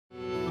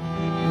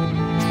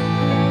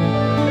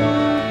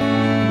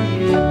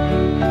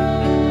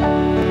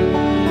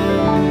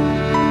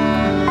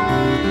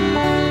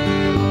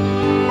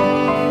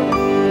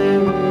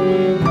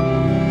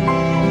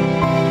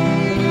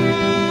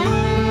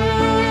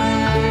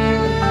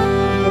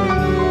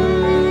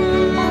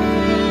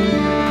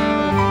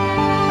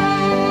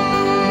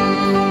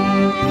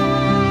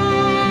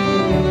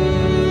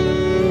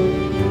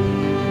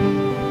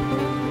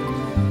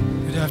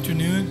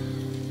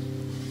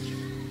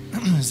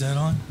that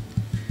on?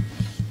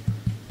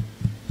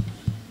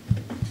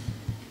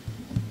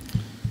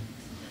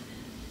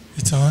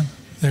 It's on?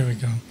 There we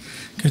go.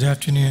 Good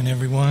afternoon,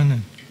 everyone.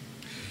 And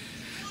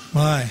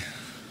I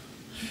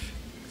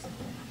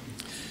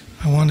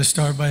want to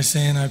start by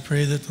saying I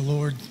pray that the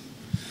Lord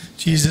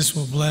Jesus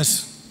will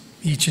bless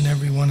each and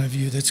every one of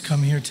you that's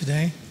come here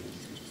today.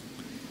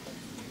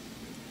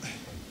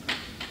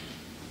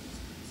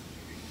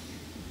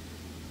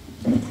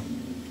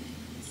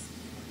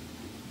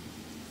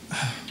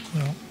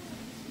 Well,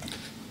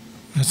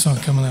 that's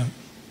not coming up.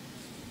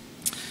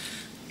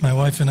 My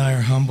wife and I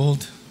are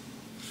humbled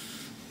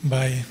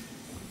by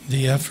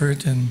the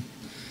effort and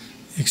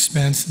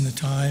expense and the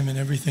time and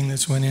everything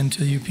that's went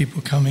into you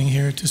people coming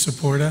here to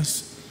support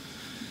us.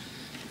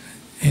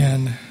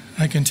 And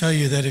I can tell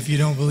you that if you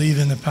don't believe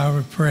in the power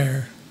of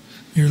prayer,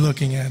 you're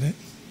looking at it.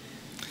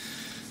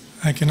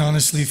 I can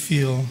honestly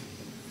feel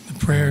the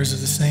prayers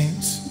of the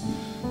saints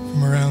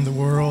from around the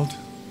world.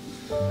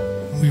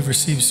 We've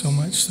received so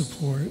much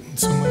support and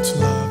so much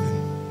love.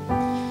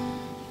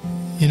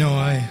 And, you know,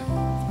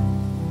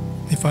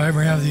 if I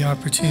ever have the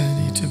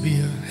opportunity to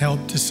be a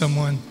help to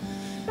someone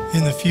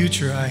in the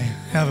future, I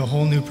have a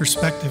whole new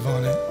perspective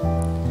on it,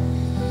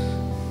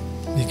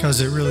 because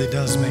it really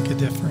does make a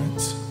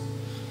difference.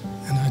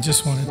 And I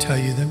just want to tell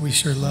you that we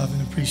sure love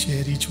and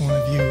appreciate each one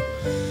of you,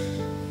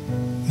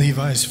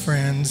 Levi's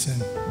friends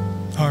and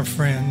our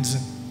friends.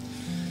 And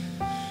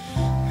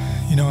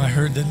you know, I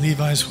heard that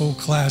Levi's whole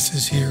class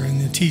is here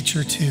and the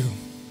teacher too.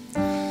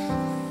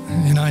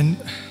 And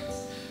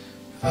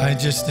I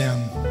just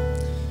am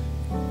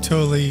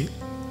totally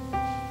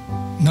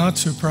not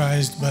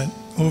surprised, but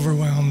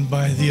overwhelmed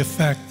by the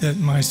effect that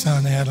my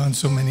son had on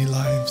so many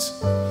lives.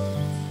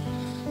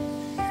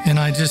 And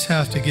I just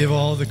have to give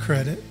all the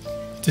credit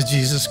to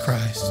Jesus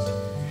Christ.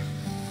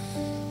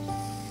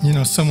 You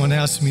know, someone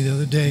asked me the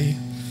other day,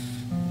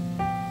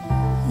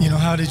 you know,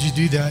 how did you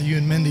do that? You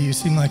and Mindy, you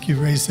seem like you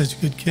raised such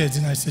good kids.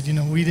 And I said, you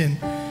know, we didn't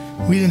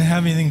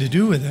have anything to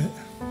do with it.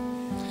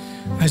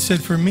 I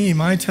said, for me,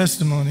 my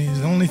testimony is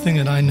the only thing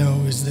that I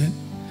know is that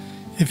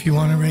if you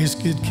want to raise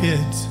good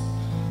kids,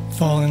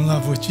 fall in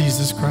love with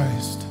Jesus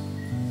Christ.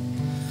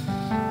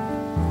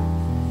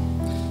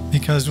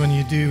 Because when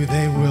you do,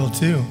 they will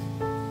too.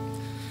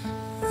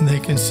 And they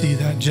can see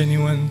that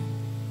genuine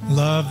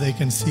love. They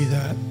can see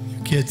that.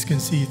 Your kids can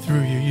see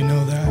through you. You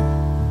know that.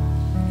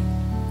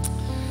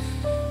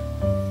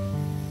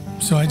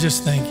 So I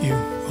just thank you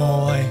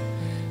all. I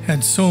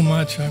had so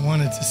much I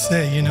wanted to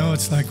say. You know,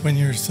 it's like when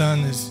your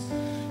son is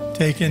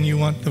taken, you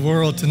want the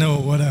world to know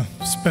what a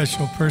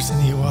special person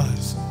he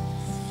was.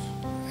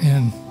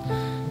 And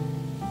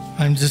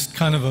I'm just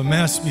kind of a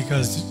mess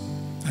because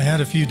I had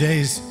a few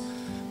days.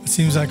 It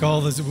seems like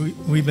all that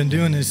we've been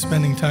doing is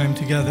spending time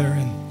together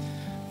and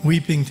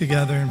weeping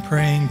together and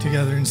praying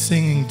together and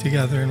singing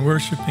together and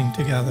worshiping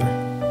together.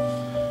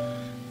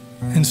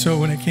 And so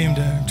when it came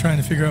to trying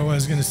to figure out what I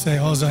was going to say,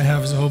 all I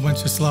have is a whole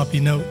bunch of sloppy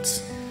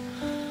notes.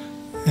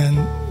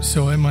 And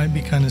so it might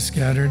be kind of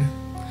scattered.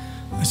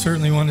 I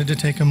certainly wanted to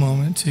take a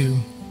moment to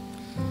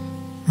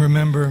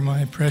remember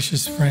my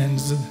precious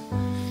friends,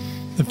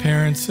 the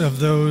parents of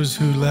those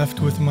who left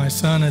with my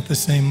son at the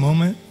same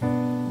moment.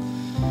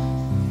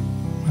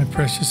 My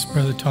precious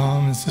brother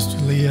Tom and sister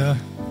Leah,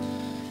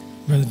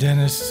 brother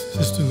Dennis,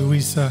 sister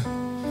Louisa,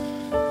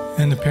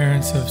 and the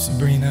parents of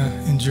Sabrina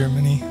in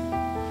Germany.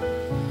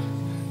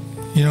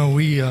 You know,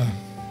 we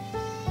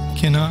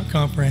cannot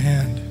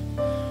comprehend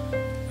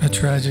a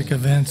tragic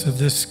event of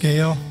this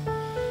scale.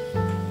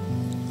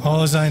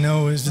 All as I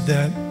know is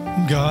that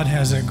God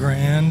has a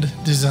grand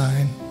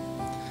design,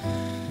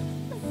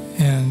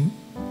 and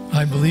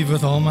I believe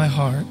with all my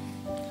heart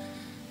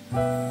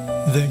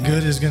that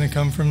good is going to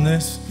come from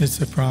this. It's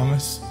a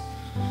promise.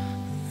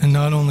 And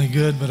not only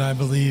good, but I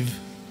believe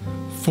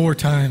 4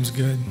 times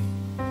good.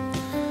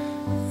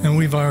 And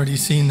we've already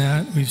seen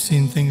that. We've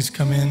seen things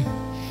come in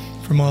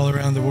from all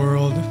around the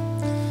world,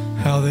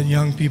 how that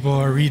young people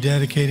are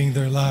rededicating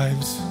their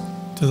lives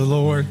to the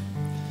Lord.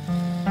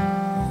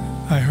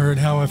 I heard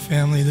how a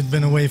family that had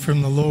been away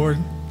from the Lord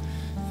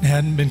and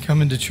hadn't been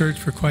coming to church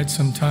for quite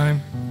some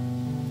time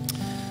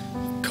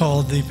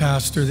called the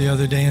pastor the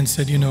other day and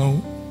said, you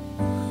know,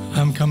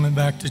 I'm coming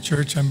back to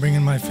church, I'm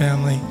bringing my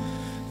family,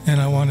 and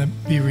I want to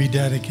be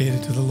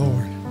rededicated to the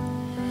Lord.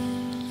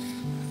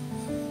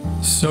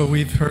 So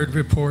we've heard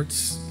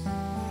reports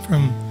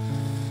from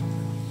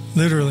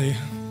literally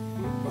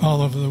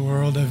all over the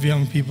world of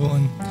young people,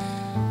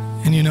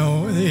 and you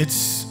know,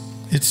 it's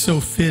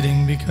so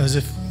fitting, because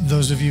if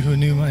those of you who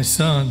knew my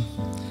son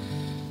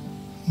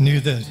knew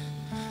that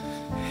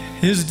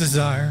his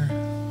desire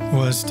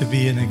was to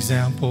be an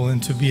example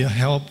and to be a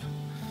help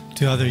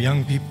to other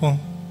young people.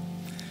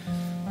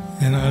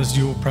 And as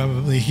you will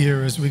probably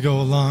hear as we go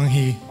along,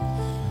 he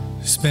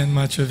spent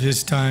much of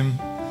his time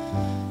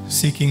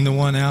seeking the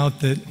one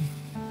out that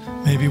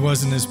maybe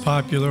wasn't as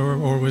popular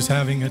or was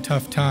having a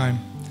tough time.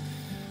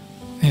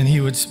 And he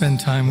would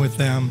spend time with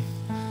them,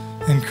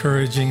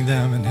 encouraging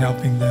them and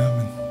helping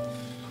them.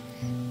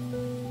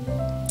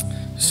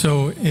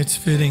 So it's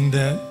fitting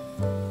that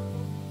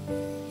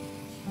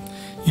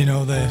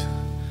the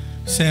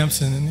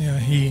Samson,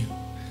 he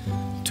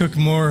took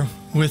more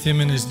with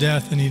him in his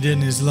death than he did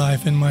in his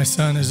life. And my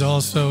son is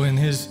also in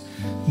his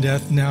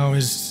death now.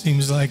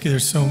 Seems like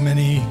there's so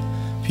many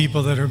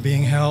people that are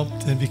being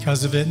helped, and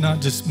because of it,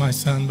 not just my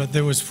son, but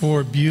there was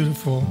 4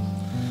 beautiful,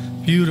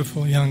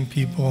 beautiful young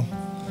people.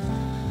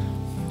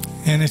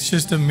 And it's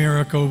just a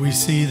miracle we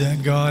see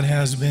that God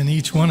has been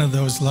each one of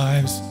those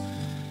lives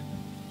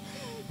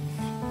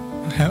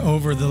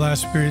over the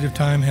last period of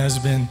time has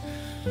been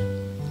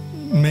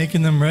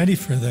making them ready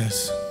for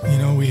this.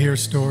 We hear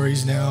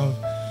stories now.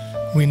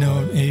 We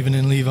know even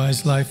in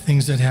Levi's life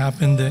things that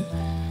happened that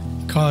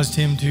caused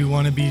him to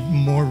want to be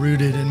more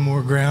rooted and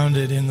more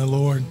grounded in the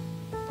Lord.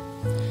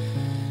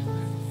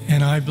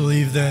 And I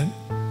believe that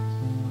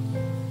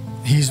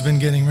he's been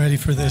getting ready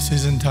for this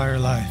his entire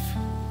life.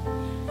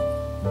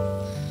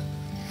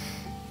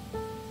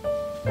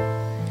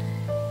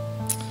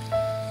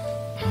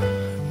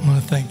 I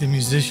want to thank the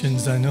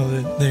musicians. I know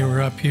that they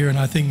were up here, and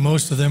I think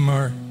most of them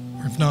are,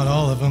 or if not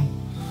all of them,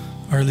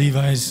 are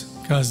Levi's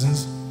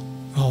cousins,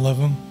 all of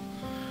them.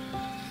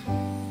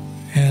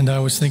 And I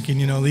was thinking,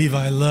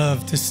 Levi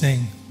loved to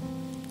sing.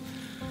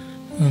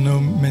 I don't know,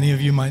 many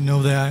of you might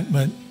know that,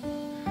 but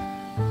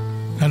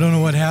I don't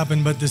know what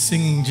happened, but the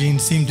singing gene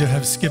seemed to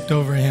have skipped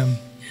over him.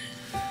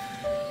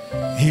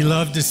 He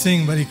loved to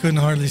sing, but he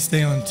couldn't hardly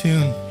stay on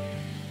tune.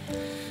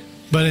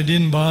 But it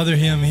didn't bother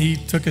him. He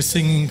took a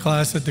singing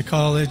class at the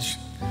college.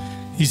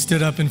 He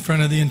stood up in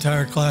front of the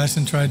entire class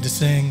and tried to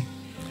sing.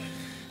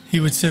 He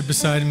would sit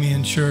beside me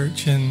in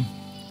church and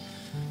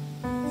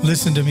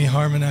listen to me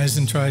harmonize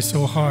and try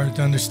so hard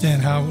to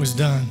understand how it was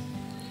done.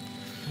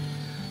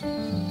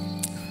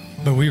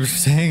 But we were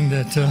saying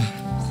that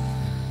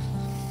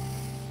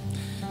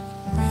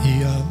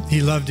he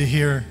loved to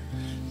hear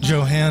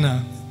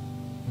Johanna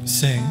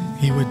sing.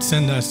 He would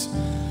send us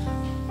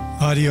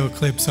audio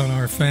clips on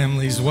our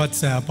family's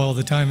WhatsApp all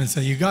the time and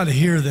say, "You got to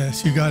hear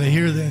this, you got to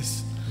hear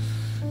this."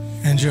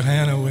 And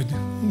Johanna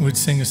would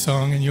sing a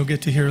song, and you'll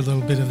get to hear a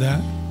little bit of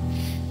that.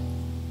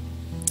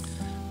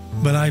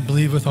 But I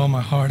believe with all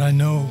my heart, I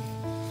know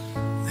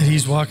that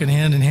he's walking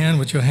hand in hand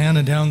with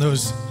Johanna down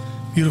those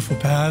beautiful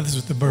paths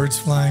with the birds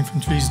flying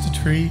from trees to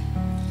tree,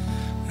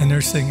 and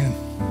they're singing.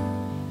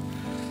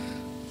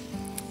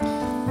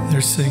 They're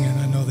singing,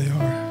 I know they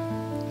are.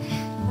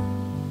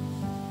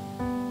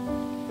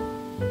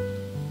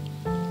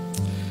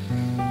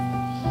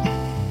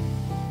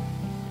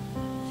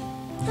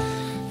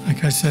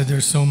 Like I said,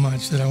 there's so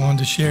much that I wanted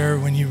to share.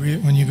 When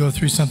you go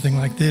through something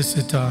like this,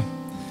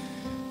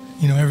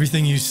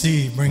 everything you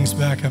see brings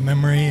back a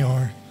memory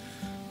or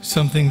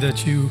something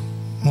that you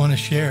want to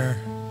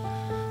share.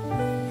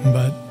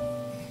 But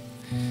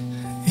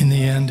in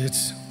the end,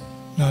 it's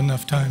not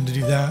enough time to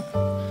do that.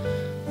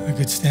 I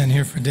could stand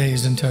here for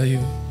days and tell you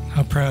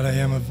how proud I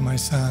am of my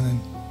son and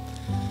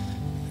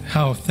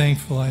how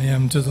thankful I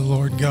am to the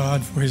Lord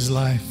God for his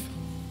life.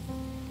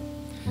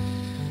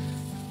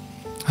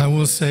 I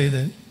will say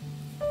that,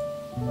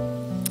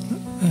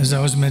 as I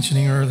was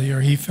mentioning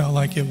earlier, he felt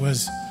like it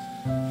was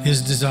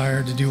his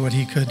desire to do what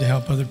he could to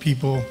help other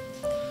people,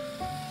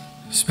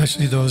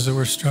 especially those that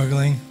were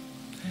struggling.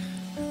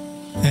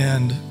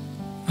 And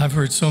I've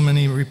heard so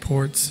many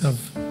reports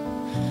of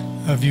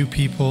you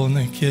people and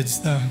the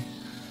kids.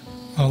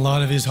 A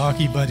lot of his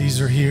hockey buddies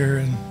are here,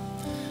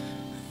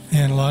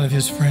 and a lot of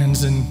his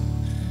friends. And,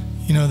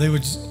 they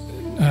would,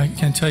 I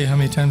can't tell you how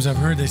many times I've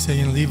heard they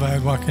say, Levi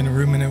would walk in a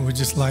room and it would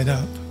just light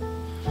up.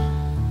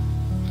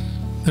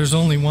 There's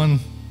only one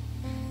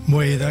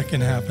way that can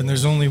happen.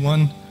 There's only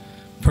one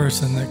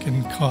person that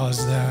can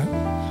cause that,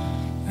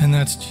 and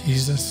that's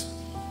Jesus.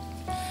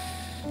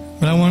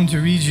 But I wanted to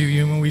read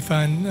you when we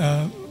find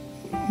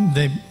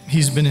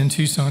he's been in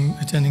Tucson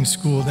attending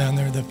school down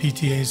there, the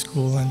PTA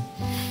school, and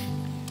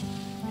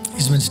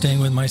he's been staying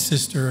with my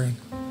sister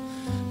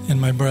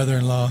and my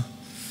brother-in-law.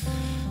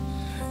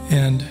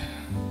 And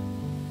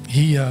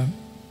he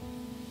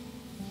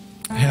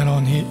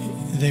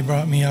they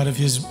brought me out of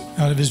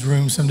his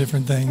room some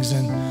different things,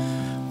 and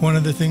one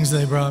of the things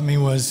they brought me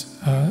was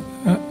a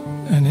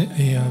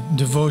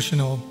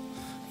devotional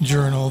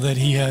journal that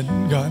he had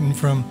gotten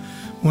from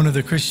one of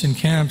the Christian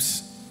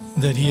camps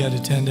that he had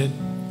attended.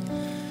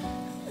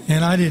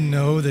 And I didn't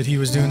know that he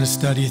was doing a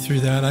study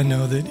through that. I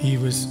know that he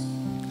was.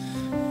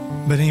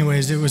 But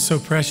anyways, it was so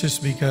precious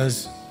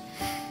because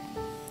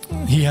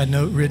he had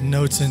written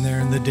notes in there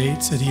and the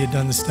dates that he had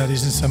done the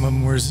studies, and some of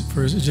them were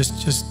for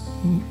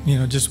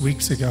just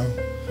weeks ago.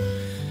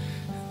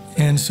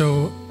 And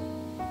so,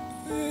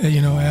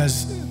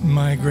 as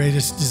my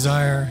greatest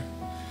desire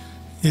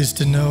is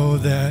to know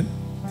that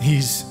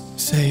he's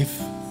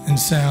safe and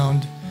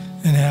sound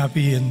and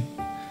happy in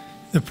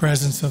the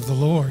presence of the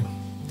Lord.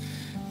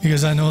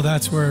 Because I know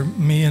that's where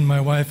me and my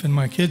wife and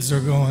my kids are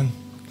going.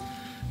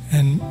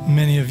 And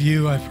many of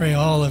you, I pray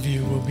all of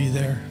you will be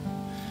there.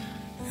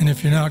 And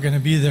if you're not going to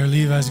be there,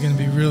 Levi's going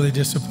to be really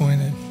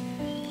disappointed.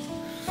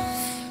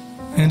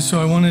 And so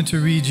I wanted to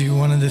read you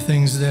one of the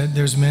things that,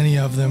 there's many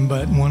of them,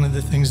 but one of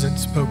the things that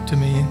spoke to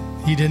me,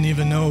 he didn't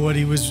even know what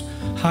he was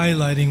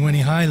highlighting when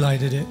he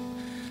highlighted it.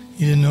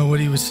 He didn't know what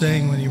he was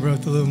saying when he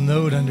wrote the little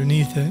note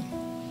underneath it.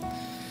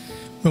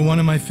 But one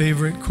of my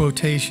favorite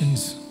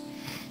quotations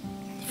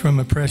from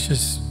a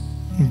precious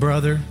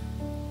brother,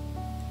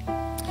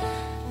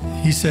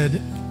 he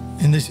said,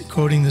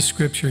 quoting the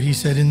scripture, he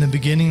said, "In the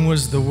beginning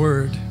was the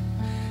Word,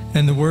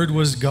 and the Word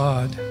was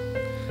God.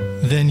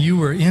 Then you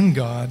were in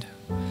God.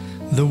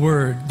 The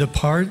Word, the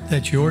part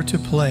that you're to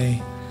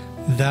play,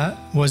 that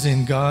was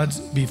in God's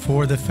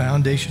before the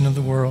foundation of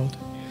the world.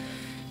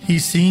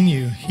 He's seen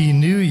you. He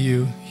knew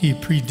you. He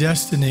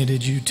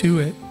predestinated you to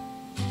it."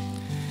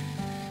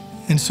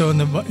 And so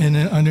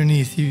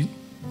underneath, he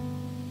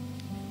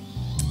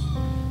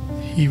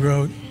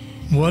wrote,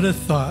 "What a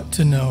thought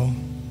to know."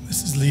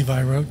 This is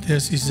Levi wrote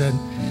this. He said,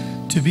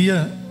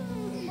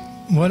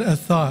 what a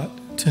thought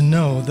to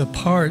know the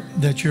part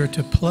that you're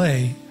to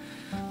play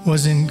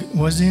was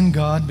in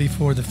God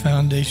before the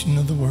foundation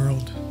of the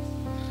world.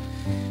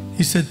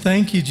 He said,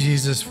 "Thank you,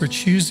 Jesus, for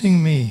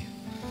choosing me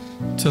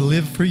to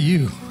live for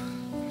you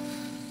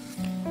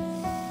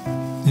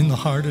in the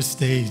hardest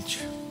stage."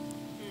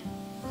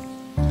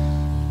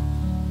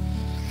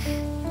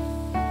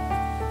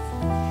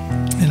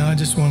 And I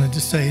just wanted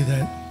to say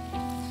that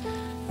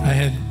I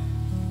had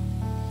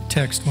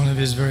texted one of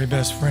his very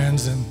best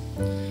friends, and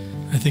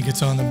I think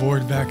it's on the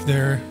board back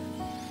there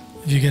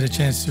if you get a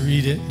chance to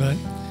read it, but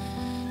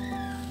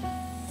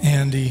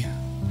Andy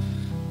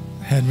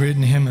had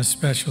written him a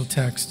special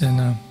text,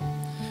 and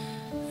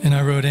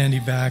I wrote Andy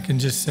back and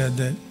just said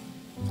that,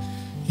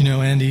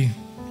 Andy,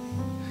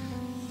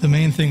 the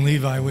main thing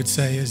Levi would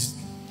say is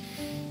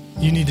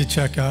you need to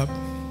check up,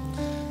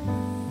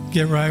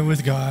 get right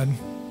with God,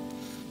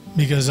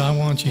 because I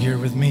want you here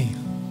with me.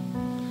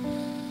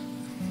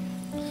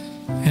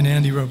 And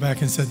Andy wrote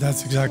back and said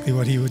that's exactly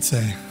what he would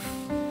say.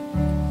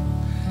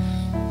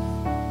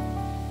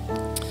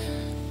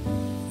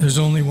 There's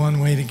only one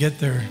way to get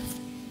there,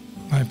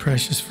 my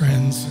precious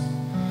friends.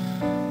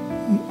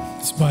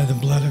 It's by the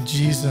blood of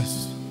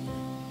Jesus.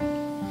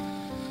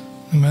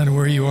 No matter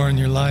where you are in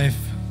your life,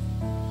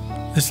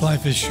 this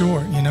life is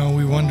short.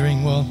 We're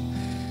wondering, well,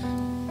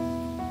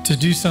 to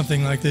do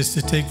something like this,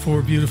 to take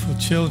 4 beautiful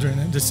children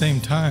at the same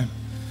time,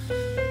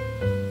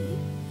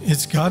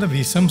 it's got to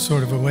be some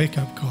sort of a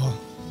wake-up call.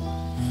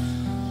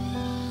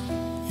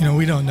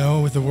 We don't know,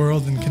 with the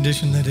world and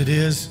condition that it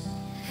is,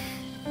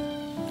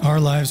 our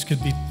lives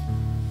could be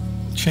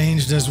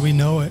changed as we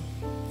know it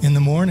in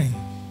the morning.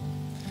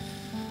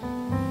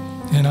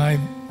 And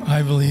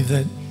I believe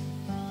that,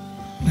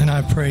 and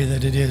I pray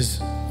that it is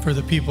for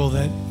the people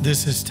that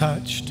this has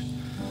touched,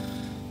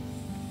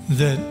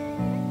 that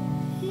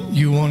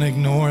you won't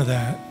ignore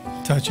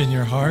that touch in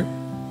your heart,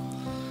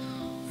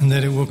 and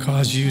that it will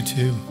cause you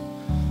to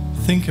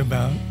think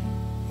about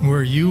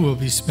where you will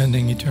be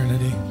spending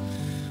eternity.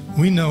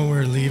 We know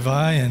where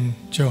Levi and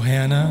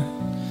Johanna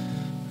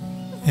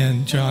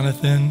and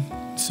Jonathan,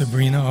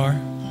 Sabrina are.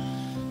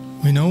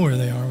 We know where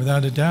they are,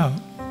 without a doubt.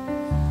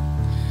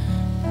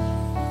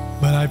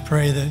 But I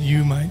pray that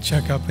you might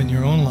check up in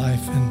your own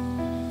life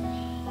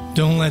and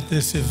don't let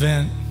this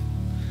event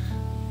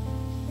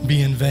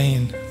be in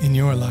vain in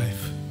your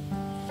life.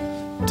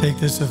 Take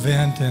this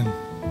event and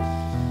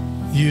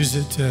use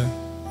it to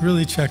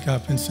really check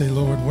up and say,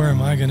 Lord, where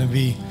am I going to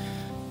be?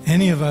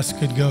 Any of us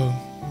could go.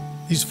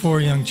 These 4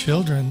 young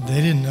children,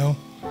 they didn't know.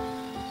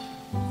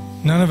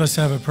 None of us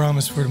have a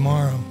promise for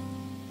tomorrow.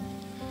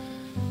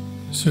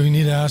 So we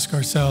need to ask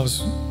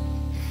ourselves,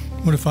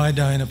 what if I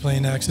die in a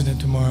plane accident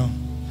tomorrow?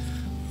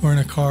 Or in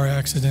a car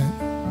accident?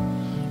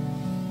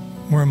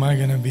 Where am I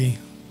going to be?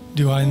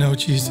 Do I know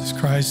Jesus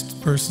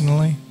Christ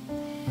personally?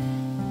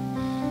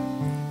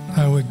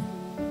 I would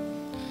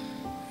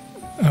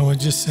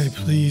just say,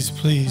 please,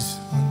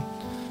 on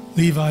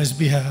Levi's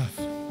behalf,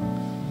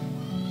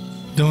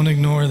 don't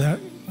ignore that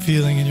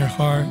feeling in your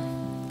heart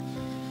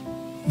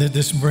that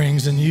this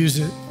brings, and use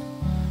it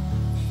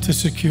to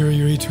secure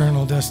your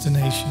eternal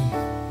destination.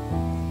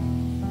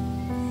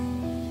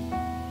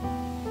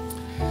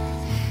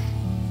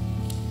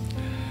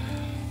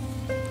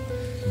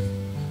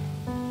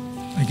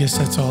 I guess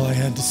that's all I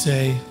had to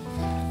say.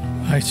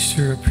 I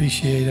sure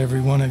appreciate every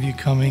one of you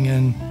coming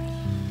in.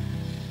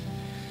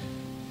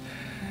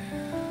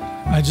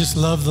 I just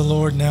love the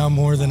Lord now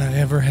more than I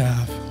ever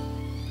have.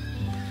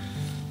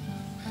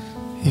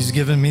 He's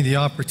given me the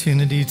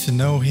opportunity to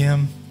know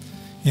Him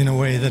in a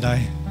way that I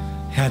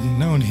hadn't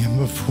known Him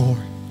before.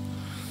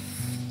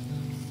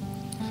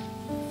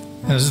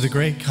 As the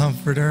great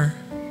comforter,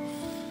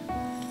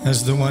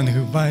 as the one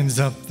who binds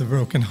up the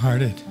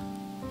brokenhearted.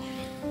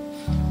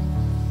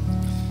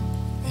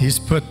 He's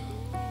put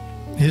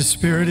His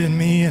Spirit in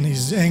me, and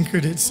He's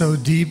anchored it so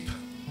deep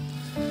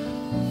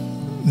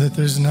that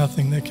there's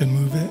nothing that can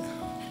move it.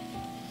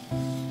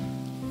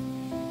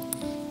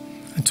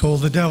 I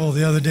told the devil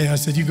the other day, I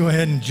said, you go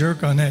ahead and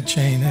jerk on that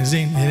chain.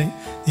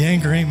 The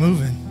anchor ain't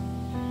moving.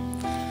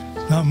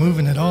 Not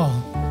moving at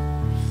all.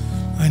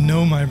 I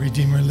know my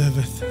Redeemer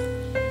liveth.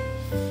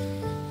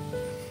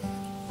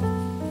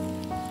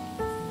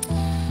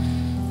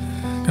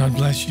 God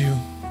bless you.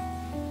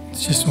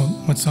 It's just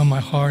what's on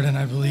my heart, and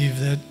I believe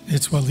that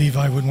it's what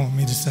Levi would want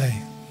me to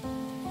say.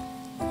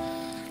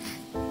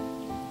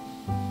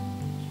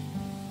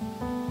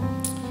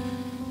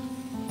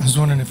 I was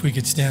wondering if we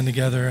could stand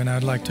together, and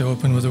I'd like to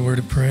open with a word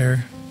of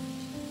prayer.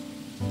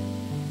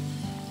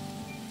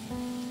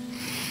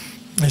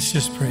 Let's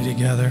just pray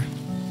together.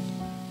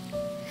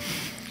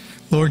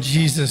 Lord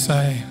Jesus,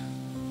 I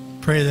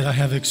pray that I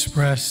have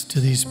expressed to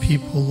these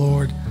people,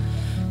 Lord,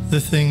 the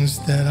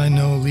things that I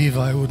know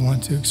Levi would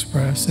want to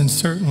express, and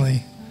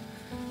certainly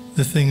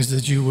the things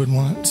that you would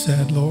want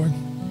said, Lord.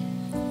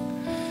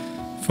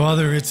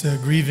 Father, it's a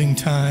grieving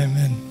time,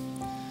 and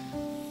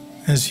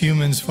as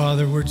humans,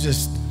 Father, we're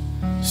just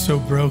so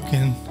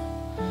broken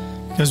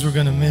because we're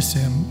going to miss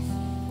him.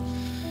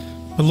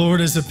 But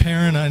Lord, as a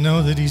parent, I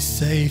know that he's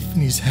safe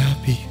and he's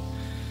happy.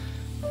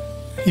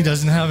 He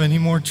doesn't have any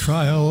more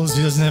trials.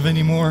 He doesn't have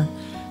any more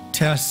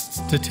tests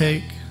to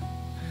take.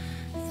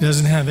 He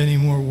doesn't have any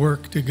more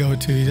work to go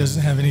to. He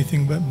doesn't have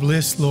anything but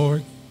bliss,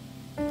 Lord.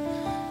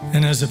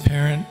 And as a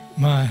parent,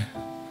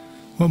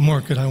 what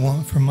more could I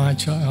want from my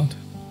child?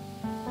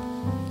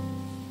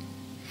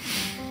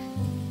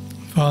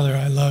 Father,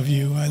 I love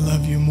you. I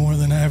love you more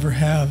than I ever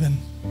have. And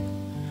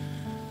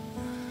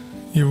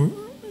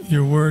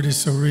your word is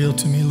so real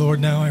to me, Lord.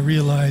 Now I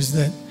realize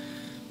that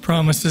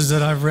promises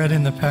that I've read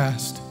in the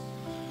past,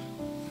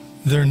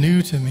 they're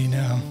new to me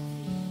now.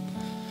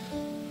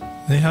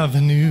 They have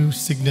a new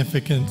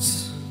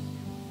significance.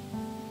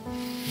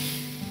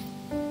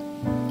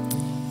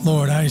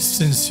 Lord, I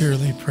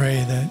sincerely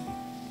pray that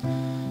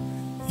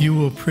you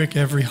will prick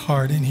every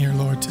heart in here,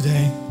 Lord,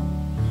 today.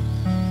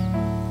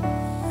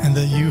 And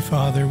that you,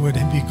 Father, would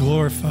be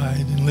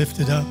glorified and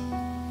lifted up.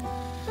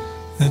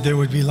 That there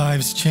would be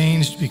lives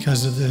changed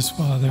because of this,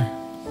 Father.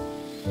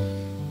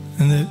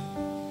 And that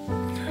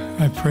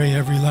I pray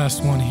every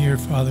last one here,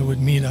 Father, would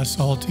meet us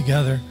all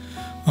together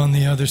on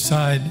the other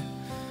side,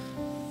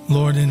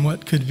 Lord, in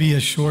what could be a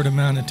short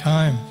amount of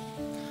time,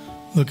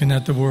 looking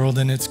at the world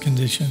and its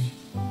condition.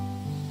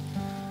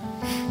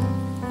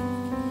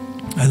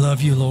 I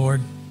love you,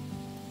 Lord.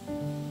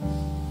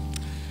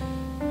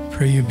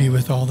 Pray you be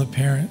with all the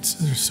parents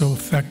that are so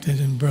affected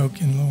and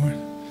broken, Lord.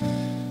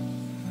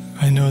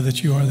 I know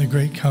that you are the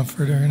great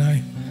comforter, and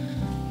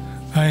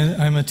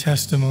I'm a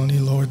testimony,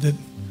 Lord, that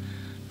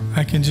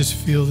I can just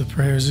feel the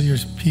prayers of your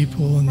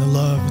people and the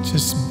love.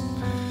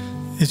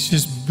 It's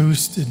just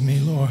boosted me,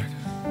 Lord.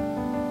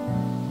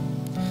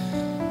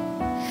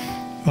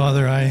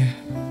 Father, I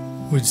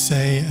would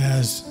say,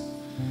 as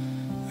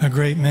a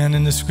great man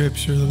in the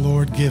scripture, the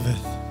Lord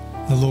giveth,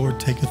 the Lord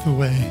taketh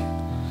away.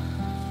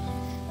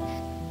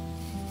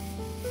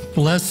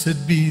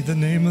 Blessed be the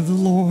name of the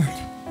Lord.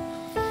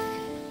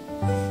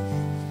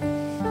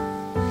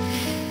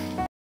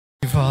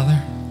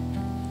 Father,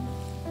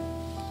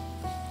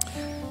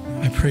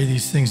 I pray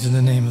these things in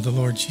the name of the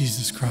Lord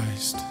Jesus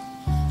Christ.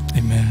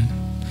 Amen.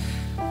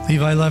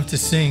 Levi loved to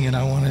sing, and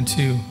I wanted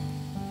to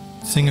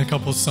sing a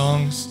couple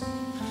songs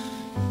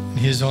in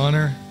his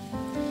honor.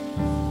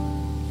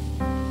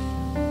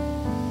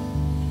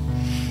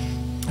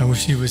 I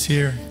wish he was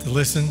here to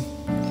listen,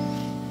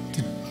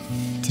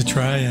 to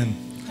try and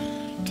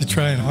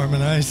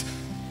harmonize.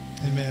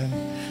 Amen.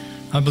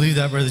 I believe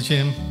that, Brother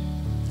Jim.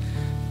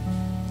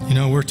 You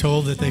know, we're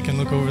told that they can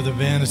look over the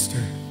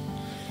banister.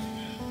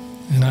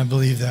 And I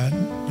believe that.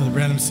 Brother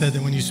Branham said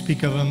that when you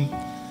speak of them,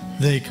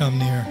 they come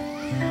near.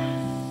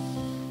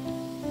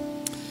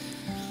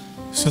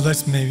 So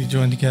let's maybe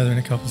join together in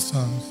a couple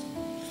songs.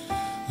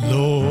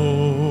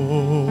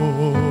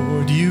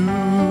 Lord, you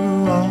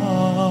are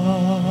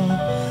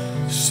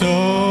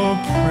so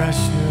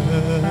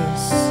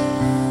precious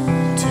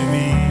to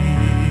me.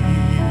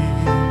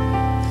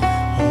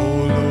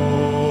 Oh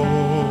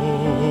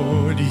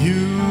Lord,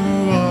 you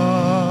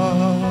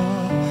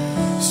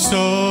are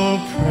so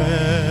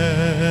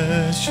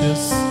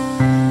precious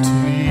to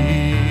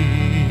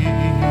me,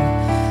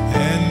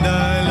 and I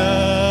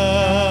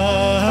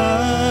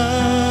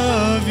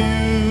love you.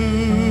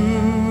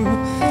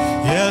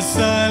 Yes,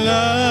 I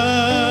love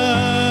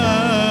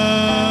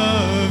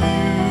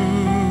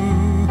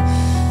you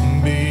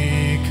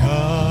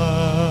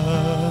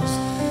because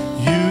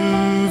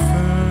you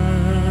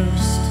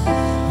first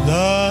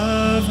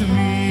loved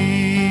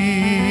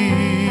me.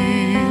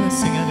 Let's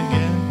sing it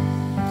again.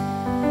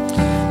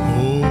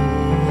 Oh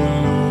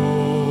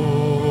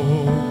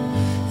Lord,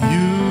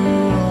 you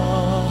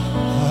are,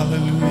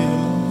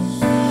 hallelujah,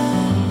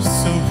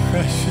 so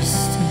precious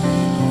to me,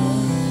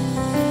 Lord.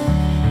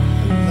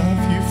 I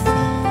love you,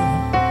 Father.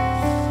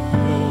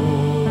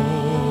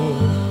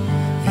 Lord,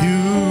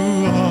 you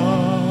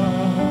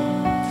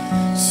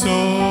are so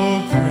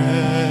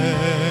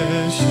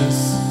precious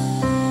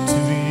to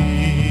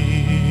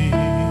me,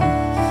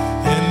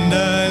 and I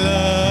love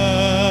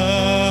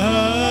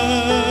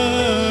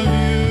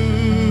you.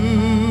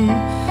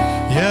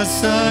 Yes,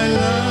 I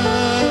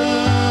love you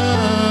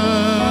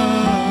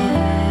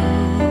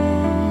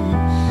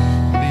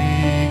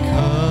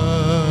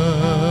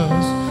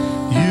because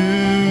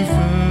you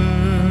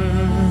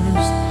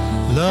first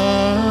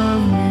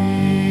loved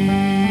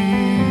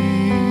me.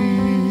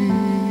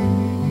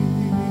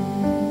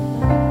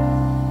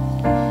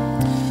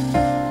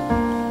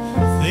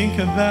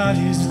 about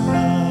his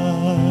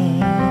love.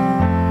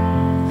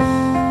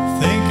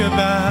 Think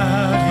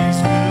about his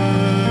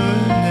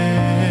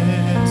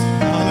goodness.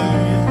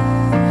 Hallelujah.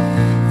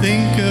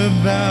 Think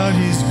about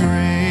his grace.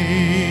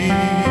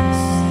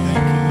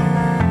 Thank you, Lord.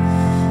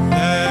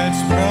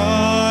 That's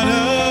brought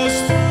us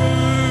through.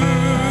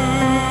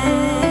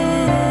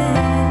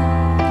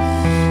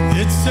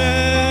 It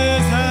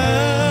says,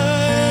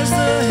 as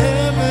the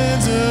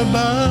heavens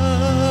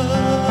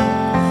above,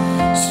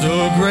 so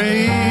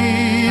great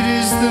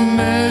is the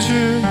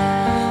measure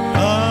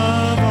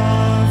of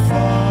our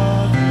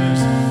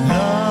Father's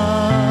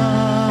love.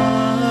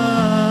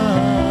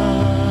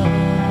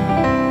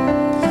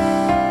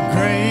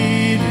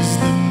 Great is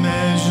the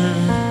measure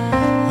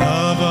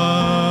of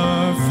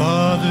our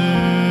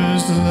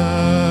Father's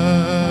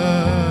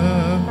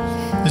love.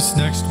 This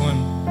next one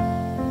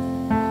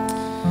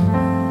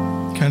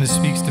kind of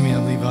speaks to me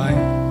of Levi.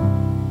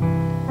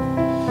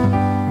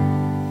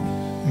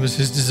 It was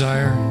his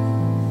desire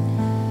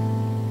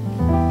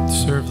to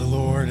serve the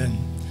Lord and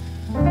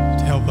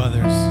to help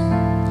others.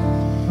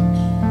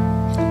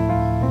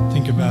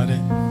 Think about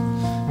it.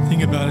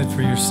 Think about it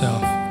for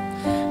yourself.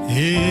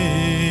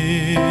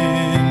 In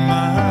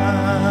my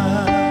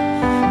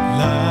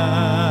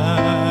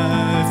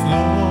life,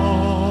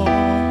 Lord,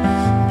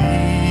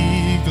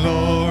 be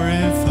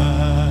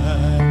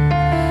glorified.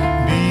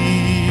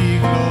 Be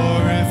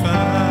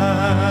glorified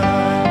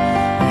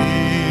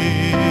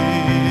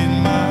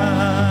in my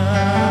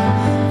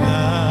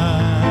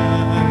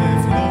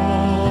life,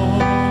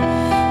 Lord.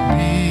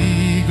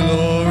 Be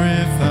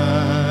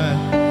glorified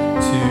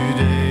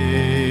today.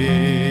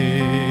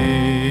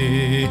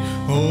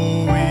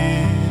 Oh,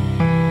 in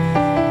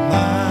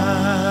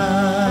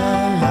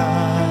my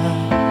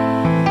life,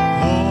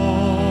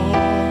 Lord,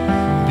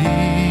 be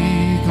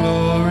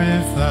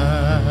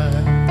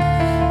glorified.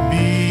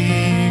 Be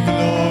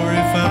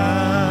glorified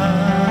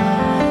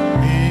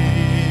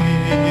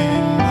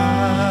in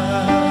my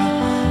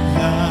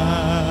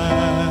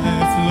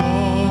life,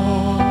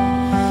 Lord.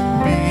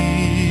 Be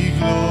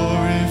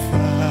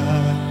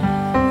glorified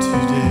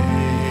today.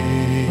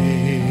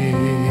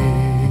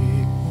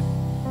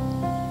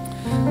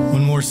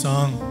 One more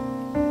song.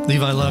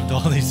 Levi loved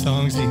all these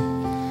songs.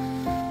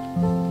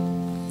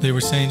 They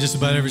were saying just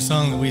about every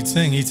song that we'd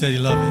sing, he'd said he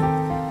loved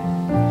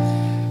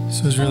it.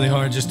 So it was really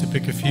hard just to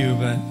pick a few,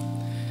 but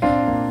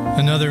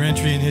another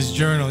entry in his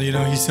journal,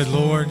 he said,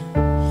 Lord,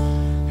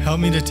 help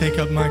me to take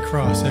up my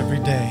cross every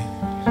day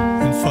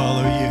and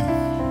follow you.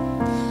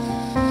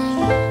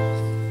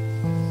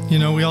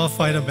 We all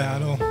fight a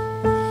battle.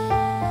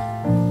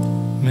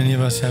 Many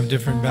of us have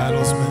different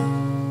battles, but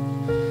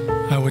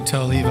I would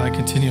tell Levi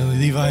continually,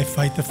 Levi,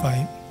 fight the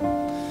fight.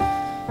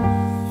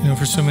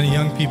 For so many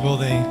young people,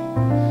 they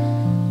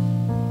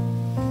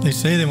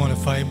say they want to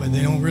fight, but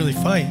they don't really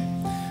fight.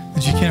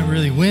 But you can't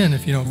really win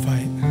if you don't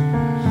fight.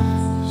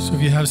 So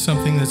if you have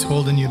something that's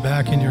holding you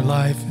back in your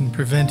life and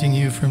preventing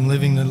you from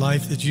living the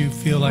life that you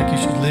feel like you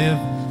should live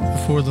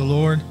before the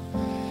Lord,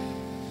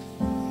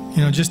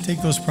 just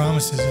take those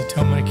promises. I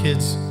tell my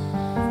kids,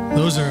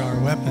 those are our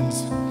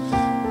weapons.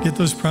 Get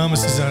those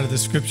promises out of the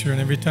scripture,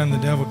 and every time the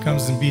devil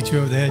comes and beats you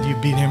over the head, you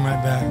beat him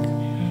right back.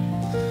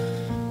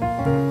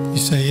 You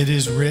say, it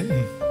is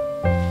written.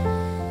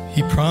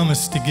 He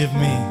promised to give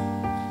me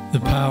the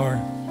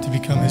power to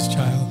become his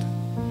child.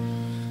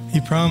 He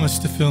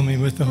promised to fill me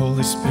with the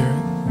Holy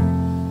Spirit.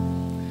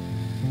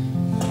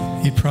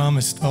 He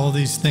promised all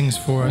these things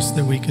for us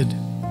that we could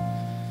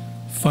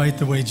fight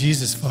the way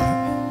Jesus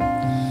fought.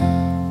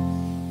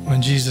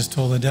 When Jesus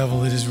told the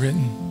devil, it is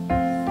written.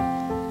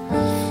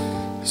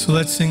 So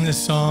let's sing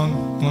this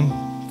song, one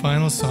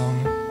final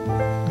song.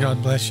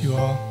 God bless you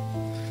all.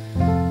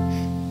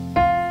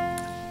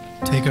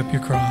 Take up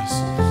your cross.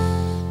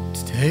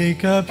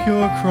 Take up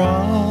your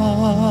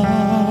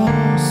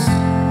cross.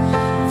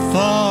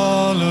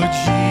 Follow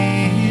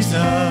Jesus.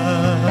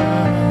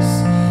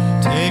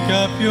 Take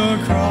up your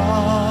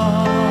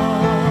cross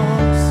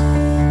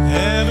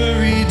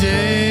every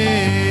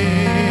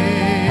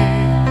day.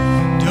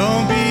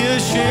 Don't be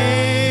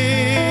ashamed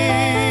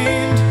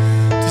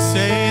to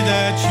say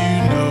that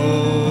you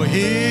know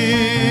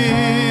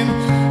him.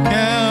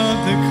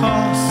 Count the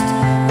cost.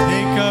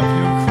 Take up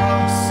your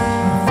cross.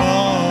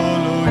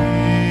 Follow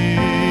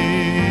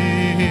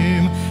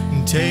him.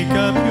 And take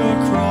up your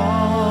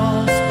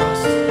cross.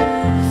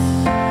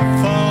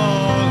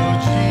 Follow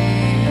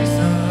Jesus.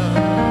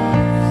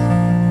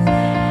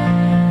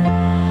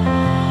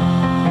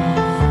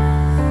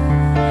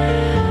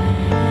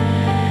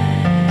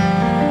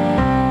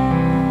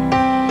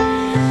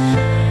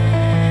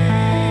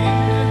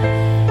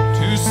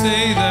 To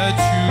say that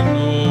you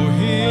know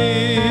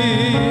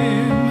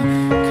him,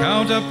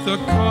 count up the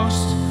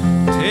cost,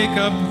 take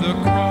up the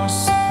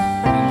cross,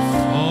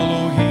 and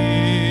follow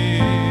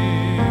him.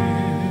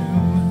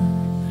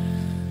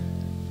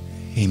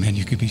 Amen.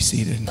 You could be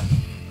seated.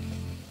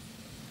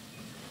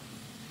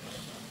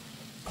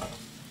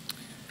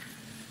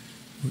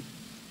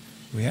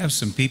 We have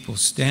some people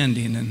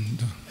standing,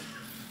 and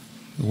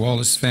the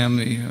Wallace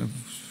family have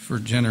for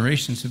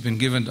generations have been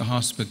given to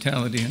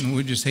hospitality, and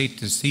we just hate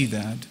to see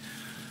that.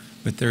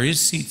 But there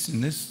is seats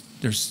in this.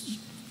 There's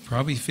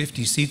probably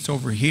 50 seats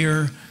over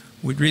here.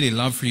 We'd really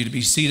love for you to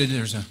be seated.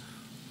 There's a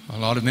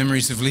lot of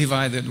memories of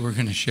Levi that we're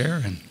going to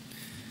share, and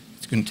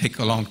it's going to take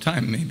a long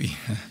time maybe.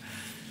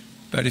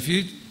 But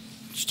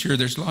sure,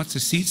 there's lots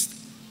of seats.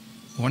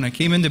 When I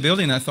came in the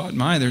building, I thought,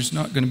 there's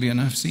not going to be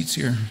enough seats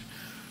here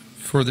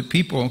for the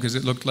people, because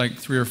it looked like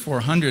 300 or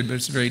 400, but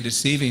it's very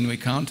deceiving. We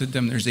counted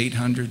them. There's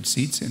 800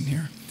 seats in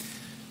here.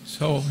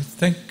 So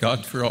thank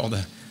God for all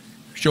the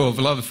show of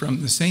love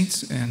from the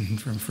saints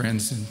and from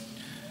friends, and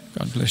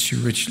God bless you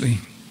richly.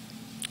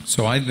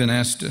 So I've been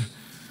asked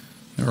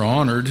or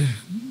honored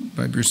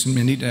by Bruce and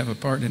Mindy to have a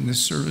part in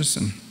this service,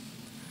 and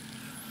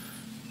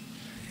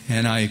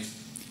I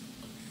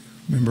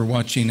remember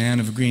watching Anne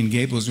of Green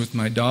Gables with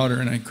my daughter,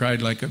 and I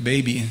cried like a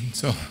baby. And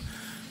so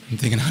I'm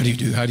thinking, how do you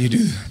do that?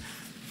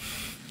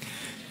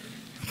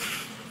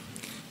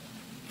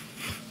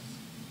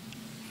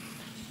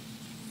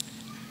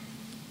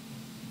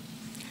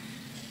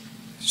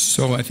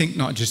 So I think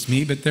not just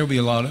me, but there'll be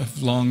a lot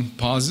of long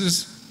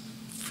pauses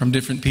from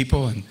different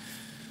people, and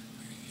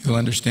you'll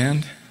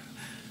understand,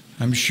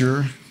 I'm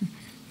sure,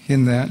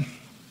 in that.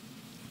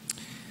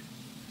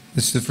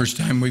 This is the first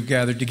time we've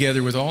gathered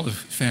together with all the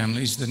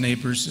families, the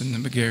neighbors and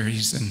the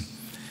McGarrys and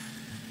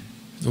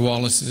the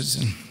Wallaces.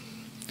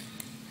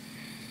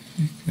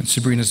 And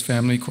Sabrina's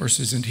family, of course,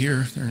 isn't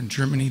here. They're in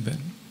Germany, but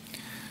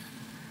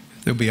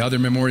there'll be other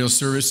memorial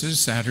services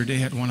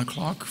Saturday at 1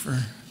 o'clock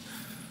for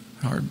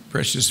our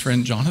precious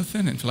friend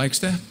Jonathan in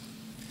Flagstaff.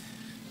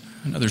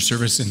 Another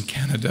service in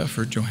Canada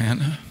for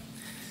Johanna.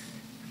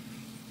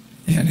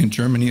 And in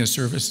Germany, a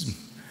service.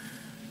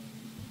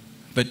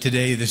 But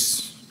today,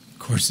 this, of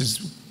course,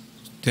 is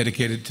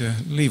dedicated to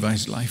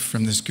Levi's life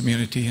from this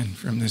community and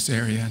from this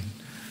area.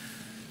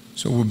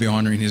 So we'll be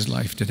honoring his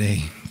life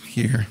today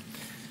here.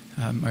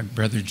 My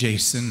brother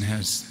Jason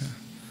has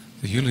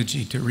the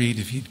eulogy to read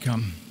if he'd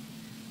come.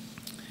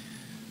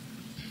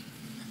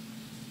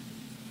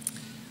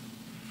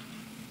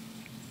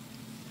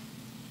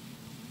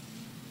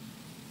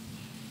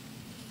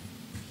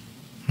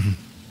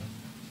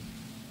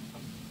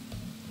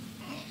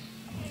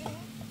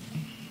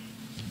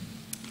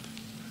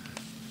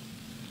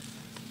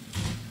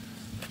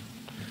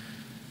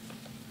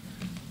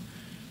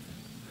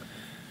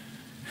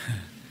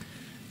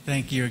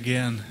 Thank you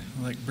again,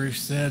 like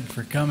Bruce said,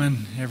 for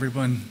coming.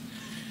 Everyone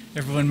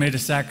made a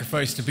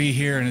sacrifice to be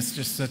here, and it's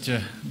just such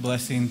a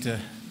blessing to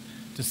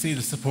see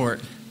the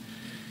support.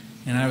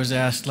 And I was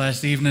asked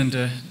last evening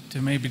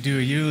to maybe do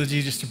a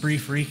eulogy, just a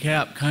brief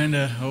recap, kind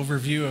of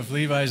overview of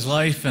Levi's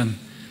life, and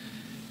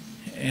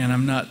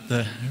I'm not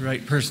the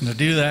right person to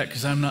do that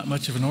because I'm not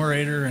much of an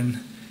orator,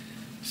 and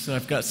so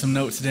I've got some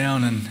notes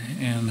down,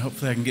 and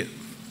hopefully I can get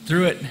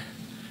through it.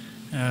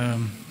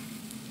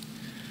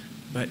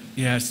 But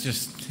yeah,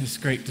 it's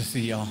great to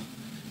see y'all.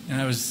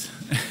 And I was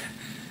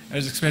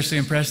especially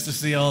impressed to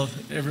see all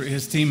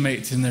his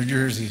teammates in their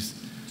jerseys.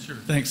 Sure.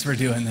 Thanks for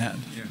doing that.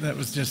 Yeah.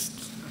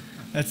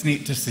 That's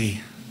neat to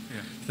see.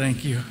 Yeah.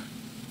 Thank you.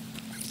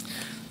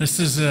 This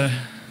is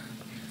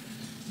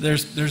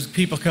there's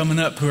people coming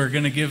up who are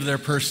going to give their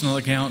personal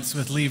accounts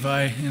with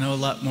Levi, a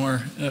lot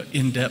more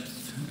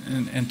in-depth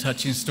and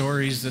touching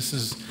stories. This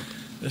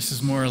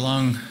is more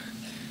along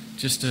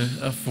just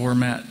a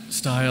format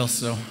style,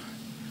 so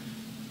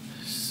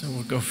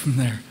we'll go from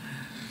there.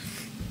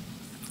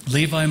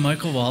 Levi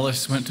Michael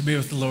Wallace went to be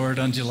with the Lord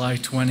on July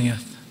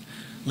 20th.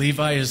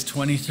 Levi is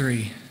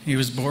 23. He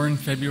was born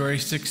February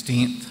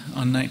 16th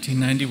on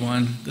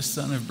 1991, the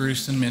son of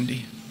Bruce and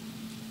Mindy.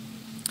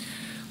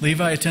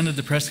 Levi attended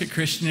the Prescott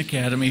Christian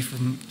Academy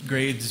from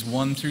grades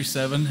 1 through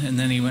 7, and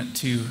then he went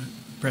to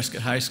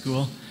Prescott High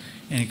School,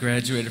 and he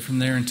graduated from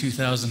there in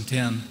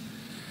 2010.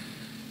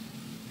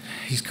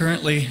 He's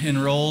currently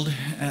enrolled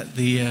at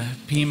the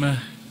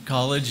Pima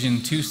College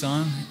in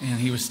Tucson, and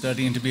he was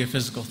studying to be a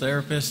physical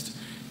therapist.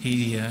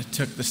 He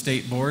took the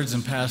state boards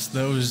and passed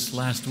those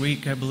last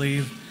week, I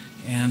believe,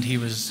 and he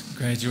was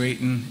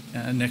graduating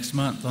next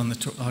month on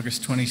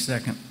August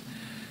 22nd.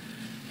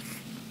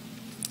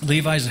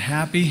 Levi's a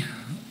happy,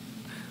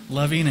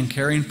 loving, and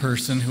caring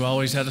person who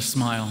always had a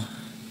smile.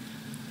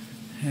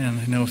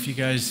 And I know if you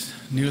guys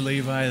knew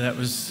Levi, that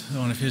was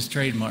one of his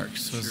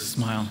trademarks, was a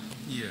smile.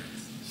 Yes.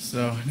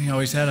 So he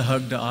always had a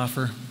hug to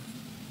offer.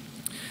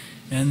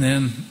 And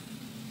then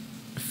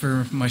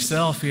for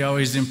myself, he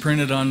always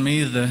imprinted on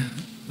me the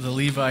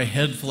Levi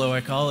head flow,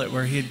 I call it,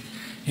 where he'd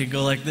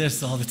go like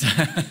this all the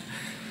time.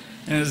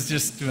 And it's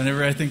just,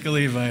 whenever I think of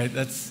Levi,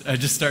 I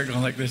just start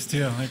going like this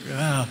too. I'm like,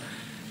 wow.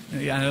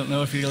 I don't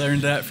know if he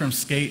learned that from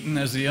skating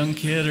as a young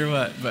kid or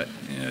what, but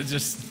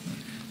just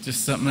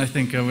something I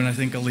think of when I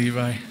think of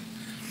Levi.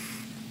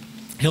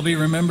 He'll be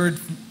remembered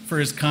for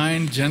his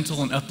kind,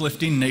 gentle, and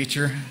uplifting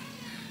nature,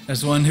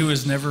 as one who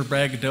was never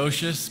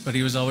braggadocious, but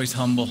he was always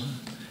humble.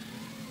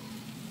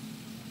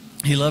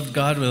 He loved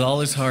God with all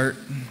his heart.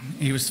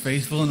 He was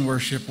faithful in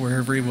worship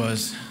wherever he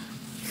was.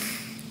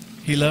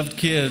 He loved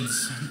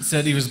kids.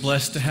 Said he was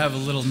blessed to have a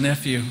little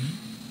nephew,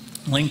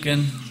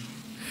 Lincoln.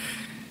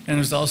 and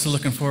was also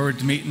looking forward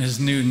to meeting his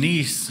new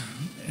niece,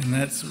 and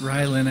that's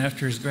Rylan.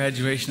 After his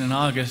graduation in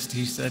August,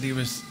 he said he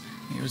was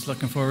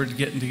looking forward to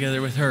getting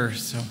together with her,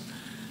 so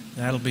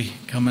that'll be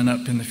coming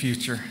up in the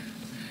future.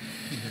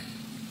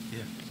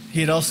 He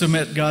had also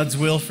met God's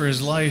will for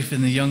his life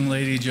in the young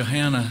lady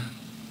Johanna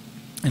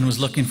and was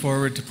looking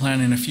forward to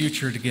planning a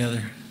future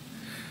together.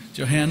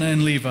 Johanna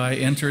and Levi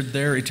entered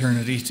their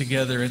eternity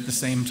together at the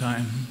same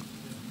time.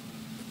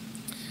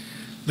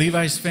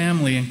 Levi's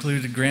family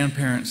included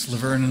grandparents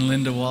Laverne and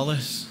Linda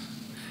Wallace,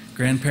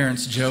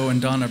 grandparents Joe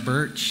and Donna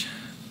Birch,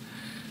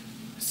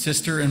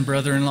 sister and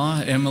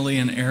brother-in-law Emily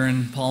and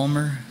Aaron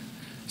Palmer,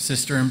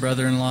 sister and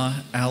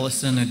brother-in-law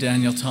Allison and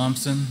Daniel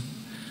Thompson,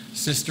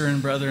 sister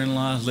and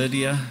brother-in-law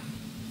Lydia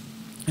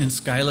and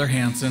Skylar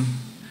Hansen,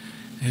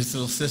 his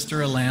little sister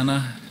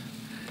Alana,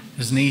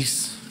 his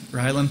niece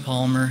Rylan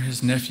Palmer,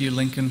 his nephew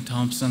Lincoln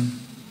Thompson,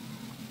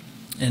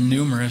 and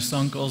numerous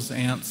uncles,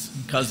 aunts,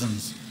 and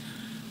cousins.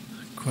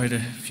 Quite a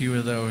few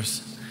of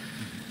those.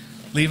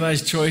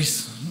 Levi's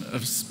choice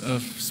of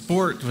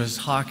sport was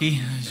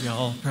hockey, as you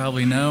all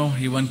probably know.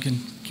 He won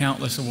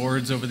countless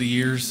awards over the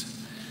years.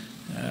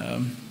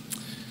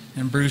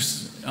 And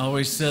Bruce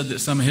always said that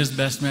some of his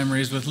best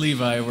memories with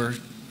Levi were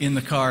in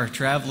the car,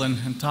 traveling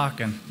and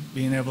talking,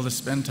 being able to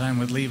spend time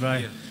with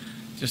Levi,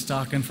 just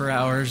talking for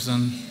hours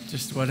and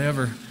just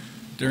whatever,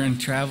 during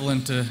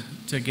traveling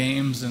to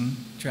games and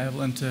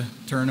traveling to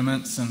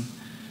tournaments. And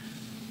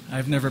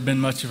I've never been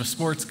much of a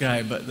sports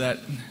guy, but that,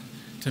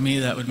 to me,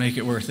 that would make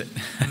it worth it,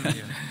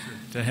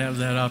 to have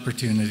that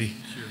opportunity.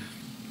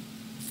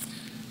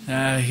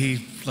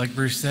 He, like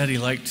Bruce said, he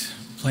liked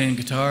playing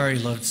guitar, he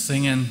loved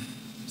singing,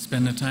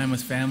 spending time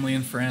with family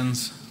and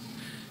friends.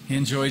 He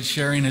enjoyed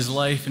sharing his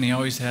life, and he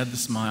always had the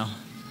smile.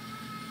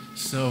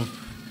 So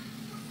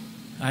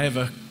I have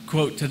a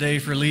quote today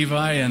for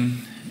Levi,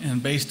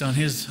 and based on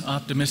his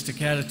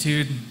optimistic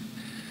attitude,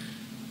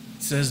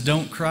 it says,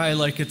 "Don't cry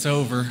like it's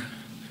over.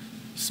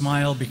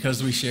 Smile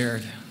because we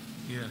shared."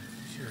 Yeah,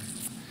 sure.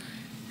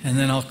 And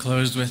then I'll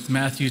close with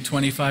Matthew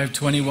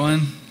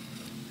 25:21.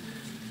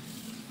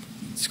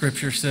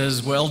 Scripture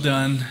says, "Well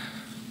done,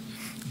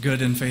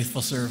 good and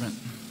faithful servant."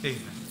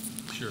 Amen.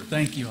 Sure.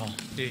 Thank you all.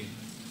 Amen.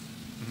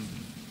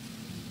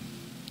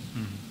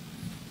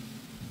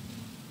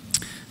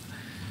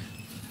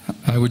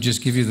 I would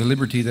just give you the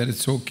liberty that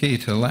it's okay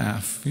to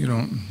laugh. You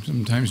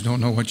sometimes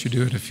don't know what you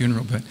do at a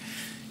funeral, but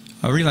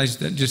I realize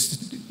that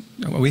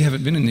we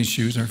haven't been in these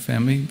shoes, our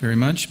family, very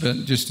much,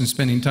 but just in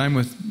spending time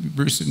with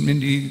Bruce and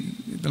Mindy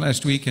the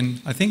last week,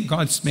 and I think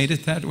God's made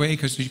it that way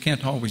because you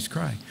can't always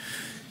cry.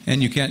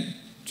 And you can't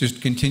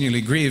just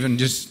continually grieve, and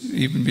just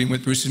even being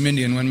with Bruce and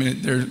Mindy, and 1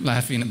 minute they're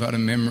laughing about a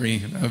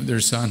memory of their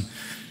son,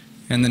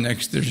 and the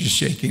next they're just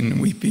shaking and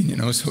weeping,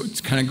 so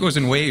it kind of goes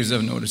in waves.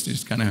 I've noticed it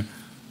just kind of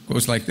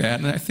goes like that,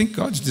 and I think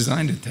God's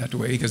designed it that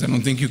way because I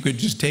don't think you could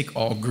just take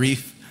all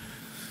grief.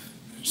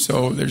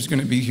 So there's going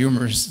to be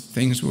humorous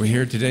things we'll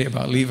hear today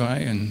about Levi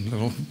and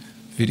little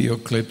video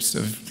clips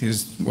of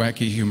his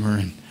wacky humor,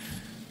 and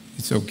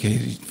it's okay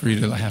for you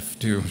to laugh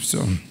too.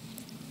 So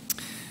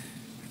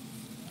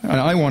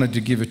I wanted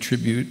to give a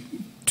tribute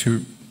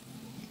to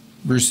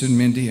Bruce and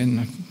Mindy, and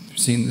I've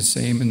seen the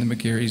same in the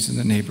McGarrys and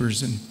the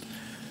neighbors,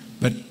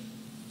 but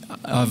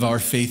of our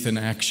faith in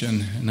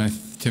action. And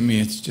to me,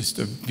 it's just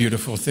a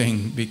beautiful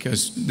thing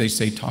because they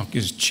say talk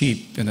is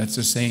cheap, and that's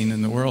a saying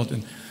in the world.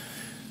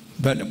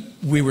 But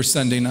we were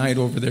Sunday night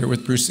over there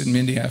with Bruce and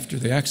Mindy after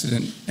the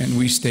accident, and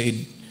we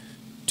stayed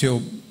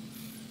till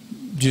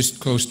just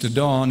close to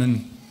dawn.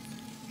 And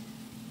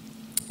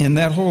in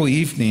that whole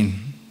evening,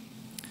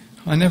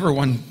 I never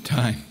one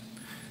time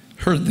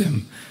heard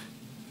them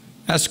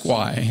ask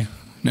why.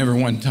 Never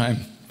one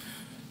time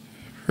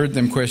heard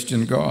them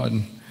question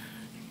God.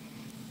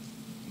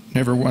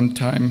 Never one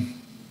time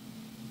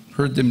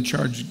heard them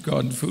charge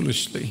God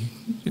foolishly.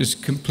 Just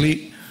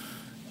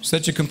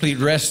such a complete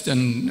rest.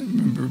 And I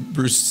remember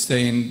Bruce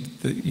saying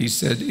that he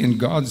said, in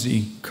God's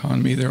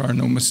economy, there are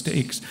no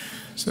mistakes.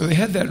 So they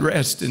had that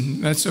rest,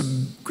 and that's a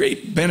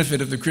great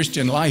benefit of the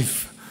Christian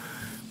life.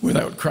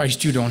 Without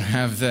Christ, you don't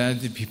have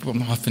that.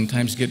 People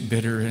oftentimes get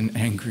bitter and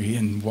angry,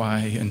 and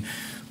why?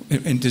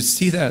 And to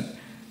see that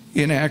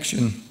in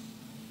action,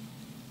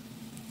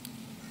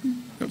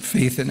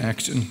 faith in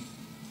action,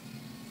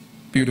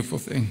 beautiful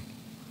thing.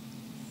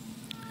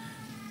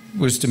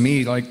 Was to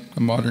me like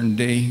a modern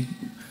day.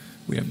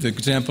 We have the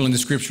example in the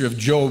scripture of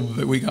Job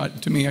that we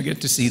got. To me, I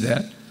get to see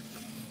that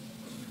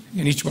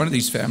in each one of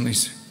these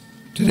families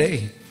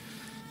today.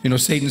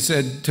 Satan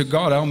said to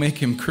God, "I'll make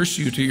him curse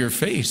you to your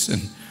face."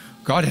 And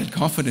God had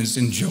confidence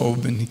in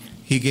Job, and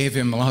he gave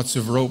him lots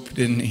of rope,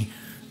 didn't he?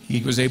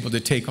 He was able to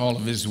take all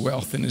of his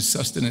wealth and his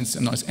sustenance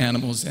and his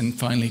animals, and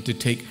finally to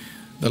take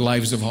the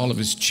lives of all of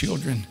his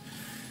children.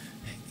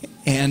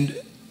 And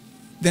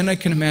then I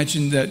can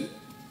imagine that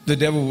the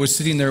devil was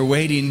sitting there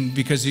waiting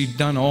because he'd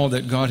done all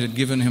that God had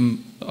given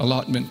him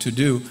allotment to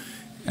do.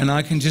 And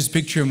I can just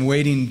picture him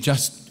waiting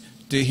just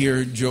to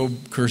hear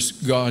Job curse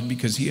God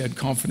because he had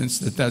confidence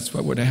that that's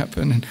what would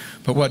happen.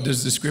 But what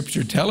does the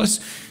scripture tell us?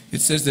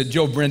 It says that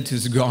Job rent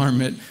his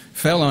garment,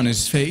 fell on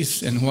his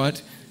face, and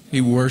what?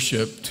 He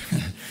worshiped.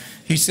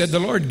 He said, the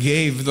Lord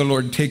gave, the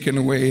Lord taken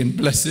away, and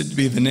blessed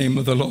be the name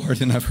of the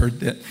Lord. And I've heard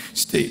that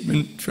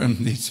statement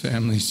from these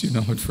families,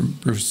 from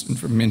Bruce and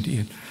from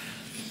Mindy.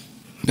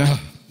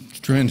 It's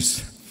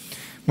tremendous.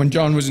 When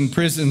John was in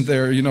prison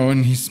there,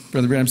 and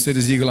Brother Branham said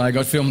his eagle eye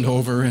got filmed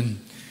over,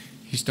 and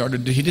he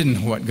didn't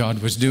know what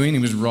God was doing. He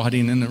was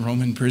rotting in the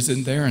Roman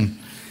prison there,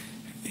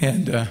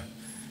 and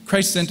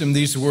Christ sent him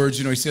these words.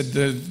 He said,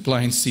 the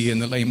blind see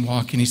and the lame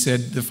walk. And he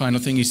said, the final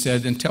thing he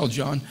said, and tell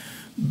John,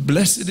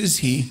 blessed is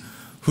he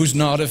who's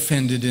not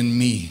offended in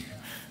me.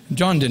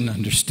 John didn't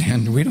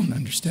understand. We don't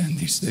understand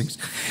these things.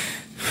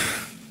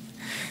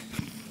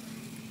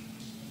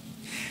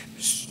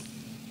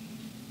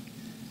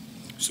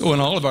 So in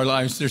all of our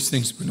lives, there's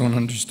things we don't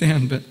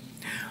understand. But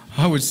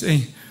I would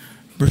say,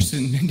 Bruce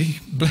and Mindy,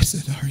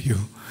 blessed are you.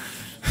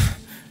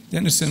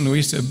 Dennis and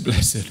Louisa,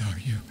 blessed are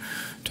you.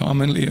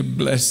 Tom and Leah,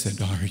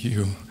 blessed are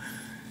you.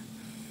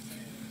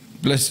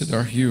 Blessed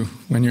are you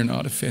when you're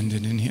not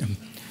offended in him,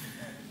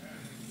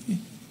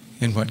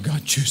 in what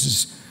God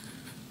chooses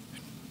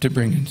to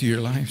bring into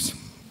your lives.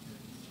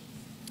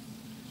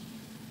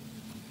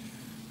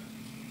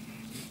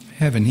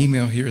 I have an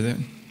email here that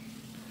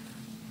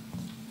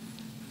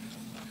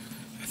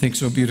I think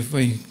so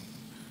beautifully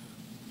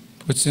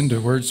puts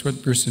into words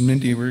what Bruce and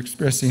Mindy were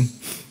expressing.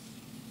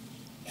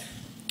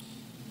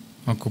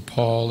 Uncle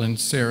Paul and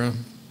Sarah,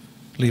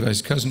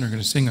 Levi's cousin, are going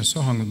to sing a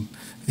song,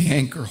 The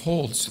Anchor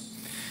Holds.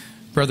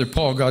 Brother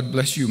Paul, God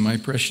bless you, my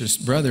precious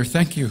brother.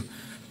 Thank you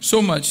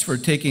so much for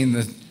taking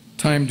the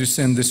time to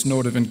send this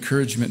note of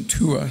encouragement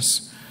to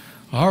us.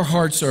 Our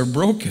hearts are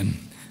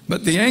broken,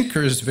 but the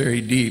anchor is very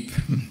deep.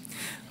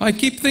 I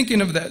keep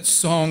thinking of that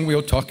song,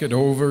 We'll Talk It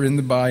Over in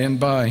the By and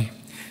By.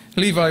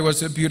 Levi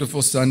was a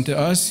beautiful son to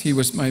us. He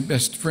was my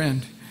best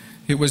friend.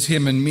 It was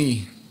him and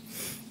me.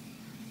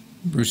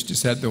 Bruce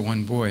just had the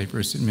one boy,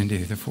 Bruce and Mindy,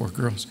 the 4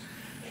 girls.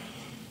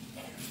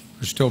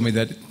 Bruce told me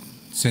that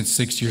since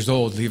 6 years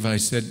old, Levi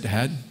said,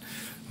 Dad,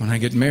 when I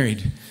get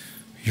married,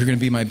 you're going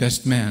to be my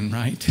best man,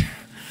 right?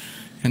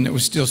 And it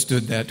was still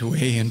stood that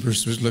way, and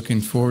Bruce was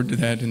looking forward to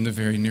that in the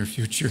very near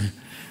future,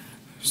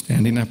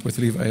 standing up with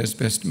Levi as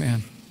best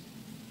man.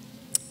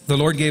 The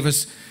Lord gave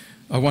us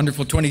a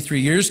wonderful 23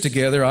 years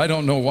together. I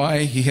don't know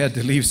why he had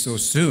to leave so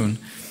soon.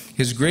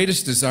 His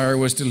greatest desire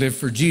was to live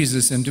for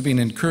Jesus and to be an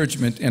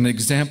encouragement and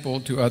example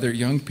to other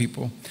young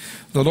people.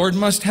 The Lord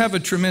must have a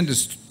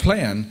tremendous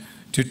plan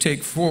to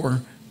take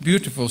 4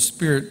 beautiful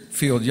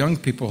spirit-filled young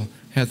people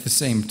at the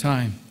same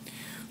time.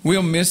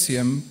 We'll miss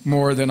him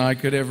more than I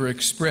could ever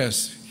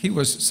express. He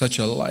was such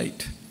a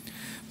light.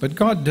 But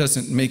God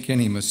doesn't make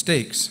any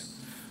mistakes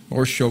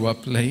or show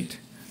up late.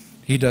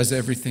 He does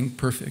everything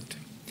perfect.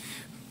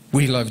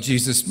 We love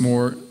Jesus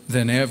more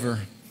than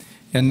ever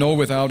and know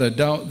without a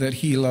doubt that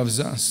he loves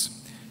us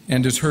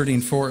and is hurting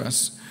for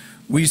us.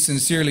 We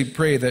sincerely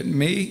pray that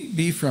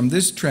maybe from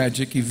this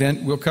tragic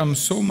event will come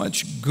so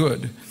much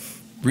good.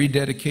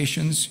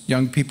 Rededications,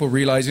 young people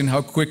realizing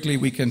how quickly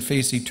we can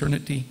face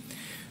eternity,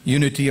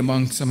 unity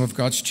among some of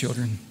God's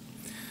children.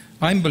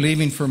 I'm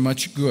believing for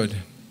much good.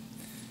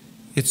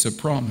 It's a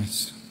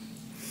promise.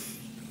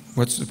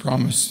 What's the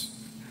promise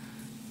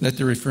that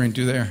they're referring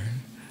to there?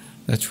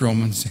 That's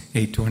Romans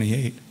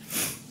 8:28.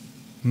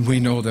 We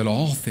know that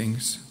all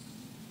things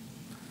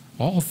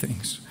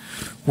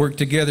work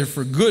together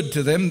for good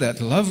to them that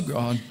love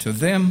God, to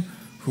them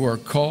who are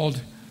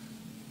called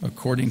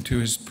according to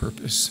his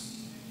purpose.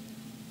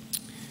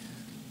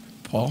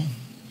 Paul.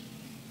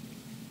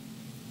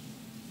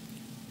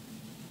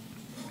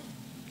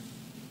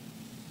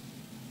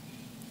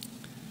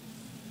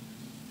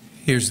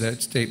 Here's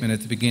that statement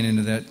at the beginning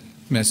of that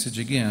message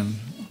again.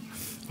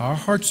 Our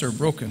hearts are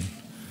broken,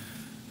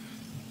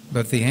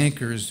 but the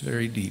anchor is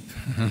very deep.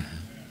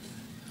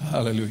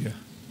 Hallelujah.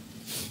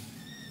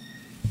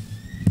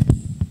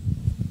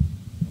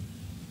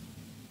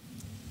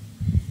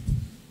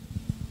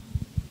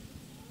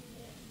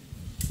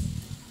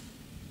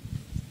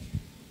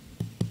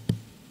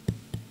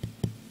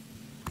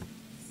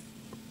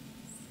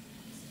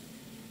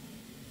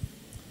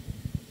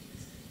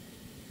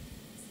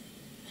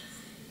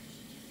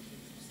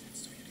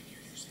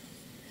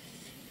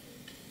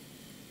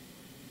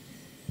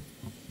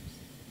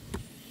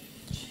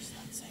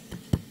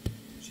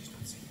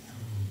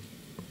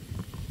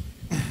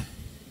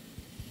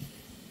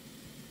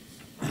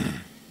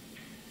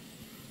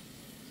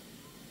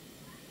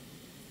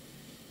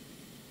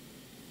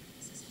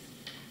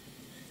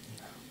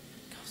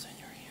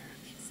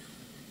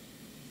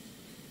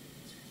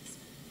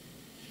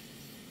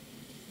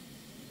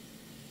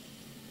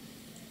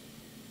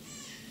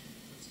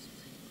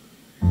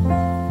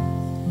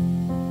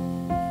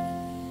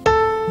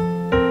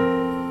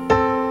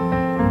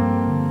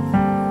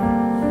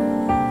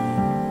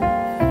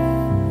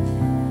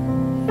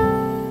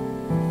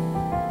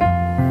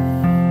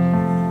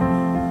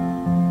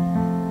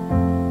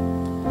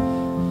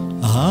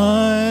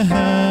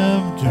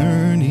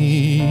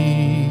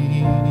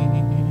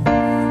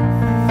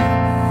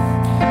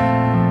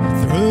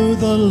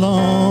 the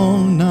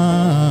long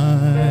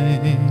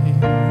night,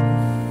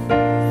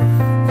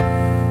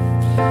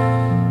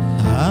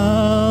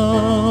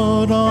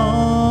 out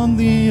on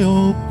the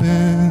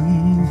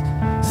open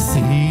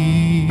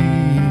sea,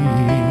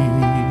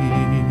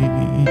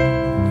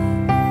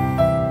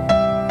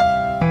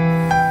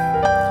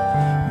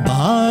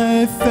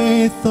 by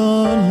faith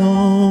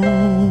alone,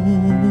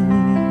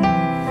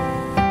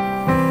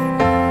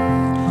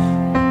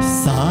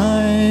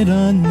 sight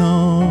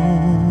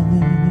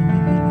unknown,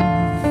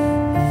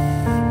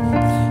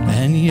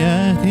 and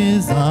yet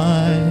his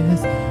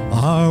eyes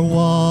are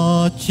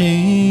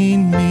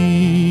watching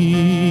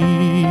me.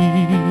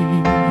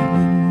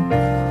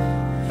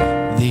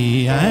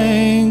 The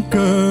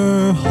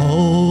anchor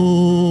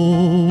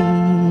holds,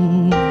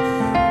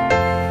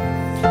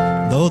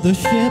 though the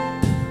ship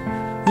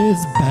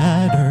is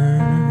battered.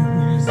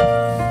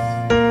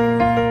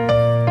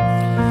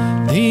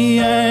 The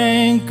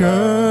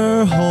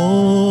anchor holds,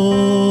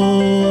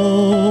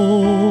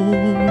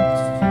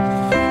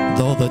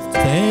 though the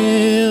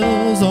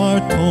sails are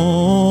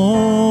torn.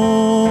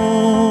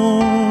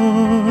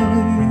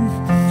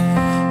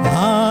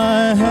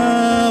 I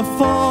have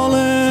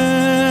fallen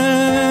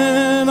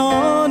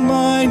on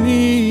my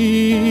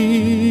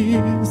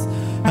knees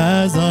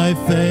as I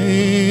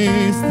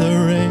face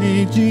the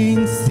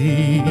raging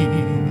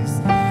seas.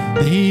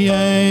 The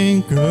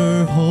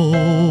anchor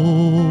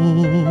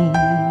holds,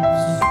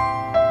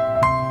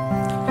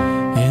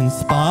 in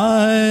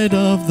spite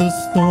of the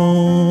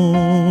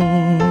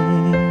storm.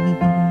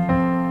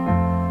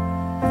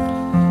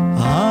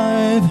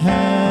 I've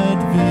had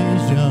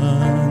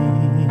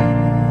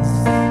visions,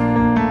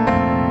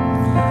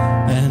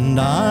 and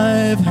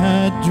I've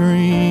had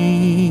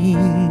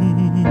dreams.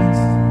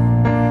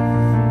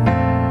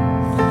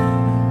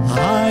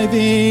 I've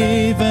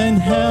even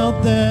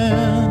held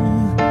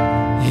them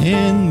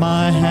in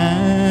my hands,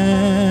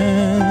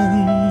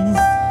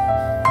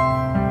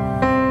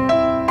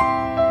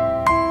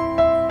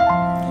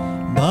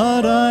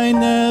 but I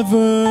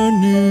never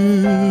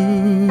knew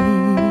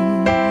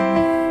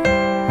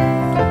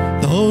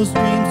those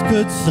dreams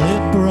could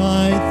slip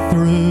right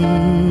through,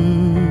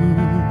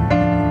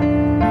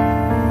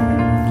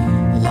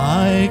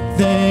 like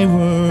they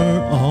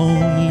were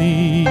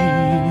only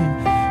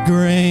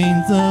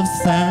grains of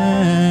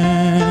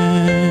sand.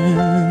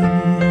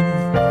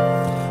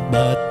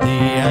 But the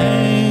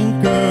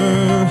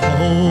anchor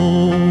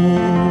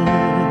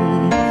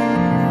holds,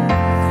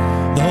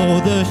 though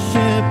the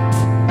ship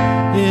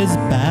is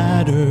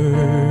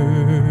battered.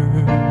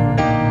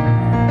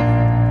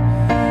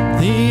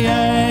 The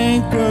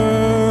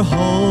anchor holds,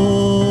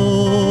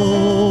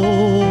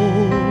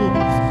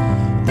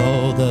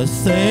 though the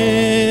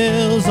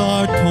sails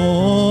are torn.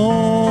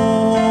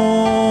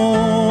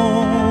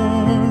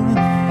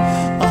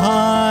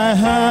 I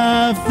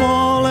have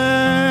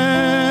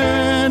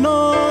fallen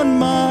on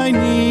my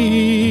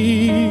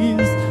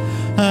knees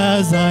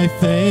as I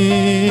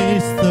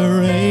face the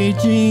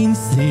raging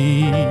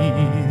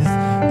seas.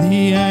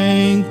 The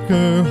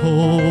anchor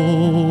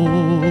holds,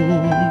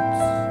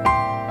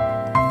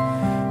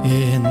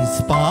 in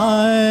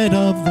spite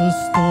of the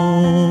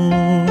storm.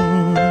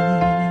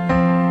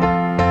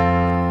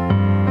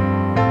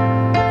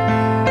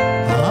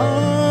 I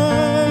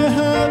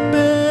have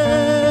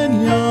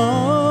been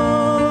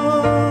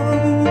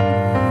young,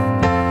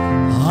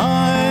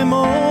 I'm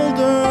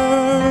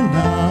older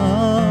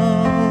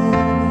now,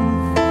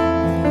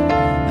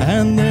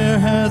 and there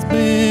has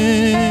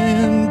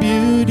been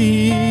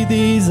beauty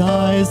these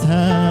eyes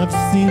have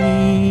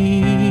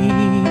seen.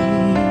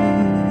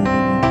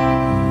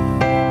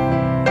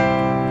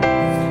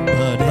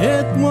 But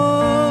it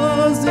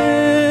was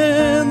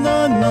in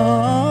the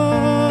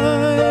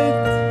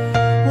night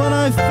when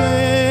I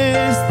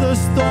faced the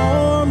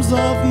storms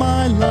of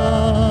my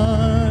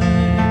life,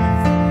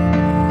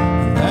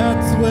 and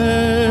that's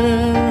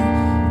where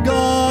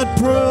God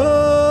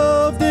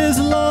proved his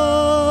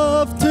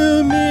love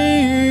to me.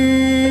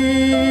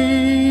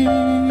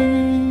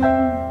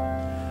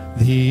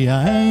 The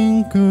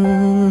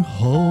anchor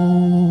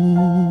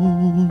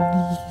holds,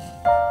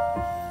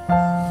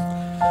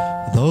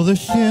 though the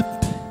ship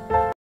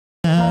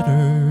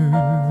battered.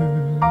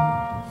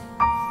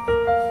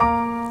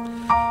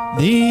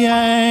 The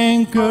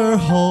anchor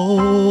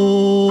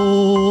holds,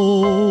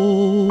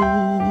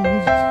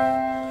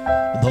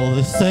 though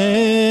the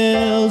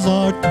sails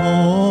are torn.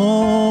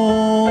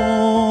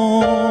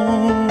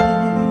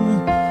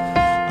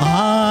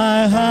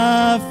 I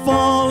have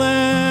fallen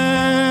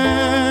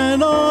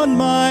on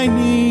my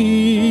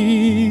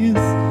knees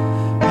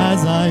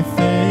as I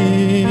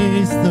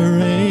face the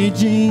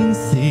raging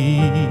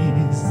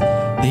seas.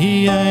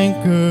 The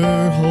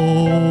anchor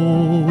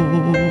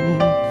holds,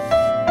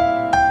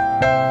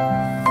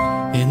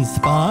 in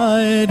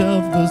spite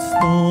of the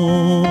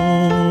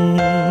storm.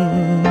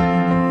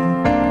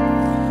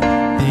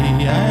 The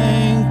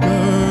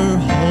anchor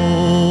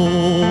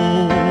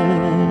holds,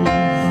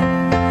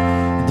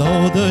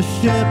 though the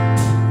ship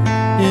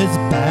is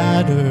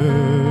battered.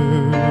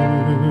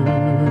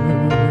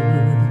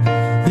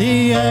 The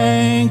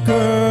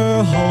anchor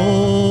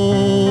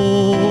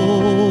holds,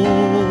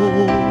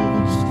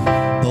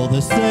 though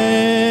the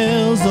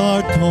sails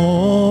are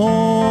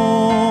torn.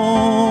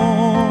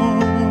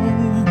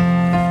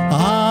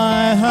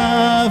 I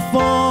have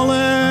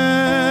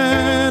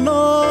fallen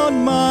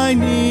on my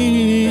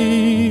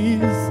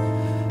knees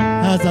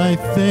as I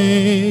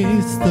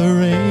face the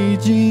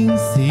raging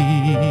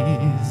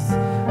seas.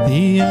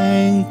 The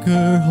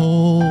anchor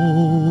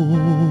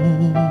holds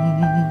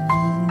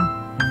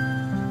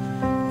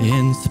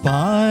in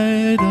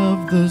spite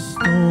of the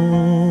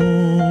storm.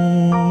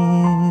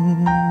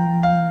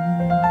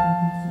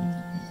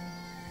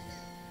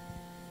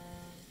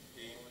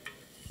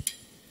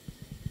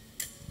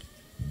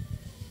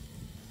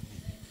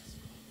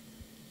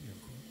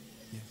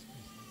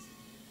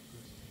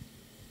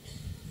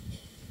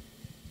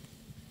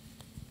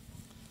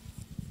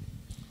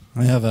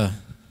 I have a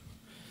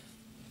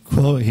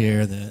quote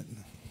here that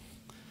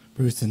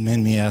Bruce and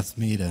Minmi asked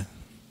me to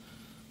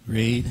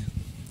read.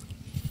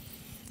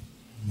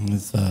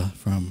 It's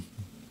from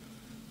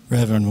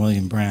Reverend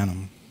William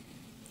Branham.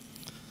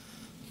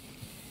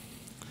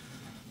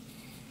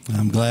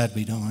 I'm glad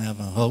we don't have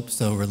a hope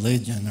so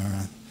religion or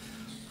a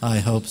I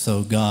hope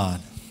so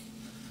God.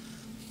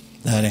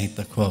 That ain't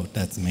the quote,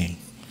 that's me.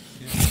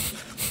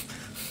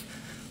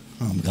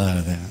 I'm glad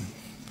of that.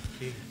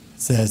 It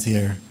says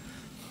here,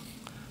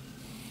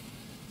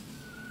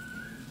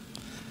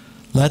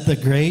 let the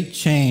great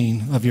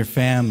chain of your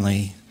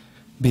family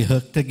be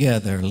hooked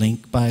together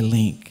link by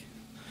link,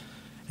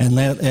 and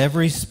let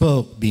every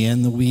spoke be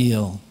in the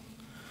wheel.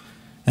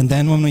 And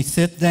then when we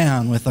sit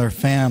down with our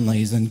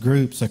families and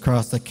groups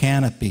across the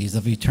canopies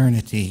of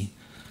eternity,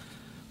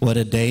 what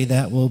a day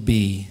that will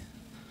be,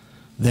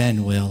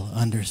 then we'll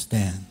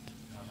understand.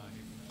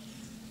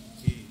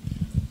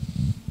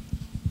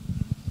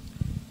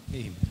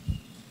 Amen.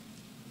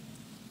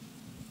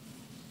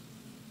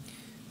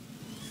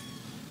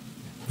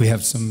 We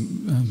have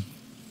some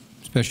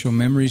special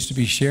memories to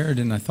be shared,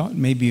 and I thought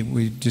maybe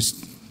we'd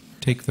just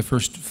take the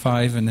first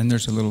 5, and then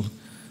there's a little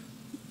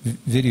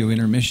video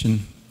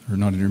intermission, or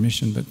not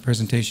intermission, but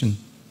presentation.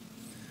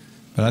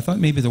 But I thought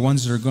maybe the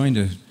ones that are going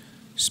to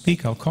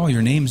speak, I'll call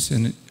your names,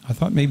 and I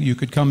thought maybe you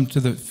could come to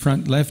the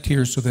front left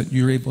here so that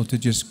you're able to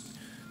just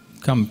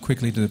come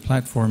quickly to the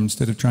platform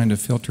instead of trying to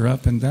filter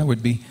up, and that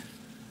would be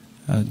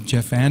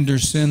Jeff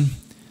Anderson,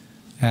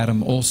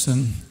 Adam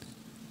Olson,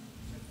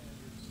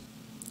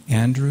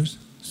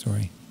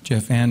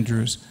 Jeff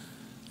Andrews,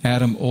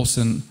 Adam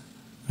Olson,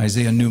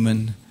 Isaiah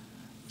Newman,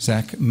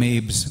 Zach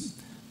Mabes,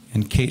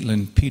 and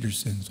Caitlin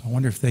Peterson. So I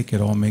wonder if they could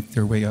all make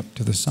their way up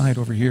to the side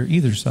over here.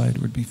 Either side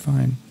would be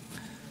fine.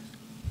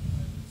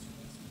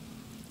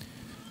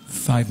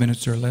 5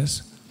 minutes or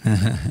less.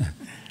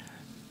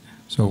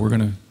 So we're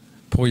going to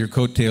pull your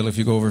coattail if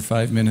you go over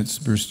 5 minutes,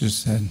 Bruce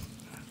just said.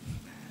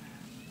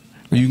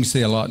 Well, you can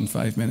say a lot in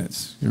 5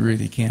 minutes. You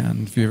really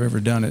can. If you've ever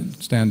done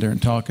it, stand there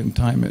and talk and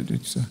time it.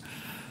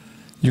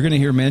 You're going to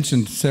hear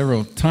mentioned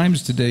several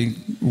times today,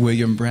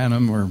 William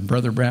Branham or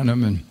Brother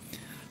Branham, and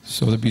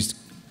so there'll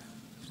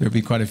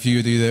be quite a few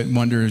of you that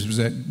wonder, was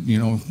that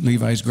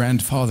Levi's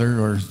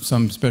grandfather or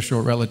some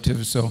special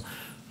relative? So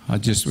I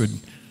would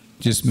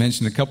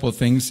mention a couple of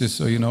things just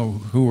so you know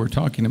who we're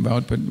talking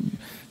about. But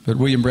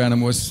William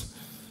Branham was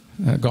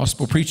a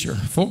gospel preacher,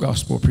 full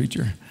gospel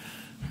preacher,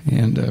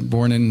 and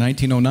born in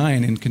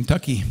 1909 in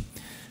Kentucky,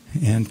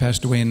 and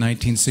passed away in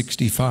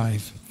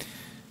 1965.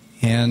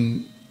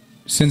 And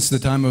since the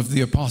time of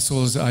the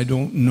apostles, I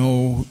don't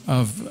know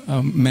of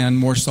a man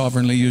more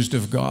sovereignly used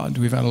of God.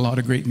 We've had a lot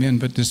of great men,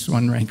 but this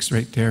one ranks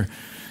right there.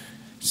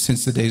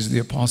 Since the days of the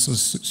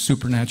apostles,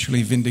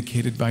 supernaturally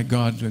vindicated by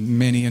God and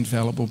many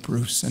infallible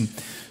proofs. And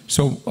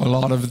so a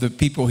lot of the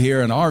people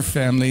here in our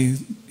family,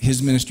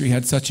 his ministry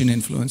had such an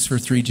influence for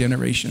 3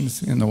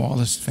 generations in the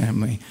Wallace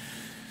family.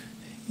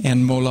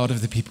 And a lot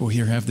of the people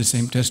here have the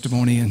same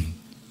testimony. And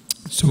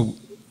so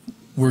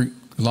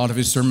a lot of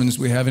his sermons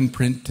we have in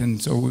print,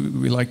 and so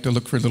we like to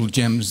look for little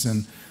gems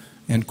and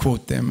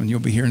quote them. And you'll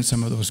be hearing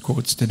some of those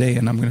quotes today,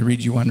 and I'm going to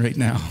read you one right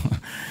now.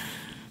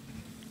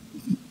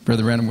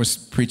 Brother Branham was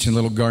preaching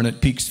little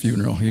Garnet Peak's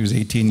funeral. He was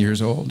 18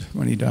 years old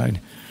when he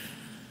died.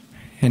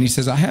 And he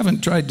says, I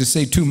haven't tried to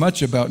say too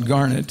much about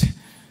Garnet.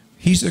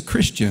 He's a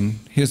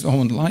Christian. His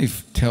own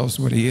life tells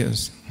what he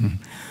is.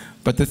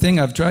 But the thing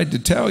I've tried to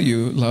tell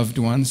you, loved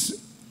ones,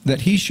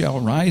 that he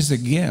shall rise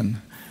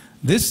again.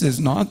 This is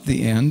not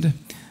the end.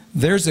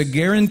 There's a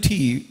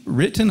guarantee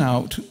written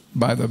out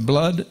by the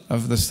blood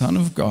of the Son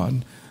of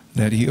God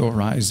that he'll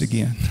rise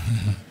again.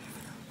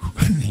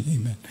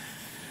 Amen.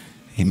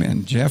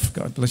 Amen. Jeff,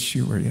 God bless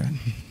you where you're at.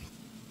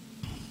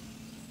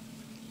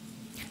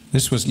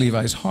 This was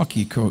Levi's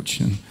hockey coach,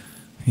 and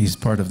he's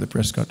part of the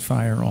Prescott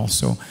Fire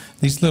also.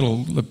 These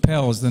little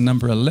lapels, the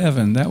number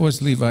 11, that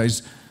was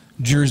Levi's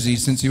jersey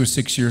since he was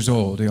 6 years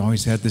old. He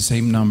always had the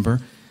same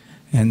number.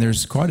 And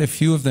there's quite a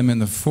few of them in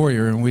the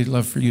foyer, and we'd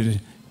love for you to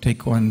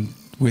take one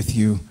with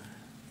you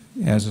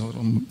as a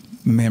little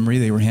memory.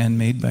 They were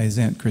handmade by his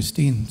Aunt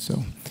Christine.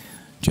 So,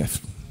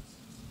 Jeff.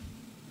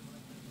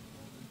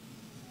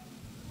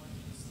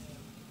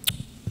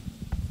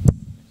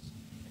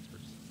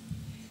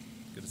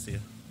 See you.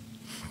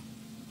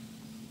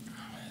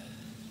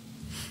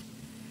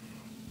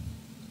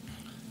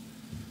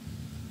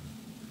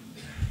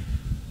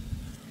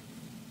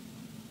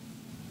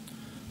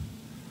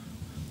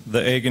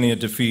 The agony of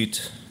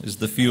defeat is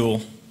the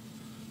fuel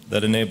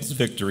that enables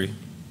victory.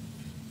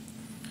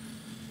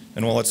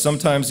 And while it's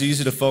sometimes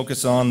easy to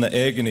focus on the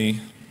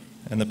agony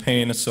and the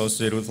pain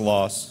associated with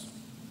loss,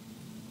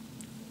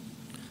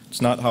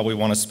 it's not how we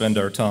want to spend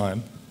our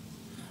time.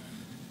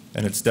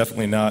 And it's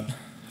definitely not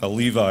how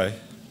Levi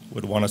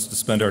would want us to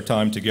spend our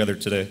time together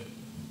today.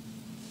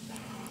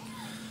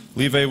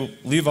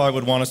 Levi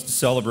would want us to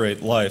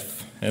celebrate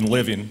life and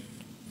living,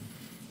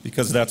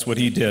 because that's what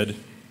he did.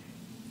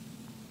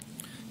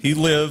 He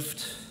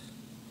lived,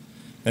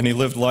 and he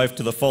lived life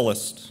to the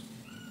fullest.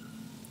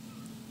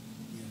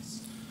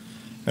 Yes.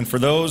 And for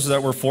those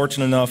that were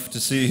fortunate enough to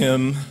see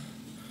him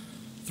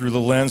through the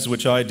lens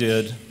which I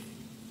did,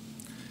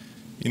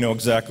 you know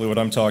exactly what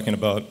I'm talking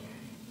about.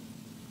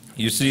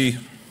 You see,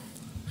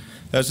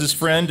 as his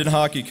friend and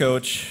hockey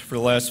coach for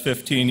the last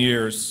 15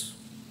 years,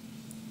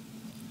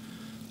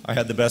 I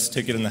had the best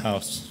ticket in the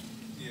house.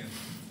 Yeah.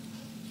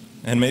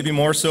 And maybe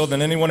more so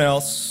than anyone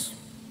else,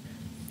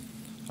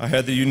 I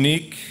had the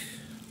unique,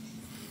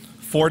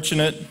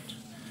 fortunate,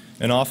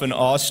 and often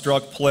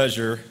awestruck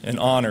pleasure and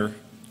honor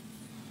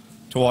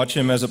to watch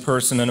him as a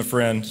person and a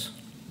friend,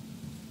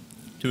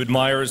 to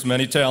admire his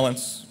many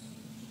talents,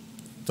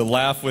 to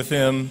laugh with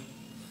him,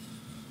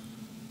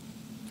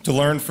 to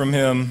learn from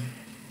him,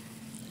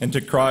 and to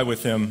cry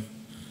with him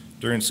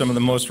during some of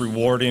the most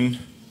rewarding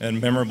and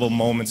memorable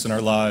moments in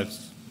our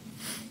lives.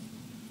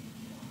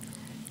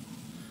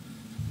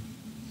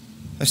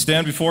 I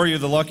stand before you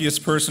the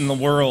luckiest person in the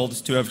world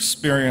to have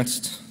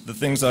experienced the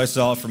things I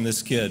saw from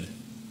this kid.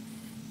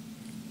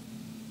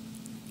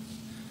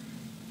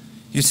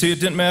 You see,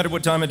 it didn't matter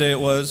what time of day it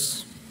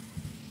was,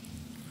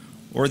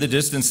 or the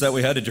distance that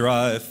we had to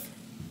drive,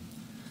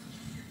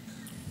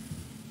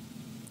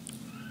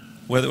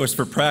 whether it was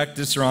for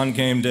practice or on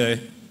game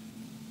day.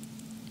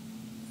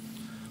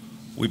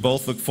 We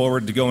both looked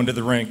forward to going to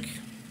the rink.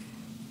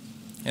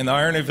 And the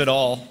irony of it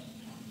all,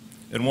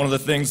 and one of the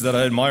things that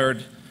I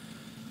admired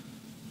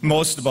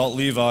most about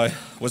Levi,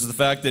 was the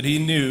fact that he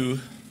knew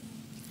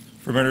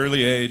from an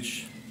early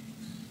age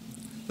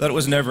that it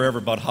was never ever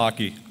about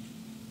hockey.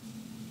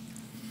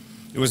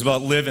 It was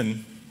about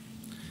living,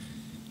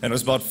 and it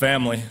was about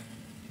family.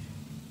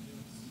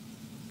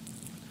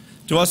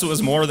 To us, it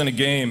was more than a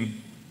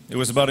game. It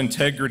was about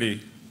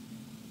integrity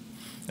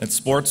and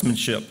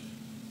sportsmanship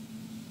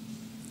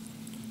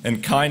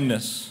and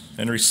kindness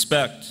and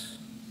respect.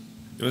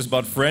 It was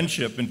about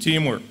friendship and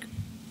teamwork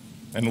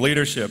and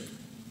leadership.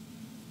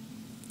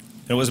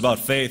 It was about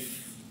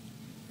faith.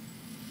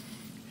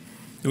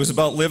 It was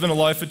about living a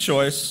life of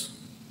choice.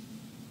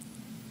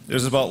 It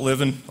was about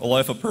living a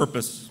life of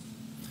purpose.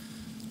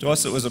 To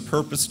us, it was a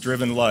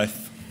purpose-driven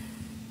life.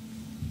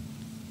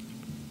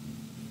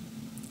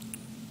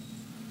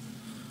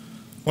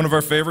 One of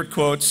our favorite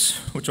quotes,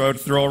 which I would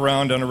throw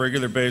around on a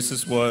regular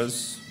basis,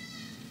 was,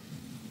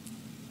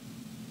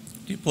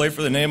 "Do you play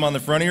for the name on the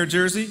front of your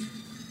jersey?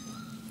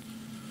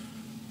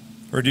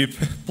 Or do you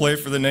play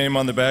for the name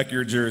on the back of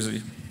your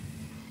jersey?"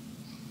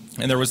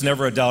 And there was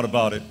never a doubt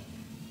about it.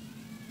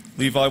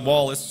 Levi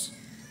Wallace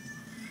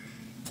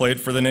played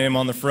for the name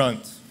on the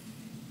front.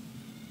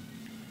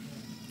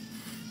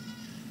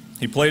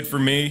 He played for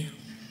me,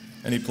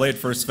 and he played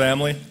for his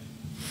family.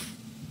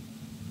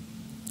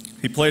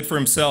 He played for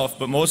himself,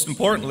 but most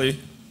importantly,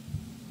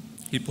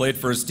 he played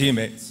for his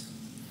teammates,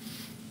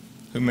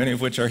 who many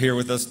of which are here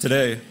with us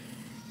today.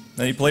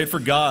 And he played for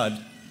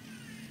God.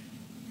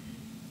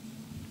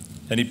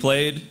 And he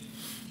played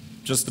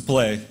just to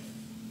play.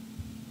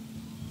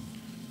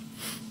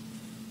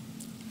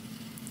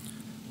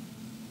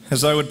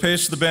 As I would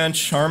pace the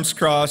bench, arms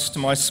crossed,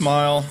 my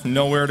smile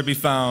nowhere to be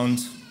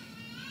found,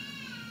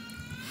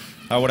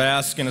 I would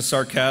ask in a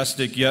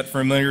sarcastic yet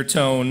familiar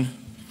tone,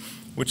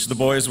 which the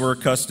boys were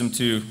accustomed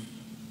to,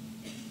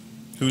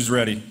 "Who's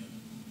ready?"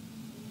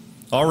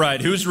 All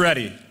right, who's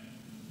ready?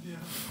 Yeah.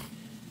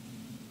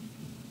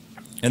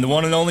 And the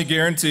one and only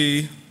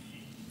guarantee,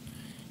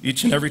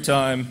 each and every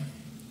time,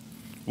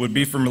 would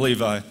be from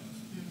Levi. Yeah.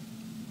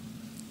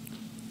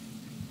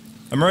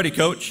 "I'm ready,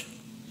 Coach."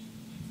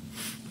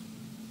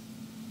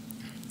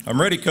 "I'm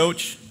ready,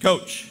 Coach."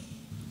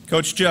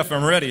 Coach Jeff,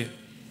 I'm ready.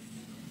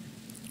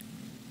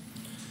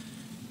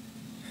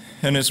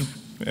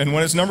 And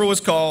when his number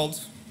was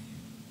called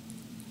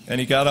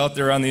and he got out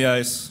there on the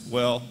ice,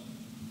 well,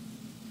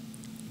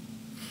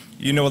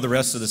 you know the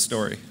rest of the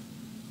story.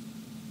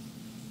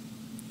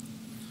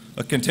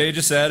 A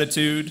contagious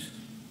attitude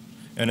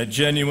and a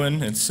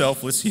genuine and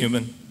selfless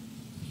human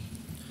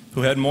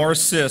who had more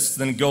assists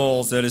than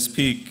goals at his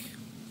peak.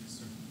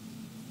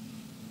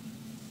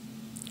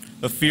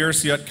 A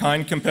fierce yet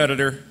kind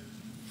competitor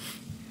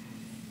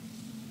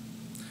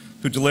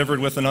who delivered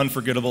with an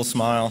unforgettable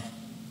smile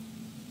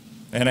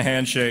and a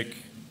handshake,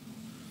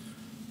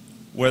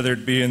 whether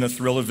it be in the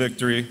thrill of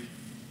victory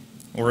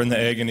or in the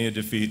agony of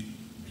defeat.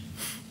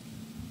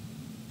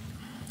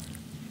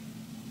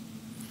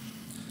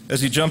 As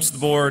he jumps the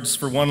boards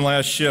for one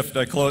last shift,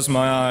 I close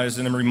my eyes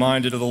and am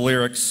reminded of the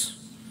lyrics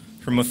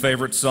from a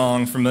favorite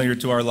song familiar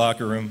to our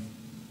locker room.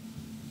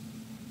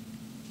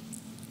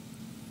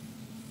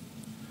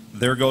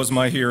 There goes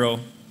my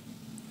hero.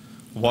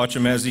 Watch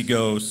him as he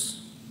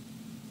goes.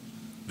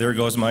 There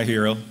goes my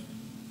hero.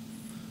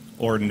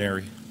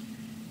 Ordinary.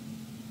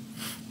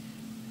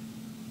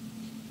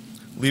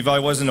 Levi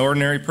was an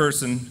ordinary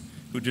person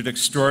who did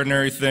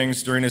extraordinary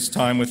things during his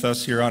time with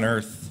us here on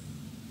earth.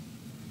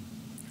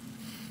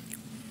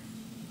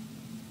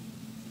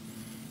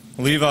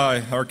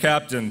 Levi, our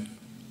captain,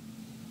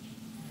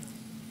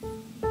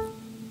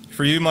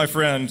 for you, my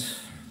friend,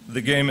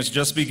 the game has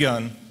just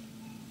begun.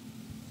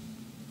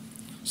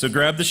 So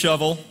grab the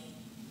shovel,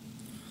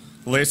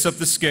 lace up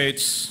the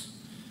skates,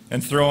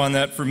 and throw on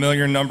that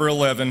familiar number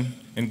 11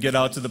 and get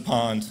out to the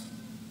pond.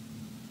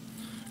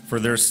 For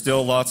there's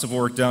still lots of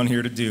work down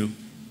here to do.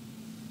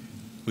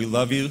 We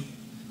love you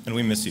and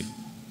we miss you.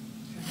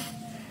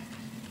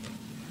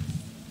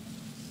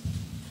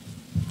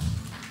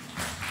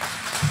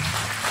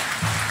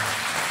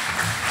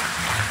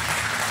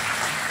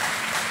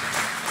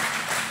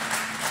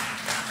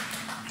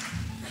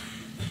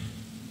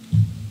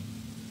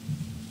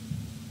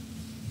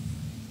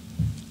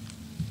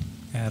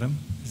 Adam,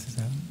 this is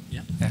Adam?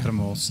 Yeah. Adam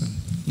Olson,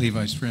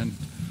 Levi's friend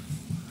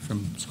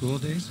from school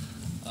days?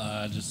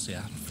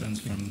 Friends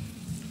from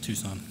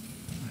Tucson.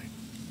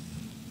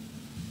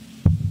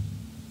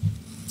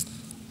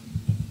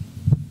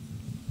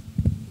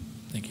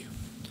 Thank you.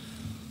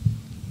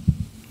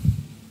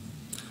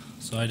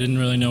 So I didn't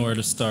really know where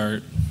to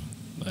start,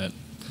 but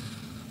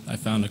I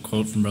found a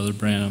quote from Brother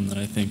Branham that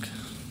I think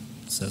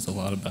says a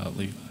lot about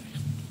Levi.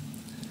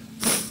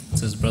 It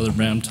says, Brother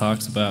Branham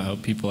talks about how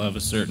people have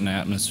a certain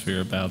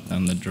atmosphere about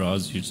them that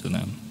draws you to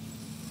them.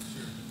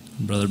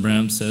 Brother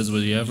Branham says, were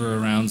you ever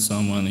around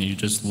someone that you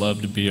just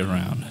love to be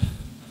around?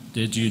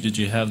 Did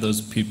you have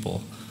those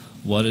people?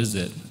 What is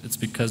it? It's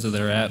because of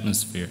their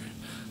atmosphere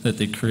that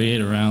they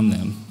create around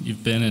them.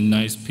 You've been in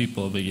nice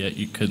people, but yet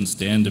you couldn't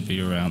stand to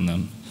be around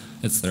them.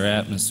 It's their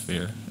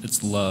atmosphere.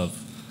 It's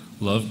love.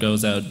 Love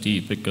goes out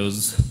deep. It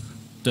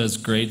does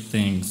great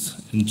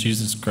things. And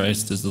Jesus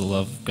Christ is the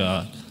love of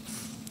God.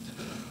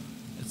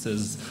 It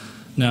says,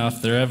 now,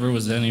 if there ever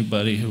was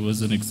anybody who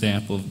was an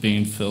example of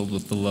being filled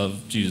with the love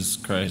of Jesus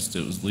Christ,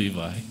 it was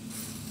Levi.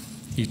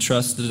 He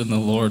trusted in the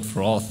Lord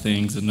for all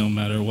things, and no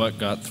matter what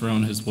got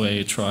thrown his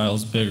way,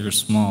 trials big or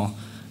small,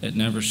 it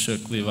never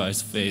shook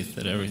Levi's faith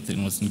that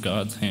everything was in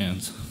God's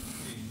hands.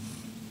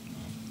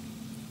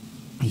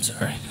 I'm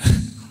sorry.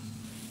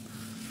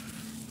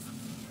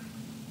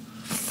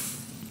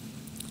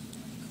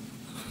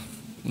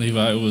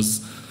 Levi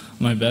was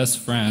my best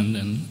friend,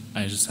 and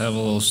I just have a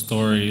little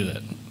story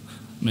that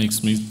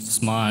makes me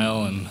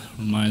smile and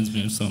reminds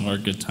me of some of our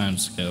good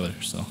times together.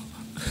 So,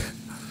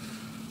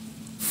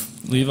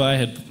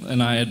 Levi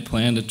and I had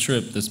planned a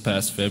trip this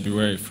past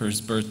February for his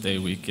birthday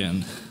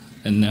weekend,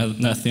 and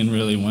nothing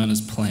really went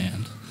as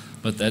planned,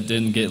 but that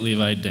didn't get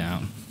Levi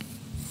down.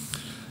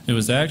 It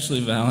was actually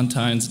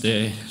Valentine's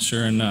Day,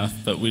 sure enough,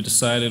 but we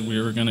decided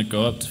we were going to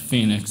go up to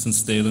Phoenix and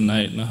stay the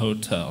night in a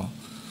hotel.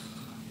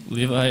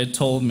 Levi had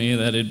told me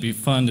that it'd be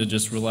fun to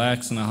just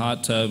relax in a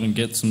hot tub and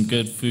get some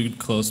good food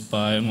close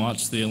by and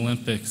watch the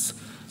Olympics,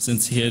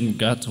 since he hadn't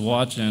got to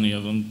watch any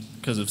of them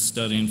because of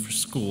studying for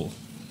school.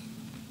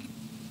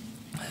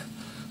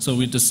 So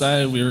we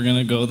decided we were going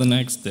to go the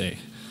next day.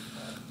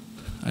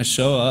 I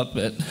show up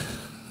at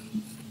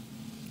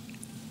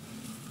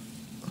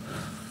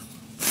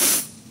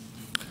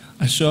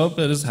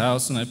his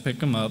house and I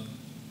pick him up.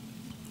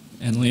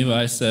 And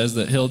Levi says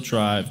that he'll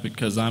drive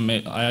because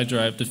I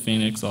drive to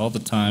Phoenix all the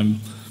time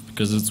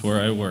because it's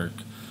where I work.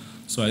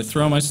 So I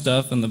throw my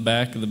stuff in the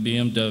back of the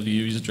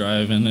BMW he's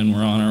driving, and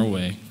we're on our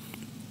way.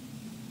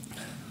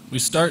 We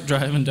start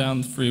driving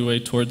down the freeway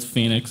towards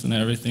Phoenix, and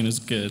everything is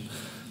good.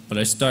 But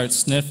I start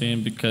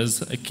sniffing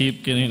because I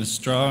keep getting a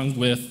strong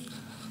whiff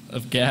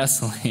of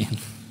gasoline.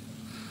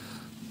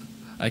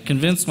 I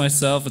convince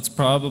myself it's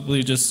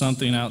probably just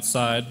something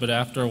outside, but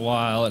after a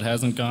while it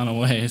hasn't gone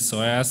away, so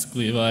I ask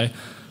Levi,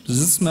 does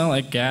it smell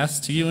like gas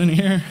to you in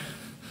here?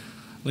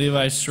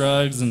 Levi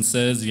shrugs and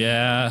says,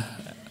 yeah.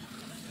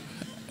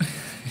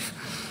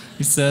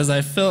 He says,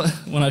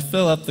 when I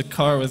fill up the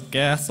car with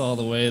gas all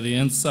the way, the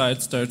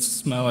inside starts to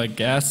smell like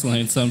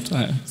gasoline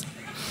sometimes.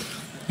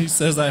 He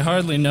says, I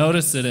hardly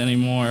notice it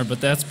anymore,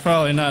 but that's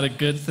probably not a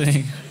good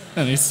thing.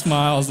 And he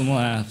smiles and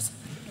laughs.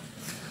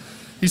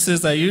 He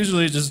says, I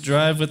usually just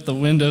drive with the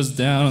windows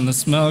down and the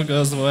smell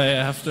goes away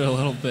after a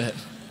little bit.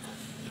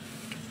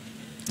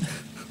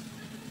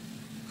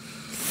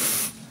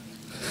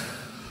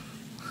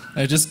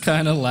 I just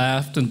kind of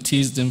laughed and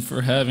teased him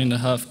for having to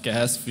huff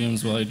gas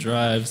fumes while he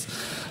drives,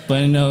 but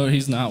I know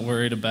he's not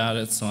worried about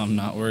it, so I'm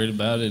not worried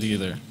about it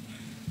either.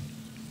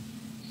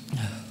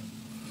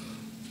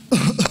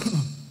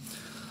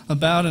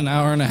 About an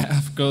hour and a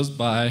half goes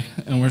by,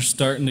 and we're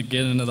starting to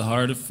get into the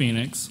heart of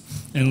Phoenix,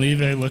 and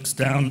Levi looks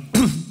down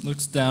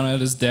at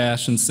his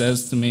dash and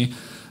says to me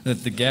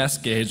that the gas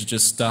gauge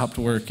just stopped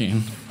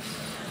working.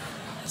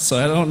 So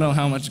I don't know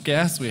how much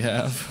gas we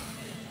have.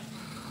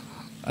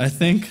 I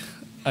think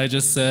I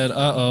just said,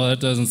 uh-oh, that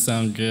doesn't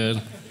sound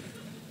good.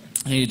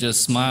 He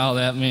just smiled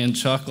at me and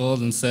chuckled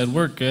and said,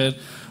 we're good.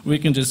 We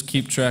can just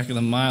keep track of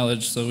the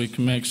mileage so we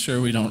can make sure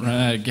we don't run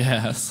out of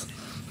gas.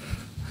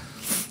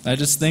 I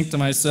just think to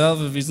myself,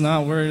 if he's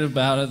not worried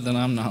about it, then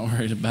I'm not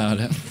worried about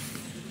it.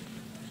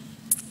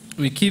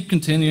 We keep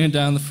continuing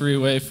down the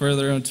freeway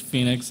further into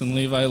Phoenix, and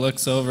Levi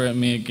looks over at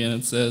me again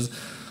and says,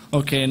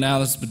 okay, now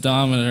the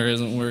speedometer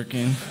isn't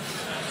working.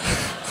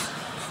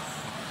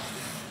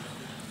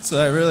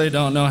 So I really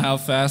don't know how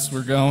fast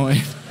we're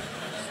going.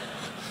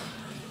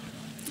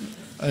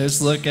 I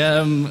just look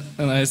at him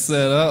and I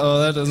said,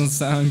 uh-oh, that doesn't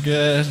sound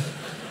good.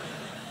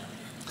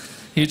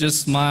 He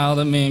just smiled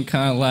at me and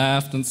kind of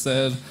laughed and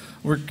said,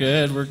 we're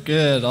good, we're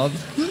good.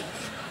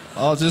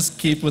 I'll just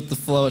keep with the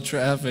flow of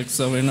traffic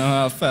so we know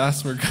how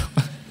fast we're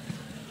going.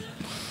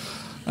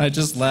 I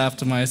just laughed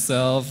to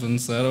myself and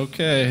said,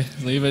 okay,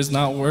 Levi's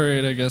not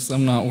worried, I guess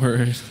I'm not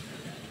worried.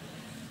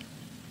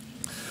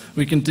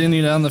 We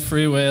continue down the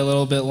freeway a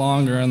little bit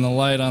longer and the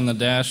light on the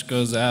dash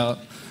goes out,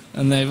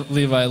 and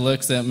Levi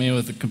looks at me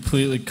with a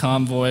completely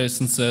calm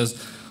voice and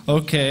says,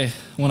 okay,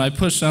 when I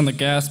push on the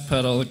gas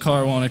pedal, the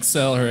car won't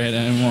accelerate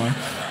anymore.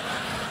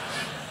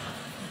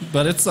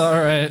 But it's all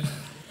right.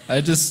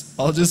 I'll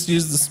just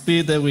use the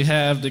speed that we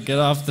have to get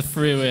off the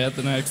freeway at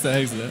the next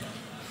exit.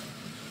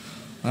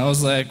 I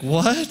was like,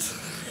 what?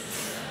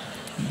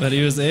 But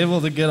he was able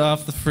to get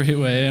off the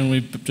freeway, and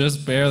we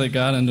just barely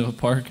got into a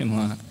parking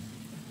lot.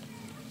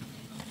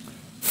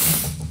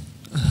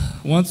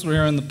 Once we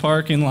were in the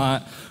parking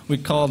lot, we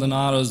called an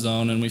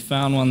AutoZone, and we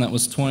found one that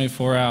was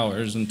 24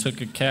 hours and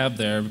took a cab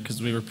there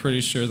because we were pretty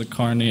sure the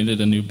car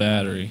needed a new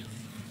battery.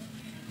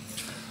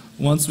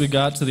 Once we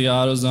got to the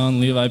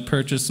AutoZone, Levi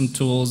purchased some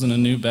tools and a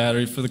new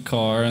battery for the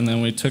car, and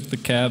then we took the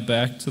cab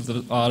back to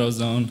the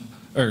AutoZone,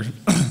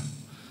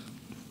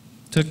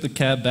 took the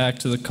cab back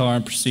to the car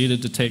and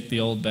proceeded to take the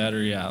old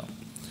battery out.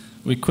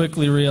 We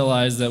quickly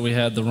realized that we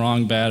had the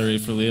wrong battery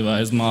for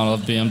Levi's model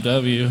of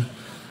BMW,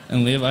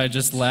 and Levi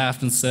just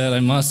laughed and said, I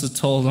must have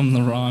told him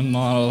the wrong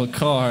model of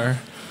car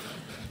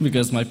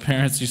because my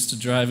parents used to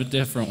drive a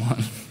different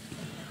one.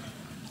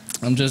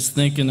 I'm just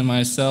thinking to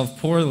myself,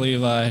 poor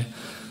Levi,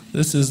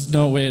 this is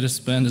no way to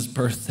spend his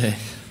birthday.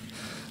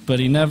 But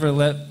he never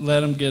let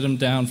him get him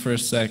down for a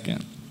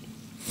second.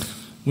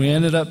 We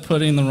ended up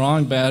putting the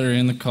wrong battery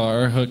in the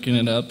car, hooking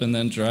it up, and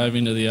then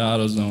driving to the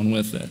AutoZone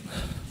with it.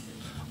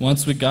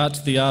 Once we got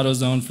to the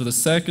AutoZone for the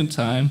second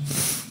time,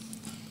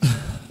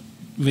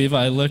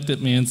 Levi looked at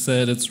me and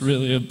said, it's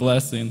really a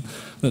blessing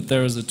that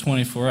there was a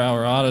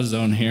 24-hour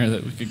AutoZone here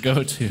that we could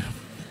go to.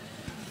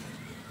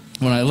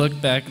 When I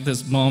look back at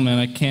this moment,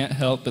 I can't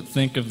help but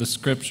think of the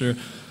scripture,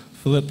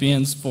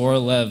 Philippians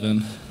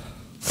 4:11.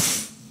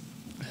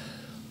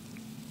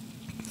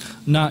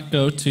 Not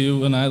go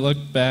to, when I look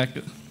back,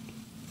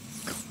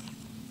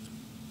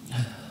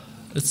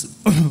 it's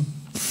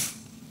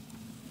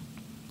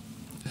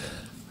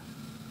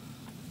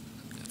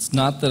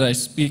not that I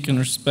speak in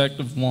respect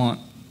of want,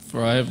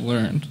 for I have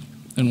learned,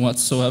 in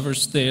whatsoever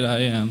state I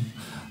am,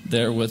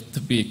 therewith to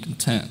be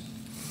content.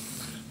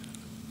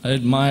 I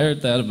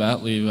admired that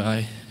about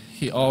Levi.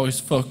 He always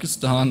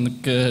focused on the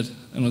good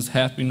and was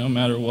happy no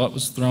matter what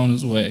was thrown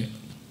his way.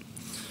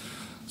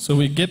 So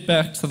we get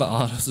back to the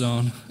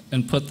AutoZone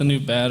and put the new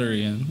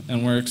battery in,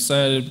 and we're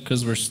excited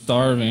because we're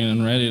starving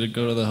and ready to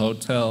go to the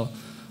hotel.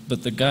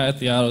 But the guy at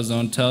the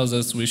AutoZone tells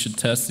us we should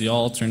test the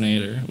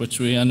alternator, which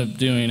we end up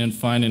doing and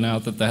finding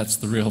out that that's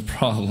the real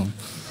problem.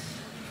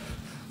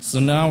 So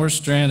now we're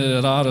stranded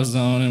at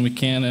AutoZone and we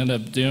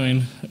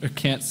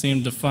can't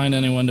seem to find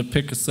anyone to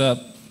pick us up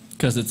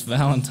because it's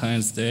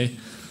Valentine's Day.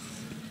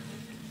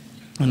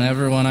 And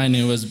everyone I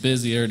knew was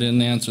busy or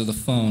didn't answer the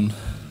phone.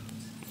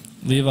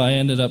 Levi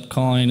ended up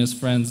calling his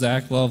friend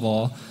Zach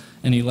Lovall,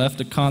 and he left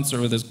a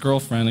concert with his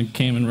girlfriend and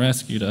came and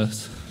rescued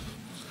us.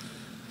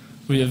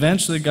 We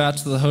eventually got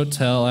to the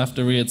hotel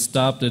after we had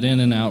stopped at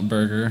In-N-Out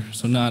Burger,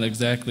 so not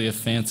exactly a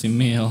fancy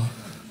meal.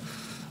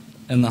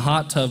 And the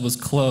hot tub was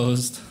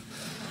closed.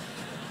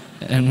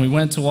 And we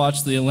went to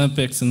watch the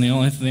Olympics, and the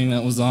only thing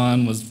that was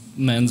on was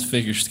men's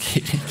figure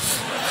skating.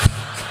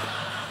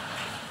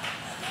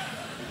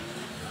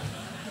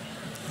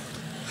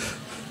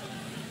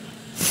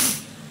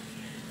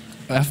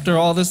 After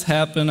all this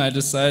happened, I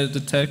decided to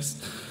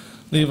text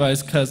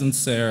Levi's cousin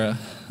Sarah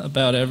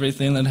about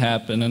everything that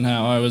happened and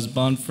how I was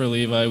bummed for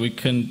Levi we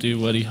couldn't do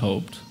what he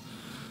hoped.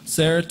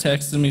 Sarah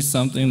texted me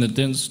something that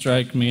didn't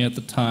strike me at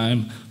the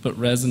time, but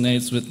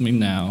resonates with me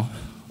now.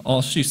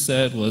 All she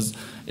said was,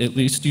 at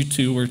least you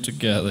two were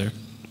together.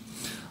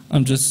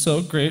 I'm just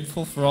so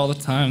grateful for all the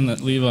time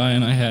that Levi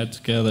and I had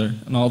together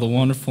and all the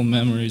wonderful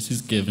memories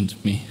he's given to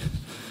me.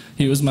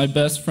 He was my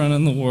best friend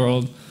in the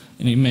world,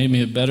 and he made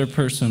me a better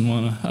person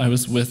when I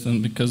was with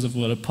him because of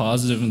what a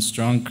positive and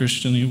strong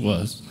Christian he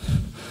was.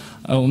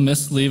 I will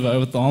miss Levi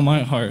with all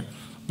my heart,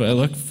 but I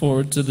look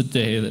forward to the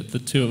day that the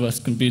two of us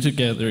can be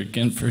together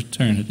again for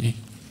eternity.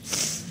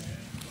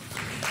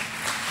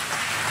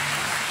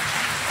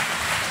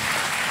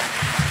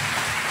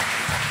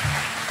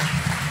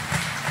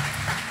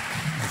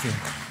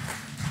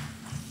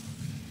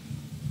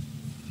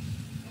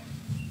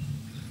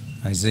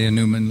 Isaiah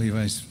Newman,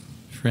 Levi's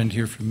friend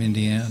here from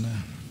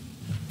Indiana.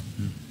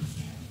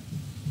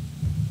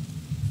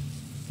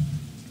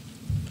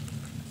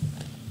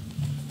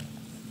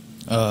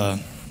 The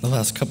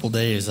last couple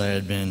days I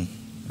had been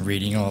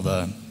reading all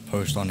the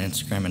posts on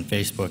Instagram and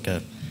Facebook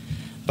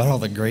about all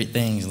the great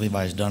things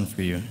Levi's done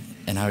for you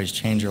and how he's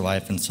changed your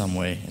life in some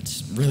way.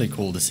 It's really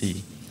cool to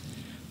see.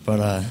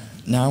 But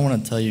now I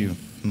want to tell you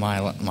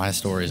my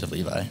stories of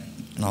Levi,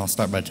 and I'll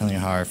start by telling you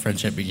how our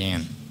friendship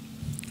began.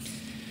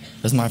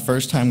 It was my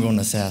first time going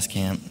to SAS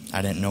camp.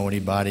 I didn't know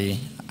anybody.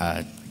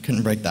 I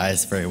couldn't break the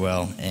ice very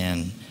well.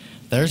 And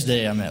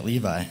Thursday I met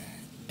Levi,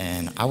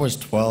 and I was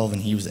 12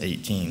 and he was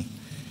 18.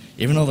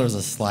 Even though there was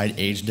a slight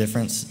age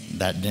difference,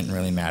 that didn't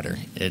really matter.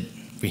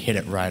 We hit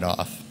it right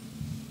off.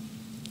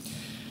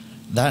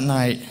 That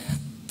night,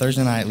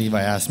 Thursday night, Levi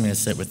asked me to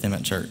sit with him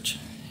at church.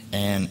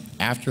 And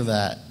after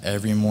that,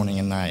 every morning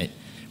and night,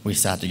 we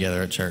sat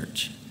together at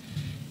church.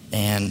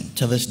 And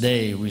to this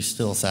day, we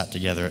still sat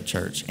together at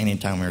church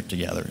anytime we were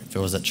together. If it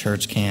was at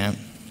church camp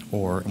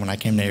or when I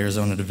came to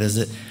Arizona to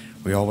visit,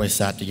 we always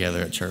sat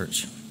together at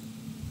church.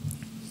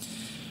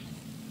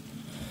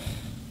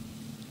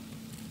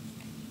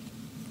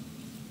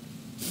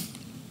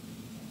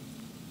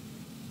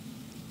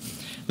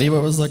 Levi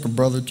was like a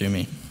brother to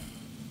me.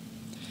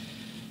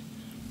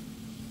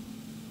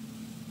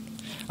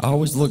 I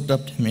always looked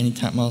up to him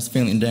anytime I was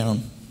feeling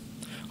down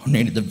or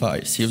needed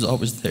advice. He was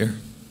always there.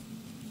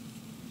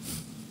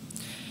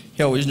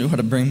 He always knew how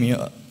to bring me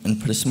up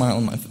and put a smile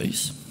on my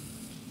face.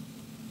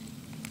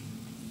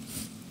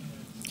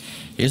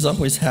 He was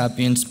always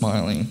happy and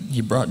smiling.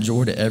 He brought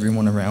joy to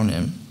everyone around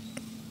him.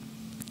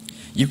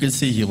 You could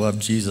see he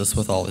loved Jesus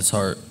with all his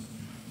heart.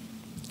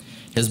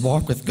 His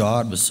walk with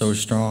God was so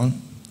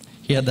strong.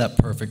 He had that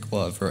perfect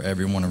love for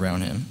everyone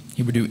around him.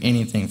 He would do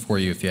anything for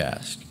you if you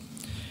asked.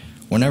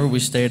 Whenever we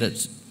stayed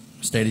at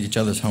each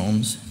other's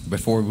homes,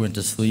 before we went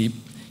to sleep,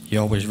 he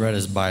always read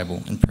his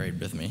Bible and prayed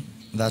with me.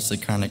 That's the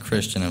kind of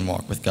Christian and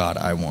walk with God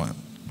I want.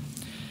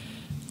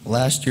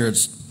 Last year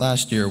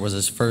was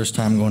his first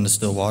time going to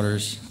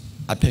Stillwaters.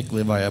 I picked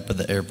Levi up at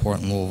the airport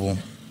in Louisville.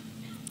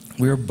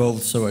 We were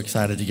both so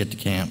excited to get to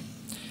camp.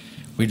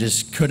 We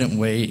just couldn't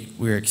wait.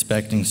 We were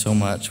expecting so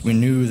much. We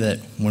knew that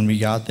when we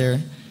got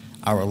there,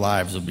 our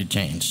lives would be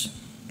changed.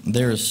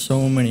 There are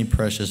so many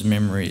precious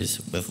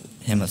memories with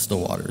him at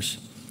Stillwaters.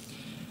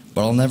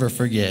 But I'll never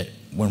forget,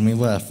 when we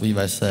left,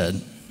 Levi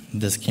said,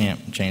 "This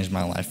camp changed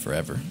my life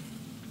forever."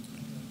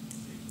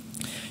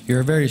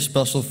 You're a very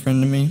special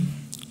friend to me.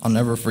 I'll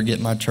never forget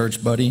my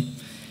church buddy,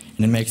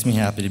 and it makes me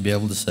happy to be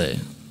able to say,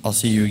 I'll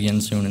see you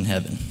again soon in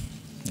heaven.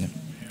 Yeah.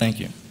 Thank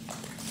you.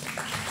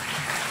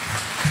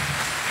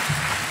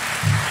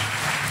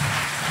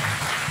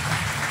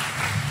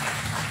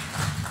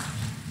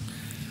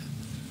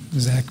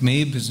 Zach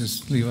Mabe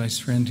is Levi's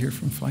friend here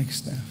from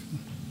Flagstaff.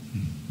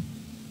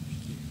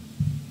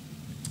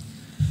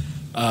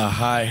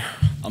 Hi,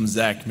 I'm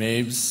Zach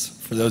Mabes.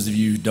 For those of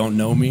you who don't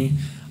know me,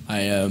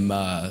 I am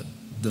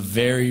the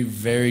very,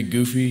 very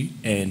goofy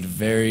and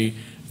very,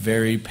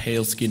 very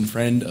pale-skinned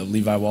friend of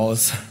Levi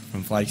Wallace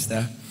from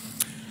Flagstaff.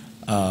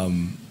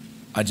 When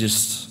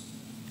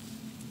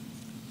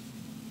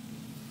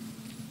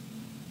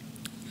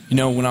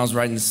I was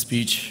writing this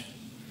speech,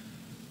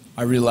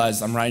 I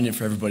realized I'm writing it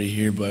for everybody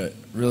here, but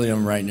really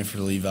I'm writing it for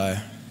Levi.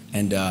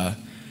 And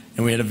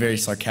we had a very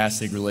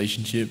sarcastic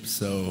relationship,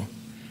 so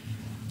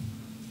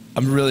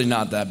I'm really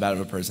not that bad of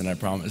a person, I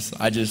promise.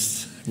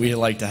 We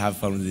like to have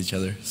fun with each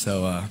other.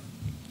 So I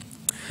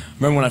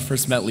remember when I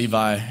first met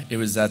Levi, it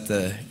was at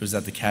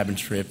the cabin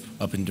trip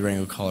up in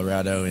Durango,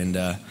 Colorado, and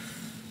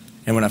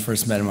when I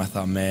first met him, I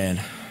thought,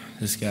 man,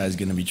 this guy's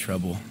gonna be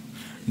trouble.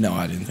 No,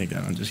 I didn't think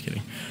that. I'm just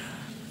kidding.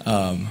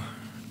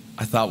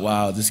 I thought,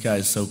 wow, this guy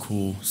is so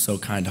cool, so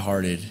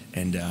kind-hearted,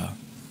 and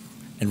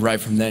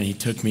right from then, he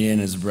took me in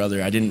as a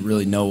brother. I didn't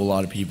really know a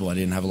lot of people. I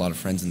didn't have a lot of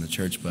friends in the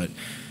church, but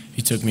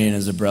he took me in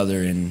as a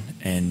brother and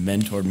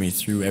mentored me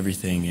through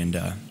everything, and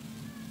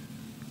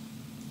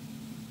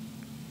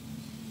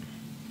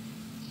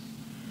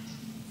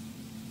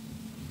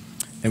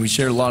we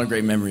shared a lot of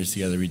great memories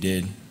together. We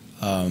did.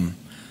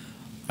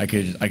 I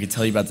could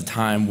tell you about the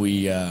time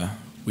we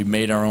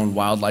made our own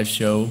wildlife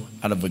show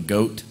out of a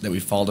goat that we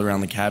followed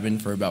around the cabin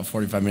for about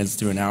 45 minutes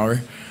to an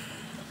hour.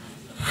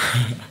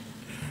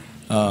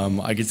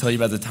 I could tell you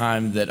about the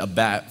time that a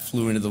bat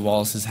flew into the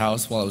Wallace's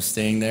house while I was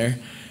staying there,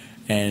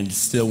 and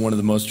still one of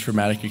the most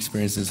traumatic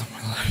experiences of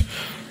my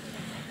life.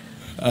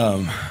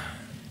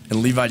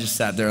 And Levi just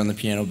sat there on the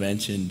piano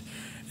bench, and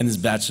this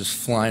bat's just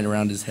flying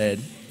around his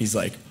head. He's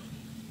like,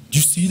 "Did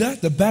you see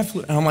that? The bat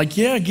flew." And I'm like,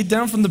 "Yeah, get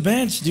down from the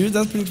bench, dude.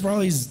 That thing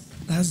probably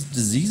has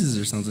diseases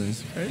or something.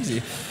 It's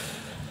crazy."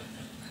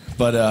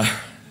 But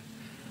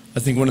I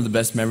think one of the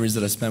best memories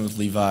that I spent with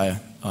Levi,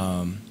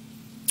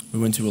 we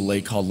went to a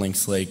lake called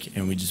Lynx Lake,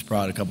 and we just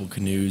brought a couple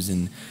canoes,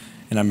 and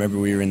I remember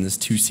we were in this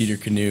 2-seater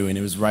canoe, and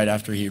it was right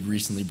after he had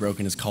recently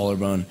broken his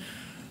collarbone,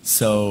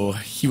 so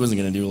he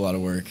wasn't going to do a lot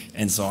of work.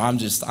 And so I'm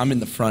in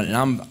the front, and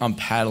I'm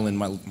paddling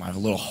my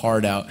little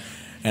heart out,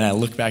 And I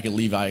look back at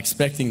Levi,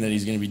 expecting that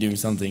he's going to be doing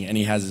something, and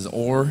he has his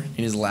oar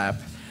in his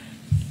lap,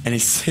 and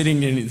he's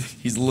sitting and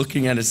he's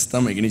looking at his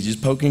stomach, and he's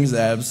just poking his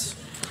abs.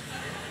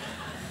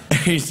 And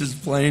he's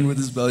just playing with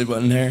his belly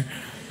button hair.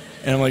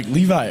 And I'm like,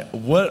 Levi,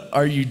 what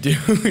are you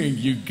doing,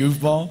 you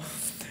goofball?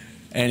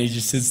 And he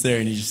just sits there,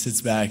 and he just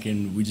sits back,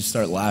 and we just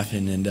start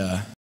laughing. And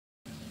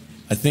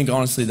I think,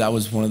 honestly, that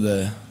was one of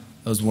the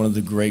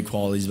great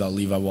qualities about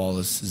Levi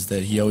Wallace, is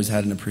that he always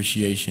had an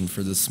appreciation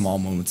for the small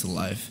moments of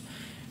life.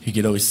 He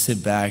could always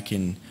sit back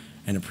and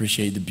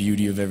appreciate the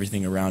beauty of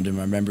everything around him.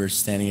 I remember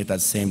standing at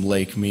that same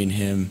lake, me and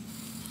him.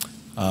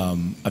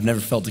 I've never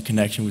felt a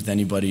connection with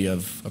anybody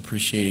of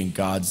appreciating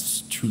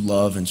God's true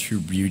love and true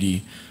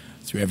beauty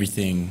through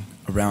everything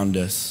around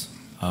us.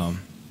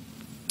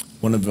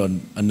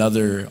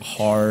 Another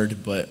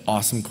hard but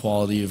awesome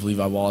quality of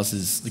Levi Wallace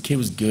is the kid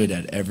was good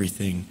at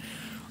everything.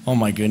 Oh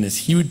my goodness,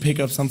 he would pick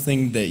up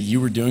something that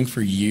you were doing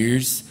for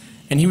years,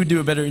 and he would do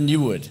it better than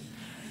you would.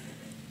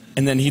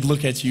 And then he'd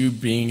look at you,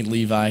 being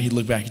Levi, he'd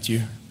look back at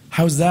you,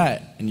 how's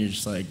that? And you're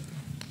just like,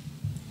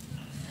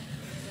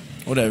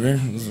 whatever,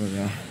 it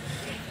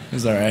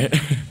was all right.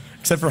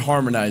 Except for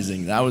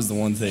harmonizing, that was the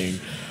one thing.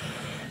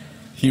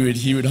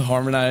 He would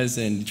harmonize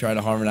and try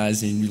to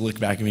harmonize, and you'd look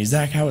back at me,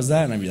 Zach, how was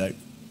that? And I'd be like,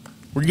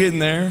 we're getting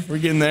there,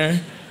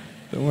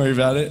 don't worry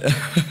about it.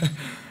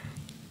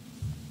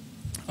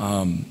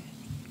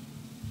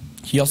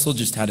 He also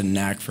just had a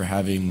knack for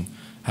having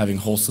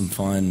wholesome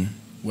fun,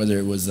 whether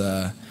it was,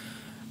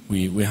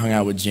 we hung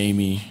out with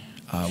Jamie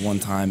one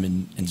time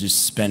and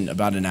just spent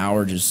about an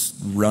hour just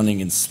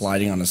running and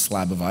sliding on a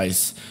slab of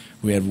ice.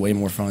 We had way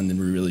more fun than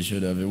we really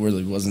should have. It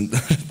really wasn't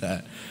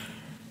that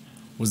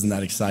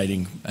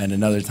exciting. And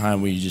another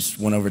time we just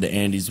went over to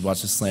Andy's to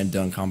watch a slam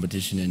dunk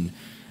competition, and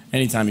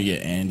anytime you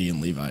get Andy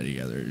and Levi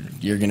together,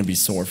 you're going to be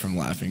sore from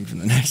laughing from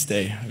the next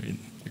day. I mean,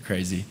 they're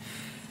crazy.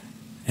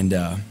 And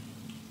the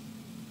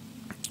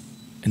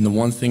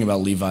one thing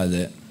about Levi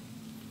that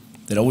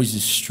always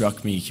just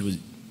struck me,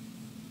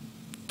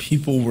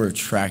 people were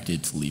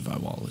attracted to Levi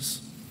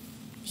Wallace.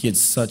 He had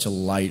such a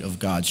light of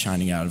God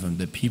shining out of him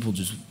that people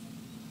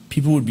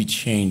would be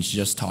changed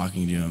just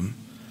talking to him.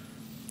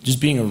 Just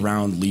being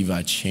around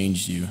Levi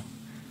changed you.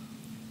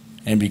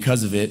 And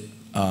because of it,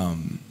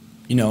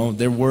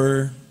 there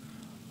were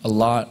a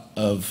lot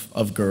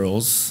of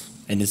girls,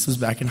 and this was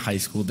back in high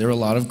school, there were a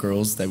lot of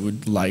girls that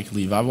would like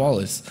Levi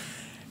Wallace.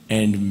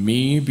 And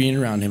me being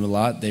around him a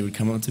lot, they would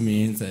come up to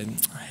me and say,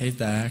 hey,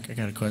 Zach, I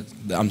got a question.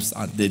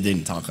 They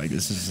didn't talk like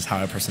this. This is just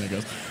how a person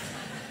goes.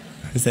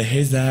 They say,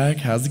 hey, Zach,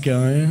 how's it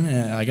going?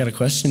 And I got a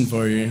question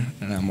for you.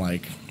 And I'm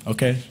like,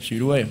 okay,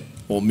 shoot away.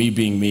 Well, me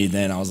being me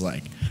then, I was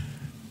like,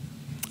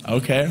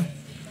 okay,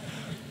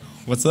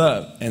 what's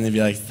up? And they'd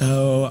be like,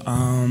 so,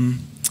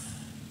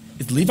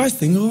 is Levi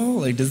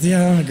single? Like, does he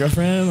have a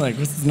girlfriend? Like,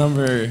 what's his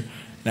number? And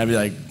I'd be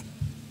like,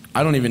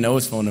 I don't even know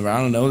his phone number.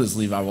 I don't know this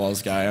Levi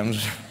Wallace guy. And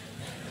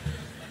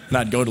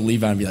I'd go to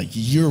Levi and be like,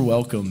 you're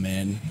welcome,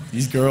 man.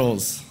 These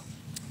girls,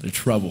 they're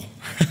trouble.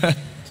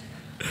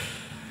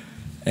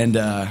 And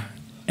I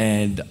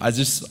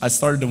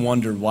started to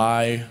wonder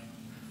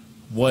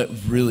what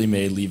really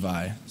made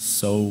Levi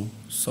so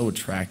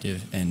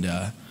attractive. And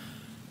the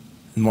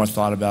more I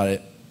thought about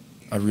it,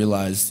 I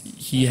realized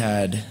he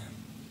had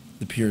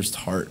the purest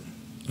heart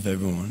of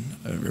everyone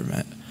I've ever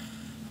met.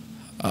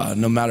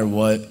 No matter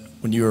what,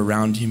 when you were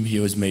around him, he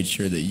always made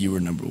sure that you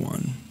were number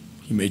one.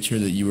 He made sure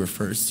that you were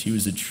first. He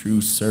was a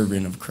true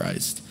servant of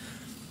Christ.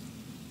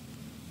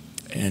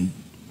 And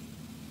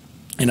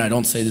I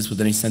don't say this with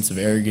any sense of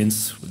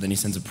arrogance, with any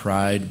sense of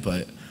pride,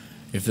 but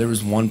if there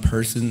was one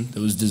person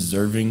that was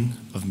deserving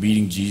of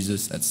meeting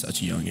Jesus at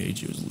such a young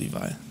age, it was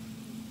Levi.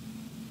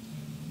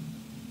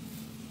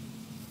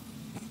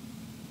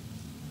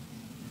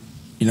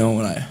 You know,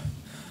 when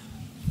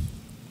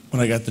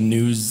I got the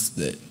news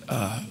that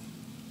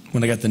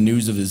when I got the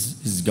news of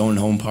his going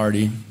home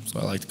party, so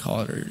I like to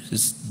call it, or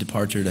his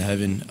departure to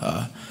heaven,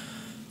 I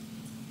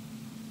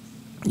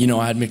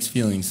had mixed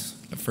feelings.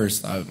 At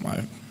first,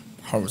 my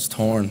heart was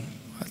torn.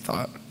 I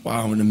thought, wow,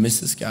 I'm going to miss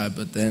this guy.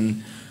 But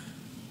then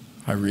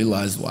I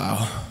realized,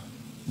 wow,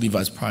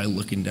 Levi's probably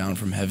looking down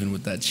from heaven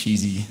with that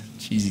cheesy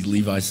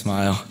Levi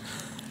smile.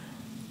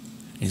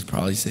 He's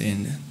probably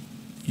saying,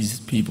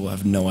 these people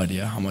have no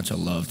idea how much I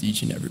loved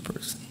each and every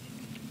person.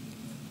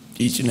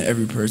 Each and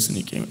every person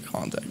he came in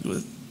contact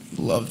with, he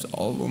loved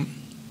all of them.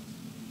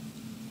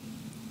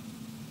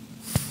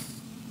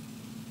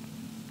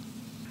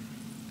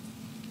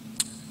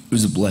 It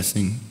was a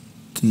blessing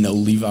to know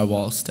Levi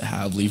Wallace, to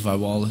have Levi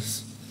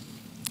Wallace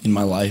in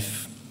my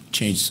life.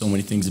 Changed so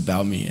many things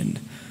about me, and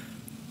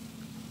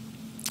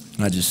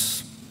I'm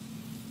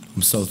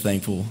so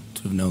thankful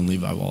to have known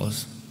Levi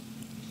Wallace.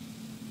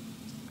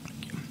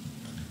 Thank you.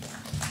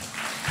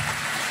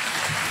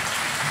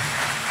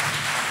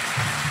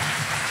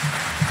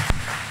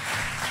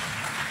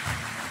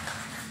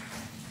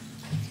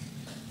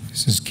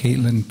 This is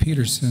Caitlin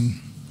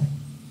Peterson.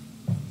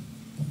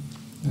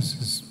 This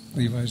is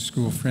Levi's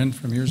school friend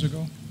from years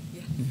ago?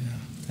 Yeah,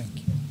 thank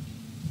you.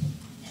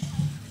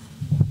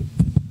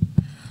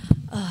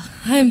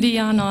 I'm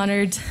beyond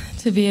honored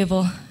to be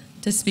able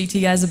to speak to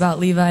you guys about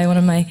Levi, one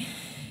of my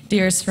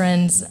dearest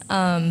friends.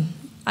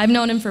 I've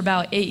known him for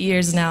about 8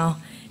 years now,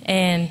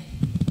 and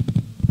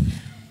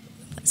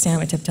stand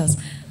on my tiptoes.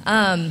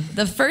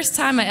 The first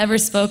time I ever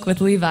spoke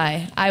with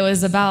Levi, I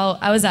was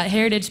at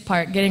Heritage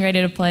Park getting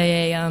ready to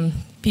play a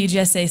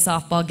PGSA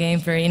softball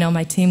game for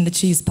my team, the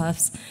Cheese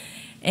Puffs,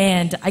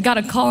 and I got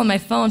a call on my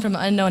phone from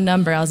an unknown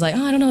number. I was like,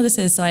 oh, I don't know who this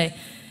is, so I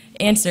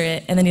answer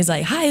it, and then he's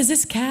like, hi, is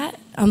this Kat?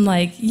 I'm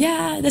like,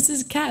 yeah, this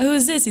is Kat. Who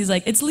is this? He's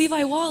like, it's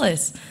Levi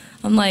Wallace.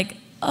 I'm like,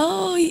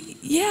 oh,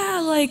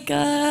 yeah, like,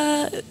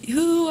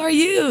 who are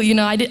you?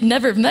 I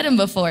never met him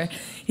before.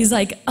 He's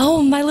like,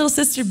 oh, my little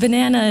sister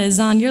Banana is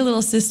on your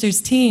little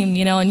sister's team,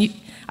 and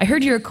I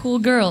heard you're a cool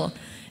girl.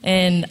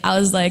 And I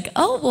was like,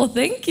 oh, well,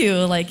 thank you.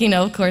 Like,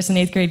 of course, an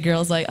 8th grade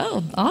girl's like,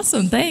 oh,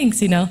 awesome,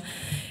 thanks,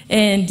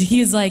 And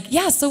he's like,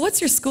 yeah, so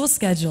what's your school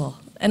schedule?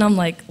 And I'm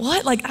like,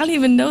 what? Like, I don't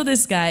even know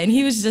this guy. And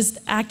he was just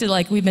acted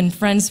like we've been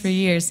friends for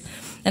years.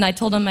 And I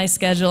told him my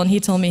schedule, and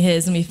he told me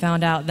his, and we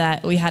found out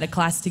that we had a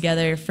class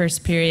together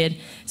first period.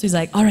 So he's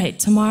like, all right,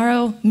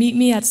 tomorrow, meet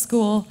me at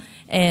school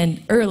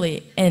and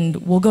early, and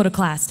we'll go to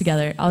class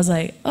together. I was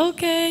like,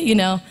 okay,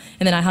 and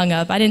then I hung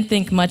up. I didn't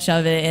think much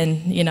of it,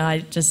 and,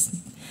 I just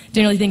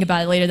didn't really think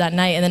about it later that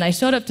night. And then I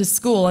showed up to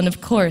school, and of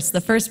course,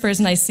 the first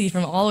person I see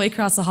from all the way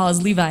across the hall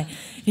is Levi. And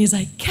he's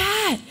like,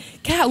 Kat,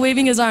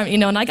 waving his arm,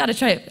 and I got to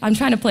try it. I'm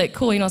trying to play it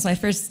cool, it's my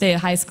first day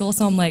of high school,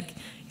 so I'm like,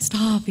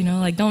 stop,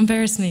 like, don't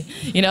embarrass me,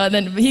 and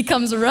then he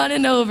comes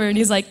running over, and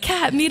he's like,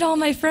 Kat, meet all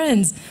my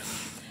friends.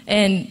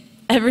 And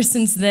ever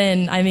since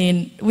then,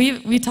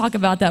 we talk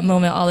about that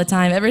moment all the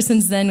time. Ever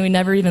since then, we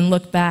never even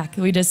looked back.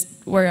 We just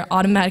were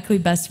automatically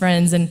best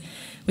friends, and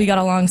we got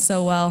along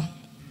so well.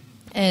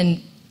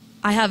 And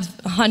I have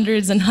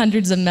hundreds and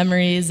hundreds of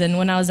memories, and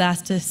when I was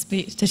asked to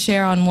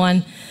share on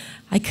one,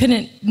 I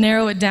couldn't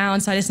narrow it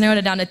down, so I just narrowed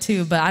it down to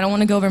 2, but I don't want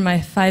to go over my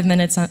 5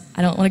 minutes. I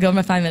don't want to go over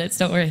my 5 minutes,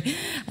 don't worry.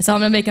 So I'm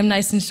going to make them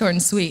nice and short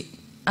and sweet.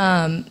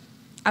 I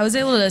was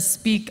able to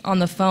speak on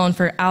the phone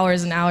for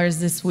hours and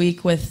hours this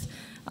week with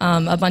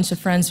a bunch of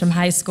friends from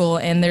high school,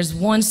 and there's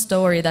one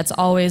story that's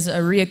always a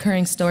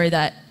reoccurring story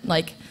that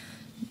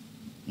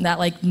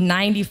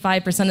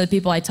 95% of the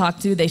people I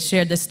talked to, they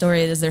shared this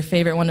story as their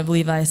favorite one of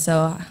Levi,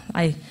 so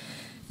I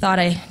thought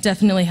I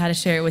definitely had to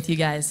share it with you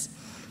guys.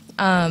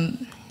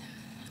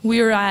 We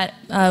were at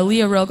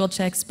Leah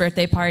Rogalchek's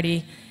birthday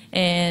party,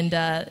 and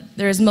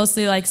there was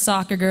mostly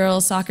soccer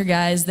girls, soccer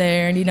guys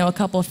there, and a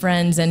couple of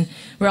friends, and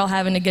we're all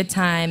having a good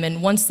time.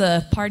 And once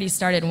the party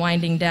started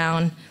winding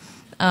down,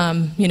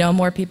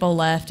 more people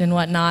left and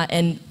whatnot.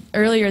 And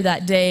earlier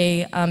that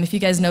day, if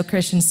you guys know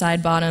Christian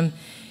Sidebottom,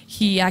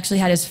 he actually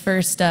had his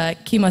first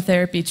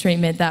chemotherapy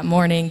treatment that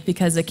morning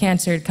because the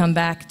cancer had come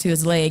back to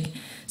his leg.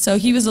 So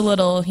he was a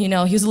little, he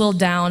was a little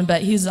down,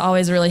 but he's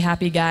always a really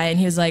happy guy. And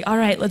he was like, all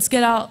right, let's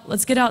get out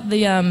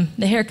the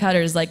hair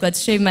cutters. Like,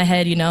 let's shave my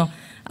head,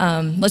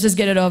 let's just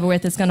get it over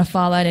with. It's going to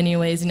fall out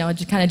anyways,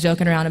 just kind of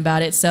joking around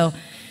about it. So,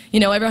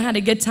 everyone had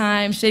a good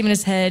time shaving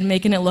his head,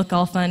 making it look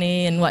all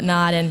funny and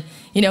whatnot. And,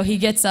 he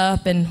gets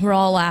up and we're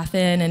all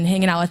laughing and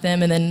hanging out with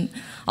him. And then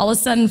all of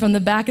a sudden from the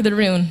back of the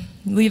room,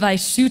 Levi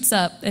shoots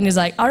up and he's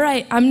like, all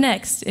right, I'm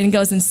next. And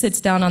goes and sits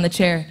down on the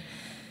chair.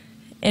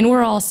 And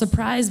we're all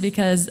surprised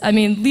because,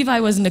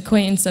 Levi was an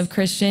acquaintance of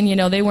Christian.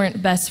 They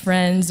weren't best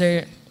friends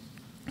or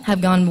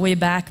have gone way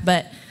back.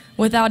 But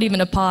without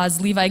even a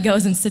pause, Levi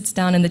goes and sits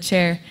down in the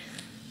chair.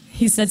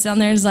 He sits down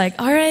there and is like,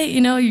 all right,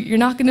 you're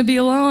not going to be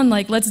alone.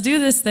 Like, let's do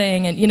this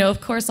thing. And,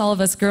 of course, all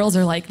of us girls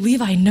are like,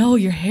 Levi, no,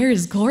 your hair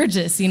is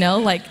gorgeous,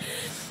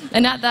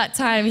 And at that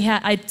time,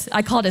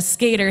 I called it a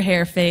skater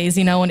hair phase,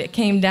 when it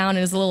came down,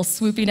 it was a little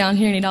swoopy down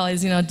here, and he'd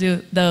always,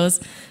 do those.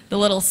 The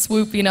little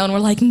swoop, and we're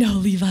like, no,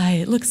 Levi,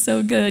 it looks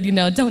so good,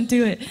 don't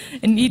do it.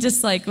 And he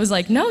just was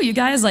like, no, you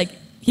guys,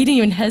 he didn't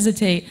even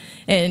hesitate.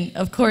 And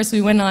of course,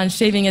 we went on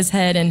shaving his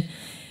head,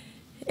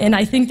 and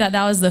I think that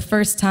was the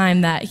first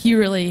time that he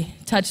really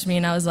touched me,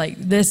 and I was like,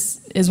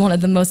 this is one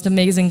of the most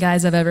amazing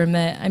guys I've ever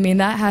met.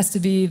 That has to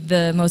be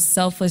the most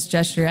selfless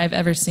gesture I've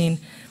ever seen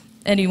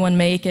anyone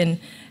make. And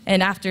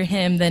after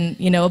him, then,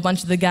 a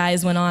bunch of the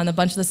guys went on, a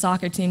bunch of the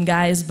soccer team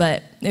guys,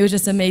 but it was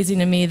just amazing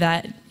to me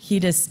that he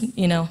just,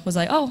 was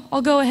like, oh,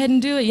 I'll go ahead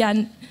and do it.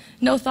 Yeah,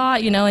 no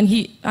thought, and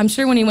I'm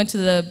sure when he went to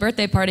the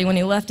birthday party, when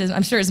he left,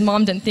 I'm sure his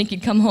mom didn't think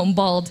he'd come home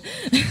bald.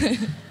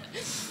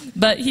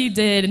 But he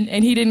did,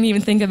 and he didn't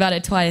even think about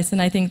it twice, and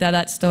I think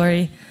that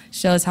story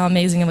shows how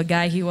amazing of a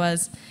guy he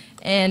was.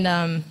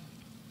 And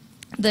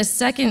the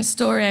second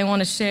story I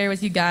want to share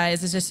with you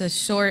guys is just a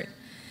short,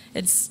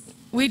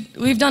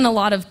 we've done a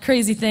lot of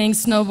crazy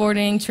things,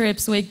 snowboarding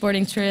trips,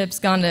 wakeboarding trips,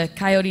 gone to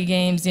coyote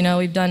games,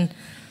 we've done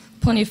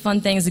plenty of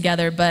fun things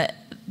together, but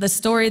the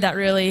story that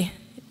really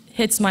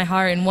hits my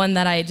heart and one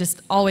that I just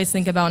always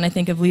think about when I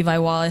think of Levi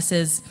Wallace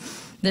is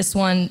this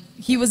one.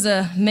 He was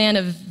a man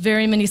of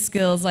very many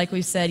skills, like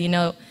we said,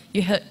 you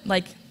hit,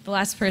 the the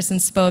last person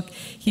spoke,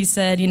 he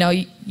said, you know,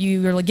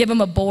 you give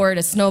him a board,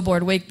 a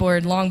snowboard,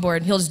 wakeboard, longboard,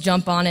 and he'll just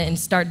jump on it and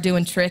start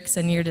doing tricks,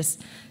 and you're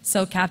just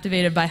so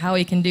captivated by how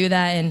he can do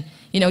that. And,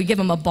 you know, you give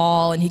him a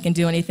ball, and he can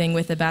do anything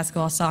with it,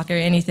 basketball, soccer,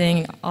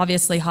 anything.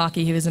 Obviously,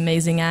 hockey he was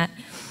amazing at.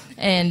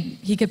 And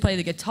he could play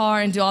the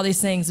guitar and do all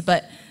these things,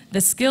 but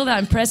the skill that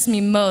impressed me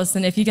most,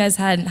 and if you guys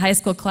had high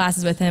school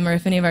classes with him or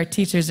if any of our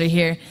teachers are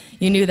here,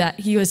 you knew that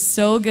he was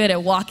so good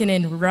at walking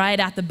in right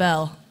at the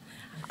bell.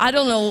 I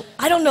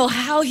don't know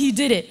how he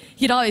did it.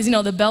 He'd always, you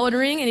know, the bell would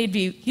ring and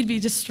he'd be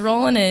just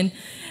strolling in,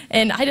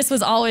 and I just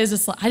was always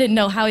just, I didn't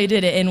know how he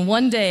did it. And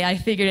one day I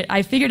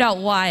figured out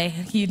why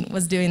he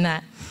was doing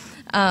that.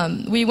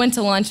 We went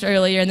to lunch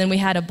earlier, and then we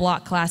had a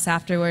block class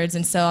afterwards,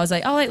 and so I was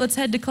like, all right, let's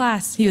head to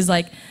class. He was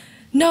like,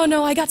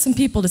 no, I got some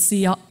people to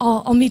see.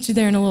 I'll meet you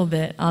there in a little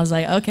bit. I was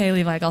like, okay,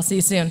 Levi, I'll see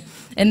you soon.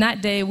 And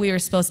that day, we were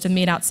supposed to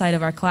meet outside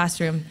of our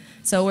classroom.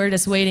 So we're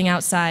just waiting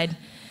outside.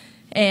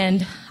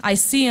 And I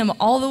see him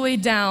all the way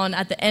down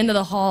at the end of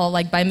the hall,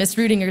 like by Miss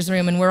Rudinger's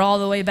room, and we're all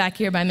the way back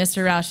here by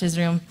Mr. Rausch's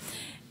room.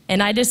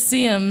 And I just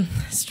see him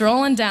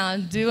strolling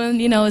down,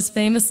 doing, you know, his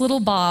famous little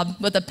bob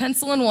with a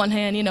pencil in one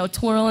hand, you know,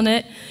 twirling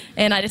it.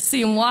 And I just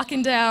see him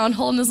walking down,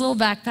 holding his little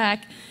backpack.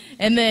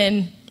 And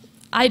then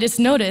I just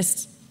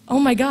noticed, oh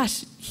my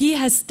gosh, he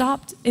has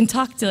stopped and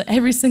talked to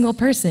every single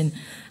person.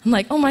 I'm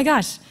like, oh my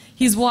gosh,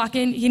 he's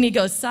walking, and he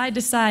goes side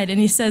to side, and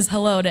he says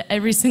hello to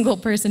every single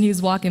person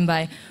he's walking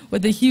by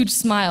with a huge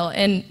smile.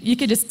 And you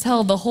could just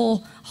tell the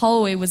whole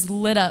hallway was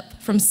lit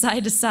up from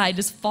side to side,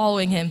 just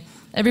following him.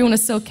 Everyone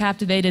was so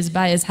captivated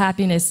by his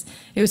happiness.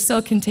 It was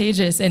so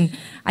contagious. And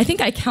I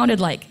think I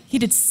counted, like, he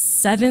did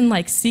 7,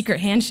 like,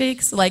 secret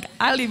handshakes. Like,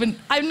 I've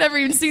never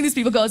even seen these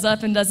people goes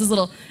up and does his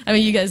little, I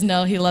mean, you guys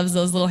know he loves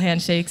those little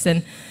handshakes.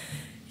 And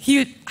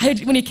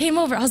when he came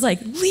over, I was like,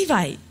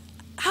 Levi,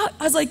 I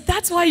was like,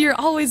 that's why you're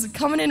always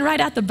coming in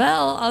right at the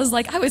bell. I was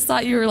like, I always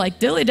thought you were like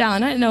dilly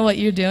down. I didn't know what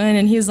you're doing.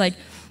 And he was like,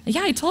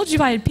 yeah, I told you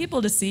I had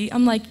people to see.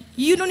 I'm like,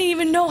 you don't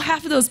even know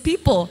half of those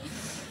people.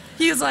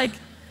 He was like,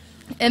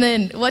 and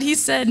then what he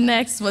said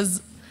next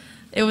was,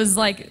 it was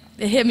like,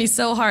 it hit me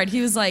so hard.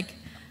 He was like,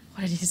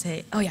 what did he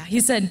say? Oh yeah, he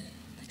said,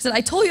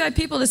 I told you I had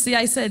people to see.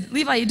 I said,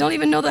 Levi, you don't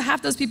even know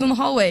half those people in the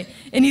hallway.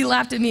 And he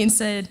laughed at me and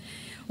said,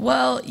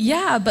 well,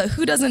 yeah, but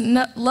who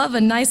doesn't love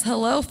a nice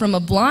hello from a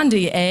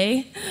blondie,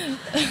 eh?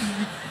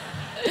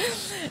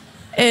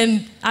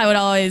 And I would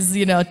always,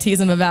 you know,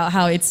 tease him about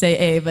how he'd say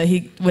 "eh," but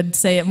he would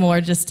say it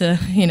more just to,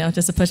 you know,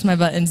 just to push my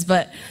buttons.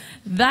 But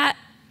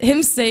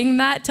him saying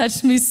that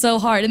touched me so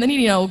hard. And then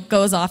he, you know,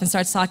 goes off and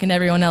starts talking to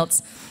everyone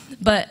else.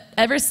 But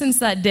ever since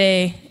that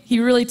day, he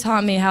really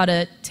taught me how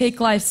to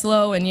take life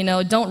slow and, you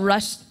know, don't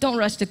rush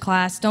to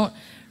class, don't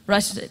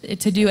rush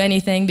to do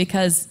anything,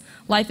 because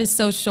life is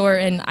so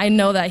short. And I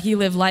know that he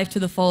lived life to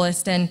the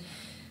fullest, and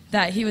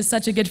that he was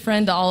such a good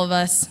friend to all of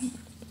us.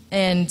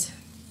 And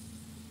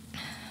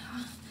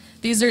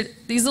these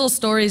little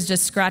stories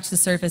just scratch the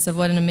surface of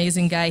what an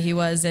amazing guy he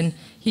was. And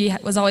he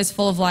was always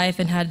full of life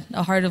and had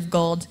a heart of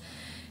gold.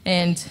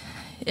 And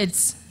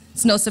it's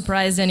no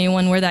surprise to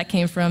anyone where that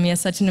came from. He has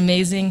such an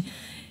amazing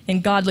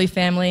and godly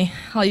family.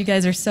 All you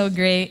guys are so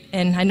great,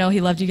 and I know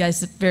he loved you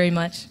guys very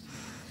much.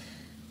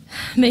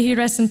 May he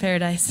rest in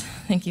paradise.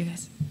 Thank you,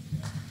 guys.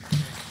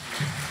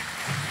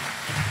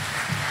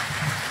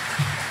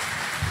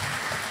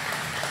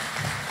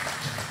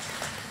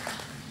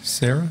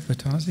 Sarah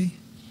Vitazzi?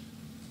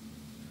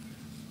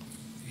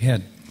 We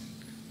had,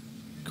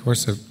 of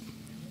course, we're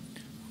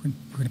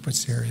going to put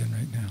Sarah in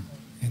right now.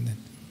 And then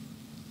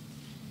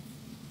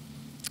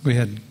we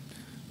had,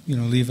 you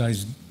know,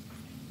 Levi's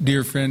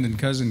dear friend and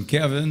cousin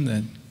Kevin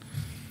that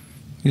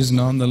isn't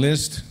on the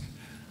list,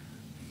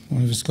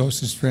 one of his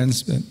closest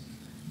friends, but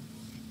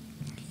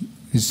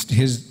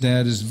his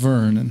dad is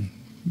Vern, and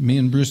me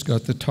and Bruce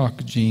got the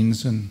talk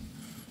genes, and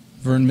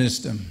Vern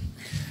missed him.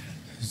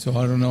 So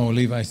I don't know,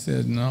 Levi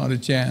said, not a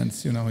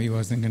chance, you know, he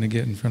wasn't going to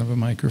get in front of a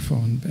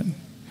microphone, but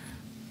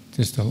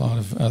just a lot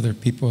of other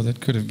people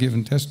that could have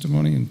given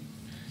testimony. And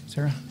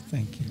Sarah,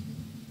 thank you.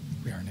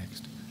 We are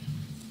next.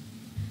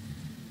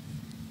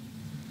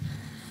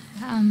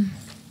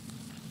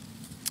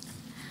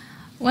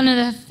 One of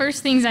the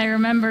first things I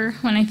remember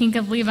when I think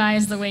of Levi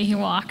is the way he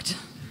walked.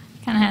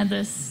 Kind of had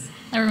this,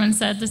 everyone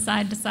said, the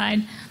side to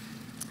side.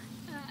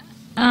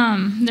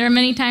 There are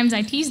many times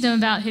I teased him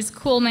about his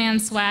cool man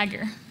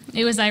swagger.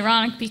 It was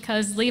ironic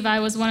because Levi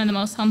was one of the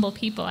most humble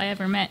people I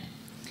ever met.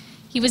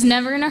 He was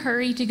never in a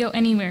hurry to go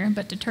anywhere,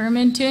 but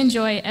determined to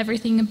enjoy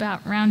everything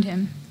around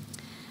him.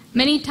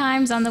 Many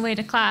times on the way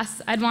to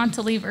class, I'd want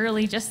to leave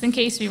early just in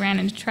case we ran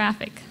into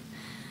traffic.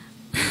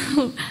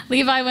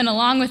 Levi went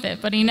along with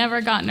it, but he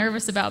never got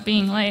nervous about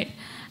being late.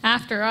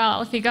 After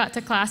all, if he got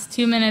to class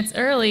 2 minutes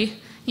early,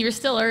 you were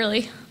still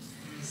early.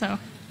 So,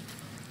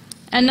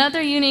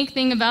 another unique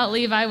thing about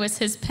Levi was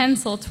his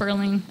pencil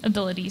twirling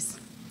abilities.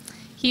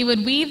 He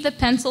would weave the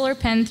pencil or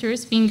pen through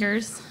his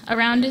fingers,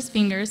 around his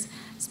fingers,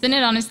 spin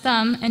it on his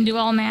thumb, and do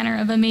all manner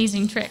of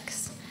amazing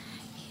tricks.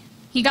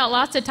 He got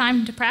lots of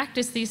time to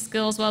practice these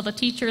skills while the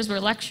teachers were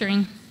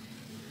lecturing.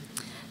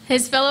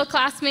 His fellow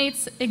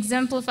classmates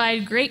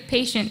exemplified great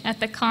patience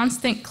at the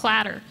constant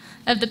clatter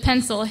of the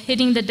pencil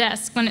hitting the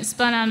desk when it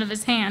spun out of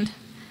his hand.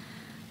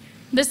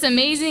 This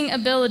amazing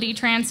ability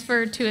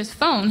transferred to his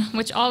phone,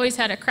 which always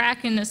had a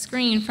crack in the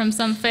screen from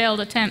some failed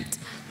attempt.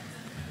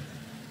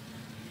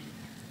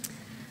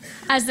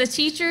 As the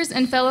teachers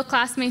and fellow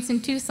classmates in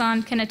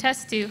Tucson can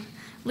attest to,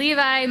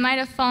 Levi might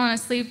have fallen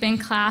asleep in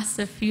class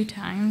a few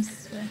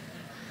times,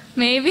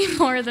 maybe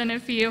more than a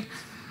few.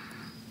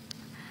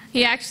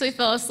 He actually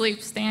fell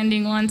asleep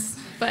standing once,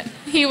 but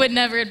he would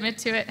never admit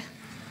to it.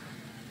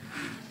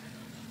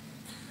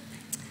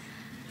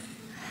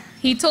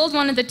 He told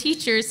one of the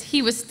teachers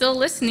he was still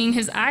listening,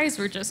 his eyes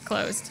were just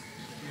closed.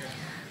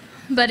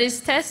 But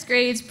his test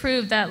grades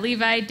proved that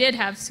Levi did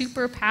have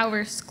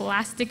superpower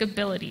scholastic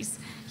abilities.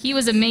 He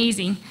was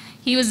amazing.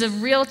 He was a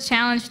real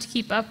challenge to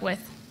keep up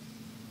with.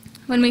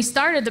 When we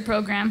started the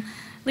program,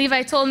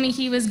 Levi told me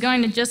he was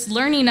going to just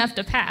learn enough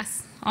to pass.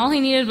 All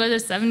he needed was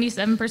a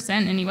 77%,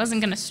 and he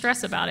wasn't going to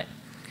stress about it.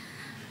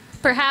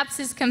 Perhaps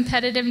his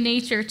competitive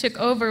nature took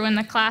over when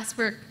the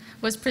classwork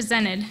was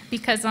presented,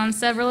 because on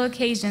several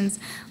occasions,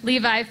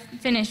 Levi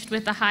finished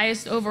with the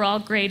highest overall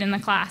grade in the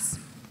class.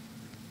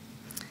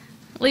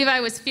 Levi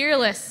was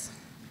fearless.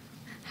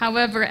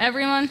 However,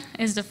 everyone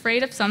is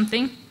afraid of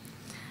something,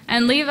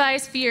 and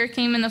Levi's fear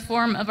came in the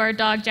form of our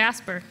dog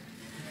Jasper.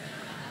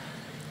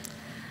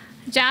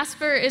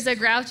 Jasper is a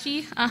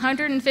grouchy,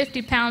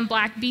 150-pound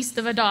black beast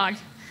of a dog,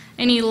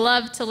 and he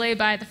loved to lay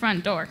by the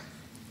front door.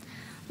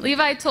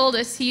 Levi told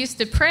us he used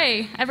to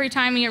pray every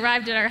time he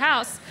arrived at our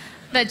house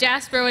that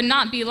Jasper would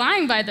not be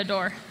lying by the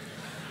door.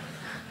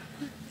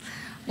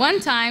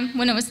 One time,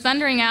 when it was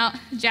thundering out,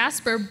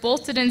 Jasper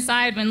bolted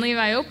inside when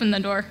Levi opened the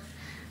door.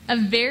 A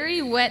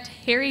very wet,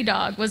 hairy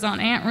dog was on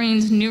Aunt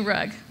Reen's new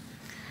rug.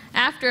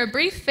 After a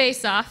brief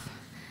face-off,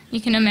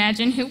 you can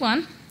imagine who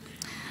won,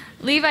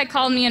 Levi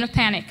called me in a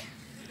panic.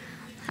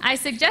 I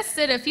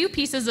suggested a few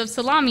pieces of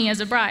salami as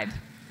a bribe.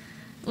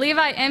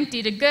 Levi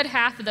emptied a good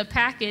half of the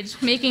package,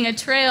 making a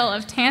trail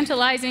of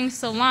tantalizing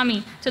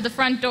salami to the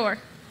front door.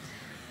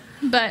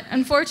 But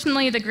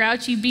unfortunately, the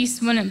grouchy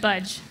beast wouldn't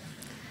budge.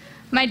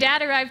 My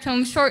dad arrived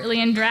home shortly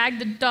and dragged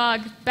the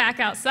dog back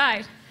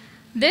outside.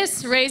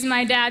 This raised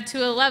my dad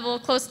to a level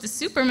close to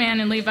Superman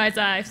in Levi's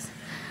eyes.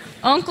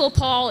 Uncle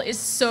Paul is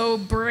so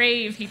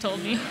brave, he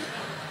told me.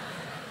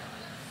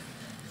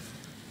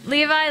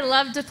 Levi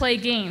loved to play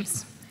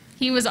games.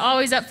 He was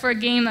always up for a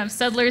game of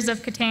Settlers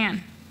of Catan.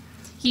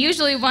 He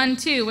usually won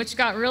too, which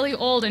got really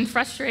old and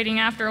frustrating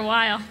after a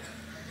while.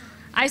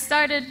 I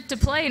started to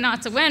play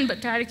not to win,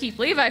 but try to keep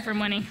Levi from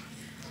winning.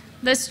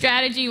 This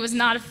strategy was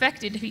not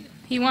effective.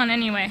 He won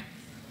anyway.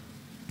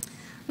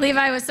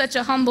 Levi was such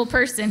a humble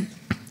person.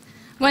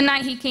 One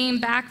night he came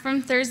back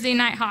from Thursday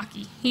night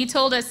hockey. He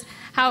told us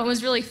how it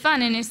was really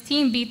fun and his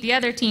team beat the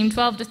other team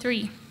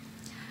 12-3.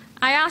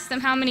 I asked him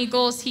how many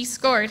goals he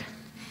scored.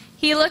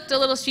 He looked a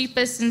little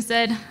sheepish and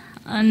said,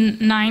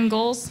 9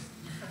 goals.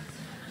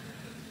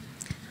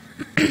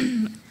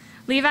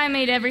 Levi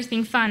made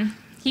everything fun.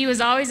 He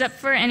was always up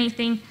for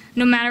anything,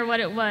 no matter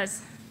what it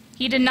was.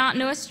 He did not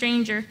know a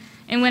stranger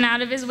and went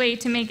out of his way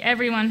to make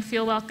everyone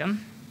feel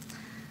welcome.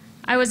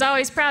 I was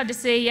always proud to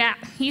say, yeah,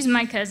 he's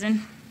my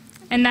cousin,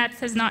 and that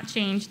has not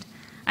changed.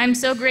 I'm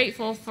so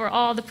grateful for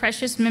all the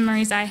precious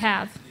memories I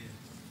have.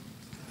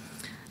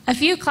 A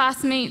few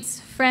classmates,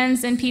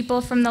 friends, and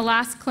people from the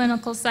last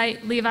clinical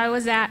site Levi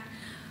was at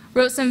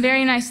wrote some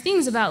very nice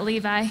things about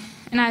Levi,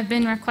 and I've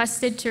been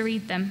requested to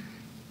read them.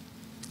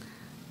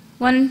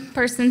 One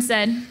person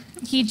said,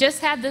 he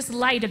just had this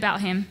light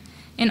about him,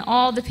 and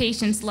all the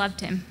patients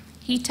loved him.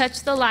 He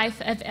touched the life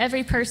of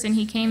every person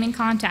he came in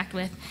contact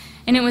with,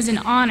 and it was an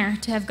honor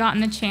to have gotten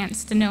the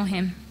chance to know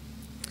him.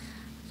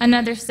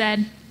 Another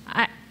said,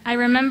 I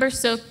remember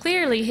so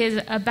clearly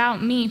his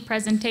About Me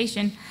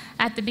presentation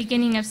at the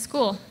beginning of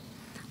school.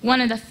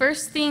 One of the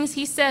first things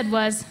he said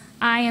was,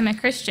 I am a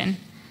Christian.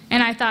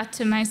 And I thought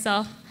to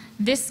myself,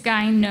 this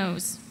guy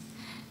knows.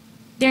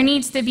 There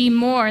needs to be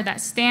more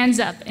that stands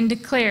up and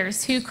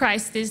declares who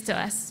Christ is to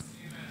us.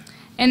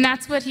 And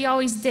that's what he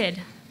always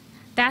did.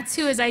 That's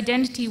who his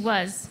identity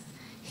was.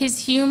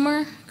 His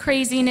humor,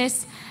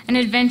 craziness, and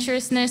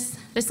adventurousness,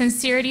 the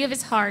sincerity of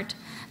his heart,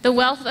 the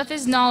wealth of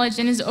his knowledge,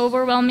 and his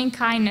overwhelming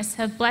kindness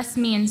have blessed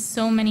me in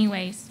so many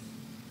ways.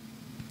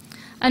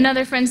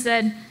 Another friend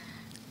said,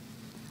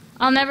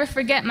 I'll never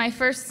forget my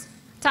first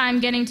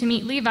time getting to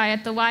meet Levi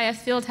at the YF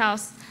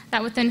Fieldhouse,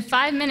 that within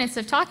 5 minutes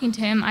of talking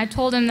to him, I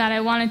told him that I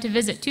wanted to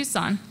visit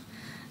Tucson.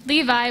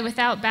 Levi,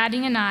 without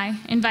batting an eye,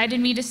 invited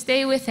me to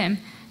stay with him,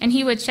 and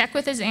he would check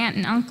with his aunt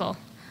and uncle.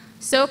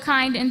 So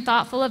kind and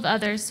thoughtful of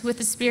others, with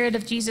the spirit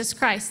of Jesus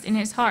Christ in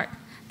his heart.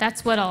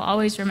 That's what I'll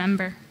always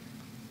remember.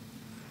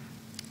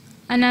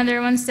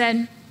 Another one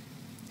said,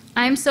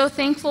 I'm so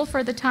thankful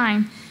for the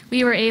time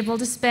we were able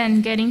to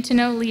spend getting to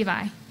know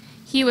Levi.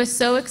 He was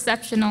so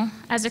exceptional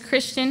as a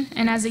Christian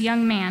and as a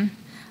young man,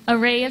 a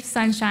ray of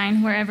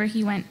sunshine wherever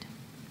he went.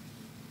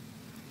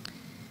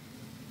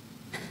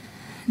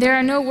 There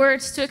are no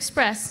words to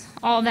express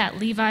all that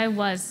Levi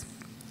was.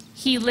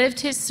 He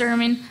lived his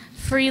sermon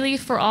freely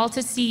for all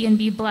to see and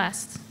be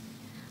blessed.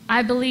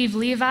 I believe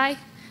Levi,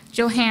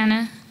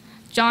 Johanna,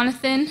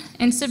 Jonathan,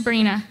 and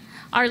Sabrina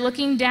are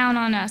looking down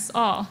on us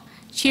all,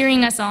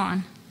 cheering us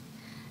on.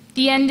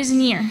 The end is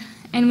near,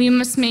 and we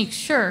must make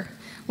sure,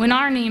 when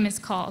our name is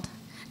called,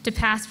 to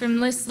pass from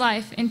this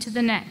life into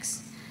the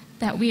next,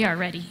 that we are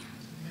ready.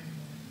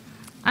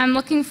 I'm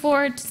looking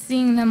forward to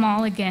seeing them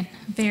all again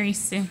very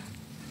soon.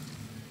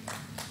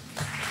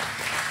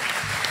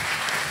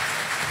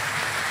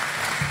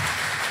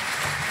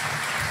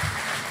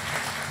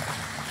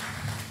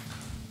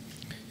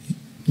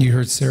 You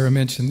heard Sarah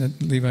mention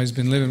that Levi's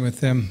been living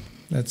with them.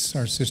 That's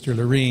our sister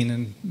Lorene,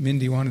 and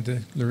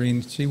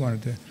Lorene, she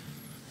wanted to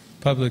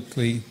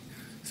publicly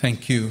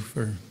thank you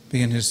for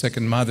being his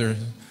second mother.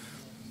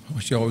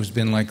 She's always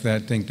been like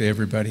that, I think, to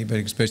everybody, but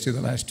especially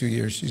the last 2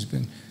 years, she's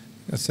been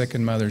a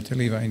second mother to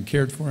Levi and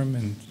cared for him,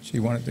 and she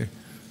wanted to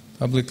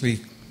publicly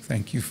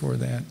thank you for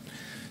that.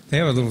 They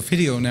have a little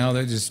video now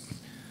that just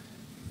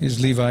is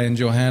Levi and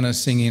Johanna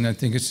singing. I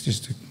think it's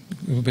just a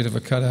little bit of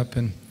a cut up,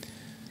 and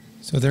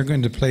so they're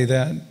going to play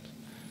that.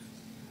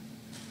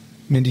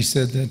 Mindy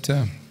said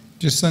that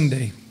just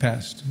Sunday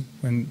passed,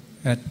 when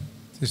at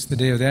just the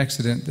day of the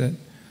accident, that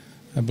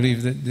I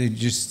believe that they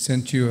just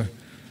sent you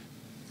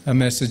a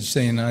message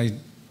saying, I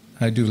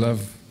do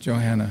love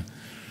Johanna.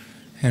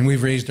 And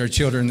we've raised our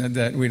children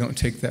that we don't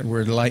take that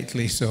word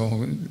lightly,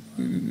 so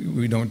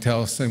we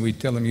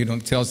tell them you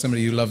don't tell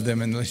somebody you love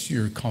them unless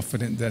you're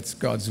confident that's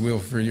God's will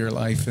for your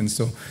life. And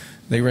so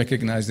they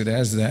recognized it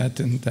as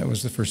that, and that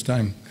was the first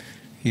time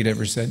he'd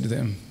ever said to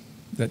them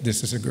that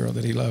this is a girl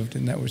that he loved,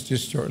 and that was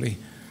just shortly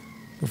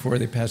before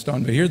they passed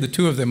on. But here the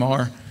two of them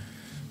are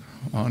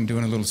on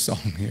doing a little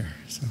song here.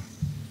 So.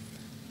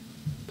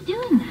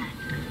 Doing that?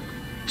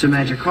 It's a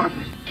magic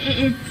carpet.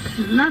 It's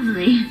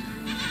lovely.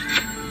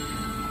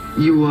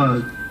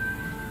 You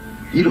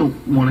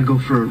don't want to go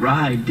for a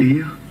ride, do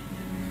you?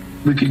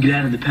 We could get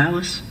out of the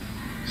palace,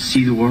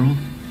 see the world.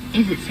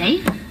 Is it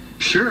safe?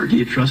 Sure, do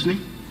you trust me?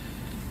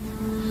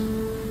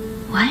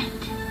 What?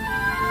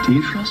 Do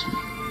you trust me?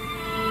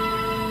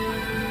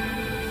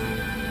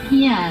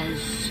 Yes.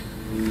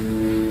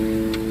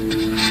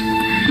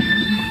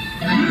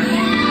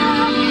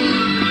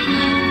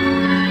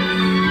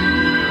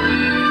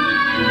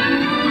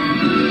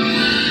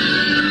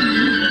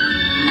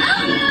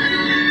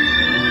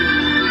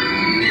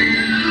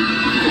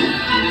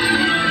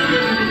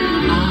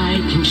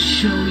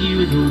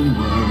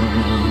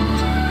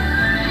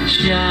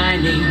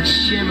 Shining,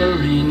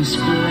 shimmering,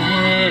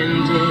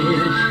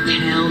 splendid.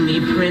 Tell me,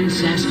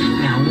 princess,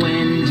 now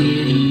when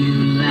did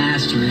you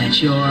last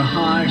let your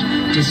heart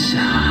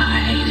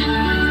decide?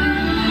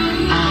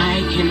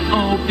 I can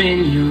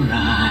open your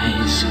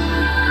eyes,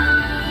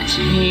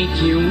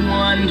 take you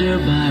wonder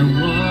by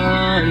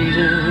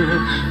wonder,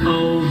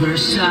 over,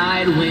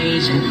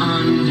 sideways, and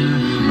under,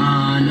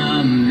 on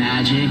a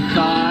magic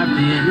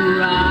carpet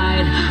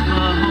ride,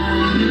 a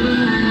whole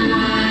new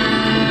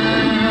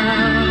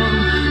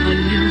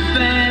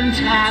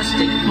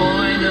fantastic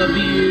point of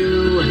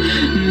view.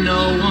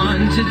 No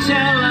one to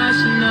tell us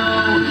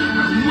no,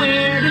 or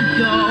where to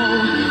go,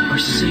 or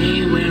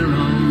say we're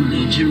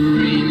only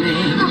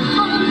dreaming. A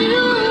whole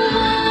new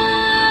world,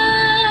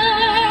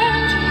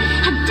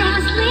 a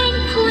dazzling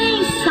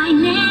place I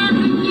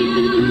never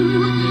knew.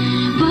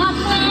 But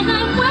when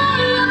I'm way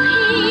up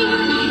here,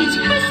 it's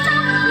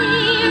crystal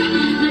clear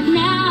that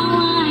now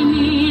I'm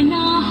in a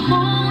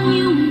whole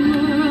new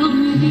world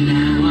with you.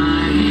 Now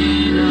I'm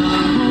in a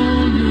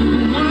whole new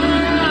world.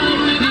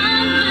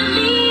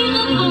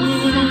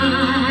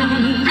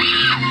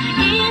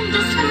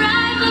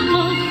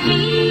 Indescribable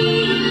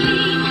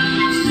feeling,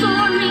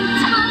 soaring,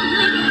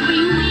 tumbling,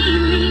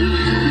 freewheeling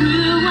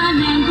through an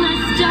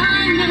endless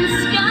diamond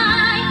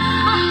sky.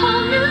 A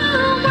whole new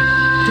world.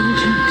 Don't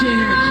you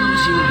dare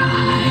close your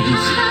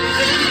eyes.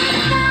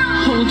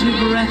 Hold your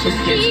breath, it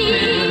gets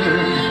better.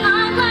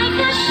 I'm like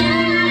a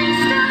shooting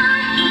star.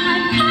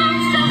 I've come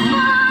so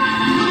far.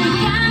 I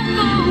can't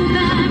go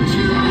back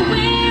to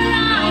where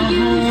I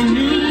used to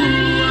be.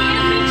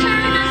 Every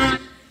turn I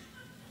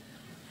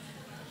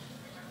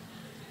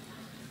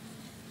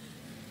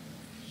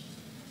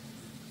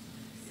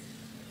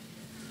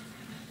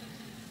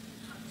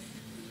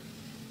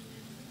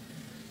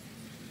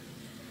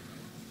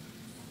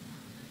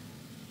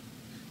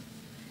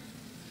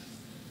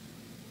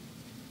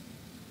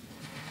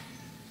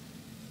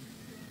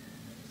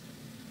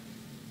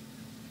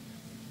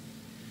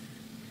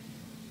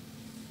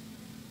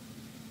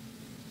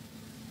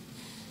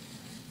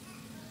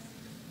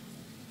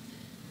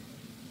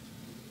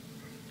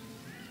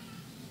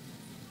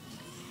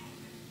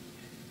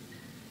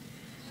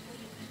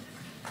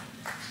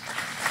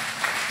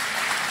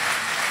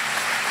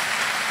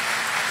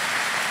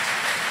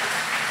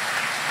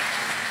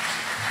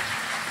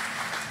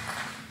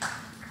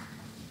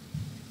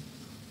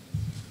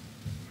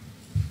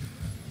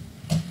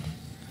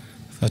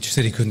Thought you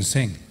said he couldn't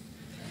sing.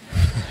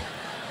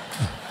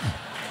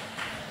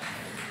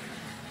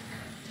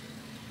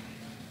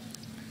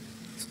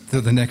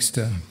 So the next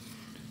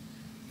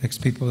Next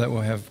people that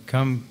will have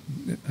come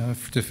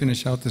to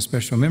finish out the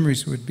special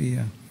memories would be,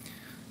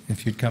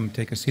 if you'd come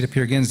take a seat up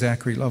here again,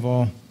 Zachary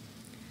Lovell,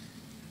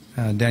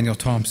 Daniel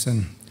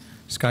Thompson,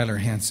 Skylar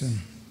Hansen,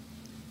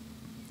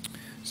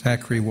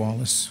 Zachary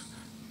Wallace,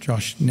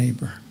 Josh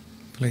Neighbor,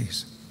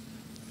 please.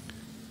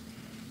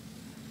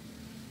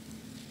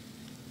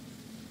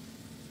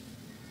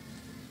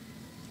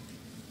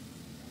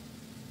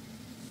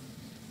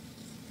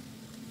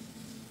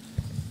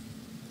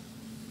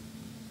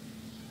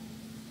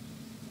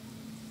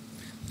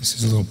 This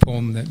is a little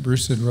poem that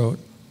Bruce had wrote.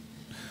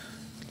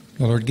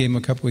 The Lord gave him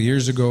a couple of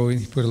years ago.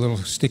 He put a little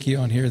sticky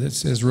on here that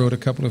says, wrote a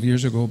couple of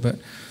years ago, but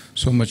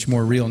so much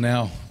more real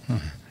now. I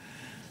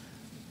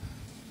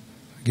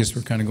guess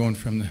we're kind of going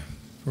from the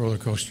roller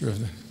coaster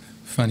of the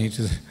funny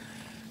to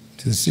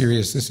the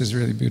serious. This is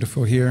really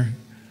beautiful here.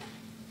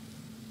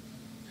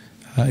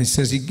 He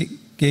says, he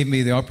gave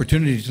me the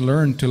opportunity to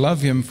learn to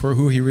love him for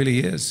who he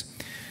really is.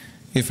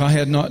 If I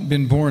had not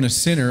been born a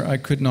sinner, I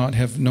could not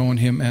have known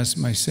him as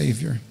my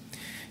Savior.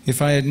 If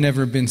I had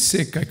never been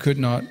sick, I could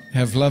not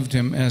have loved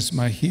him as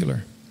my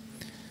healer.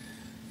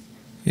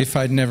 If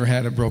I'd never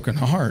had a broken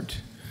heart,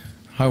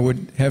 I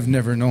would have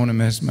never known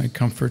him as my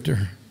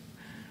comforter.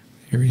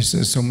 Here he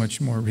says, so much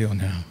more real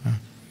now.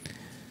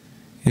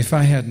 If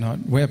I had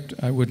not wept,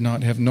 I would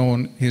not have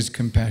known his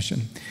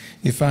compassion.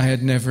 If I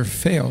had never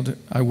failed,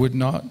 I would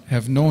not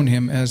have known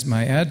him as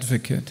my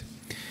advocate.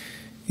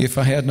 If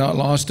I had not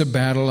lost a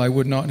battle, I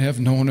would not have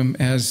known him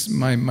as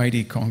my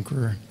mighty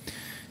conqueror.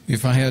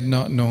 If I had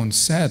not known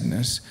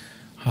sadness,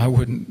 I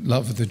wouldn't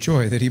love the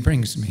joy that he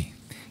brings me.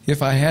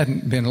 If I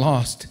hadn't been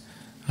lost,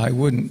 I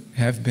wouldn't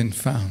have been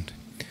found.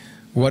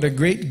 What a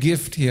great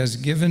gift he has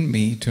given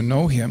me to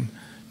know him,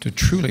 to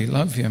truly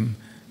love him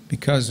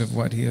because of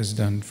what he has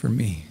done for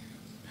me.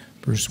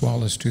 Bruce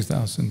Wallace,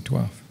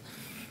 2012.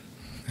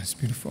 That's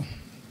beautiful.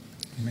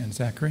 Amen.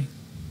 Zachary?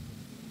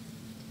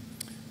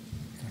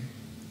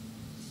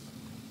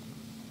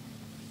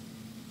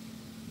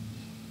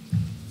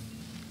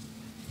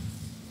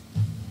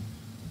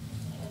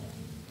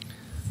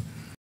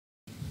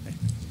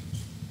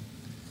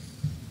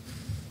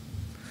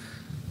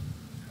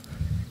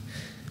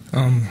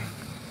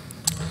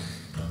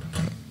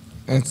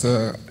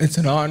 It's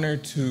an honor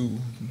to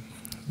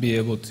be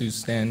able to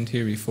stand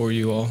here before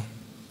you all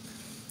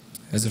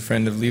as a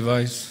friend of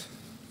Levi's.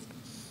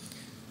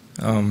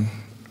 When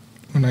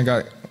I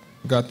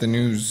got the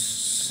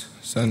news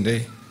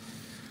Sunday,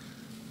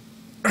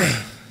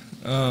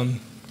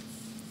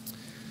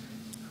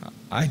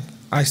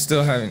 I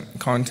still haven't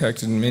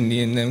contacted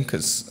Mindy and them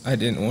because I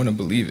didn't want to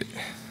believe it.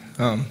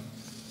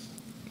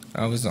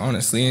 I was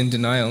honestly in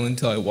denial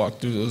until I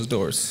walked through those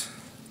doors.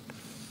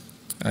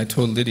 I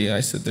told Lydia, I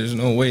said, there's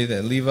no way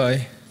that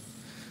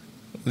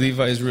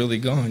Levi's really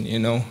gone, you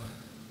know.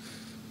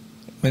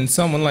 When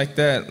someone like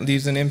that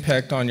leaves an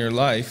impact on your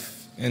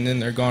life and then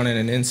they're gone in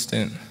an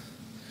instant,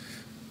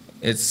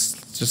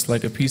 it's just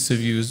like a piece of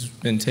you has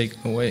been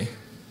taken away.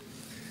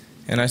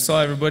 And I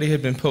saw everybody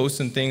had been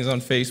posting things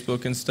on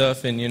Facebook and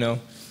stuff, and, you know,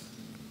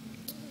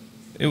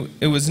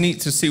 it was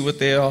neat to see what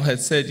they all had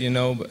said, you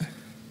know,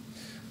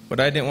 but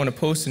I didn't want to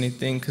post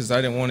anything because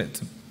I didn't want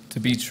it to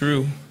be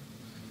true.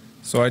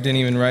 So I didn't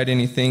even write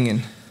anything.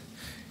 And,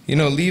 you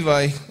know,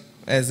 Levi,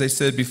 as I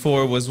said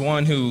before, was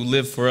one who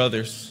lived for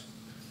others.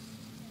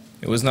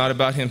 It was not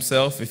about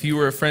himself. If you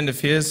were a friend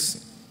of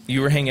his, you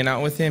were hanging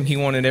out with him, he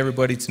wanted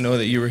everybody to know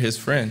that you were his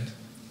friend.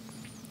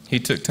 He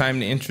took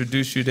time to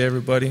introduce you to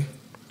everybody.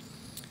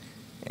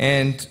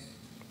 And,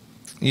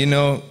 you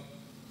know,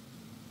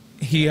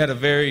 he had a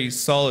very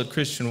solid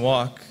Christian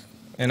walk,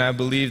 and I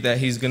believe that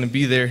he's going to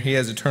be there. He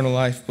has eternal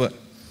life, but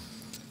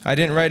I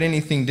didn't write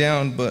anything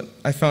down, but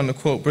I found a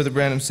quote. Brother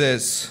Branham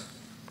says,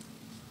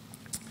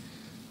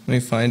 let me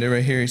find it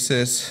right here. He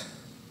says,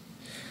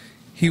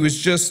 he was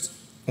just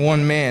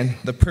one man,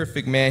 the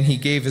perfect man. He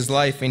gave his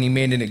life and he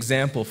made an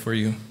example for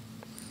you.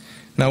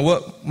 Now,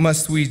 what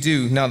must we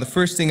do? Now, the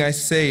first thing I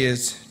say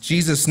is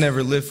Jesus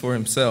never lived for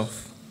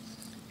himself.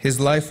 His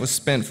life was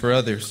spent for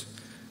others.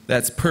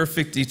 That's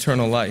perfect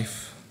eternal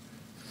life.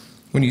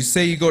 When you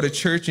say you go to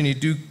church and you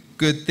do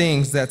good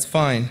things, that's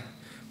fine.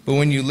 But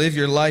when you live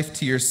your life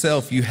to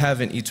yourself, you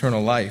haven't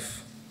eternal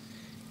life.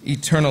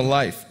 Eternal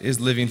life is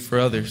living for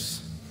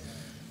others.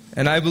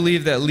 And I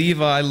believe that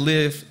Levi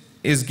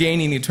is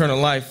gaining eternal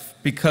life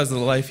because of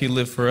the life he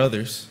lived for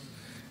others.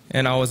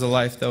 And I was a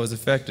life that was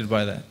affected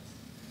by that.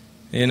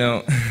 You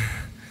know,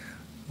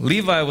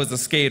 Levi was a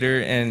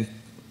skater and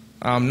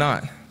I'm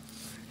not.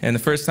 And the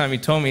first time he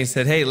told me, he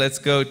said, hey, let's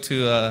go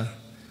to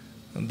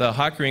the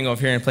hockey ring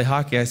over here and play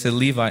hockey. I said,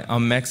 Levi,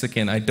 I'm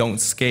Mexican. I don't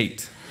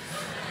skate.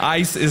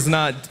 Ice is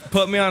not,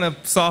 put me on a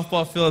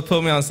softball field,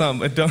 put me on something,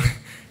 but don't.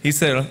 He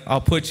said,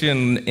 I'll put you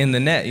in the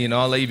net, you know,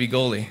 I'll let you be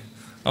goalie.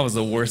 I was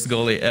the worst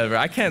goalie ever.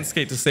 I can't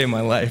skate to save my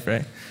life,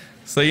 right?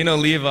 So, you know,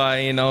 Levi,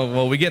 you know,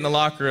 well, we get in the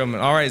locker room,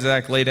 and all right,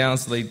 Zach, lay down.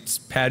 So they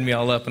just pad me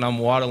all up, and I'm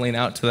waddling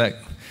out to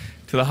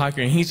the hockey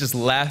ring. He's just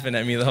laughing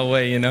at me the whole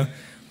way, you know.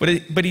 But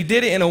he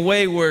did it in a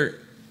way where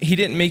he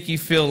didn't make you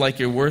feel like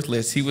you're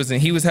worthless. He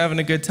was having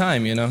a good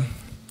time, you know.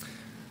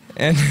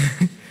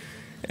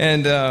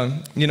 And,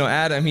 you know,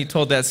 Adam, he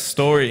told that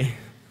story.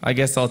 I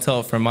guess I'll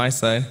tell it from my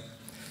side.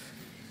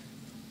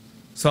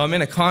 So I'm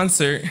in a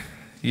concert,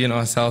 you know,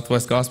 a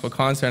Southwest Gospel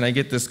concert, and I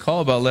get this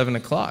call about 11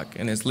 o'clock,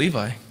 and it's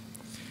Levi.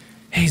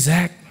 Hey,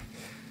 Zach,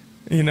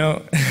 you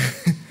know,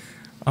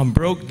 I'm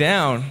broke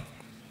down,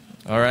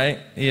 all right?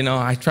 You know,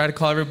 I try to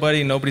call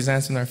everybody, nobody's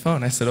answering their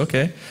phone. I said,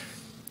 okay.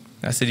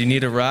 I said, you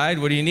need a ride?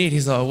 What do you need?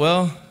 He's all,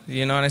 well,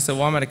 you know, and I said,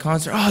 well, I'm at a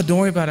concert. Oh, don't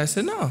worry about it. I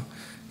said, no,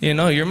 you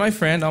know, you're my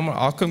friend.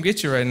 I'll come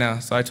get you right now.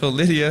 So I told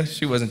Lydia,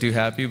 she wasn't too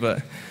happy,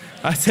 but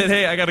I said,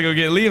 hey, I got to go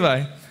get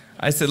Levi.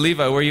 I said,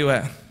 Levi, where you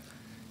at?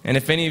 And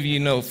if any of you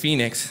know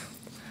Phoenix,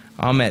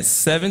 I'm at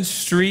 7th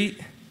Street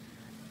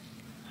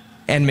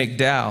and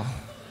McDowell.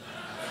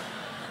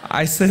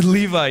 I said,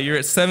 Levi, you're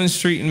at 7th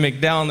Street and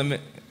McDowell.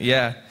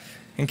 Yeah.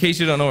 In case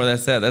you don't know where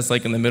that's at, that's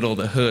like in the middle of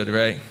the hood,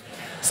 right?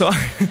 So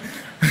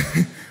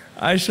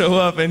I show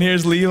up, and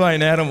here's Levi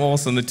and Adam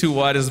Olson, the two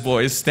whitest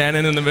boys,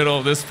 standing in the middle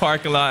of this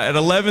parking lot at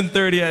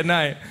 11:30 at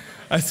night.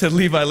 I said,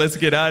 Levi, let's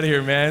get out of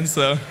here, man.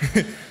 So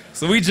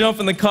we jump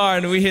in the car,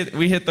 and we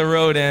hit the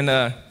road,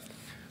 and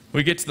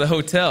we get to the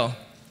hotel.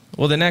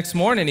 Well, the next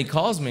morning, he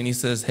calls me, and he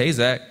says, hey,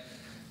 Zach,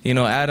 you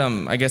know,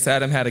 I guess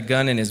Adam had a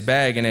gun in his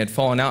bag, and it had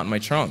fallen out in my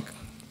trunk.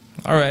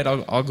 All right,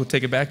 I'll go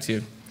take it back to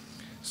you.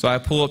 So I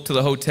pull up to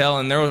the hotel,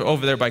 and they're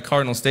over there by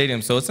Cardinal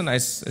Stadium, so it's a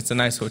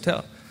nice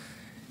hotel.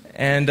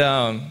 And,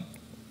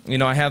 you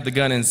know, I have the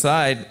gun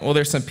inside. Well,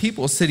 there's some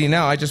people sitting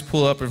out. I just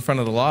pull up in front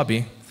of the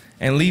lobby,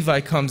 and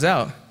Levi comes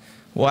out.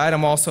 Well,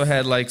 Adam also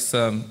had, like,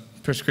 some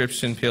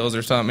prescription pills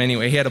or something.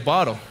 Anyway, he had a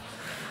bottle.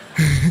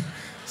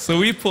 So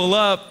we pull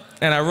up,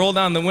 and I roll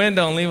down the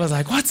window, and Levi's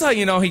like, what's up?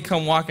 You know, he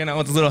come walking out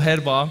with his little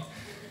head bob.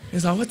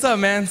 He's like, what's up,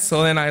 man?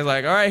 So then I was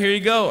like, all right, here you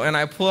go. And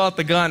I pull out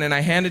the gun, and I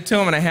hand it to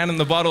him, and I hand him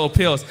the bottle of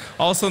pills.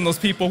 All of a sudden, those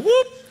people,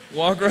 whoop,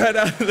 walk right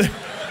out of there.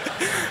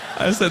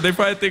 I said, they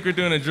probably think we're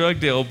doing a drug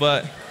deal,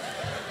 but,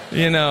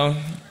 you know,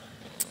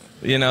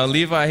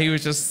 Levi, he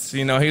was just,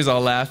 you know, he was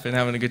all laughing,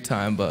 having a good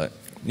time. But,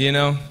 you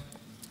know,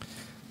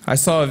 I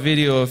saw a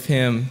video of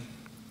him,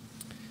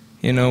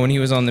 you know, when he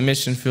was on the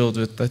mission field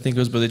with, I think it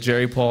was Brother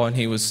Jerry Paul, and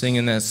he was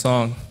singing that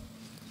song.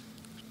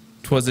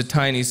 'Twas a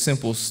tiny,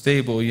 simple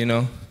stable, you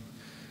know.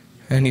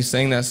 And he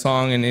sang that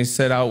song, and he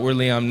said,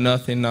 outwardly, I'm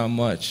nothing, not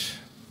much.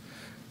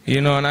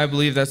 You know, and I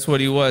believe that's what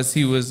he was.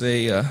 He was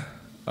a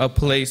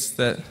place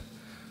that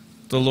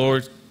the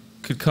Lord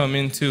could come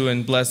into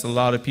and bless a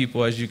lot of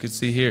people, as you could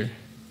see here.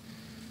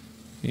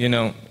 You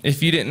know,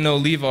 if you didn't know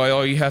Levi,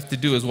 all you have to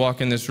do is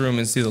walk in this room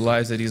and see the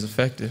lives that he's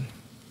affected.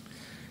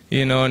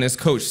 You know, and his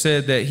coach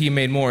said that he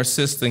made more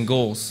assists than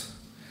goals.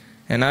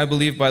 And I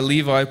believe by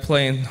Levi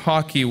playing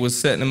hockey was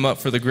setting him up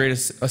for the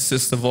greatest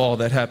assist of all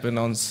that happened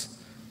on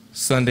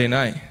Sunday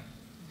night.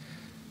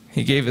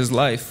 He gave his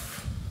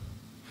life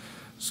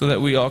so that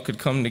we all could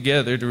come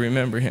together to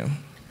remember him.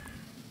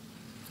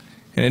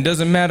 And it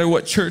doesn't matter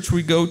what church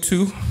we go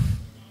to.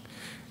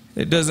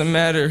 It doesn't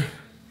matter,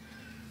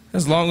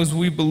 as long as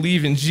we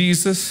believe in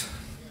Jesus.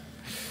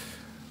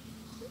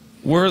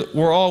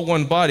 We're all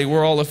one body.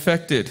 We're all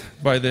affected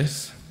by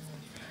this.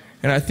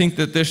 And I think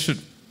that this should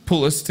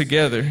pull us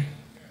together.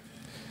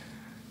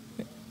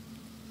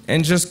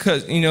 And just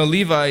because, you know,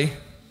 Levi,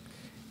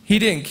 he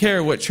didn't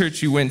care what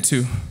church you went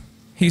to.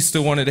 He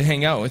still wanted to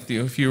hang out with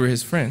you if you were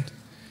his friend.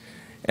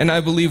 And I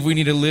believe we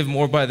need to live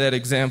more by that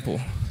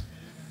example.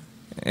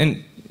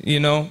 And, you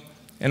know,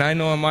 and I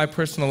know in my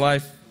personal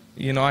life,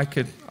 you know, I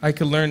could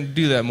learn to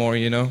do that more,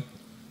 you know.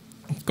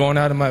 Going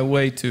out of my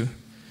way to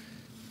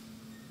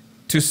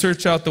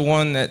search out the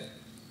one that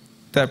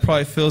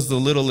probably feels the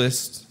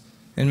littlest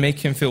and make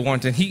him feel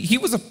wanted.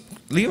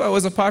 Levi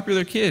was a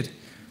popular kid,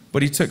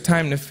 but he took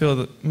time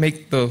to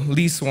make the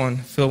least one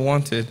feel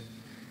wanted.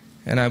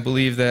 And I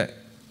believe that,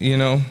 you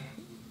know,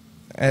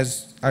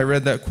 as I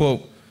read that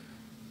quote,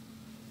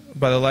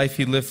 by the life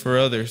he lived for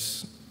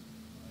others,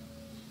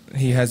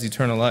 he has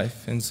eternal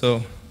life. And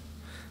so,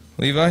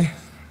 Levi,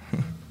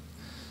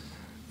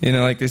 you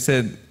know, like they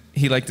said,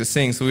 he liked to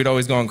sing, so we'd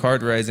always go on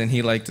card rides, and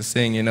he liked to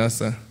sing, you know,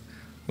 so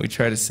we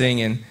try to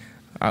sing. And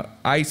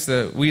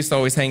we used to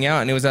always hang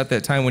out, and it was at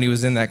that time when he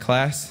was in that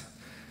class,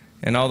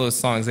 and all those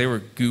songs, they were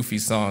goofy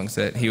songs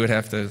that he would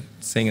have to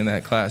sing in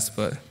that class.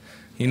 But,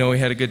 you know, we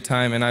had a good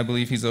time, and I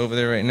believe he's over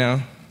there right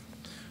now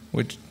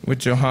with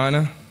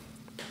Johanna,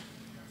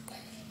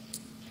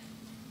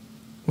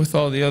 with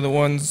all the other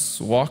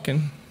ones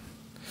walking,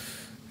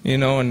 you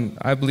know, and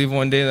I believe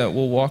one day that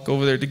we'll walk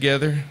over there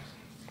together,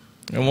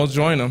 and we'll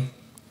join them,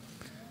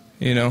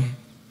 you know.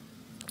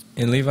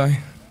 And Levi,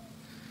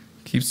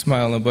 keep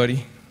smiling,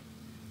 buddy.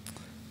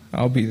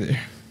 I'll be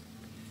there.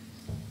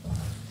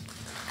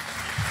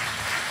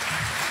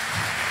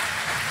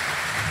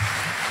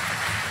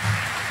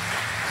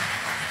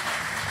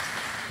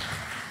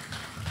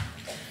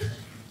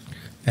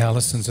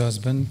 Allison's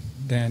husband,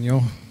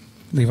 Daniel,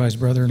 Levi's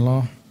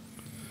brother-in-law.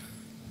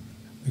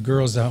 The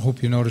girls, I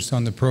hope you noticed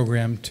on the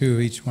program too,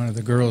 each one of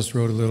the girls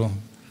wrote a little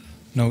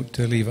note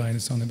to Levi, and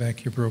it's on the back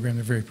of your program.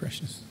 They're very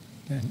precious.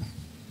 Daniel.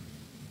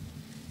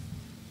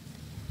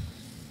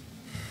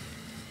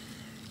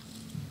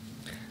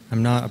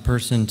 I'm not a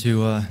person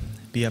to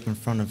be up in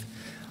front of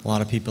a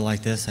lot of people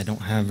like this. I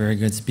don't have very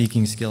good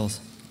speaking skills.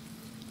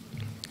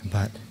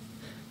 But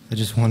I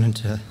just wanted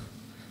to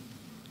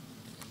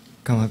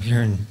come up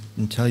here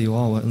and tell you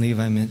all what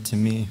Levi meant to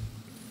me.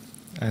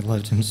 I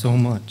loved him so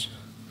much.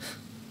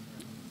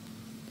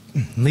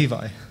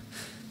 Levi,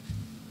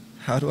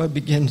 how do I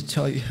begin to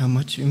tell you how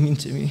much you mean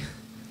to me?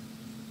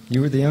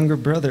 You were the younger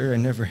brother I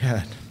never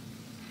had.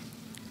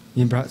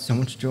 You brought so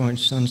much joy and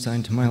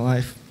sunshine to my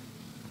life.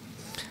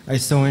 I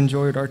so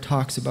enjoyed our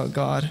talks about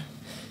God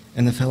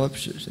and the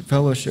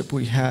fellowship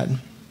we had.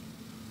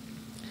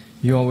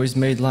 You always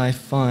made life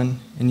fun,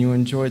 and you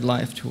enjoyed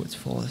life to its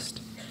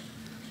fullest.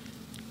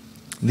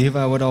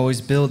 Levi would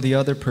always build the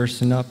other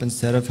person up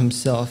instead of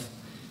himself,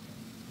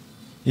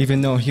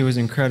 even though he was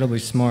incredibly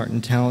smart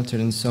and talented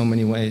in so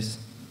many ways.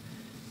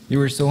 You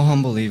were so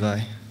humble,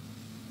 Levi.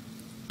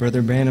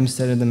 Brother Branham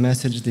said in the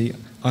message, The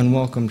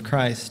Unwelcomed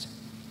Christ,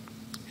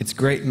 it's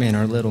great men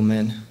are little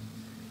men.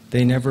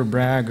 They never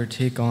brag or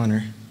take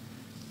honor.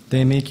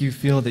 They make you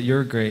feel that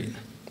you're great.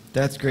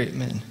 That's great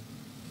men.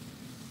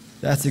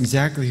 That's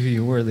exactly who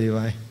you were,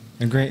 Levi,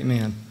 a great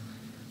man.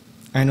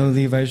 I know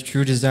Levi's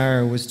true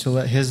desire was to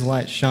let his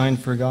light shine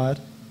for God.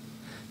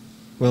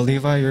 Well,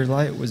 Levi, your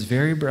light was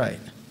very bright,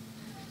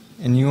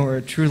 and you are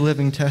a true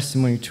living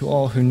testimony to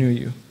all who knew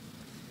you.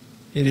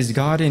 It is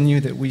God in you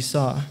that we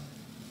saw.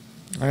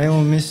 I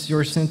will miss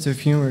your sense of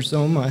humor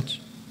so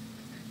much,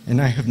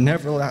 and I have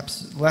never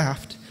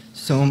laughed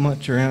so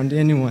much around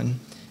anyone,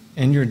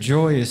 and your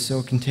joy is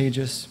so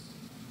contagious.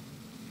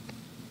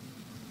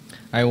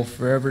 I will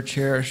forever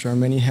cherish our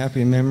many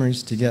happy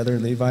memories together,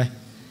 Levi.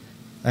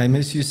 I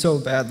miss you so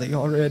badly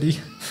already,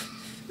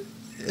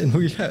 and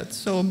we had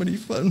so many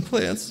fun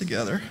plans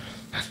together.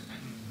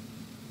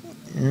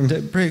 And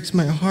it breaks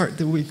my heart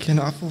that we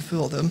cannot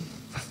fulfill them.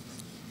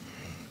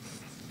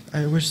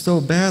 I wish so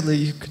badly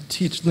you could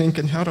teach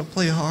Lincoln how to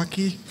play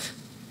hockey,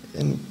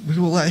 and we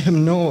will let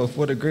him know of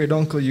what a great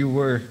uncle you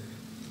were,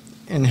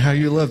 and how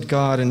you loved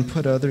God and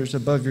put others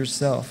above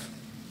yourself.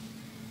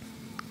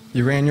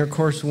 You ran your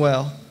course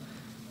well,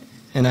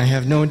 and I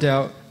have no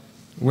doubt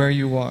where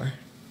you are.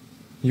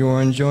 You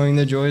are enjoying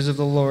the joys of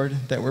the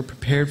Lord that were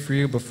prepared for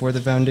you before the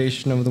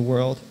foundation of the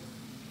world.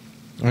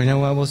 I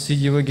know I will see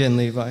you again,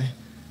 Levi,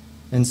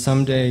 and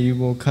someday you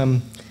will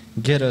come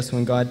get us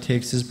when God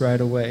takes his bride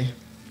away.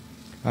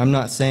 I'm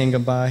not saying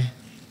goodbye,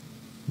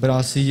 but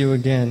I'll see you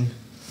again.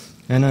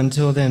 And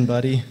until then,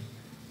 buddy,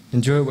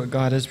 enjoy what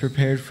God has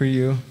prepared for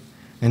you,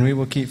 and we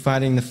will keep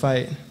fighting the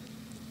fight.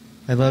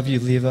 I love you,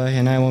 Levi,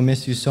 and I will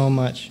miss you so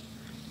much.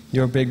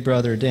 Your big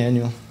brother,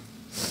 Daniel.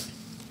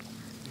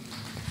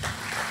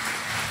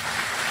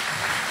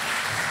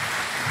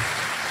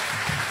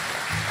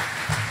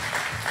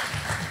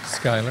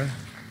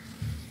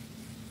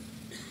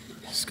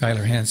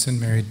 Skylar Hansen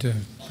married to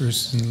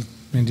Bruce and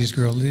Mindy's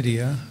girl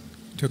Lydia.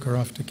 Took her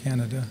off to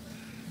Canada.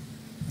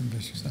 God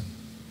bless your son.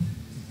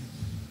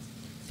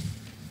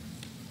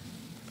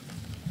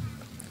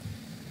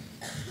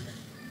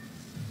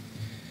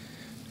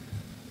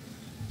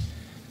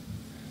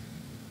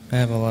 I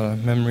have a lot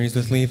of memories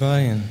with Levi,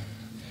 and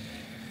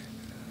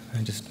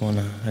I just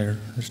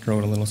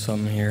wrote a little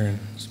something here and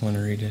just want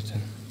to read it.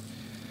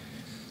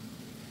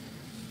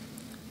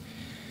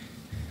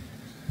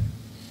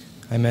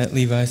 I met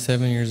Levi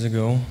 7 years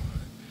ago,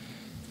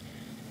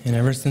 and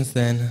ever since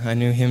then, I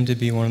knew him to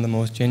be one of the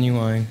most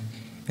genuine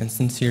and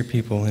sincere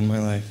people in my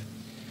life.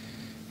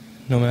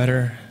 No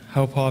matter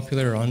how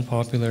popular or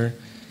unpopular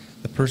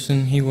the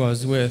person he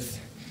was with,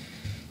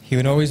 he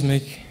would always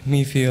make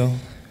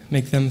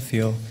them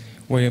feel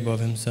way above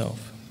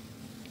himself.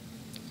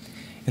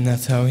 And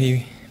that's how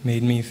he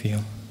made me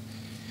feel.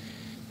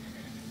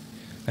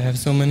 I have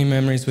so many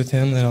memories with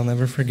him that I'll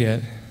never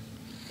forget.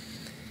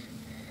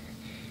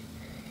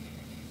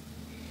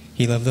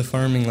 He loved the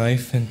farming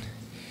life and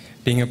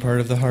being a part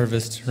of the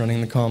harvest,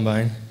 running the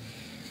combine.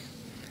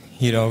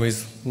 He'd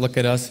always look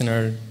at us in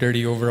our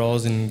dirty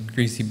overalls and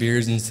greasy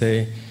beards and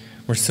say,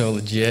 "We're so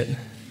legit."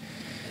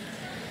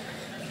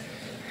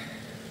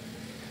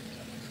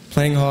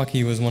 Playing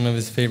hockey was one of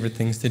his favorite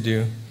things to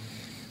do.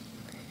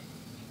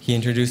 He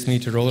introduced me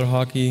to roller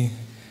hockey,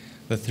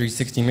 the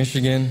 360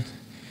 Michigan,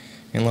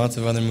 and lots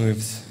of other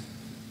moves.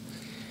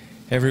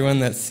 Everyone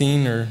that's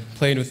seen or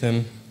played with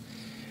him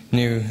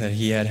knew that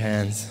he had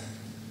hands.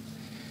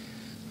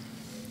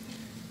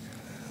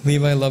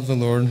 Levi loved the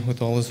Lord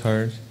with all his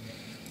heart,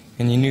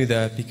 and you knew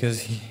that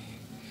because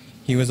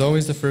he was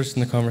always the first in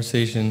the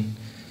conversation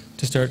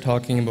to start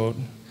talking about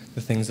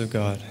the things of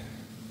God.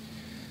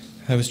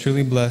 I was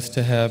truly blessed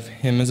to have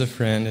him as a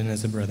friend and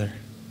as a brother.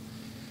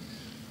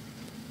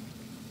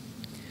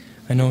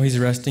 I know he's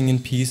resting in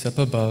peace up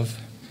above,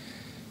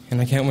 and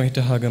I can't wait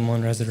to hug him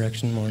on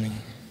resurrection morning.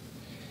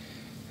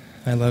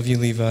 I love you,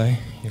 Levi.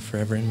 You're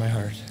forever in my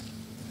heart.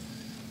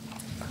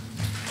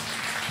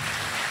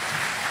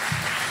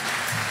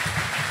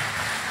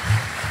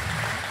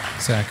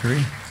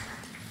 Zachary.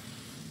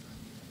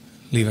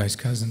 Levi's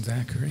cousin,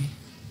 Zachary.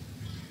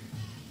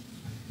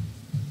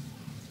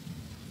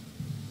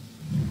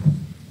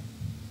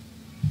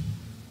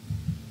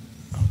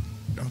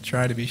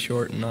 try to be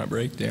short and not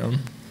break down.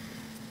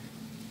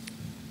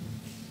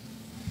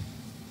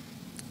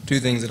 Two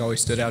things that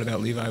always stood out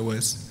about Levi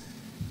was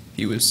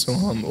he was so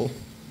humble.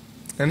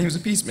 And he was a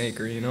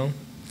peacemaker, you know.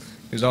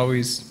 He was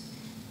always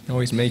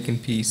making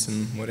peace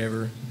in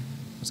whatever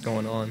was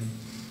going on.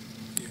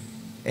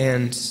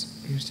 And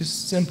he was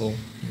just simple,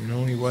 you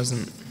know. He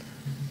wasn't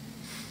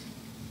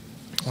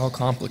all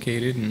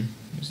complicated, and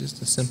he was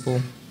just a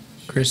simple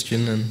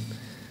Christian. And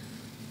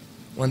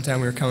one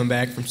time we were coming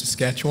back from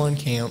Saskatchewan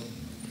camp,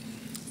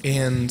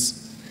 and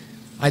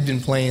I'd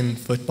been playing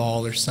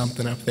football or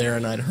something up there,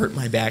 and I'd hurt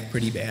my back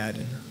pretty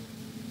bad.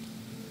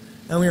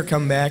 And we were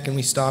coming back, and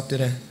we stopped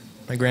at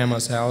my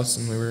grandma's house,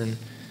 and we were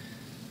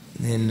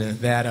in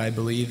Nevada, I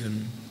believe,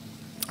 and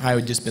I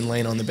had just been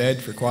laying on the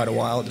bed for quite a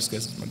while just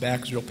because my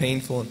back was real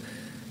painful. And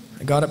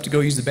I got up to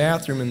go use the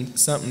bathroom, and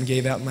something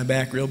gave out in my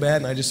back real bad,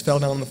 and I just fell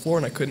down on the floor,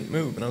 and I couldn't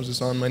move, and I was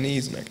just on my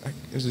knees, and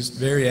it was just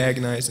very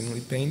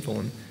agonizingly painful.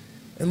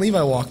 And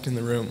Levi walked in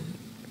the room,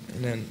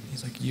 and then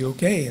he's like, "You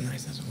okay?" And I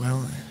said,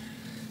 "Well,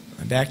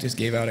 my back just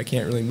gave out. I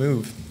can't really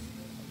move."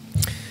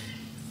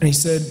 And he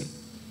said,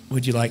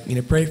 "Would you like me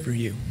to pray for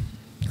you?"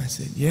 I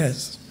said,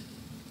 "Yes."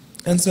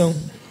 And so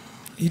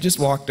he just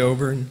walked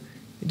over, and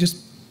he just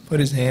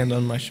put his hand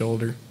on my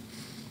shoulder,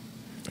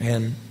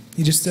 and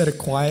he just said a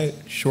quiet,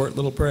 short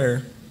little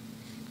prayer.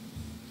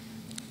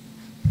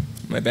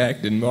 My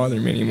back didn't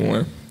bother me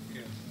anymore.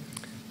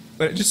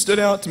 But it just stood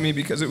out to me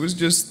because it was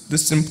just the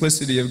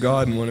simplicity of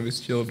God in one of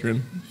his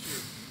children.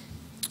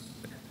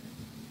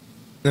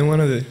 Then one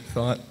other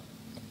thought.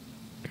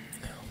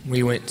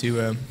 We went to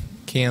a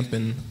camp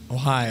in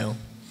Ohio,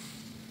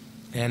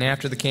 and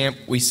after the camp,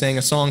 we sang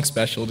a song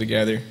special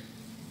together.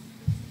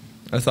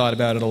 I thought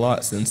about it a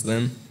lot since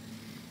then.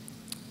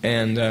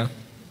 And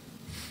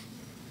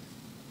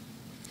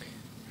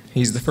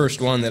he's the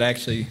first one that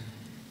actually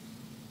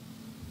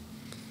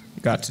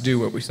got to do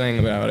what we sang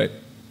about it.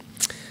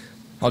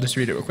 I'll just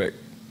read it real quick.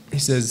 He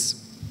says,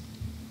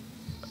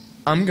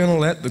 "I'm going to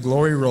let the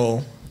glory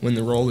roll when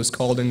the roll is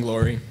called in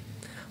glory.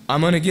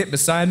 I'm going to get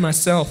beside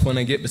myself when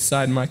I get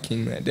beside my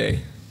King that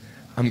day.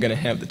 I'm going to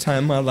have the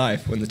time of my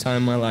life when the time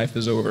of my life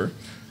is over.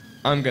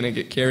 I'm going to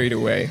get carried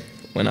away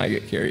when I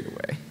get carried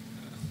away."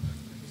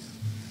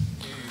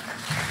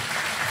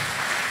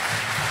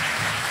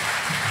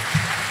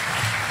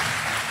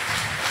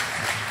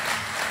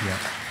 Yeah.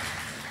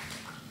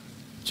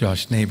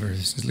 Josh Neighbor,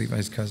 this is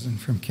Levi's cousin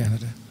from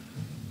Canada.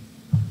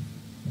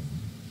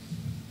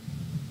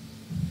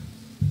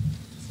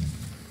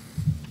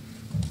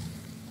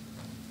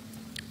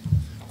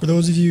 For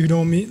those of you who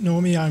don't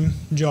know me, I'm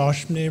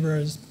Josh Neighbor,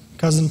 as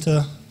cousin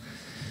to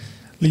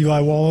Levi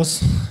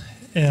Wallace,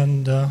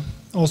 and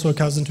also a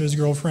cousin to his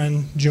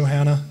girlfriend,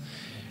 Johanna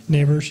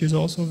Neighbor. She was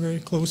also a very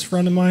close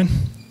friend of mine.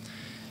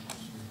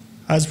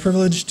 I was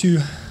privileged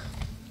to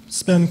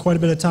spend quite a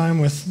bit of time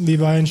with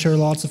Levi and share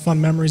lots of fun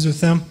memories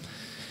with him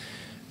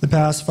the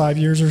past 5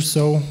 years or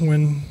so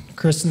when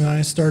Kristen and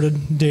I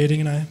started dating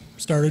and I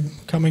started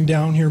coming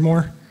down here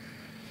more.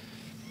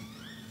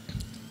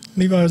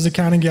 Levi was the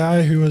kind of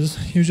guy he was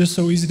just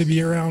so easy to be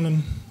around,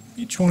 and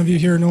each one of you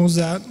here knows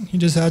that. He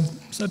just had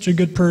such a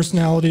good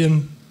personality,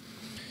 and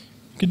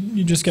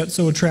you just get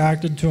so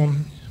attracted to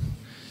him.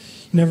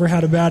 He never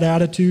had a bad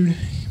attitude.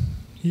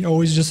 He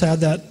always just had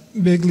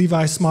that big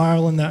Levi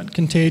smile and that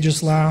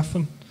contagious laugh,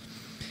 and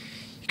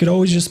he could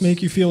always just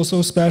make you feel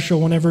so special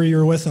whenever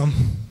you're with him.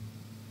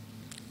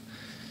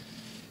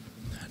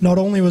 Not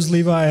only was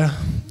Levi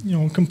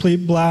a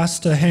complete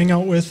blast to hang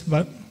out with,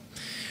 but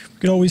we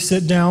could always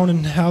sit down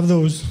and have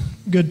those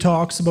good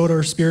talks about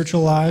our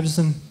spiritual lives,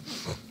 and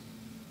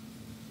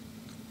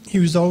he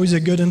was always a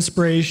good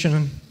inspiration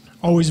and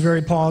always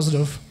very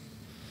positive.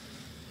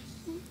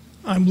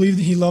 I believe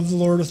that he loved the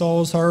Lord with all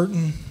his heart,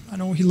 and I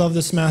know he loved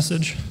this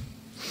message.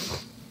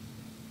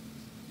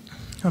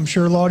 I'm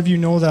sure a lot of you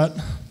know that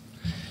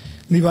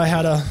Levi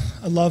had a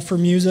love for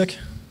music.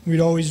 We'd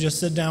always just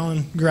sit down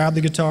and grab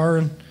the guitar,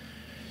 and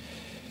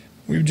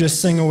we would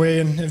just sing away,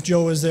 and if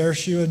Jo was there,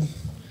 she'd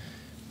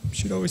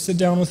always sit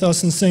down with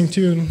us and sing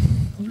too, and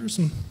those are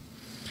some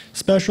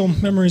special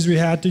memories we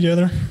had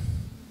together.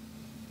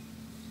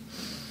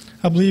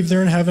 I believe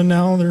they're in heaven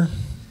now.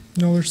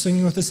 They're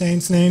singing with the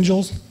saints and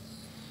angels,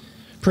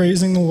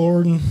 praising the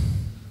Lord. And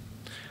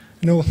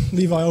I know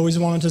Levi always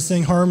wanted to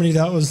sing harmony.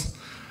 That was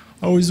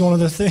always one of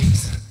the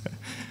things.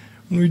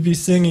 When we'd be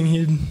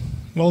singing,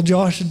 "Well,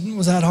 Josh,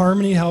 was that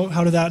harmony?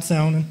 How did that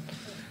sound?" And,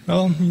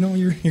 "Well,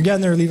 you're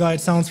getting there, Levi.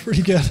 It sounds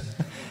pretty good."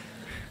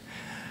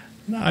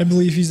 I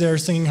believe he's there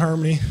singing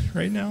harmony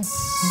right now.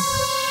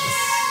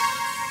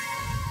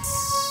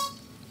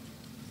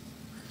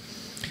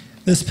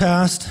 This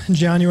past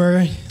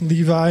January,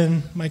 Levi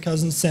and my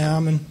cousin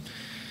Sam and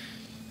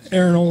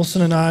Aaron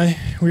Olson and I,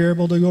 we were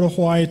able to go to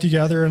Hawaii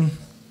together, and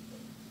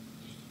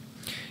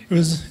it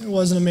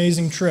was an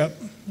amazing trip.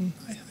 And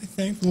I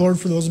thank the Lord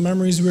for those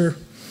memories we were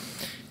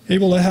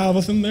able to have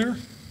with him there.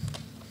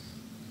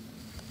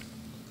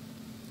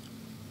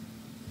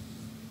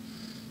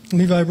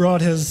 Levi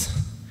brought his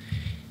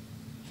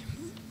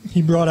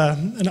he brought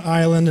an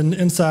island and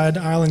inside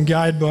island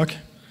guidebook.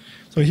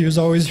 So he was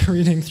always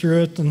reading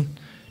through it and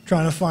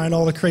trying to find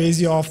all the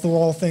crazy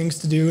off-the-wall things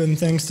to do and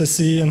things to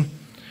see. And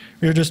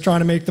we were just trying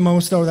to make the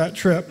most out of that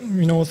trip,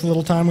 with the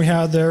little time we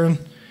had there. And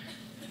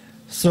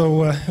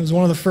so it was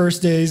one of the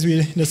first days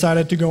we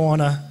decided to go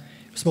on it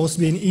was supposed to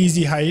be an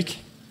easy hike,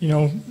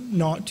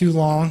 not too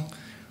long.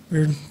 We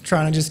were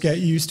trying to just get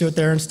used to it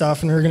there and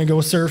stuff, and we were going to go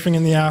surfing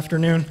in the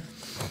afternoon.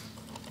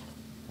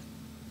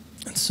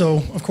 So,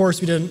 of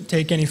course, we didn't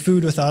take any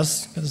food with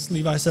us because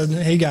Levi said,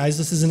 hey, guys,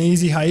 this is an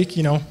easy hike,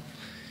 it'll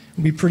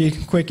be pretty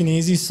quick and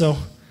easy. So,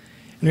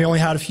 and we only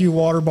had a few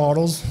water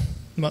bottles,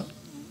 but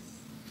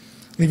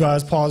Levi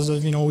was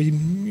positive,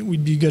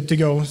 we'd be good to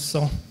go.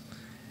 So,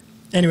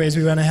 anyways,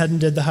 we went ahead and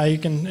did the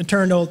hike, and it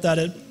turned out that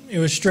it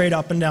was straight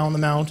up and down the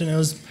mountain. It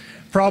was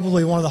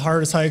probably one of the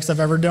hardest hikes I've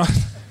ever done.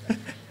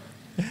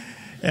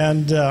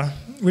 And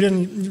we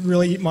didn't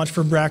really eat much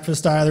for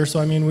breakfast either,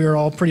 so we were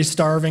all pretty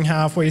starving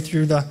halfway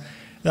through the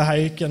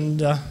hike,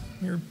 and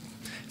we were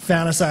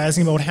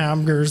fantasizing about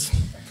hamburgers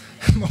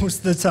most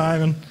of the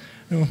time,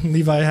 and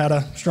Levi had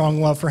a strong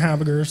love for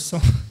hamburgers.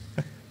 So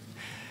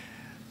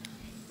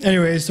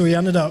anyway, so we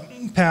ended up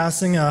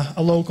passing a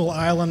local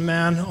island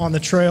man on the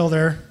trail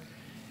there,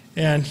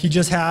 and he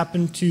just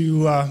happened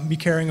to be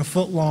carrying a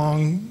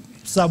foot-long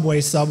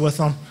Subway sub with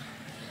him.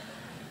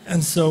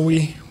 And so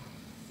we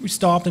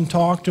stopped and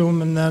talked to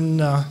him, and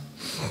then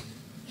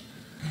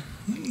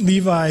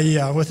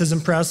Levi, with his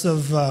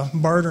impressive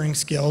bartering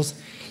skills,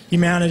 he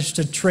managed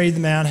to trade the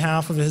man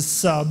half of his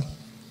sub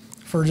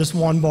for just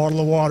one bottle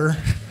of water.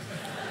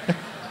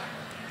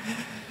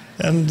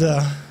 And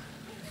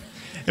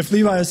if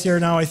Levi was here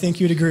now, I think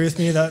you'd agree with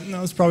me that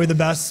was probably the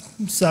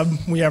best sub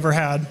we ever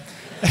had.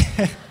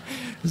 It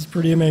was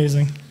pretty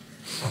amazing.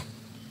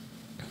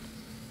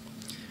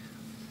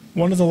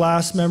 One of the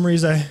last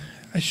memories I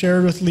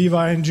shared with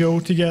Levi and Joe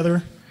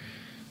together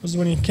was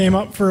when he came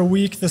up for a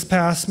week this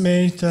past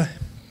May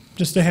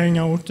just to hang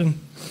out. And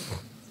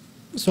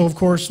so, of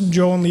course,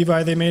 Joe and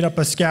Levi, they made up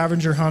a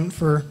scavenger hunt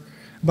for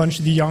a bunch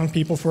of the young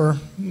people for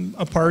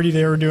a party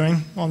they were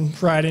doing on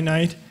Friday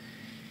night.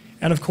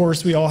 And, of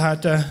course, we all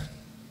had to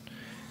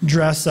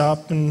dress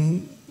up,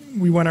 and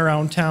we went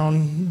around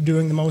town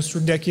doing the most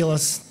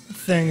ridiculous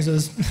things.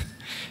 It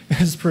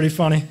was pretty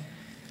funny.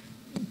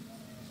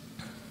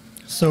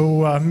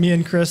 So me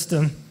and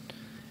Kristen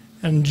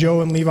and Joe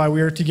and Levi,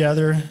 we were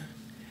together,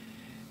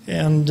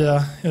 and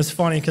it was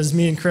funny because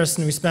me and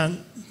Kristen, we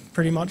spent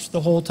pretty much the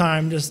whole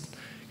time just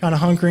kind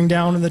of hunkering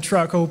down in the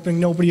truck,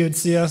 hoping nobody would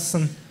see us,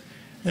 and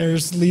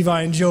there's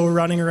Levi and Joe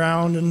running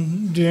around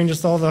and doing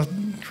just all the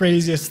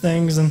craziest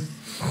things. And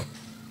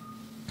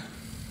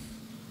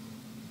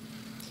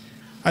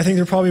I think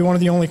they're probably one of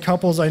the only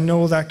couples I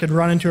know that could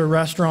run into a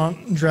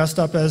restaurant dressed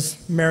up as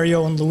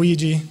Mario and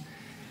Luigi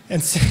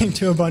and sing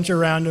to a bunch of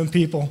random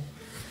people.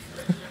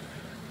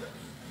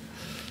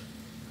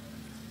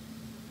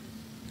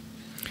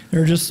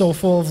 They're just so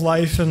full of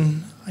life,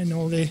 and I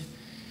know they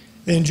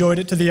enjoyed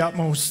it to the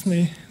utmost.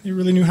 They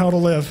really knew how to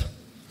live.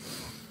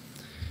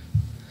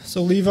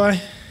 So Levi,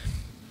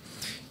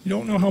 you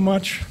don't know how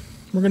much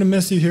we're going to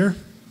miss you here.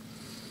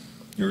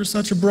 You were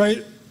such a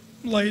bright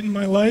light in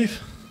my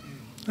life.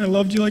 I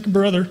loved you like a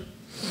brother.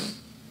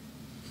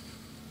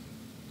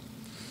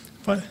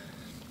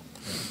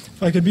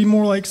 If I could be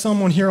more like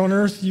someone here on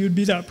earth, you'd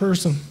be that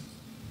person.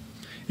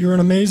 You're an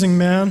amazing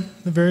man,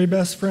 the very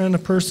best friend a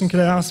person could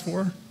ask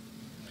for.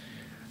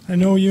 I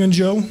know you and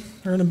Joe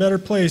are in a better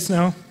place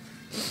now.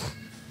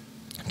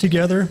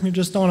 Together, you're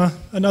just on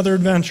another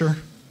adventure.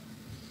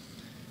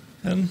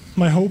 And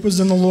my hope is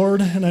in the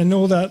Lord, and I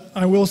know that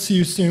I will see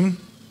you soon,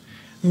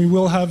 and we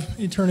will have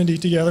eternity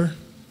together.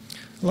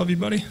 I love you,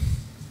 buddy.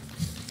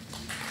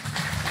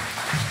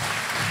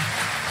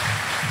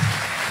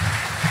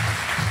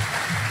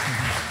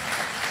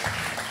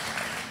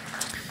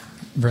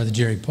 Brother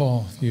Jerry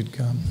Paul, if you'd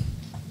come.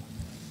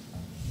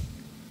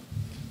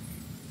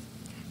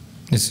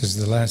 This is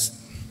the last,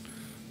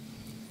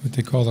 what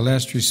they call the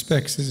last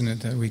respects, isn't it,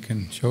 that we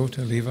can show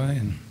to Levi?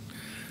 And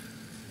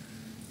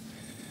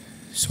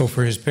so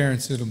for his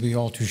parents, it'll be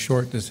all too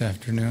short this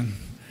afternoon,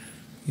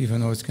 even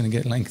though it's going to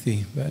get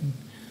lengthy, but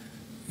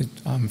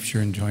I'm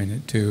sure enjoying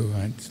it too.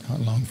 It's not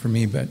long for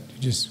me, but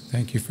just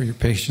thank you for your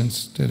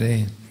patience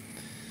today.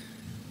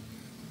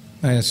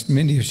 I asked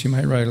Mindy if she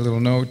might write a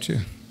little note to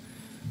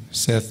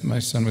Seth. My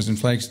son was in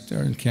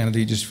Flagstaff in Canada.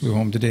 He just flew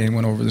home today and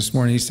went over this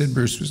morning. He said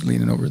Bruce was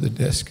leaning over the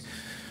desk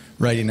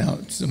writing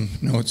out some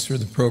notes for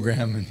the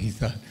program, and he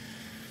thought,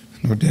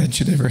 no dad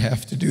should ever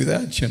have to do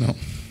that, you know.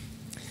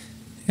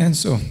 And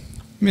so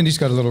Mindy's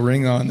got a little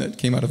ring on that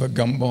came out of a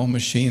gumball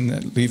machine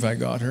that Levi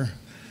got her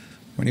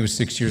when he was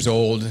 6 years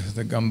old,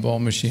 the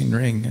gumball machine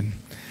ring, and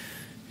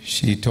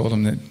she told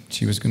him that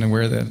she was going to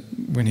wear that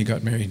when he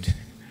got married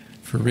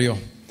for real.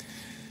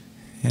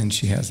 And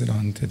she has it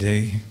on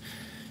today.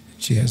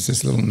 She has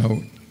this little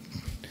note.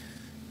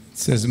 It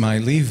says, "My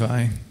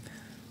Levi,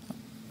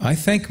 I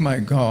thank my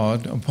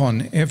God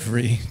upon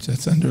every,"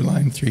 that's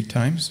underlined 3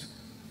 times,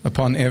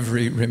 "upon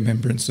every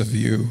remembrance of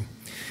you.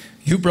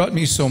 You brought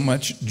me so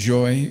much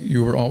joy.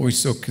 You were always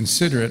so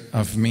considerate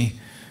of me.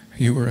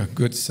 You were a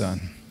good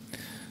son.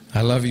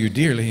 I love you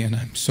dearly, and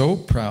I'm so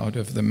proud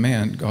of the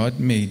man God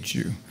made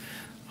you.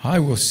 I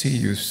will see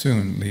you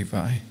soon,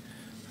 Levi.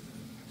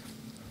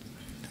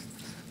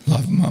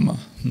 Love, Mama.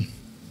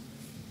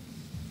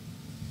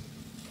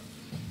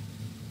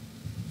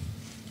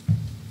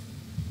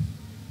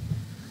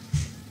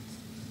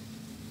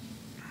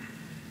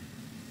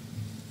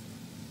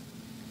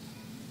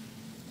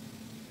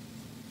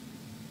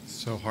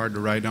 So hard to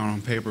write down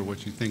on paper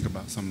what you think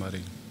about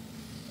somebody.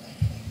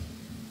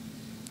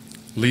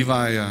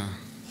 Levi,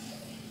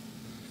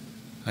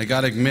 I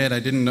gotta admit, I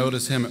didn't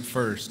notice him at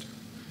first.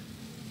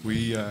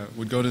 We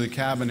would go to the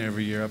cabin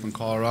every year up in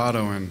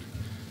Colorado, and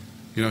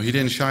you know, he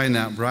didn't shine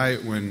that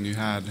bright when you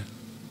had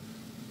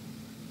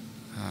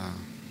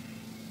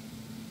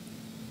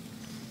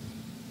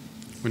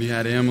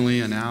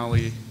Emily and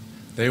Allie.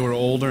 They were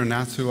older, and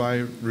that's who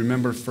I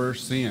remember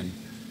first seeing.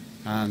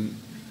 And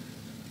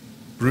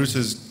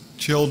Bruce's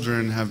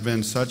children have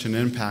been such an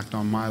impact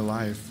on my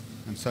life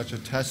and such a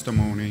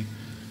testimony.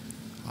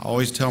 I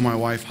always tell my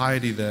wife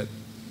Heidi that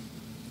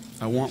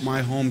I want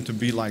my home to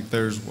be like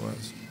theirs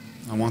was.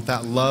 I want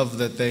that love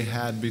that they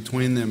had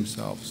between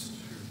themselves.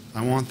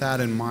 I want that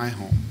in my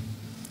home.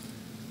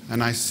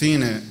 And I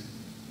seen it,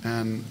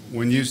 and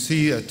when you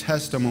see a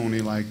testimony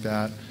like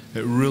that,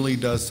 it really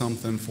does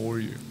something for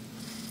you.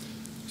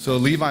 So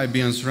Levi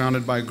being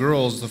surrounded by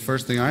girls, the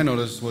first thing I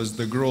noticed was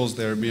the girls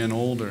there being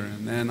older.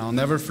 And then I'll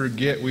never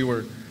forget, we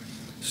were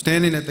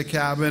standing at the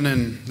cabin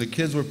and the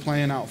kids were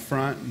playing out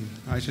front, and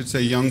I should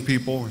say young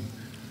people, and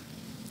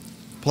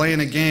playing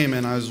a game,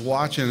 and I was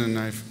watching and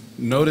I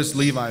noticed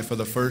Levi for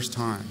the first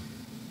time.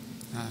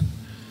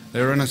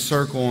 They were in a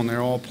circle and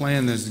they're all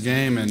playing this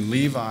game, and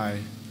Levi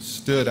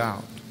stood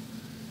out.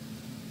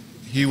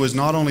 He was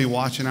not only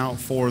watching out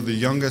for the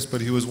youngest,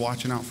 but he was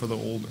watching out for the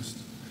oldest.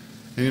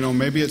 And you know,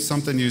 maybe it's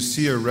something you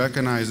see or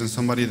recognize in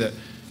somebody, that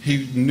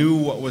he knew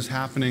what was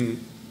happening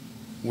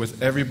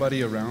with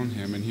everybody around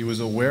him, and he was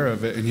aware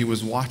of it, and he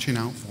was watching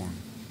out for him.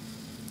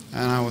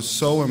 And I was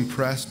so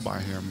impressed by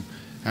him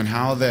and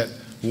how that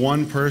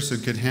one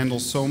person could handle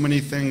so many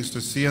things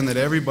to seeing that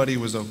everybody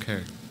was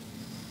okay.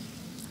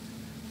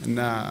 And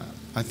I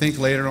think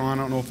later on,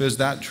 I don't know if it was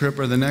that trip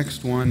or the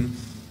next one,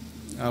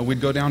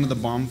 we'd go down to the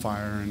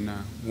bonfire, and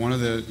one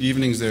of the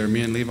evenings there, me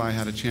and Levi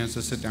had a chance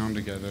to sit down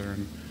together,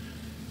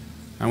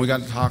 and we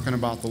got talking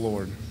about the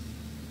Lord.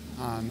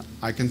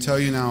 I can tell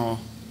you now,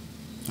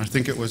 I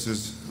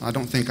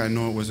don't think I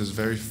know it was his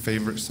very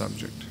favorite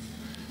subject.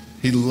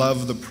 He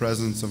loved the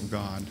presence of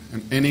God,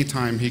 and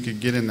anytime he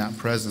could get in that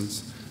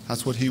presence,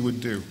 that's what he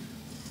would do.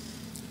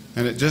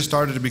 And it just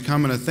started to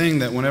becoming a thing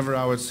that whenever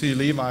I would see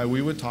Levi,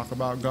 we would talk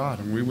about God,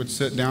 and we would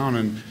sit down,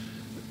 and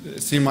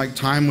it seemed like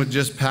time would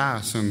just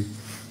pass, and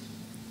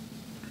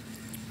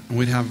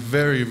we'd have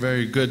very,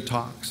 very good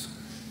talks.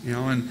 You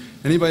know, and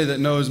anybody that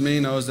knows me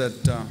knows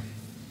that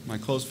my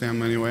close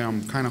family anyway,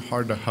 I'm kind of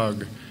hard to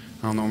hug.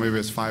 I don't know, maybe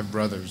it's 5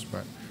 brothers,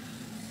 but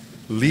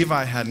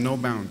Levi had no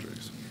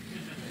boundaries.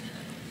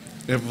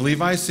 If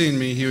Levi seen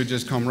me, he would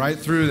just come right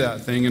through that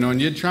thing, you know, and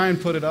you'd try and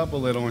put it up a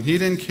little, and he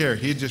didn't care.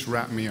 He'd just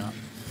wrap me up.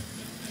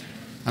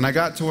 And I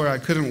got to where I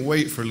couldn't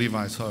wait for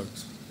Levi's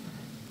hugs.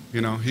 You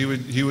know, he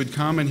would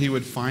come and he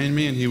would find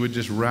me and he would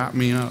just wrap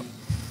me up.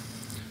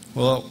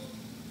 Well,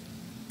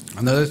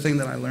 another thing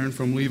that I learned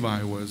from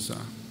Levi was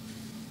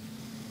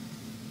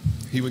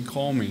he would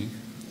call me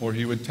or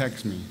he would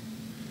text me.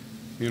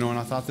 You know, and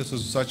I thought this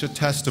was such a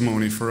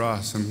testimony for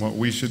us and what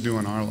we should do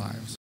in our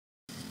lives.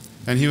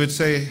 And he would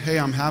say, hey,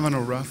 I'm having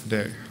a rough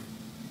day.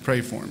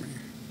 Pray for me.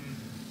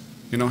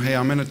 You know, hey,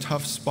 I'm in a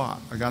tough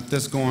spot. I got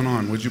this going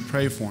on. Would you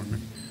pray for me?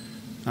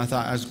 And I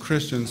thought, as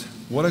Christians,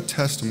 what a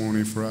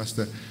testimony for us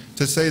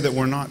to say that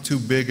we're not too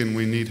big and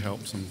we need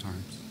help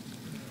sometimes.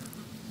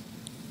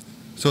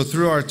 So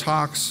through our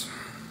talks,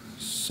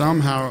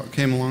 somehow it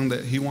came along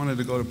that he wanted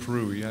to go to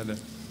Peru. He had a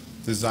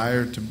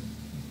desire to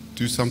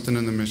do something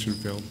in the mission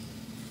field.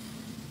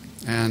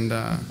 And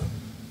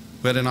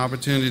we had an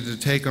opportunity to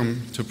take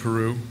him to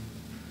Peru.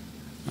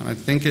 And I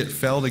think it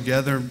fell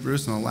together,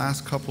 Bruce, in the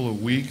last couple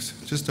of weeks.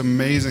 Just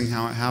amazing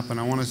how it happened.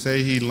 I want to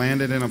say he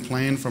landed in a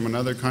plane from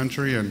another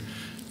country and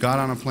got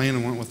on a plane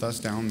and went with us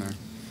down there.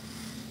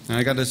 And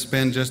I got to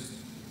spend just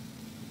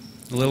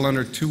a little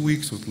under 2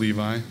 weeks with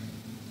Levi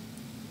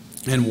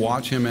and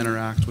watch him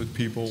interact with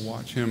people,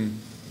 watch him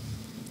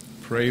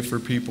pray for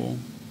people,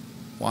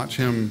 watch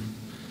him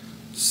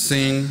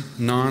sing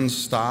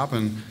nonstop.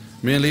 And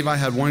me and Levi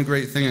had one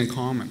great thing in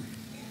common.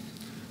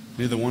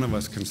 Neither one of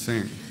us can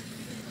sing.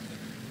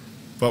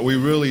 But we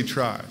really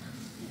tried.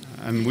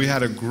 And we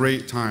had a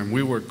great time.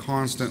 We were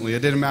constantly,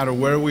 it didn't matter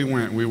where we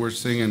went, we were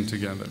singing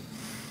together.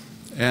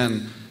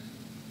 And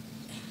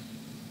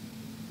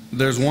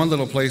there's one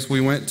little place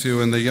we went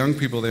to, and the young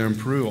people there in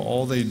Peru,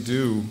 all they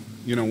do,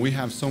 you know, we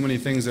have so many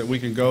things that we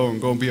can go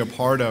and be a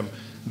part of.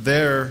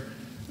 There,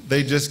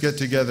 they just get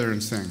together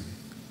and sing.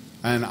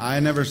 And I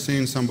never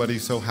seen somebody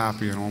so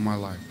happy in all my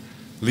life.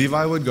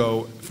 Levi would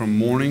go from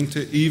morning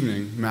to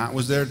evening. Matt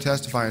was there to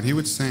testify, and he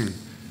would sing.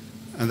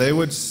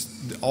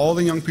 and all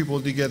the young people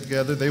would get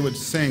together, they would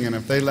sing, and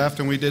if they left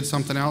and we did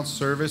something else,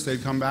 service,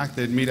 they'd come back,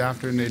 they'd meet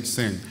after, and they'd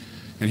sing.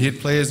 And he'd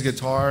play his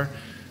guitar,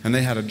 and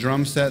they had a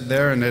drum set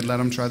there, and they'd let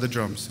him try the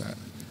drum set.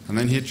 And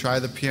then he'd try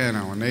the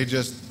piano, and they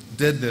just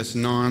did this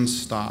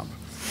nonstop.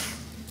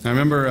 And I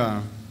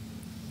remember,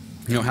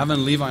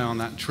 having Levi on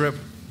that trip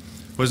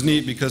was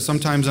neat, because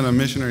sometimes on a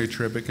missionary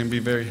trip it can be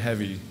very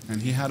heavy,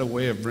 and he had a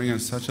way of bringing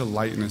such a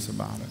lightness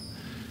about it.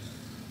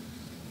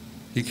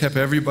 He kept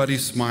everybody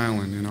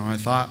smiling. I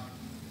thought,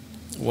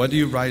 what do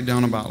you write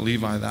down about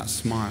Levi, that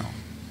smile?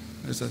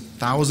 There's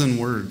 1,000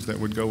 words that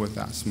would go with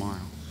that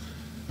smile.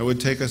 It would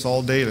take us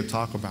all day to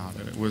talk about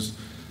it.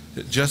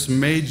 It just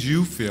made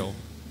you feel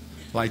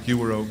like you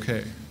were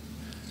okay.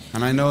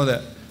 And I know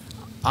that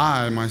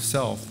I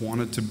myself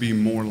wanted to be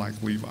more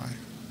like Levi.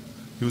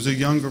 He was a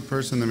younger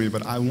person than me,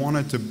 but I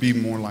wanted to be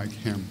more like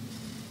him.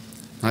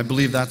 And I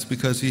believe that's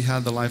because he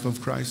had the life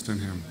of Christ in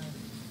him.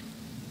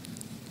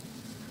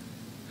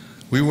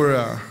 We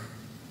were,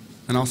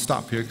 and I'll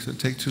stop here because it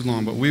takes too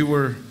long, but we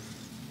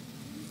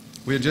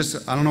had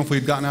just, I don't know if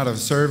we'd gotten out of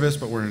service,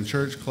 but we're in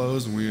church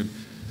clothes, and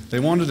they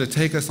wanted to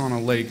take us on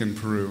a lake in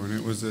Peru, and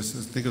it was this,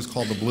 I think it was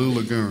called the Blue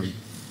Lagoon.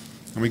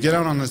 And we get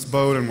out on this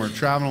boat, and we're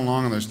traveling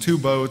along, and there's 2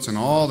 boats, and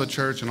all the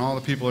church and all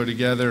the people are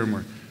together, and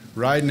we're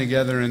riding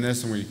together in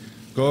this, and we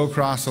go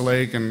across the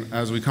lake, and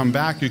as we come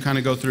back, you kind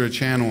of go through a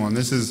channel, and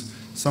this is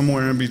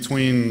somewhere in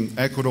between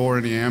Ecuador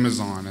and the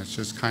Amazon. It's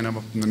just kind of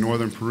up in the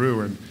northern Peru,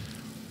 and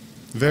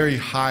very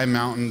high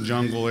mountain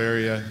jungle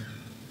area.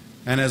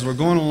 And as we're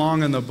going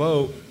along in the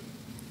boat,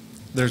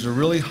 there's a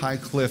really high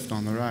cliff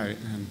on the right,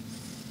 and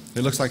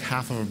it looks like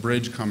half of a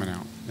bridge coming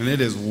out, and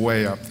it is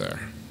way up there.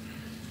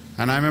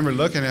 And I remember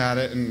looking at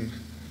it, and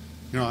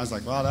I was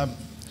like, wow,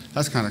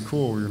 that's kind of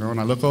cool, and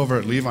I look over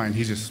at Levi, and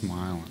he's just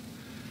smiling.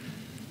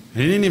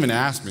 And he didn't even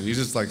ask me. He's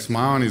just like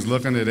smiling. He's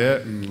looking at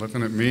it and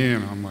looking at me,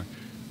 and I'm like,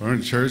 we're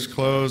in church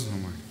clothes.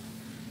 I'm like,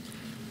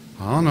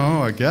 I don't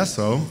know, I guess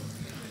so.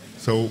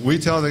 So we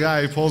tell the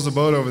guy, he pulls the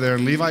boat over there,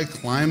 and Levi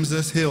climbs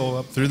this hill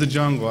up through the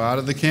jungle, out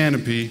of the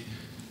canopy,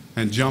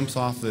 and jumps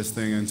off this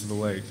thing into the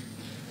lake.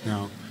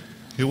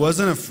 He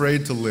wasn't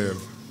afraid to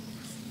live.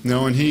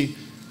 And he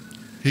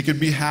could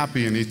be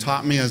happy, and he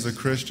taught me as a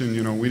Christian,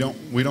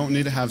 we don't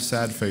need to have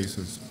sad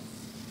faces.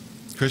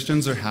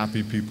 Christians are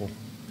happy people.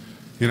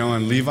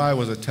 And Levi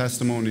was a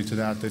testimony to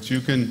that you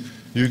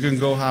can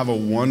go have a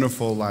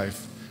wonderful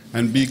life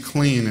and be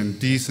clean and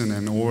decent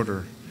and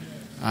order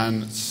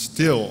and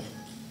still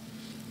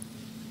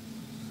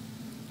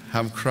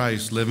have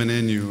Christ living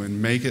in you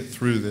and make it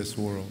through this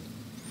world.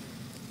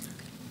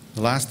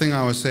 The last thing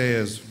I would say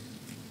is,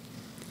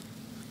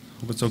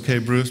 hope it's okay,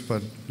 Bruce,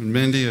 but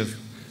Mindy,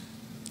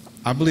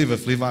 I believe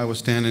if Levi was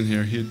standing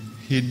here,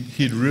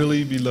 he'd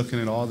really be looking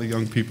at all the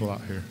young people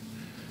out here,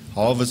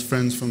 all of his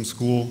friends from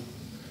school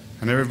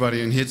and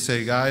everybody, and he'd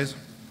say, guys,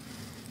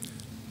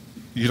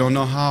 you don't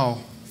know how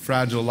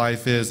fragile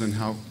life is and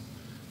how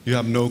you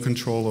have no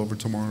control over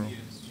tomorrow.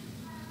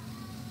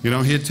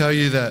 He'd tell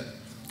you that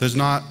there's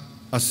not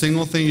a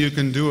single thing you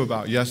can do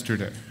about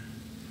yesterday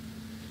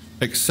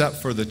except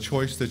for the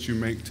choice that you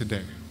make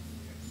today.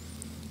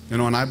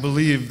 And I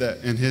believe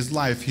that in his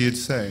life he'd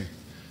say,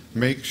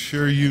 make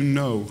sure you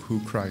know who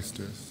Christ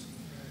is.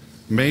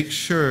 Make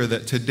sure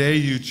that today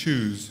you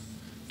choose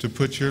to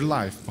put your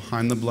life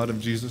behind the blood of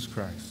Jesus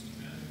Christ.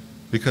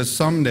 Because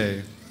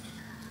someday,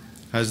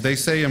 as they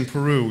say in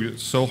Peru,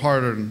 it's so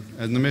hard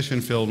in the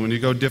mission field, when you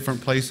go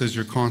different places,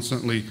 you're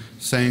constantly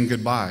saying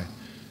goodbye.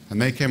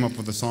 And they came up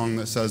with a song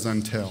that says,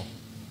 until.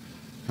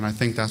 And I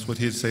think that's what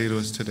he'd say to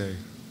us today.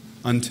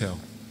 Until.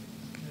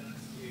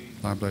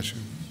 God bless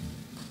you.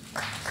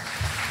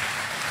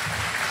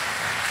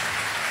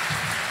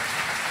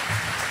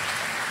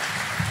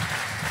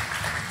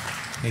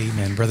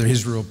 Amen. Brother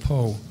Israel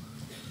Poe,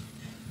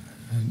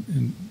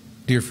 and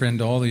dear friend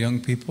to all the young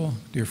people,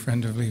 dear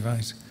friend of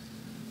Levi's.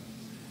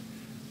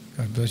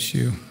 God bless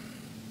you.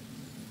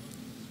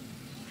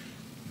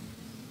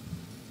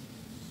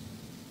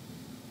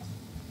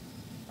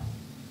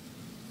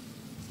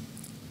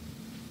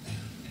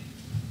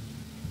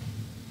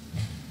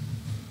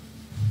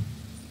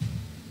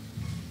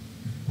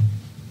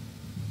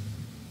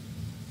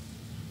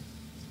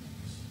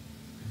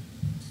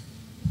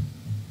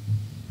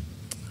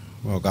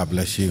 Well, God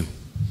bless you.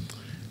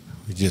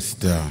 We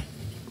just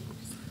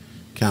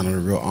count it a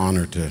real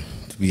honor to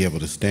be able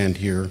to stand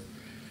here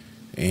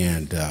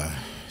and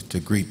to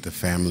greet the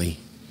family.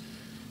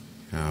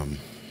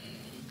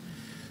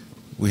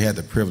 We had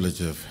the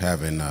privilege of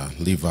having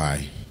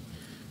Levi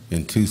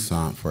in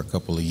Tucson for a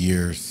couple of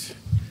years,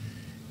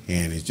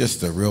 and it's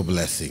just a real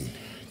blessing.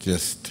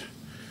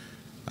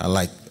 I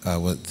like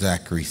what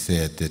Zachary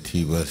said, that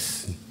it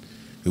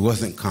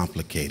wasn't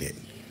complicated.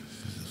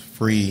 It was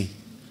free,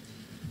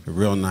 a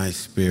real nice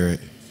spirit,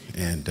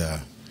 and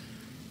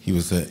he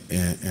was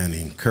an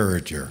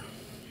encourager.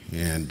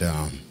 And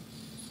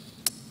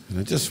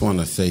I just want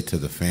to say to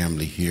the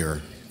family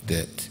here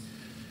that,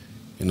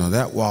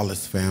 that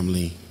Wallace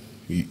family,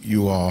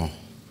 you all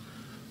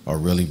are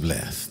really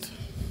blessed.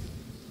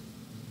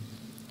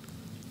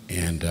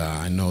 And And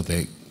I know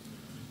that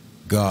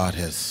God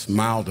has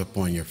smiled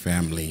upon your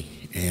family,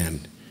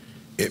 and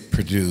it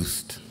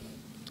produced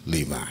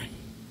Levi.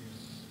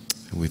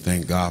 And we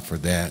thank God for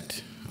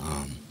that.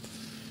 And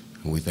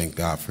we thank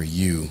God for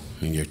you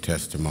and your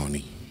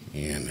testimony.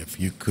 And if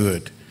you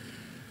could,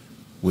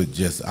 with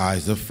just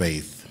eyes of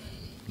faith,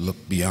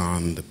 look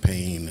beyond the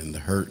pain and the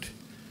hurt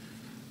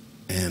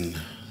and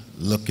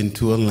look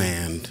into a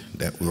land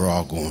that we're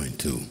all going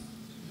to.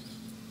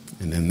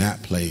 And in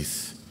that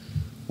place,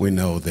 we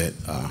know that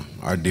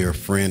our dear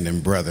friend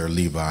and brother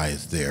Levi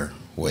is there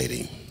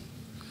waiting.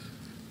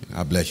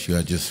 God bless you.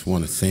 I just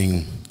want to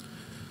sing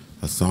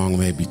a song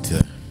maybe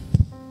to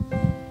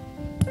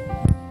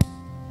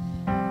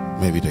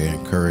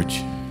encourage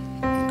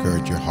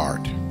your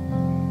heart.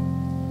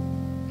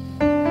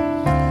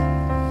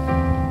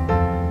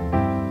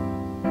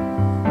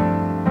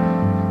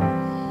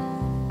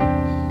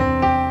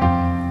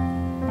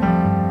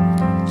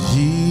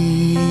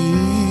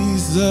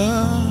 Jesus,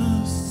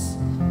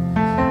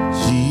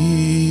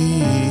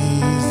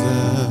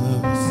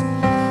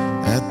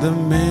 at the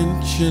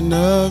mention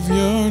of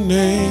your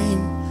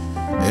name,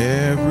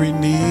 every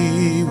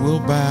knee will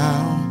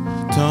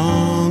bow,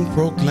 tongue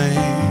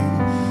proclaim.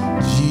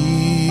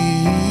 Jesus,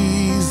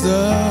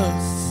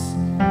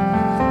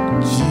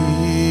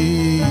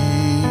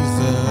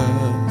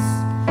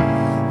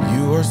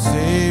 you are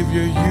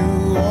Savior,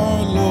 you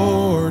are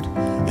Lord,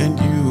 and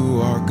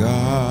you are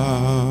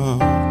God.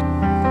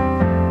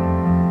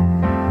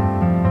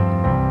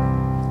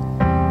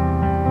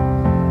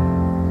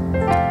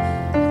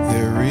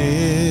 There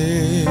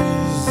is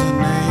a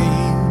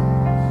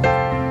name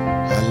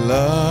I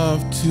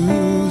love to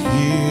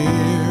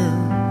hear.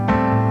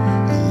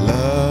 I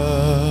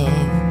love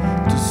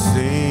to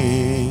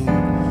sing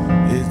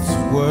its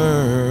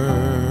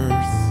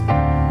worth.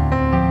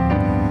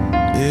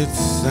 It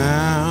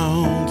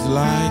sounds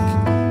like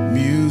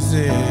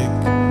music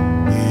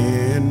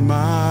in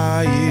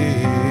my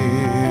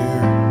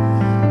ear.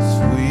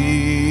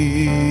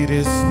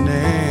 Sweetest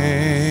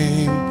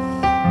name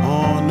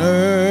on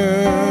earth.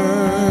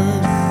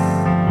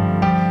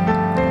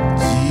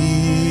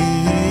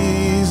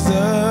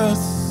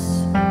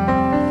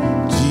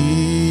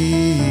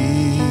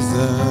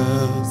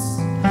 Jesus,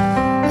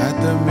 at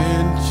the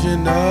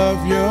mention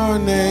of your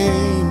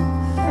name,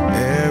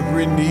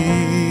 every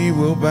knee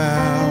will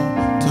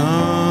bow,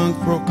 tongue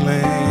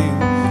proclaim.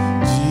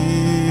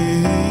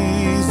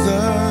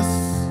 Jesus,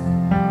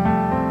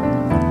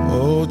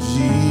 oh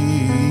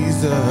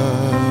Jesus,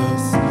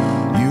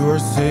 you are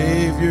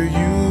Savior,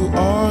 you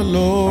are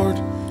Lord,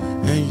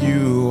 and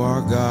you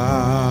are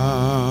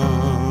God.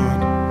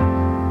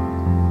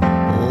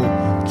 Oh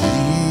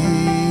Jesus,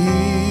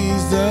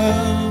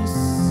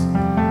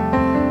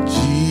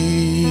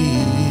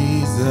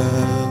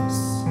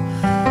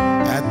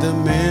 at the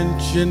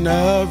mention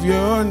of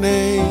your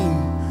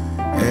name,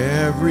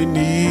 every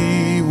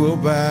knee will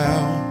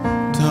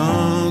bow,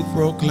 tongue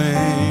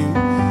proclaim.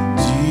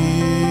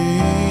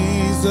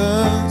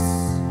 Jesus,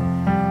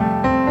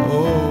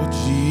 oh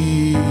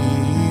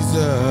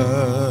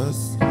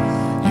Jesus,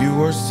 you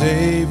are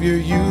Savior,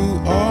 you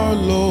are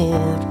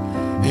Lord,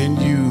 and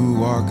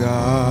you are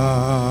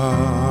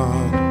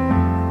God.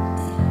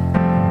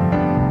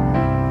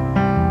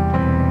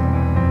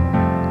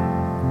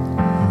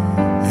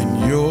 And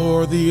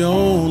you're the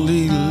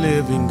only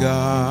living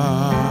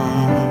God.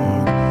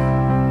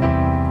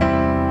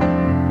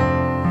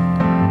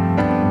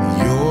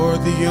 You're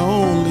the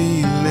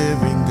only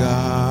living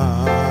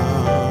God.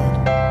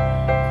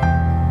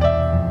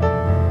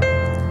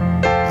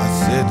 I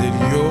said that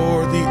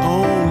you're the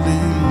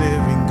only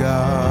living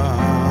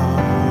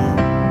God.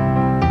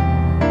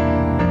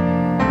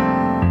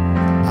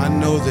 I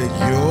know that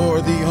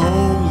you're the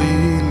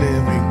only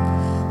living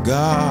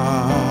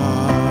God.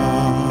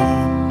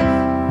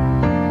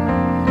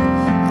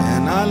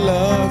 And I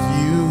love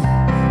you,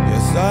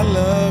 yes I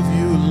love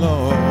you,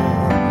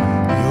 Lord.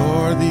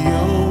 You're the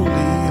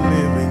only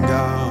living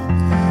God.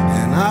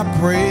 And I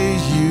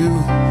praise you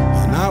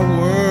and I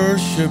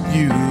worship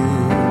you.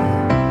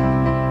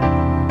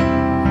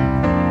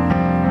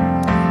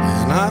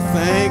 And I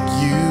thank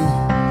you,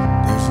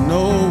 there's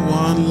no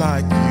one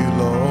like you,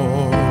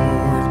 Lord.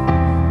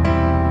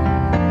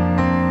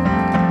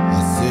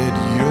 I said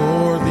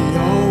you're the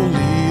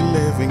only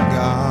living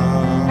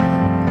God.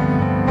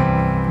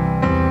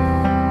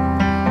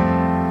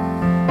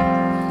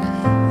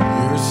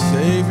 You're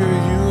Savior,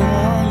 you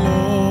are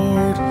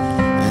Lord,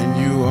 and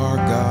you are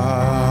God.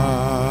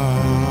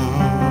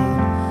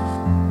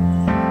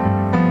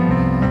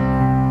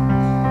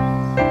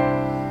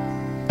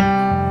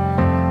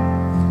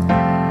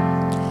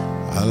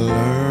 I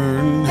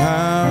learned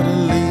how to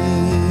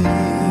lean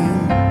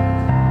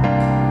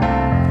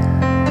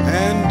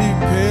and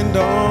depend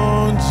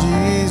on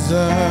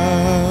Jesus.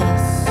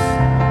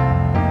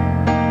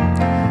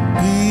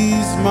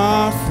 He's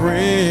my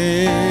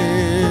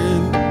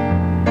friend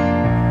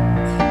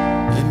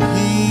and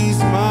he's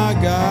my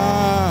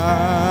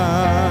guide.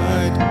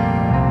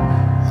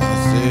 I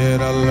said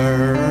I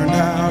learned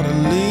how to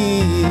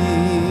lean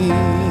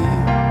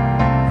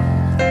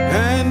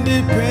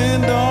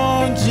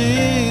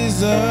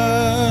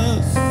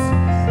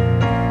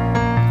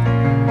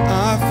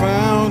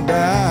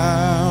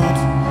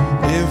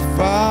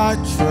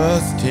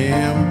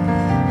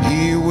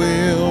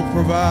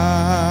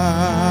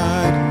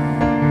provide.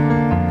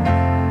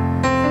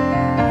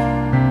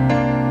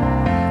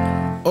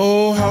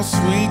 Oh, how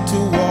sweet to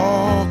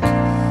walk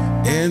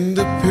in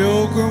the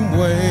pilgrim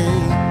way,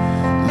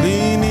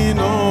 leaning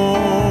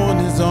on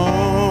his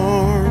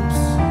arms.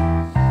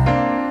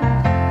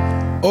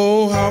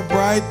 Oh, how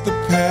bright the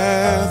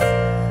path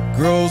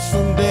grows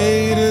from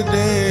day to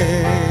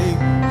day,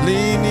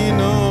 leaning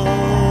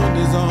on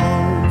his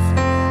arms.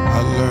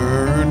 I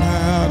learned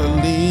how to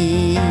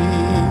lean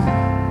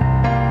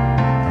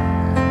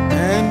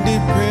and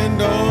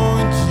depend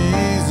on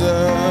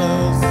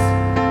Jesus.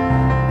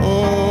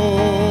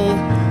 Oh,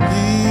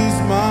 he's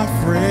my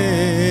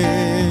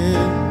friend,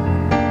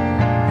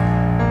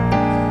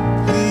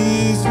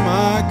 he's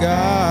my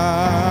guide.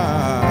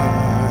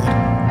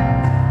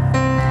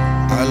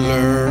 I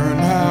learned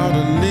how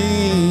to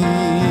lean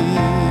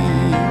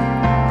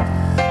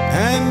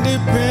and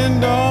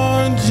depend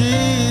on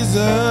Jesus.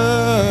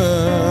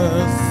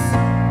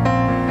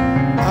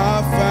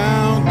 I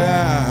found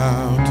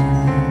out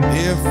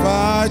if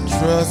I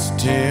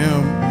trust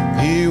him,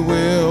 he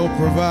will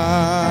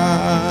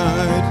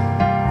provide.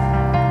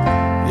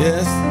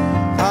 Yes,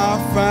 I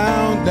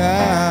found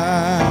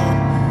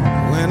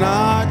out when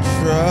I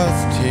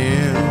trust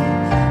him,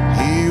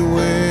 he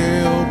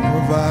will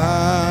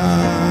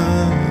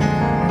provide.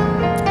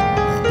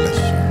 God bless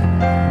you.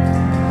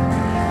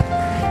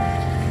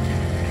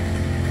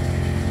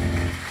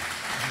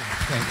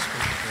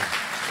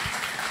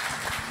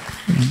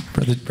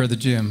 Thanks, Brother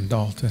Jim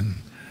Dalton.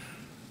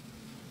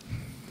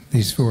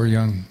 These 4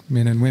 young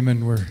men and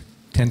women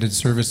attended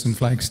service in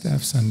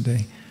Flagstaff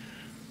Sunday.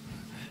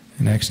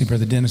 And actually,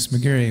 Brother Dennis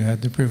McGarry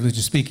had the privilege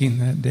of speaking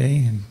that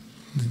day, and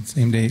the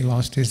same day he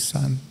lost his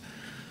son.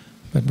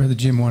 But Brother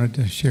Jim wanted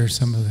to share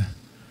some of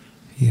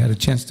he had a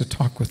chance to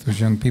talk with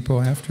those young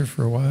people after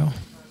for a while.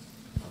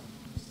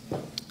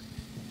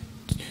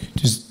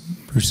 Just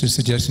Bruce is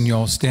suggesting you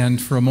all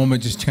stand for a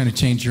moment, just kind of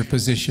change your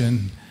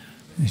position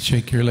and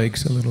shake your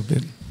legs a little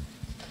bit.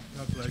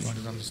 God bless you. Want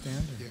it on the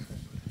stand?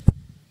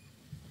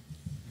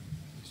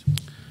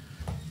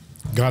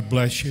 God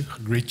bless you. I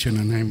greet you in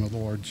the name of the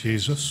Lord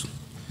Jesus.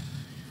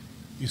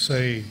 You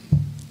say,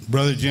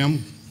 Brother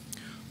Jim,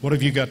 what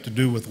have you got to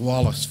do with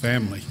Wallace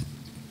family?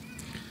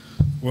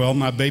 Well,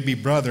 my baby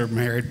brother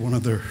married one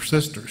of their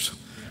sisters.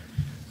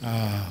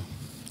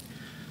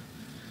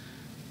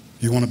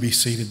 You want to be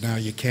seated now?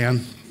 You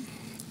can.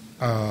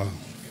 Do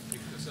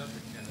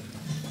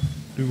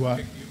what?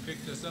 You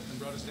picked us up and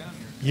brought us down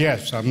here.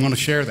 Yes, I'm going to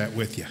share that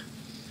with you.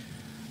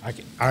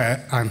 I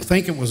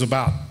think it was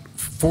about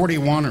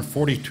 41 or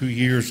 42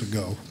 years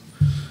ago.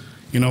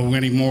 You know,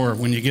 anymore,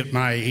 when you get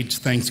my age,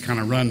 things kind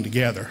of run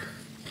together.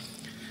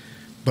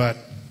 But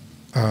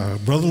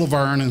Brother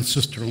Laverne and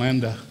Sister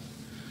Linda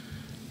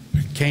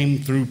came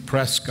through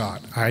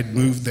Prescott. I'd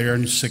moved there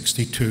in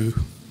 '62,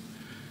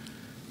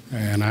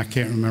 and I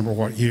can't remember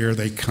what year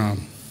they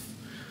come.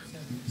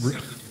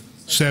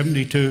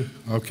 72?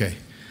 Okay.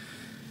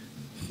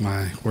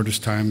 Where does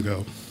time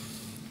go?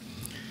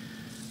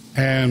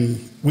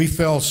 And we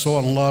fell so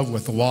in love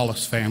with the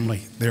Wallace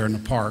family there in the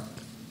park.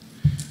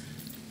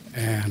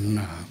 And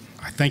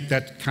I think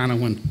that's kind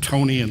of when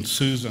Tony and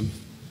Susan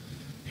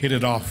hit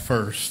it off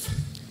first.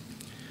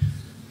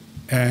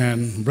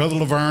 And Brother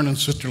Laverne and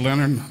Sister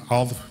Leonard,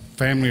 all the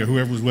family or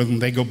whoever was with them,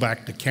 they go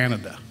back to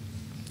Canada.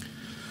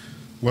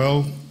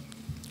 Well,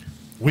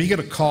 we get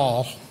a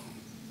call,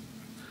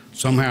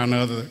 somehow or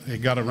another,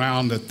 it got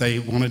around that they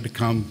wanted to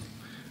come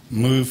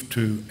move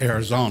to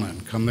Arizona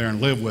and come there and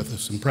live with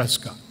us in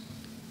Prescott.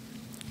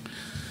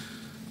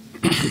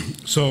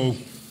 So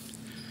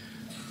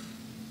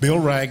Bill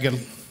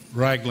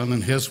Ragland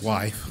and his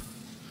wife,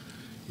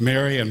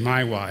 Mary and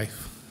my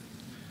wife,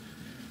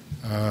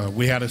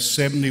 we had a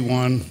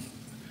 71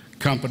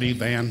 company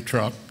van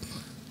truck.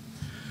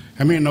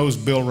 How many knows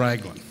Bill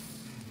Ragland?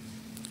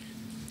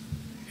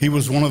 He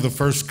was one of the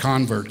first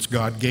converts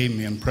God gave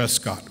me in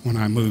Prescott when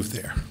I moved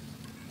there.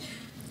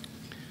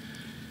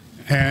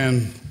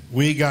 And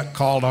we got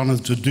called on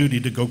as a duty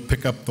to go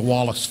pick up the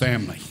Wallace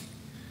family.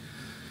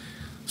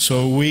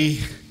 So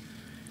we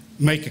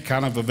make a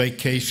kind of a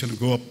vacation to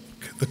go up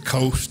the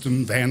coast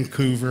in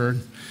Vancouver.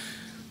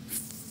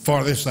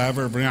 Farthest I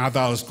ever been, I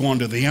thought I was going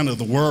to the end of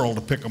the world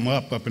to pick them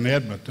up in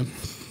Edmonton.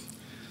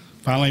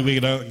 Finally, we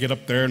get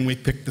up there and we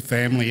pick the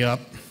family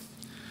up.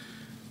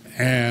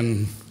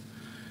 And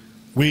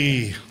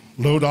we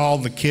load all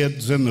the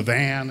kids in the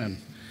van, and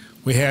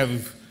we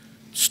have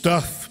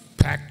stuff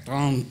packed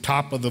on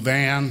top of the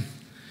van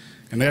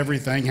and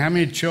everything. How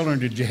many children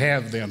did you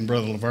have then,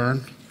 Brother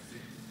Laverne?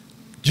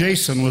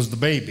 Jason was the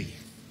baby.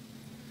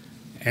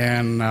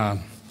 And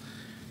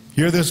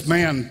here this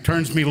man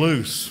turns me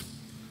loose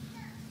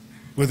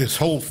with his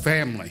whole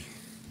family.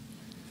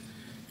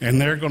 And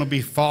they're going to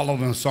be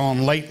following us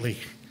on lately,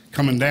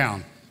 coming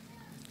down.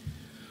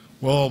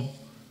 Well,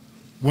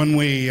 when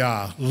we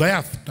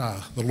left,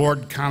 the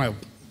Lord kind of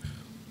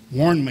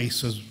warned me,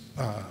 says,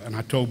 and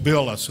I told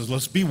Bill, I says,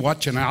 let's be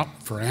watching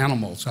out for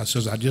animals. I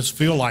says, I just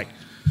feel like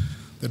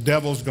the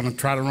devil's going to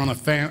try to run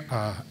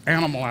an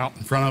animal out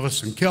in front of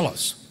us and kill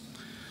us.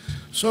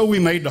 So we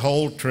made the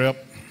whole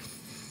trip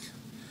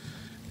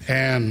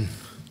and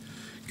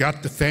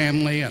got the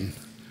family and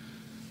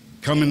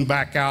coming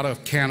back out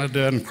of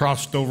Canada and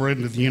crossed over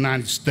into the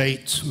United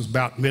States. It was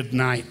about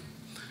midnight.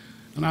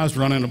 And I was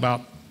running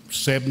about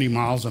 70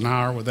 miles an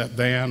hour with that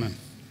van and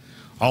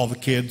all the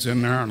kids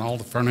in there and all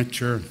the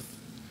furniture.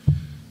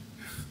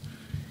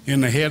 In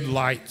the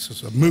headlights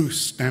is a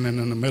moose standing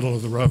in the middle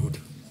of the road.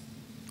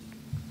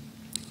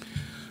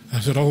 I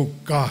said, oh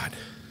God,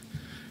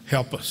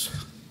 help us.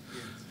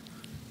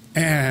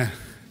 And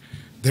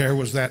there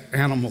was that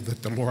animal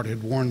that the Lord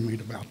had warned me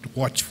about to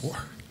watch for.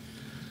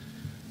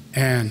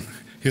 And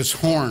his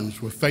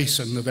horns were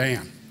facing the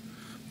van.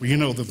 Well, you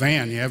know, the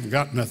van, you haven't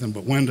got nothing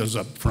but windows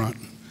up front.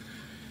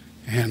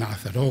 And I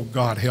said, oh,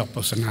 God, help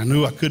us. And I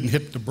knew I couldn't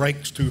hit the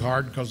brakes too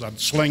hard because I'd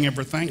sling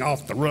everything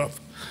off the roof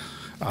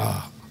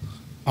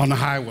on the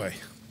highway.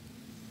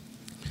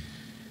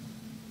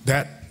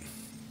 That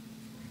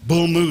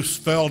bull moose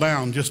fell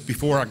down just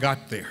before I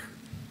got there.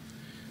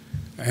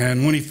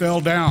 And when he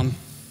fell down,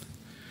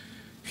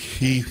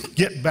 he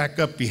get back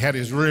up, he had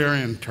his rear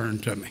end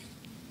turned to me.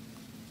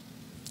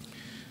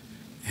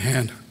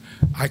 And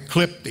I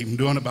clipped him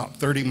doing about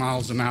 30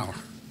 miles an hour.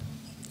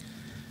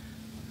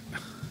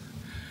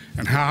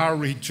 And how I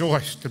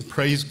rejoiced and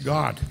praised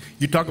God.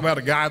 You talk about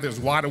a guy that's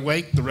wide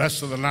awake the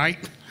rest of the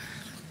night.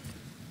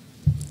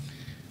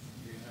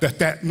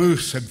 That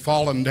moose had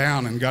fallen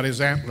down and got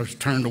his antlers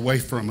turned away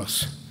from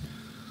us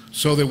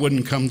so they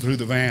wouldn't come through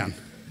the van.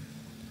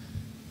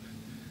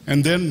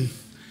 And then,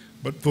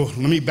 let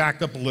me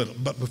back up a little.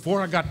 But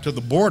before I got to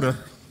the border,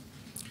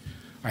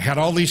 I had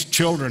all these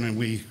children and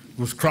we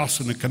was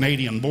crossing the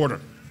Canadian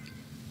border.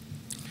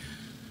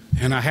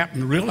 And I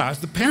happened to realize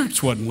the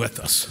parents wasn't with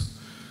us.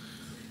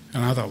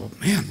 And I thought, well,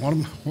 man,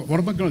 what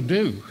am I going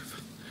to do?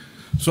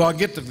 So I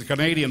get to the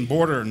Canadian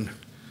border and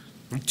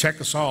we check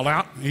us all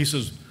out. And he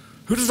says,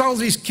 who does all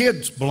these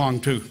kids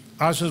belong to?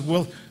 I said,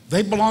 well,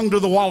 they belong to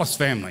the Wallace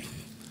family.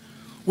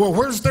 Well,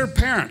 where's their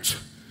parents?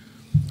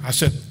 I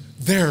said,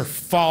 they're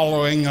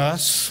following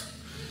us.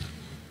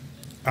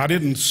 I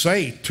didn't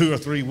say 2 or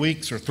 3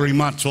 weeks or 3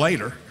 months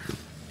later.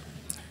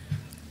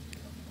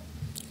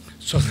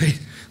 So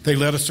they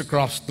led us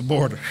across the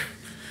border.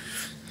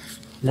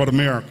 What a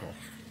miracle.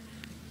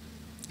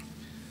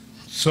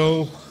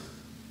 So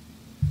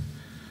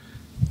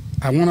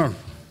I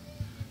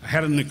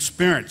had an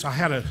experience.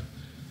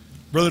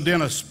 Brother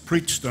Dennis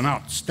preached an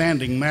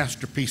outstanding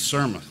masterpiece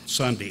sermon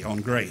Sunday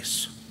on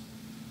grace.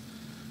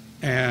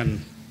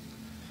 And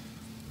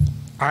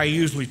I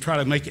usually try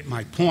to make it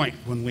my point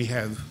when we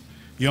have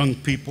young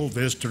people,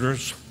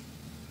 visitors,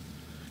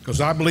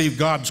 because I believe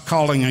God's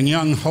calling a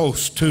young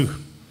host too.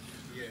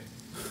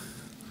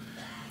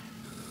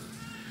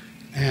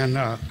 And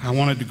I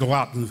wanted to go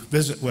out and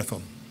visit with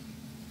them.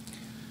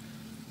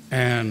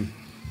 And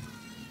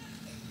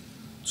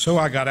so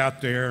I got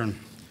out there, and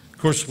of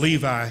course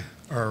Levi,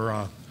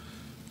 or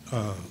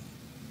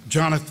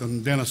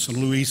Jonathan, Dennis, and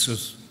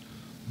Louisa's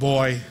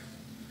boy,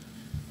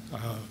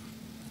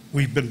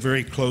 we've been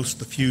very close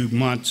the few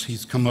months.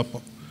 He's come up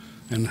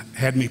and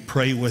had me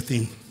pray with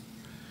him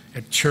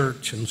at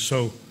church, and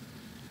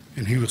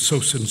he was so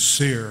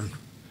sincere,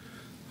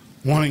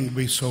 wanting to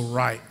be so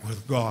right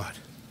with God.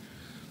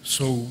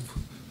 So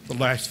the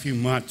last few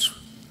months,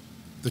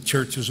 the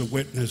church is a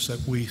witness that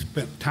we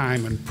spent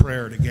time in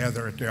prayer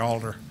together at the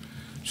altar,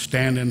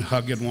 standing,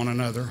 hugging one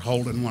another,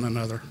 holding one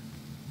another.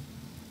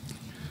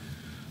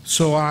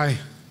 So I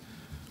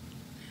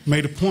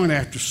made a point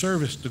after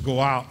service to go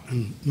out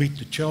and meet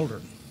the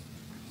children.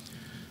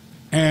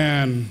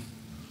 And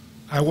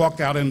I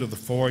walk out into the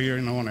foyer,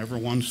 and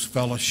everyone's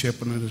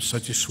fellowshipping, and there's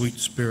such a sweet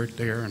spirit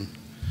there.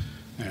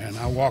 And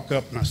I walk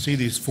up and I see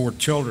these 4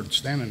 children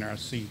standing there. I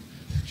see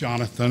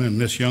Jonathan and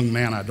this young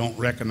man I don't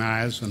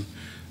recognize, and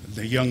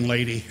the young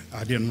lady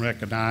I didn't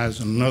recognize,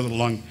 and another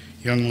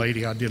young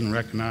lady I didn't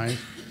recognize.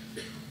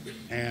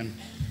 And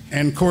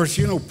of course,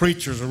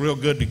 preachers are real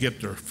good to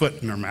get their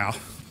foot in their mouth.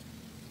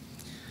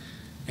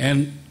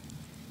 And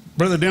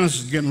Brother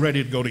Dennis is getting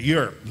ready to go to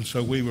Europe, and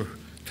so we were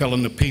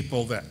telling the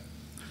people that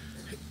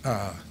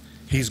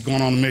he's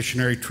going on a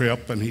missionary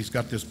trip, and he's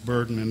got this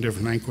burden and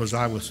different things.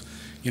 Because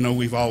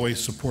we've always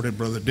supported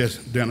Brother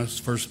Dennis.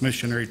 First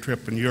missionary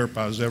trip in Europe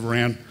I was ever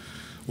in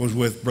was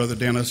with Brother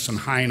Dennis and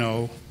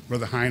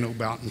Brother Heino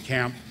out in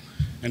camp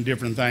and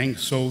different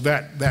things. So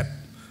that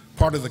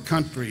part of the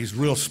country is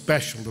real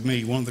special to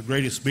me. One of the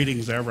greatest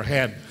meetings I ever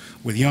had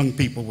with young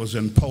people was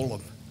in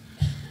Poland.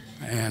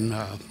 And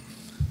I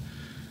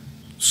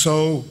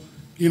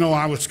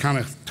was kind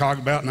of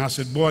talking about, and I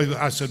said,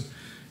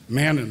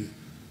 man, and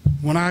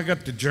when I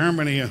got to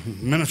Germany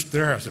and ministered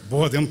there, I said,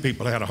 boy, them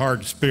people had a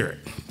hard spirit.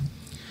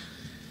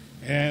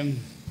 And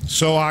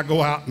so I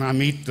go out and I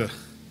meet the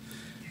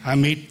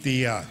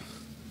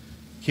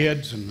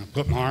kids, and I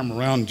put my arm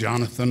around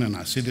Jonathan, and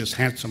I see this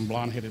handsome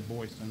blonde-headed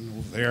boy standing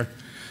over there.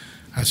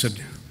 I said,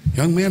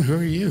 young man, who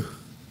are you?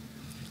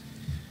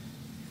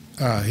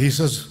 He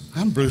says,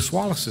 I'm Bruce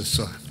Wallace's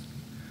son.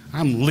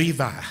 I'm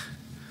Levi.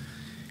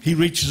 He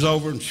reaches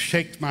over and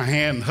shakes my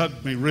hand and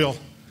hugged me real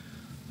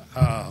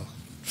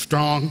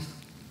strong.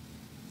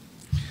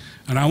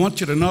 And I want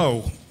you to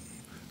know,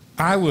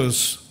 I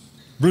was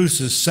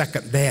Bruce's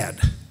second dad.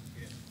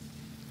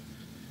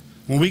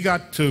 When we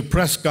got to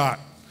Prescott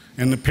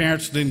and the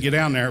parents didn't get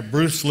down there,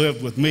 Bruce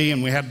lived with me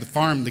and we had to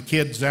farm the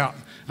kids out.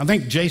 I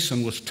think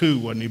Jason was 2,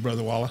 wasn't he,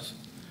 Brother Wallace?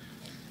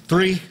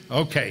 3?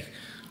 Okay,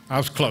 I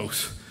was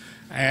close.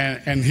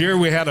 And here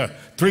we had a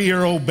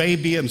 3-year-old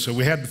baby, and so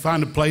we had to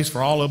find a place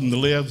for all of them to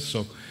live.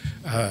 So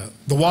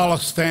the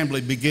Wallace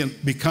family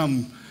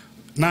become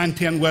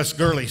 910 West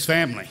Gurley's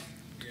family.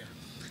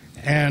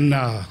 And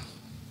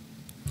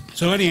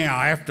so anyhow,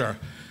 after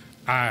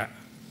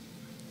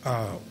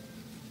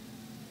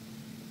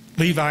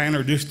Levi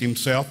introduced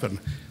himself, and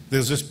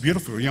there's this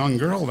beautiful young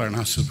girl there, and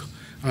I said,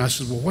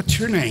 well, what's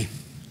your name?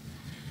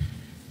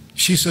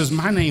 She says,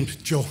 my name's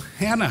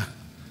Johanna.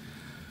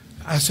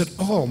 I said,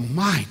 oh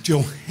my,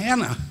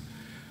 Johanna.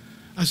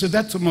 I said,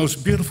 that's the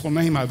most beautiful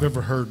name I've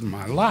ever heard in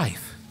my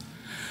life.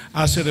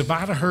 I said, if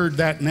I'd have heard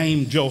that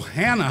name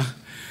Johanna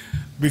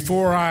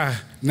before I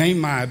named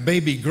my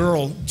baby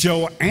girl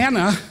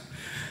Joanna,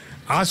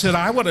 I said,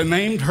 I would have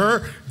named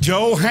her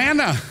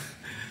Johanna.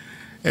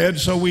 And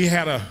so we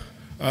had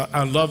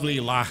a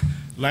lovely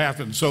laugh.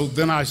 And so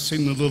then I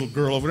seen the little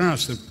girl over there,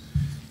 and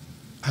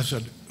I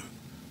said,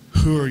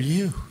 who are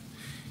you?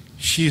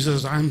 She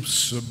says, I'm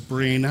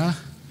Sabrina,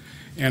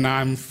 and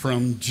I'm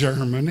from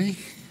Germany.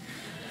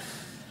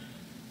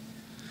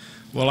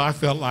 Well, I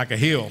felt like a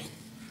heel.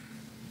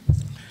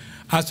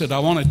 I said, I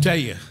want to tell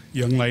you,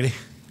 young lady,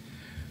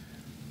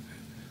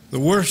 the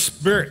worst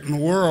spirit in the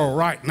world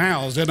right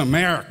now is in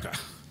America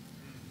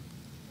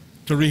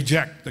to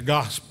reject the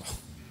gospel.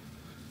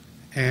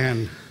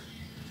 And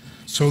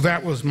so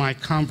that was my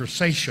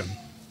conversation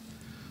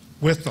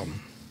with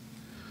them.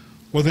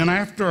 Well, then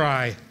after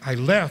I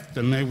left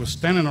and they were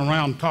standing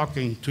around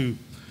talking to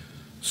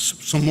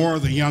some more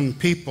of the young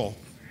people,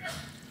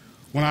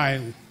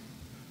 when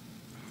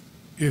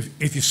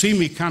if you see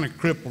me kind of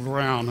crippled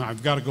around,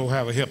 I've got to go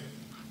have a hip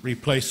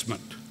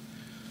replacement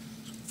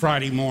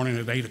Friday morning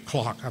at 8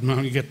 o'clock. I'm not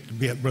going to get to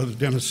be at Brother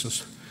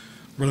Dennis's.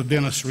 Brother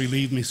Dennis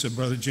relieved me, said,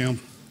 Brother Jim,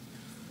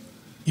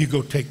 you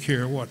go take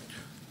care of what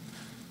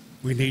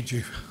we need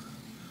you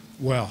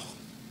well.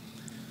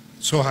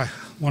 So I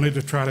wanted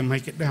to try to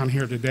make it down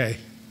here today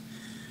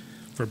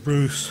for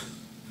Bruce,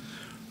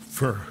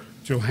 for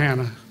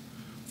Johanna,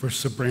 for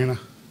Sabrina,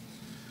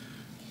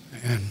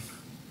 and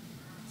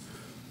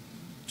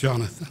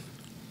Jonathan.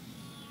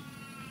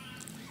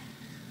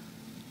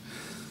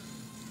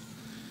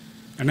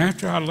 And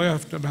after I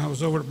left and I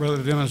was over at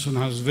Brother Dennis and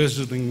I was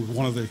visiting with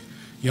one of the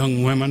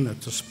young women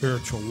that's a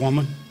spiritual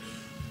woman,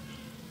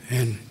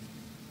 and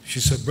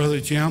she said, Brother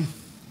Jim,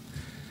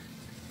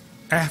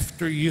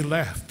 after you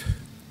left,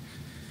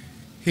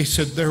 he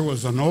said there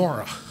was an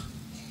aura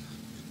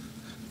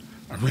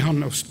around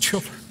those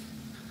children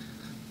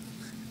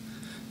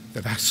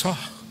that I saw.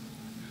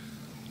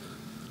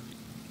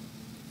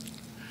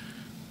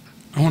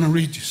 I want to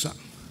read you something.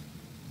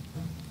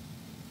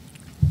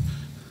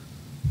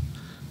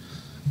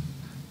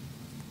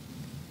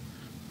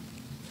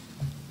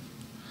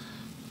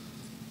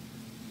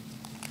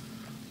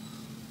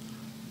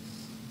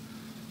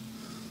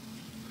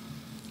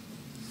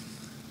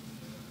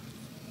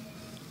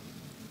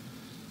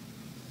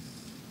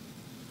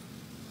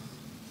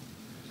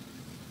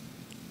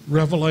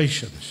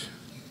 Revelations,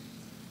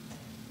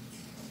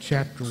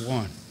 chapter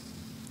 1.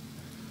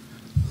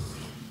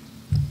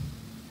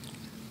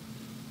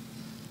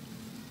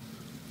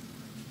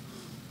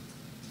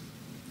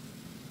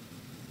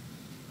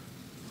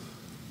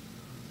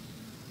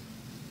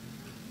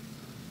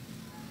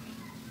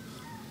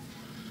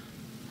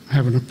 I'm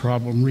having a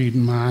problem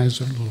reading. My eyes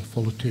are a little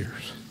full of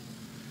tears.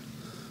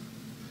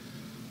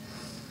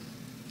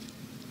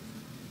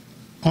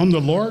 On the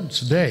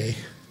Lord's day,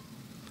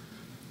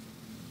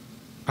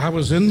 I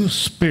was in the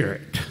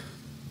Spirit,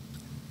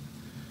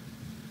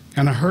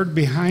 and I heard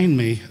behind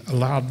me a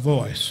loud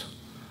voice,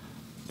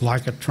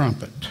 like a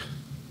trumpet,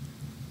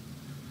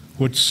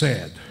 which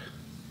said,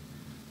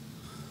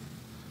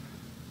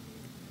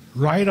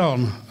 write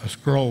on a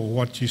scroll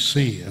what you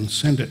see and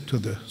send it to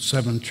the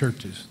 7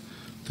 churches,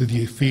 to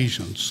the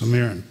Ephesians,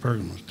 Smyrna,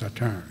 Pergamos,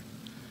 Thyatira,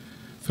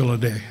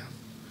 Philadelphia,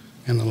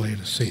 and the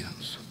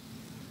Laodiceans.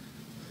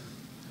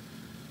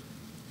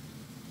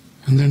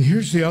 And then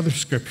here's the other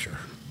scripture.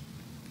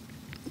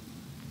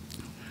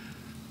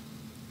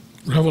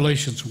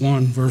 Revelations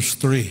 1, verse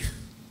 3.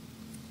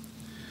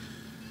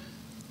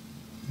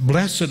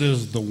 Blessed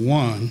is the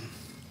one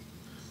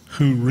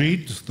who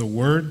reads the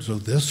words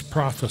of this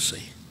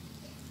prophecy,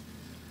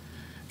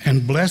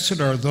 and blessed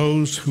are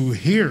those who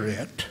hear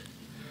it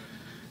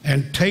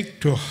and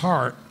take to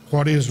heart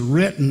what is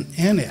written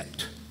in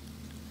it,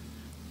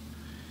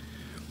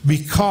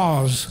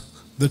 because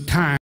the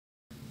time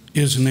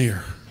is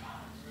near.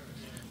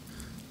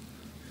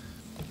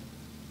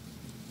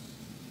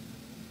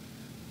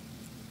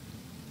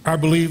 I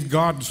believe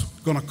God's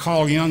going to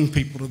call young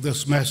people to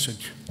this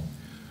message.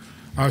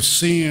 I was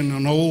seeing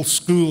an old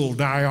school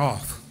die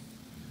off.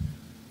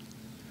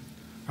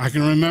 I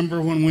can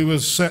remember when we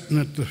was sitting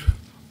at the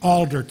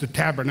altar at the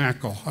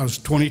tabernacle. I was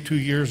 22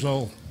 years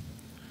old.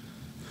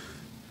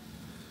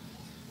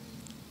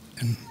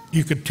 And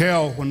you could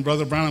tell when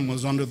Brother Branham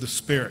was under the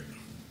Spirit.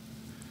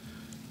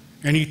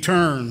 And he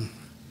turned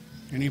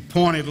and he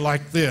pointed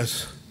like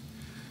this.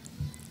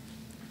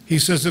 He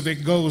says, if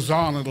it goes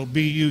on, it'll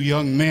be you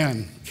young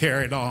men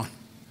carried on.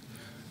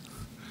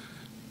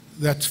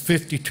 That's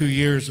 52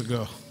 years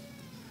ago.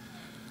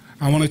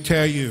 I want to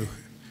tell you,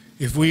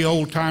 if we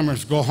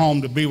old-timers go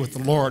home to be with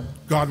the Lord,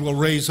 God will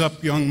raise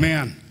up young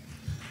men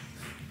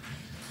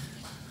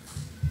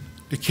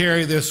to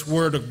carry this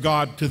word of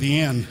God to the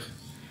end,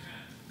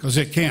 because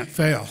it can't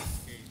fail.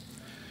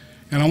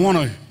 And I want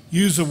to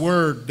use a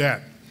word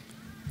that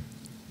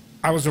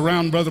I was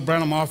around Brother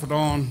Branham off and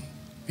on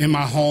in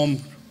my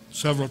home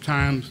several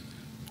times,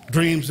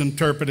 dreams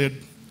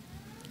interpreted,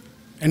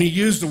 and he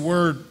used the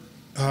word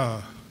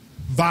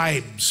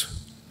vibes.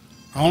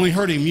 I only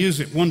heard him use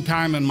it one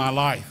time in my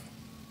life,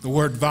 the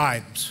word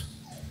vibes.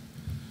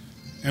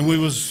 And we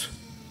was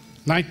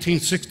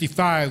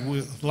 1965,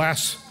 with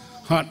last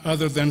hunt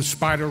other than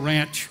Spider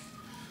Ranch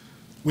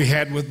we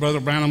had with Brother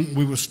Branham.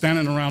 We was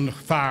standing around the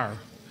fire.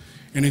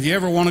 And if you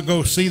ever want to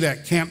go see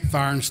that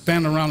campfire and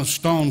stand around the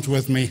stones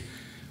with me,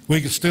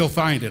 we can still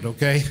find it,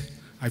 okay?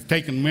 I've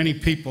taken many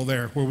people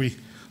there where we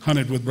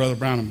hunted with Brother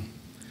Branham.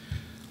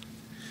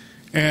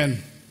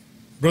 And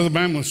Brother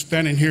Branham was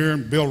standing here,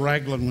 and Bill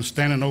Ragland was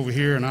standing over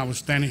here, and I was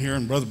standing here,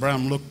 and Brother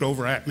Branham looked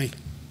over at me.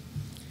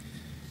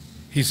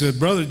 He said,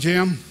 Brother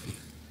Jim,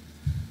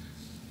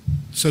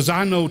 says,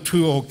 I know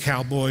 2 old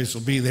cowboys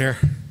will be there.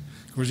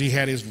 Of course, he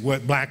had his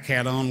black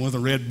hat on with a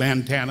red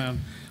bandana.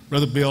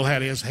 Brother Bill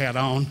had his hat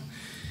on.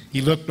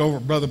 He looked over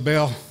at Brother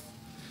Bill,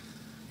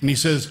 and he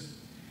says,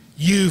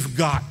 you've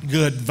got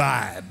good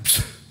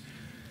vibes.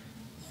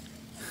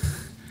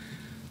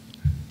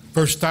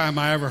 First time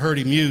I ever heard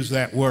him use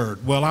that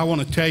word. Well, I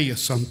want to tell you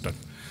something.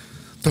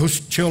 Those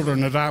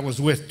children that I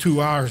was with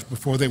 2 hours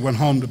before they went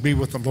home to be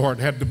with the Lord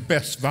had the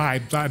best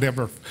vibes I'd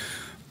ever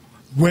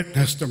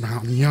witnessed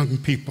around young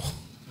people.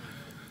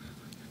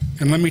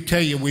 And let me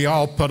tell you, we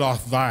all put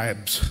off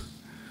vibes.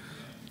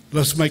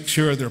 Let's make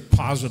sure they're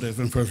positive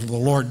and for the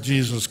Lord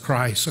Jesus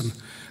Christ. And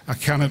I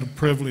count it a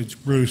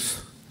privilege,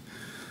 Bruce.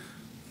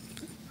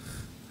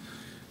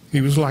 He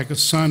was like a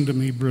son to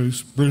me,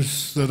 Bruce. Bruce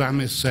said, I'm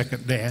his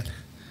second dad.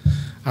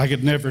 I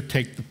could never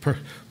take the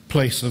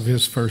place of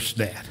his first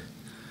dad.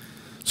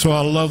 So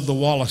I love the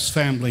Wallace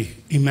family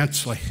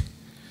immensely.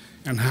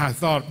 And I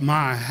thought,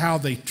 my, how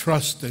they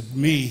trusted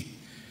me.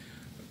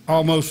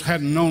 Almost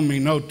hadn't known me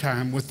no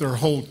time, with their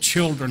whole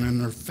children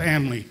and their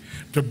family,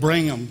 to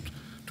bring them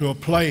to a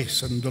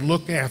place and to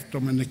look after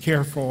them and to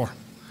care for them.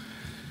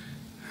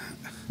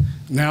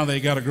 Now they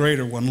got a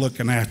greater one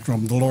looking after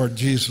them, the Lord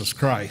Jesus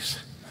Christ.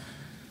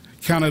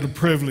 Count it a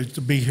privilege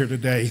to be here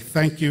today.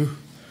 Thank you.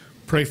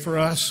 Pray for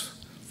us,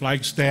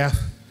 Flagstaff.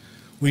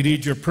 We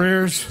need your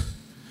prayers.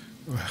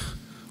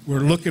 We're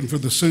looking for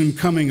the soon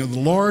coming of the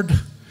Lord.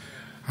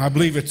 I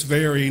believe it's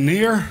very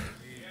near.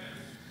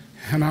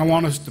 And I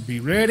want us to be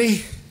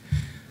ready.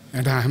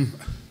 And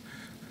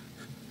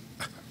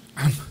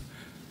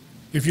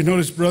if you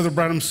notice, Brother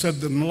Branham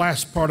said that in the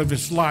last part of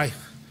his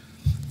life,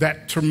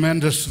 that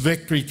tremendous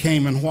victory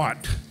came in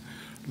what?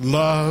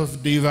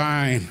 Love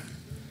divine.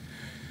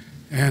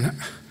 And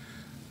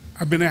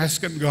I've been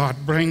asking God,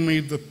 bring me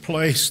the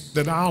place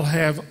that I'll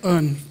have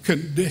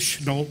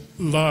unconditional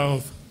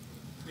love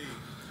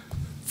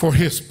for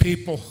his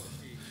people.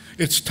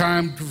 It's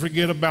time to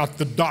forget about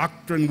the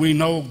doctrine. We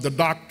know the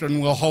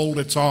doctrine will hold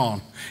its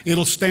own.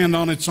 It'll stand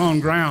on its own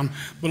ground,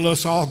 but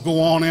let's all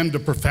go on into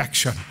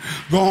perfection.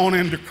 Go on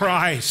into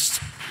Christ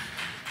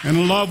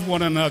and love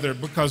one another,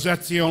 because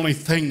that's the only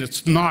thing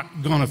that's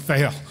not going to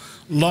fail.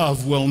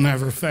 Love will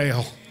never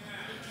fail.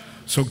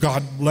 So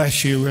God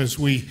bless you as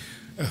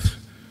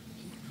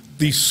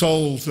these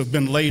souls have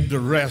been laid to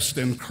rest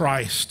in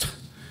Christ.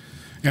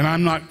 And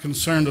I'm not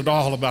concerned at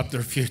all about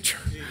their future.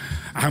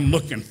 I'm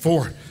looking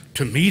forward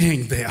to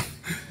meeting them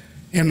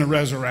in the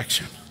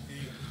resurrection.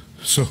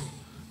 So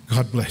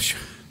God bless you.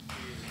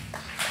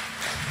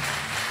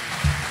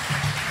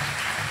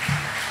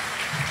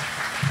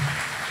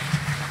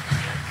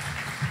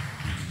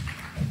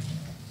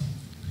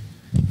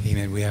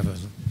 Amen. We have a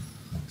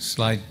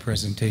slide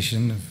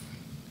presentation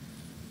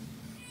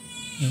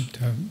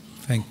to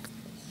thank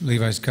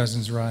Levi's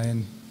cousins,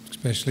 Ryan,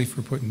 especially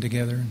for putting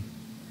together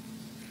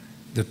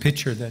the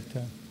picture that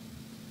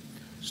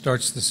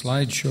starts the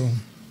slideshow.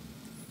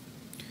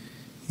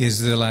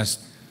 Is the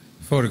last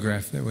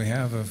photograph that we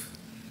have of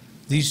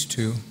these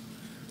two.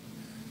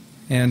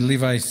 And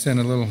Levi sent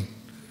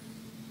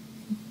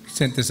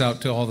this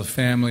out to all the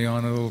family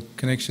on a little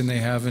connection they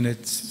have, and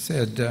it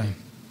said,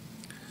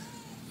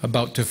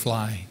 about to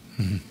fly.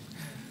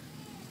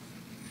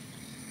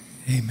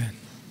 Amen.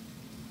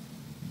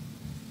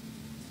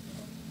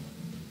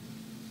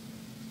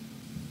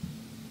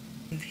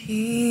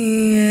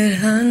 Be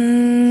it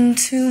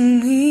unto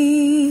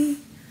me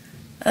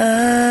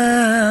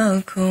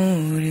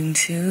according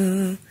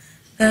to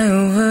thy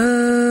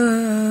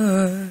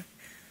word,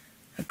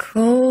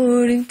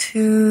 according to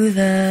to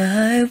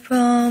thy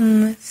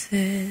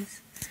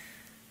promises,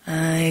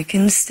 I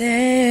can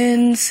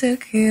stand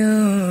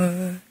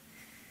secure.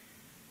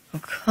 Oh,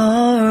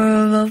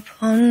 carve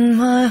upon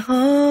my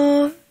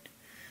heart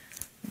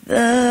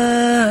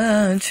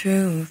the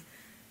truth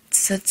that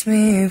sets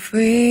me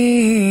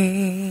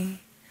free.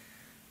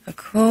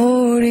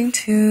 According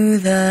to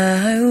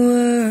thy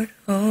word,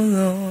 O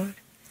Lord,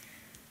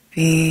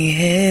 be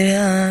it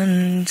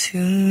unto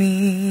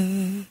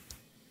me.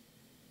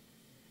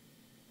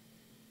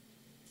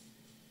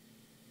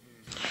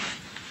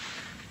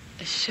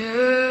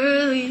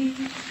 Surely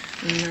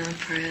the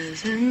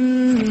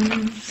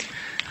presence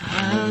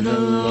of the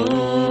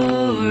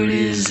Lord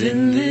is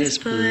in this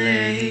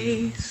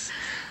place.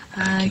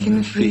 I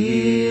can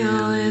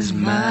feel His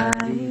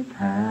mighty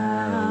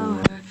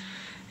power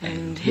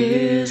and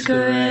His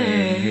grace.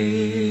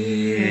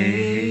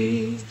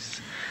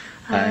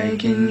 I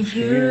can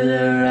hear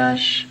the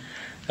rush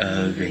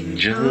of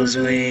angels'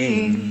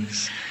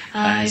 wings.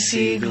 I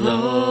see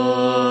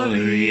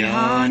glory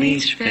on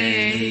each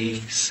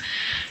face.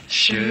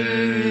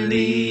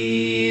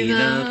 Surely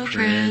the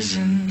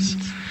presence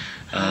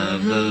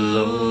of the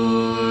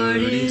Lord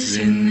is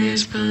in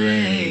this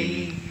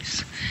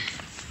place.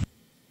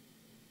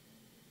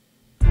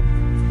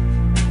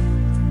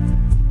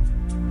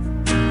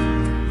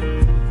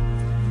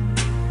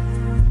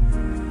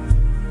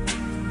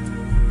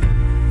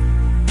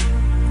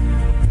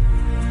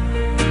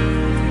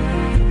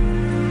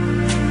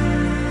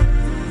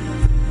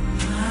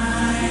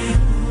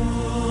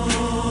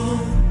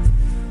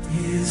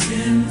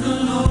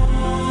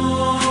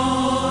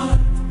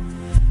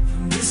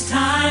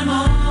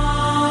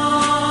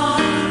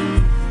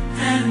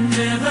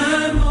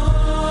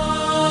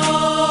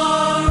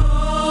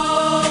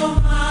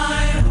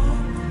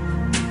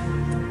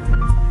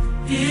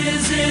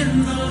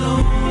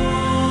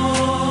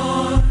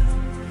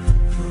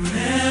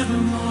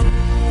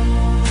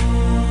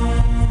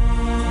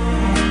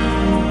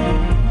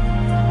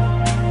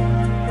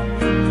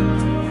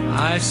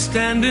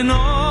 Stand in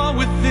awe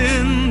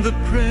within the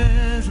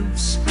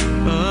presence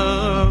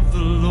of the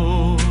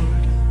Lord,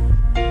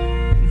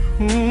 in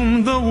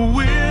whom the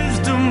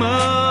wisdom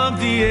of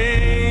the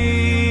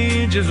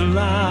ages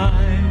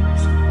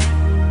lies,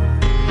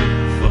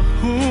 for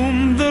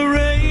whom the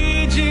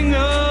raging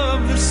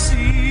of the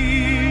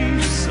sea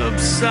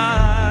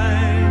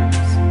subsides,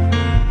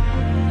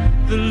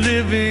 the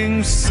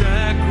living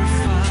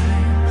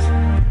sacrifice,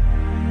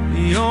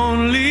 the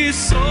only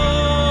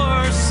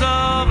source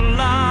of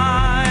life.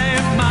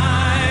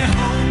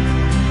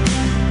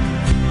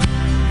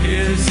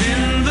 Is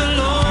in the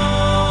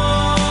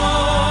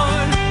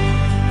Lord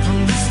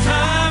from this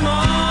time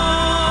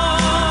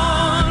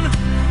on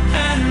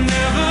and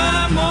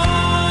evermore.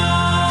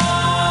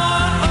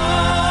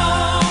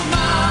 Oh,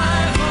 my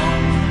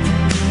hope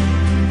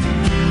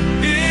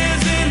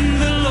is in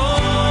the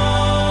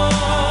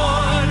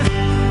Lord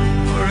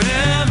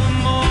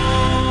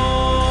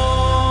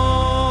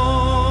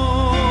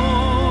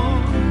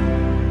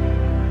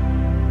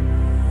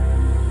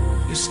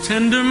forevermore. His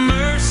tender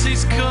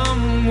mercies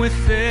come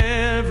with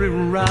every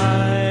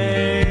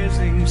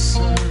rising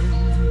sun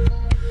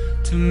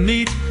to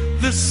meet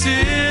the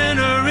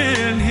sinner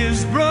in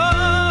his brokenness,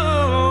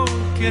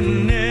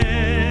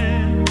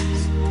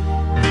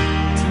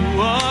 to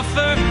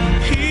offer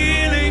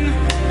healing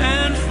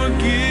and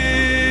forgiveness.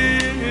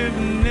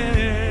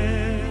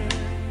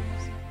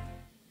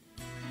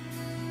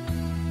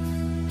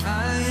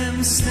 I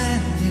am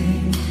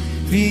standing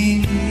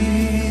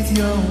beneath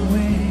your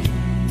wings.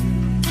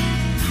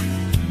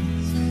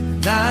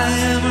 I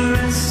am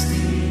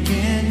resting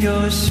in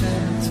your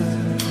shelter.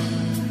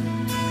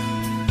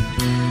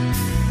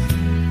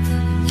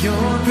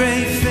 Your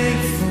great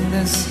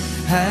faithfulness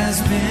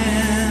has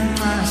been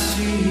my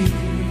shield,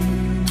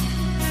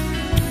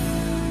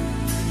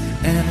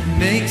 and it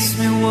makes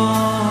me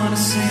want to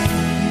sing.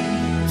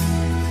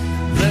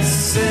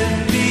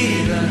 Blessed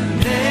be the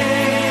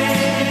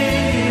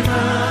name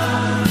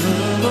of the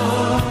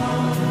Lord.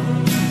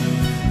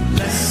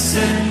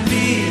 Blessed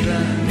be the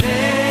name.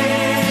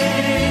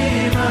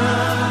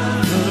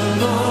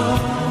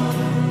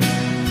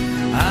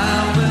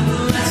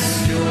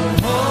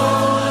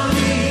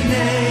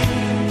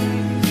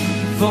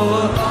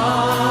 For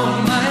all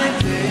my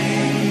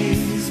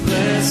days,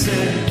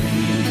 blessed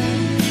be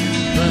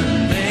the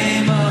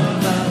name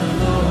of the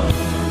Lord.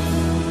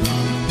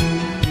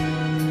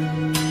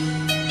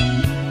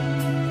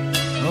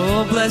 Oh,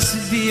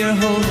 blessed be your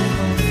holy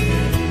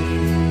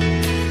name.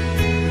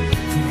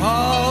 For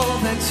all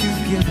that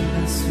you've given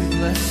us, we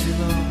bless you,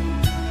 Lord.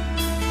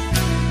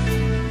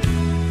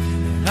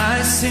 And I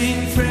sing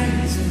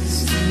praises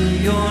to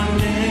your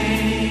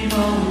name,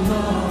 oh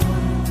Lord.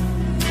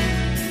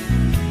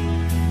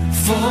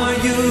 For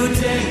you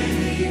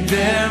daily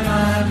bear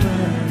my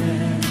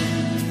burden.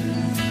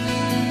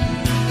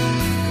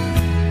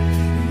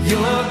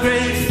 Your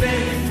great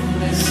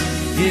faithfulness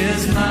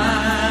is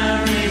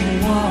my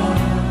reward,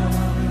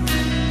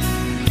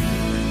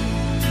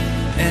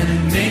 and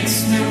it makes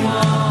me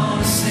want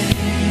to sing.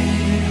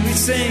 We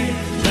sing.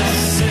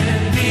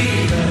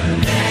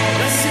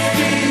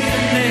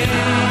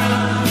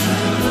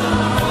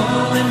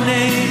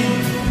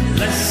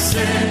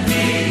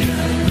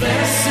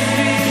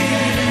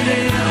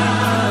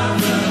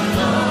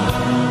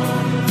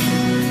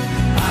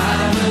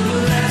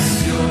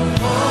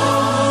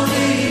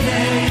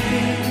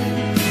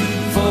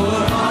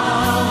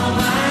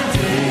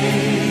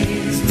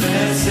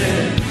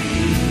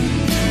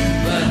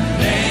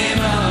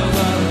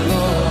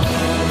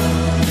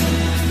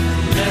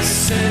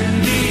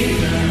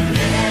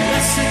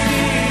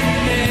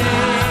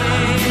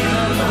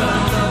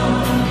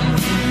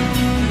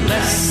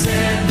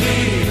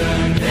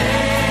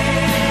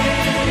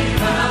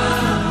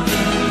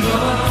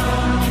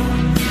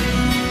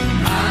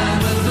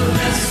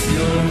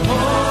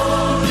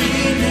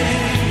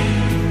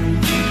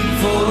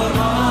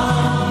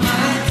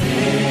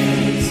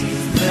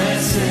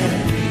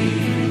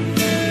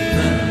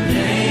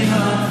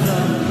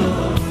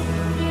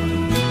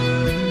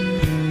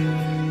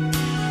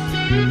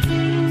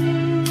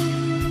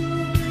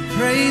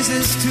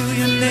 Praises to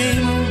your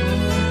name, O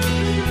Lord.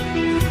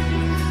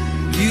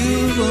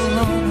 You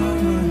alone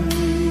are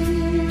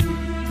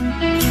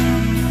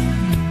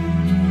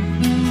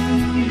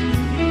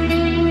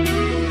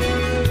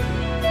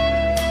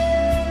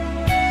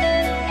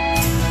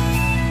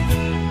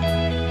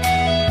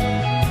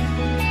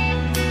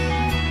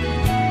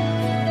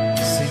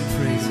Sing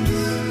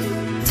praises.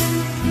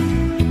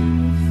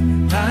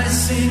 I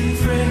sing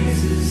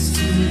praises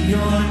to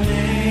your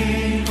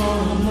name, O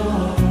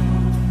Lord.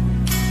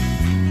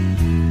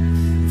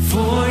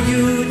 For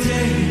you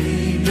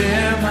daily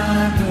bear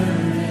my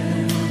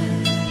burdens.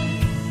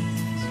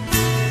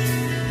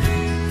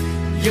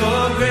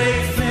 Your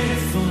great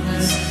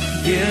faithfulness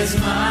is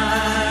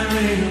my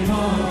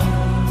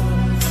reward,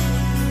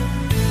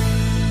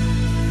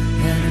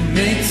 and it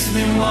makes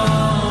me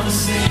want to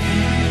sing.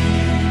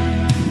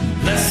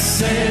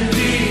 Blessed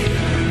be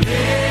the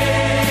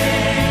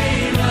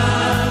name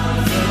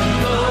of the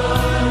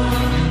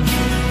Lord.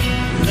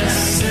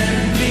 Blessed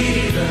be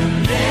the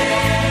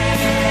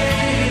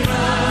name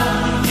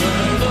of the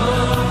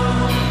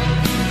Lord.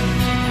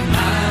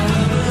 I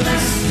will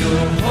bless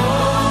your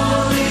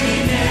holy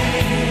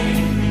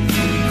name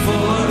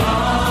for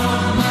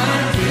all my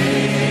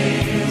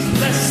days.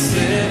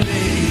 Blessed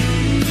be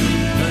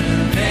the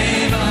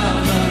name of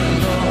the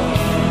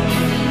Lord.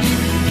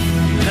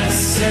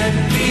 Blessed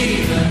be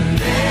the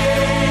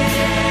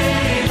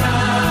name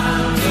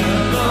of the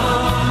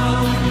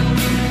Lord.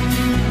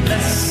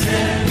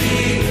 Blessed be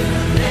the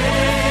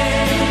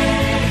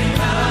name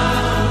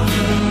of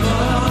the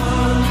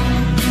Lord.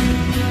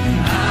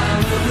 I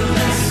will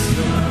bless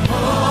your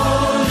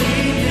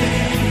holy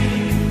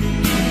name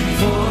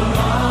for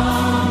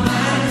all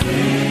my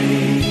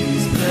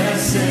days.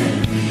 Blessed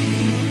be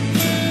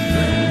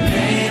the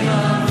name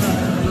of the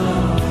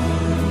Lord.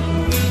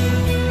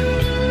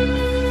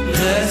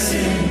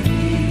 Blessed be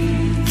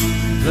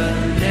the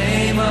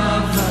name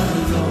of the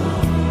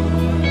Lord.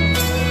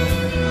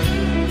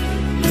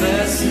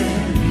 Blessed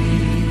be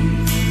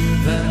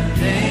the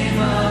name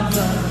of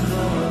the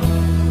Lord.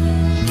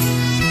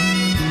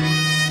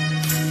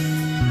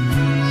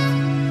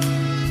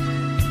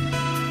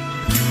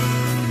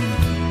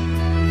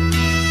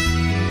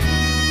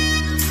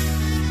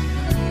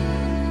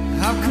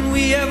 How can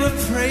we ever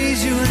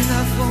praise you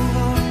enough, oh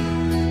Lord?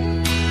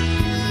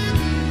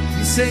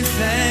 We say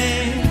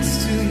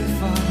thanks to you,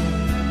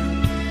 Father,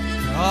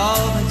 for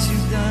all that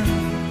you've done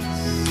for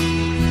us.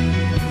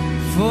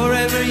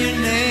 Forever your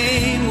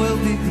name will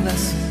be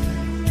blessed.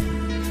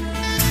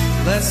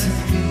 Blessed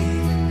be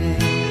the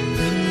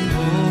name,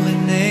 holy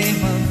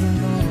name of the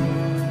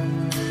Lord.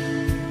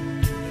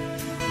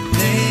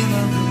 Name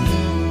of the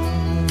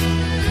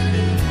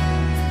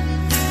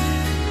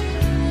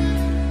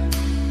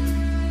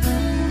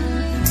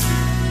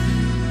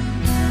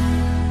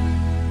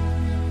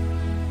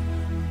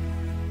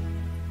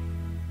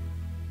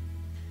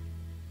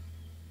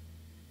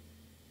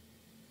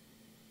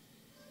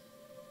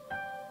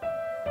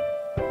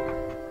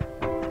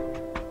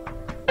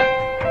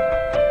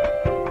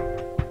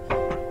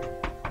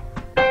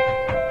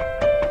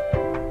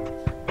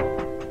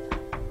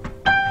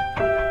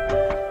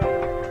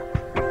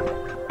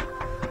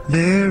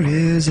There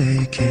is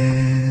a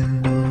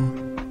candle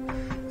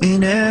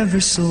in every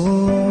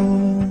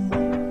soul,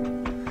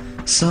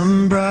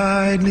 some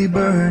brightly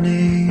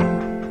burning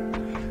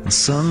and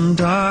some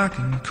dark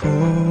and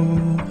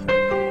cold.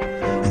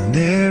 And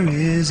there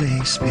is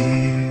a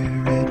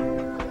spirit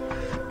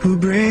who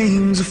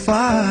brings a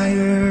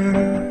fire,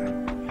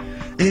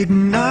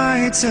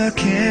 ignites a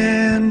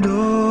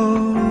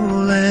candle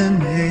and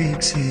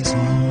makes his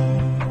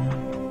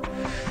home.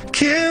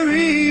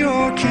 Carry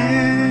your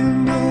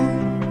candle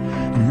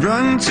and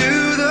run to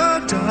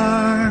the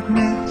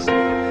darkness.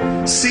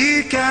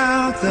 Seek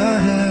out the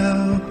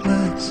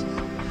helpless,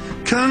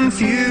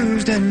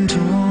 confused and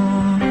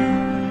torn,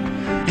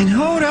 and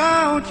hold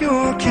out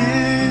your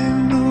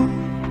candle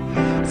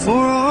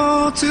for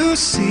all to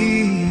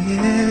see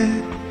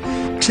it.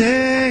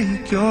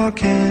 Take your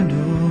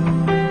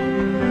candle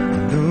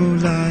and go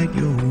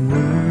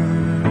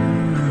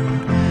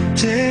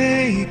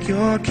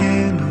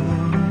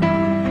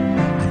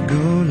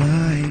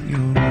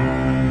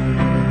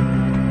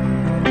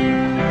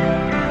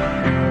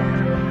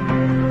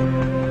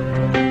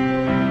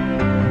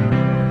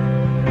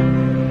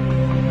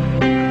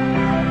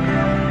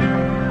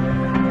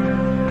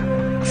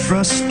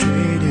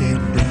frustrated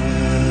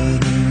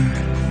brother.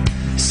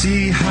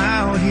 See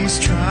how he's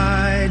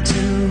tried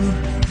to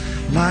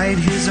light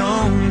his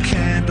own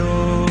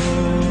candle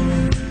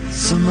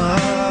some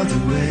other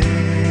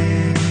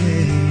way.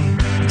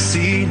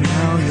 See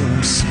now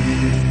your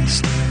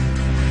sister,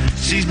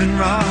 she's been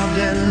robbed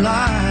and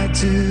lied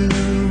to,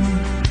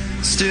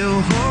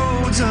 still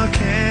holds a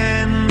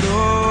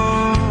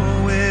candle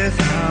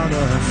without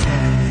a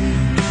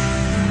flame.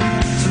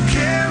 So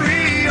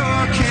carry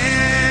your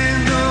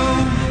candle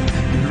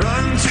and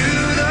run to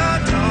the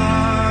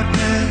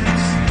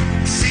darkness.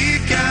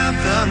 Seek out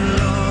the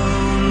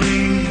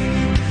lonely,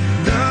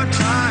 the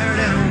tired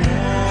and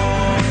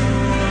worn,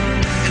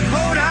 and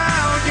hold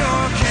out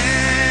your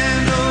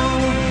candle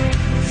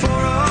for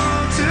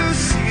all to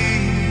see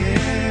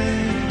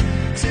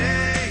it.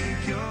 Take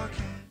your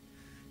candle.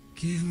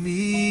 Give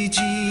me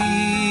Jesus.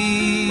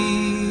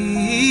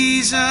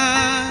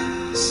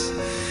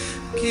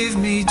 Give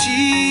me Jesus.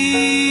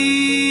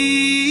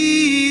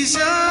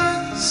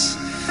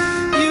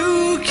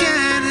 You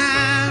can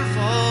have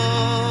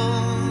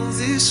all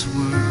this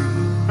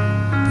world,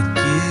 but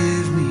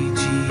give me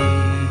Jesus.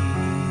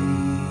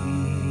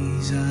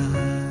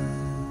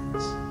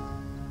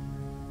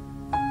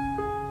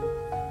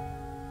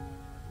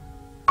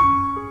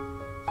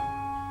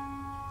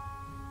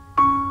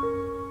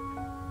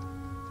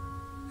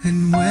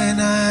 And when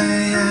I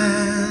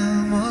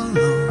am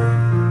alone,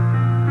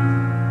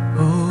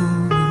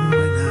 oh, and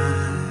when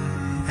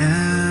I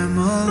am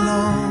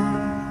alone,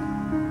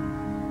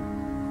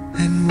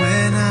 and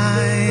when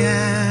I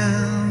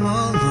am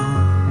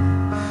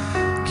alone,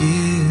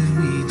 give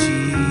me Jesus.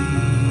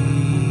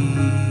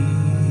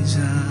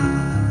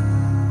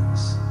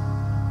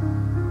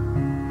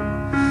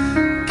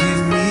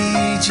 Give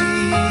me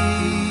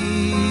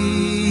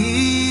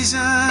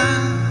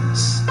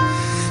Jesus.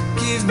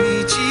 Give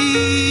me Jesus.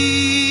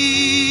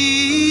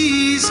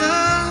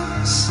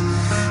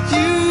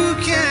 You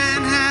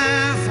can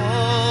have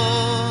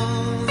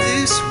all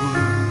this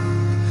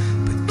world,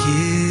 but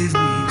give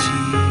me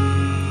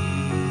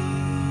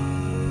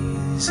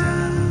Jesus.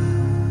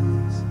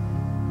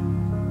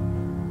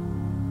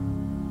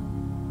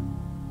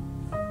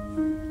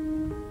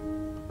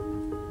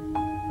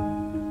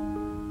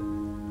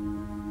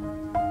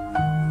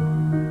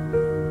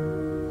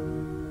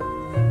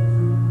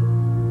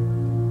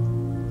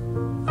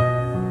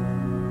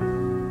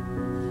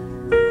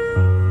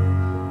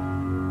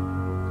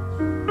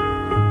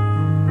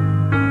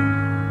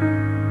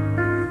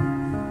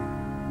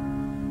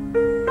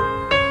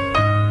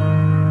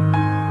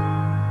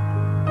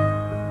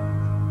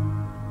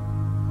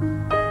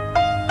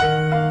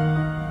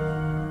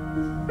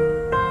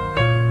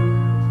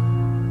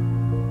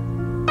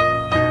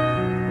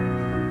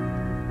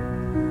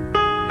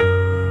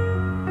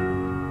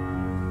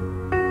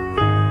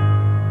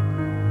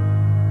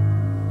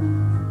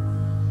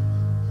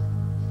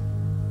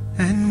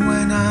 And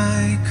when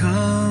I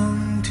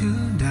come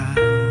to die,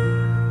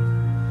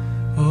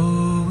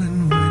 oh,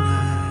 and when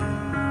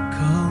I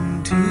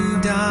come to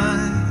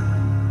die,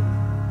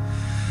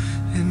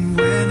 and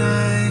when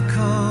I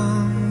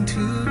come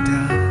to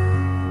die,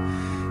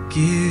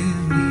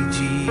 give me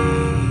Jesus.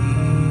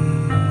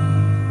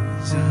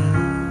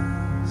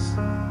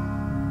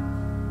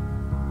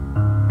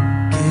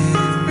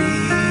 Give me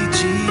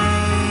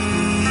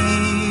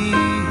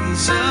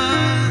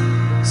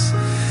Jesus.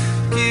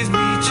 Give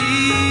me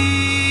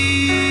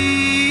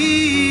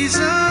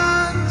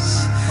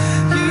Jesus.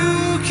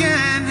 You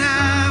can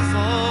have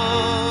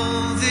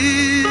all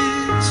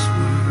this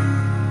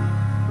world.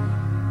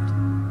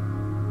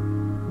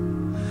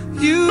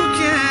 You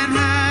can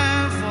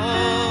have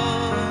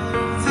all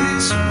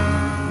this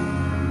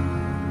world.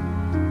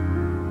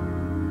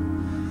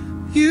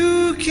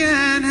 You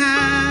can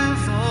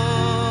have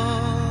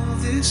all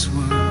this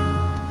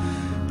world,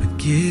 but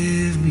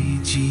give me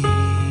Jesus.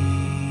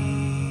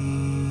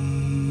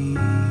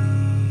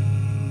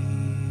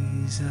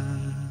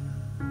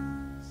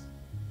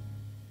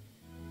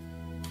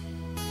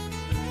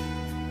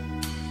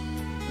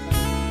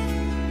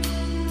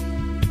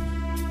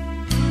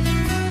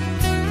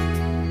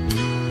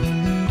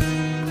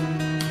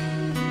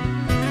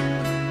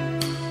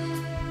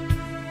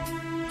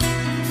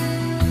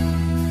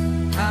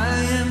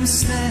 I am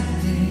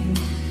standing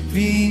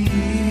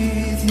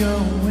beneath your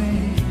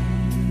wings,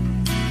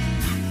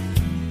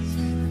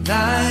 and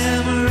I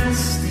am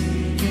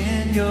resting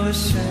in your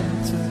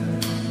shelter.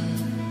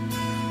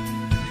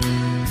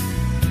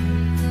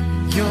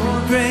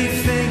 Your great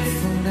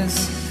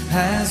faithfulness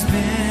has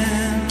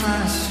been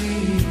my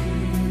shield,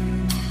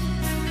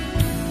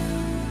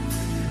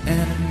 and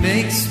it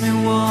makes me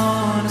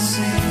want to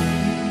sing.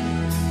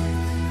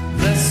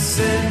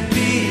 Blessed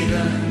be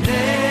the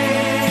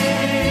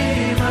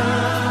name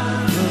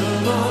of the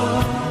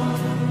Lord.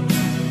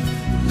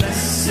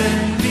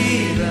 Blessed be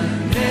the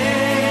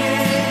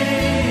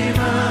name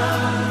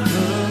of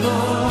the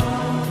Lord.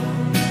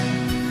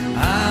 I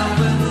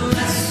will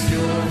bless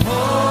your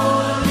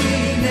holy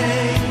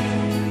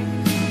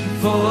name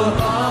for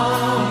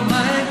all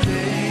my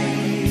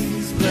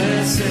days.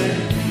 Blessed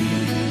be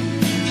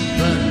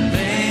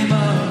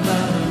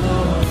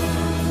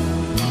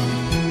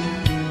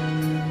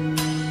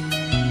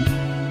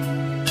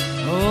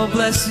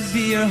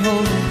your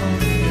holy,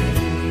 holy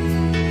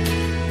name.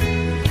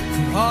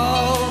 For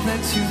all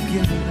that you've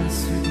given us,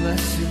 we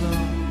bless you, Lord.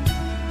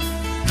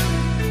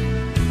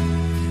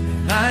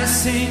 And I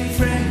sing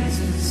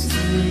praises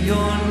to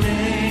your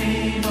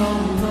name,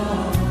 oh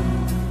Lord.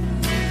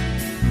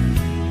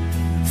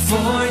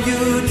 For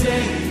you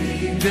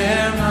daily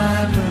bear my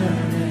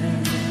burden.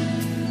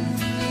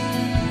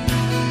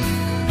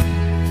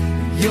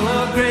 Your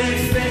great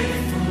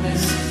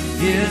faithfulness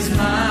is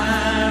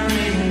my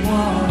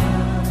reward.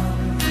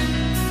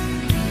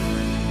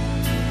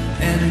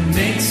 And it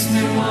makes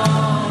me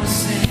want to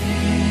sing.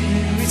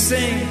 We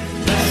sing,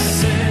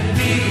 blessed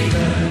be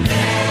the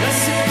name,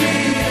 blessed be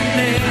the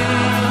name of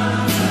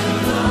the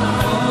Lord.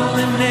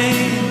 Holy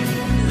name,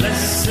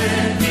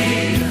 blessed be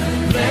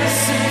the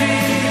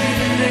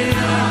name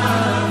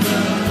of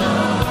the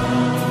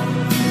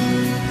Lord.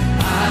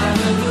 I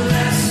will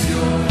bless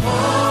your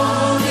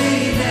holy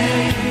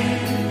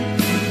name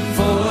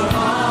for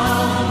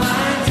all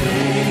my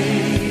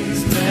days.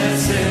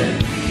 Blessed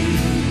be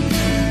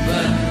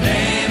the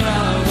name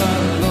of the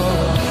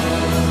Lord.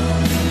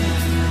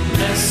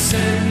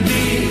 Blessed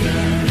be the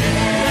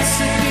name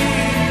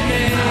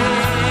of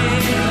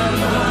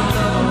the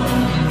Lord.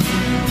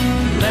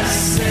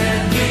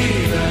 Blessed be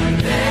the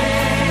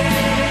name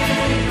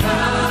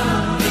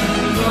of the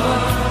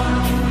Lord.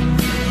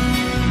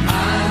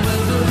 I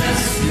will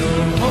bless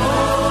your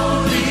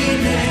holy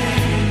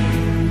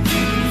name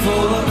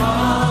for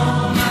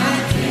all my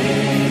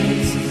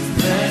days.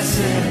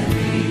 Blessed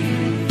be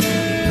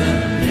the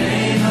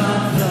name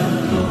of the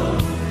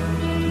Lord.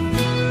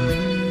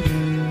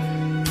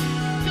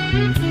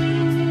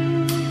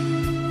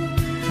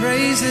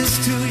 Praises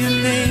to your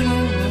name, O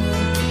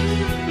Lord.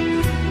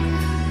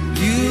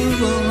 You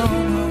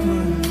alone are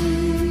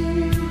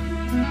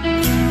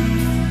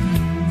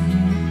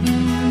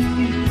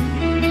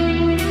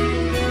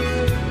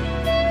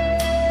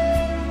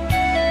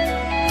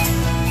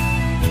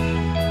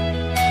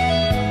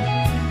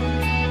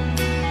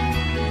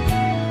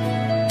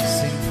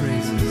sing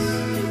praises.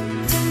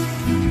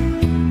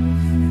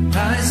 I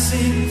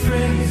sing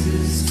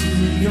praises to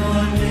your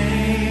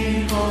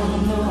name, O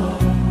Lord.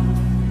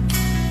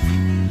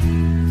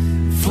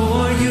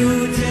 For you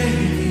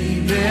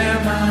daily bear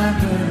my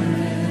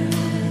burden.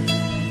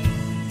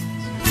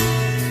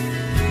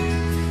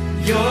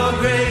 Your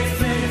great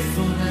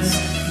faithfulness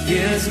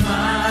is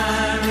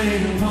my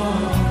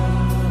reward.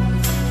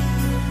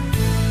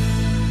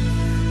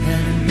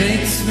 And it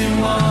makes me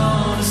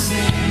want to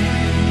sing.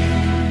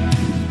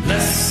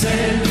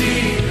 Blessed be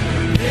the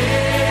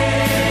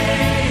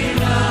name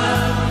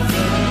of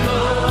the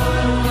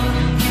Lord.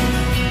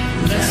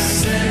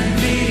 Blessed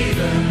be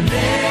the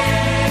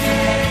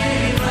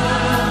name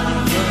of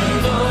the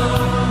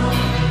Lord.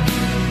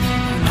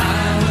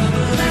 I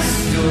will bless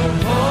your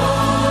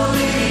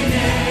holy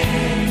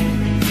name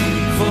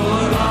for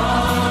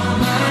all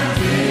my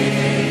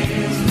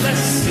days.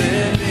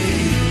 Blessed be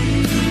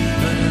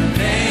the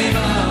name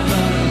of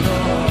the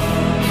Lord.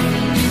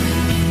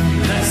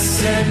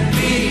 Blessed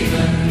be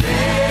the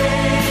name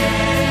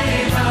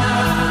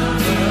of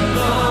the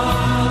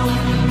Lord.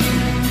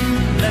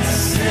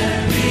 Blessed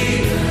be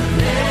the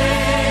name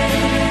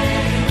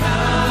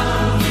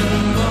of the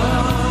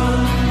Lord.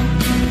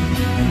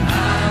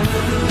 I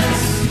will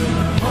bless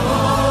your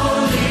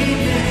holy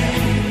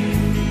name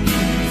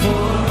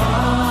for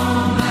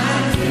all my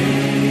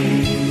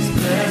days.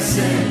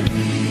 Blessed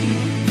be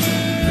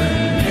the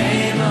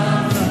name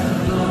of the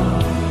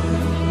Lord.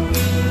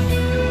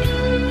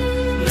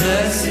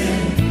 Blessed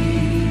be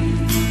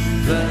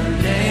the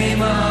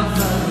name of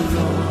the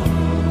Lord.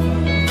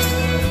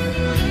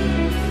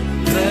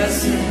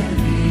 Blessed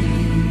be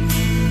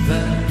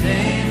the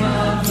name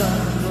of the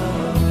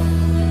Lord.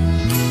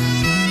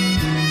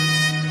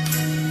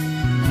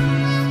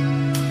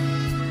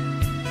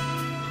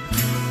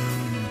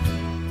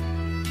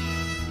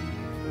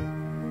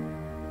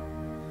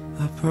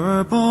 A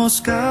purple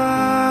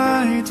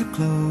sky to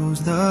close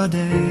the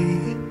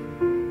day.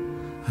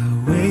 I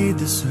wade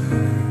the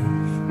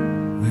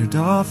surf where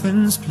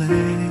dolphins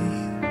play.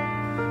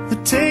 The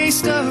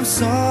taste of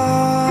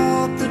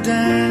salt, the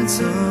dance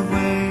of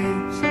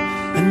waves,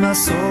 and my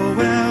soul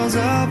wells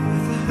up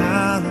with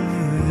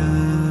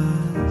hallelujahs.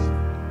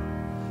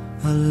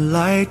 A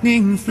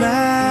lightning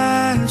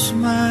flash,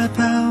 my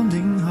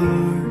pounding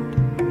heart,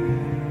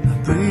 a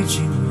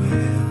breaching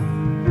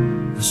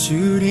whale, a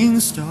shooting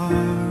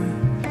star.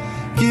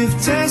 Give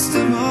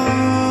testimony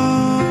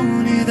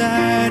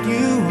that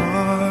you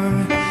are,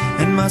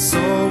 and my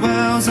soul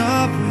wells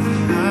up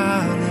with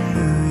hallelujahs.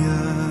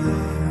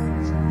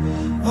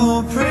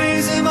 Oh,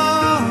 praise him,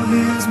 all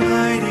his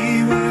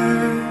mighty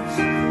works.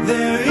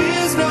 There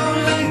is no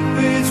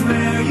language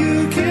where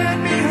you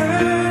can't be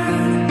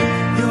heard.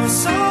 Your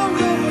song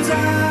goes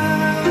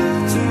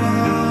out to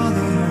all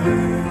the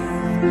earth.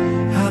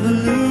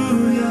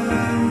 Hallelujah,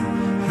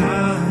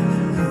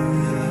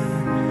 hallelujah,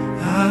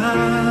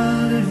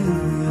 hallelujah.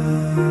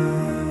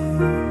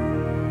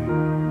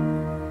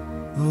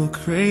 Oh,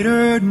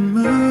 cratered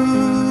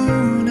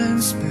moon and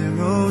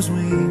sparrow's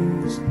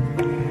wings,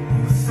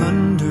 oh,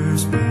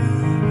 thunder's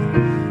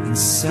and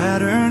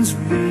Saturn's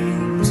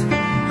rings.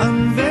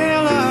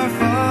 Unveil our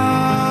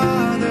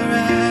Father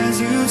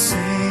as you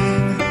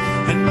sing,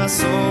 and my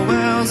soul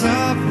wells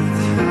up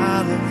with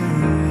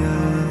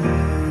hallelujah.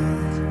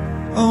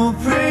 Oh,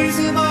 praise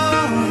him,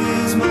 all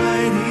his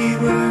mighty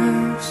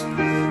works.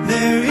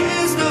 There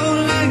is no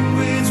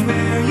language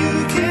where you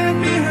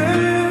can't be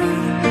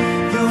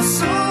heard. Your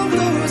song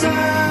goes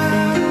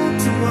out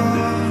to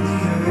all the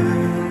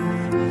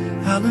earth.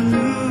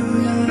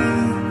 Hallelujah,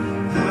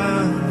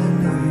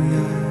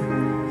 hallelujah,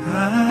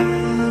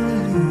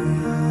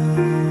 hallelujah.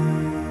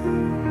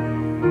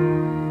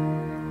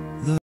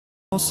 The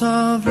pulse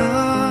of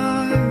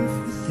life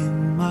within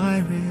my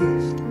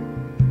wrist,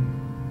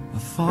 a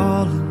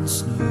falling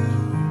snow,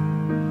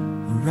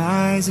 a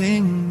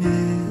rising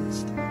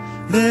mist.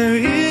 There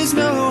is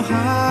no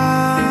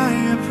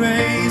higher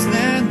praise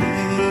than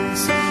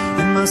this,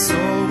 and my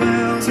soul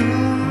wells up,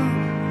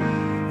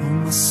 oh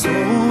my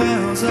soul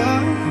wells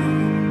up,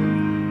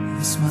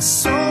 yes my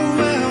soul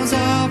wells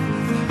up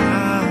with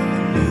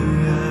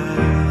hallelujah.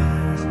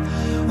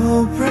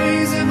 Oh,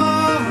 praise him,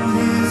 all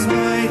his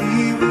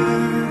mighty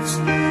works.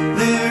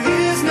 There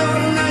is no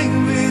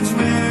language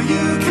where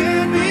you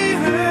can be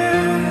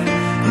heard.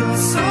 Your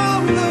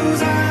song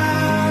goes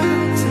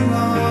out to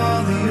all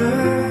the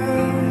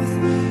earth.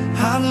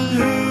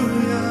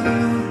 Hallelujah,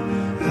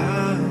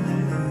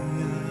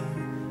 hallelujah,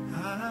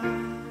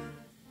 hallelujah.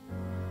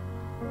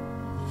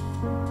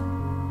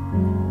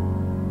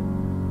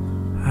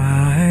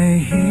 I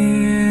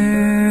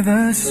hear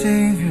the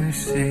Savior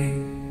say,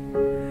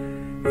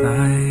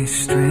 thy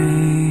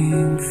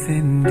strength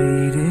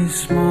indeed is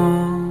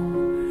small.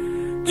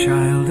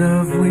 Child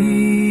of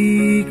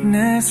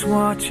weakness,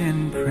 watch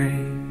and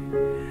pray.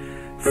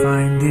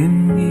 Find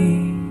in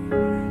me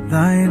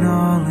thine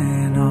all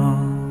in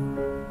all.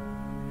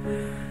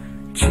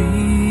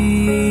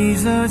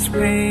 Jesus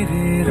paid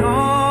it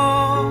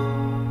all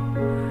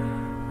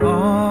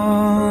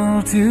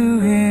to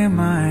him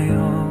I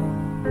owe.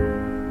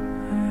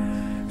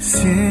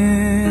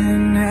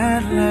 Sin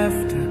had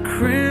left a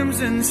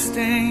crimson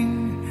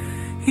stain,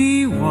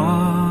 he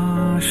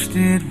washed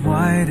it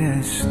white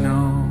as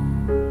snow.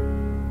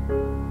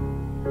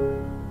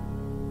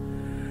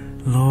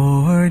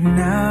 Lord,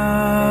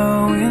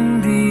 now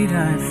indeed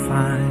I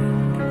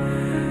find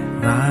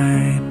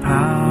thy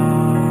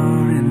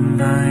power in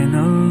thine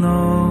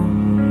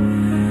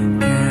alone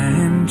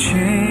can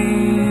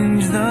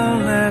change the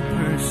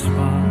leper's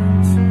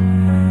spots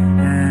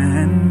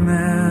and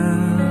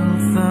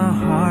melt the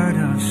heart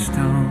of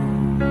stone.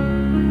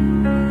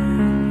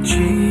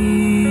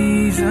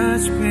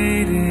 Jesus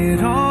paid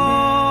it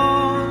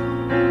all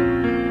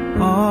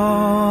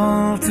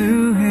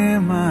to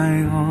him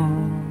I owe.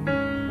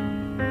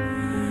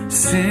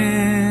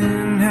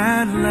 Sin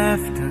had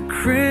left a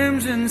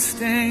crimson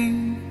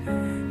stain,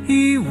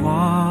 he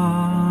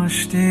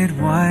washed it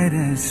white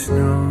as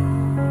snow.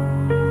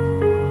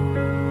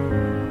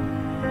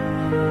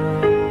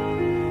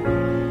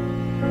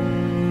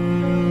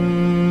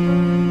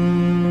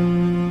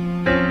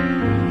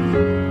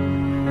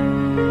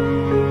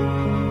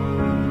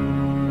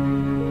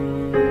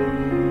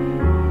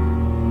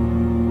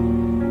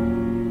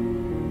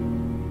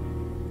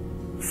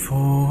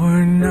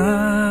 For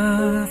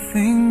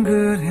nothing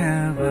good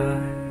have I,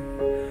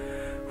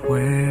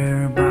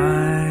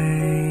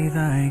 whereby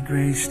thy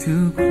grace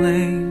to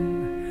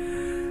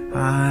claim.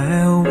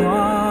 I'll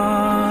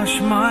wash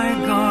my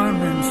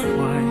garments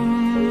white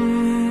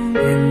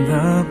in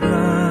the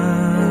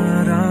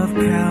blood of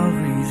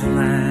Calvary's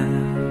Lamb.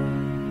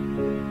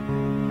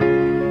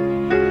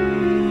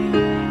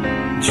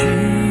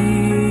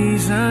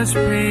 Jesus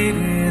paid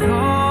it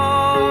all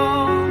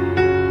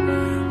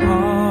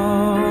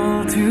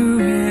to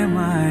him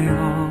I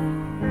owe.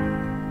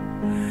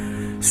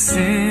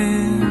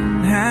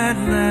 Sin had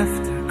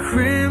left a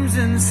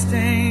crimson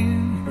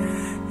stain,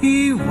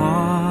 he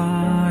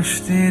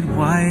washed it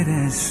white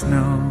as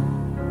snow.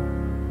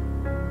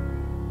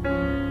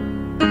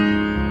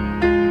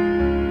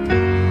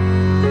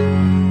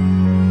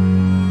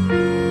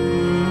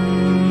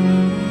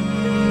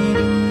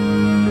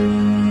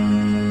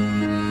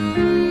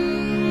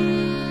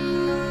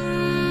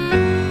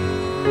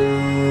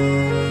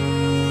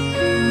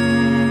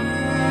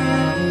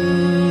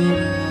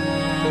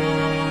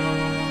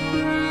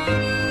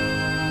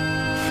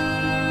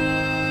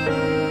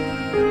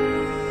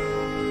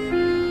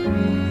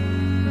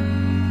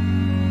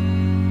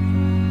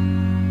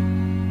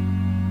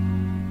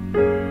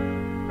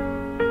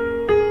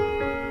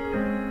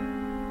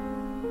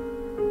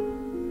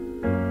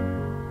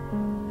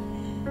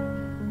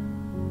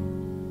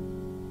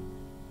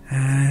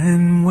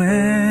 And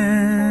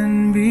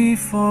when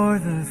before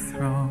the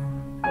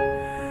throne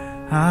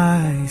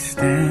I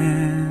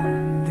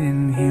stand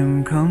in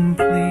him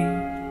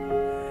complete,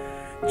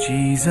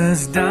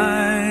 Jesus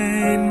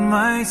died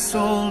my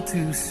soul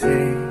to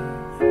save.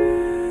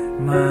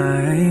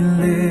 My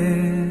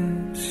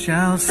lips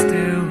shall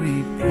still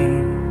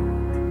repeat,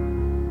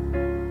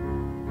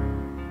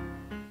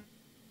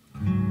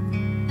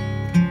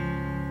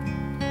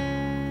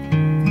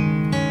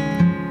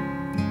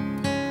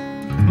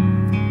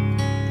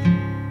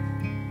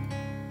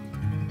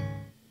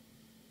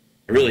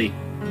 I really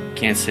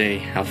can't say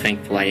how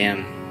thankful I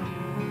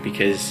am,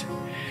 because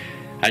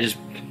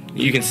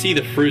you can see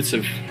the fruits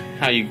of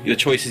the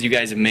choices you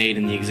guys have made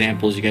and the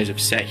examples you guys have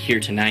set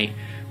here tonight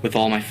with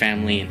all my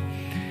family, and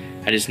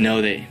I just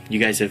know that you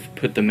guys have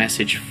put the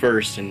message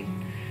first, and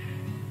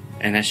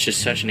that's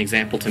just such an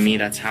example to me.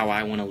 That's how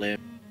I want to live.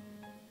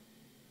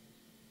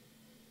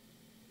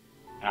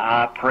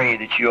 I pray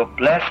that you'll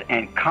bless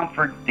and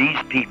comfort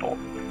these people.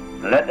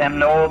 Let them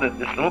know that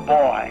this little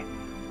boy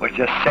was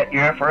just set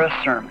here for a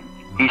sermon.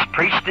 He's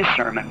preached his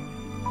sermon.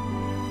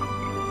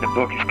 The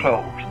book is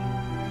closed,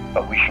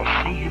 but we shall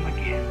see him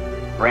again.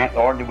 Grant,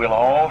 Lord, that we'll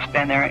all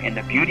stand there in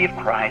the beauty of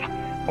Christ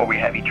where we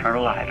have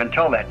eternal life.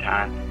 Until that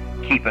time,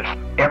 keep us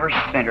ever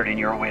centered in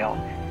your will.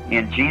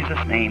 In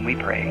Jesus' name we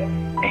pray.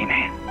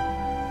 Amen.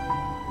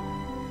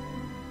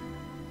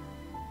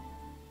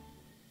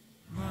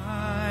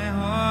 My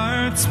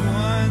heart's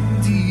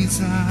one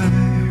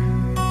desire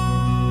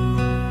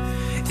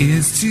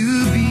is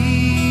to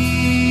be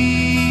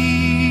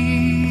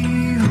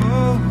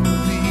holy,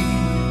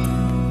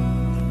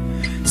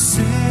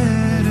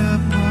 set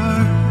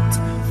apart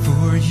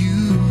for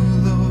you,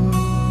 Lord.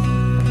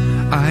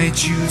 I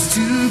choose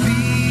to be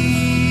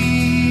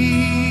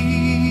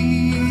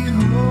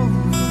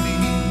holy,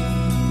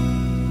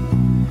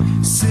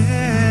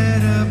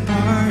 set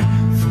apart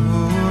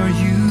for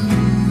you,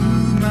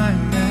 my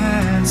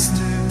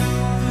Master,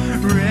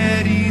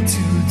 ready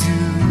to do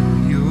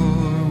your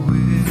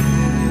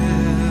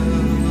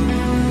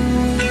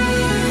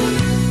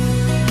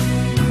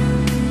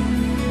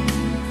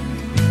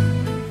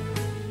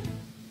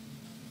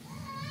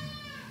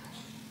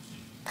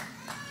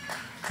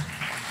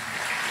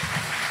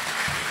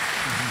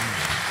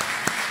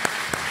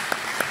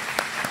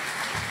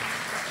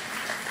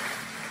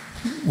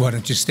Why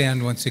don't you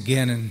stand once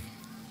again and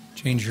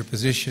change your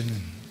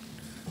position?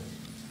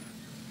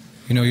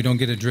 You know, you don't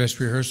get a dress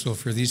rehearsal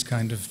for these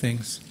kind of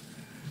things.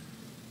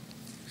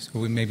 So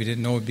we maybe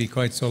didn't know it would be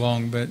quite so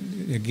long, but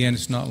again,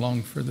 it's not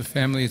long for the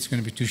family. It's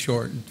going to be too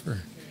short.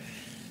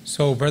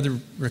 So Brother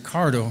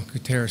Ricardo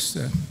Gutierrez,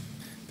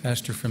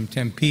 pastor from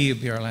Tempe, will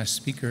be our last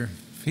speaker,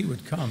 if he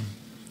would come.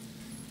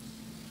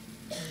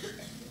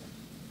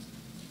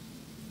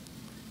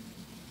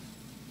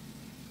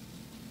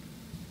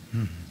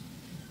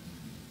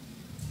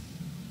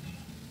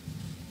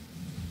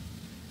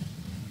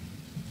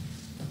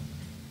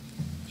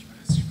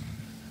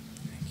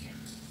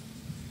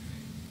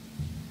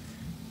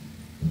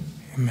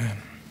 Amen.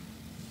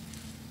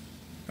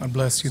 God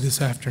bless you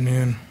this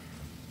afternoon.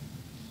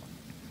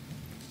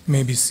 You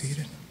may be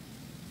seated.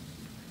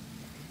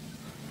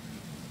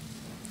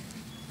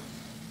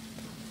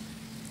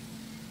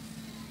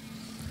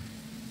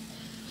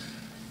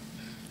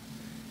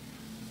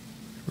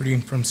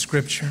 Reading from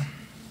Scripture.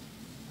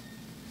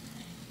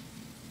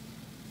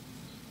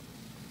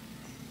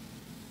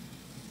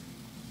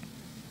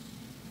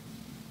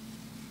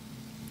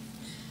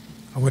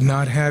 I would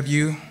not have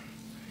you,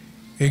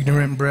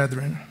 ignorant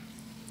brethren,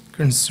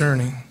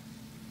 concerning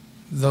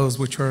those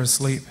which are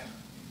asleep,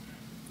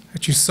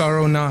 that you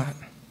sorrow not,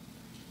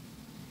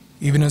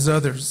 even as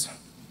others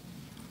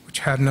which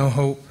have no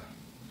hope.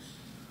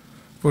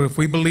 For if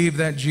we believe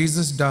that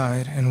Jesus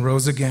died and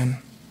rose again,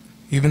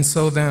 even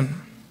so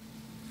then,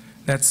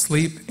 that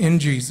sleep in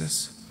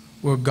Jesus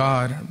will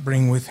God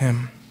bring with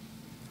him.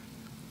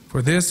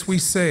 For this we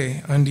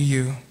say unto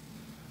you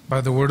by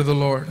the word of the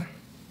Lord,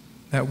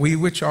 that we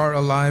which are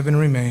alive and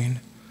remain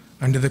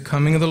unto the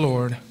coming of the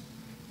Lord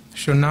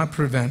shall not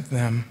prevent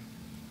them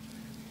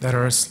that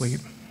are asleep.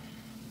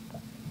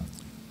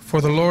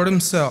 For the Lord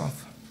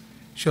himself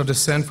shall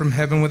descend from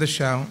heaven with a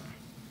shout,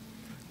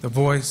 the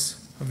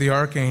voice of the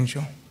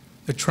archangel,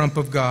 the trump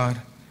of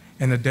God,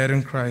 and the dead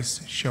in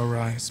Christ shall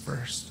rise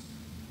first.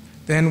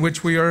 Then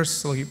which we are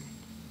asleep,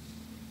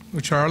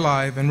 which are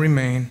alive and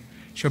remain,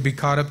 shall be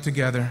caught up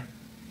together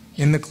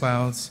in the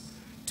clouds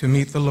to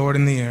meet the Lord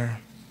in the air.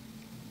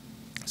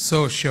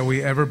 So shall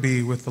we ever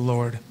be with the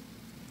Lord.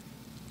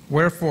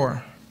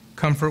 Wherefore,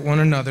 comfort one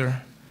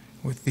another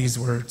with these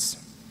words.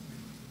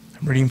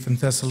 I'm reading from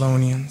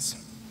Thessalonians.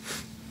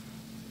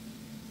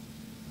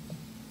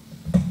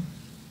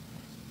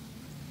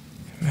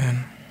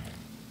 Amen.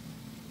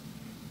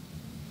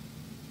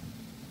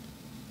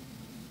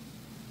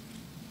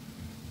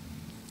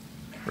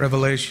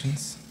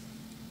 Revelations,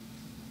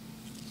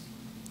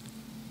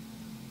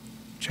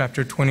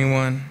 chapter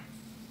 21.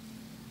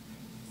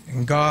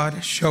 And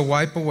God shall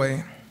wipe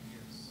away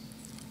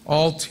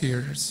all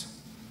tears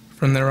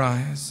from their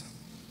eyes,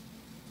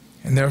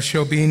 and there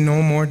shall be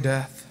no more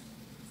death,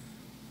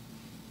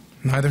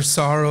 neither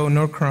sorrow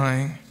nor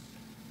crying,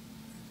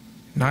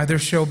 neither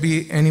shall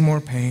be any more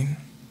pain,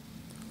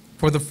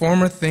 for the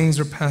former things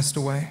are passed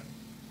away.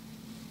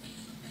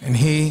 And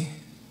he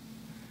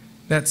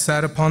that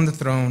sat upon the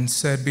throne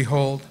said,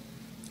 Behold,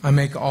 I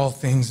make all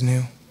things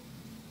new.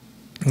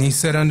 And he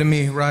said unto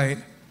me, Write,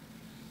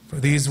 for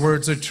these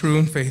words are true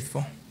and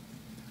faithful.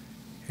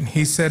 And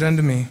he said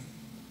unto me,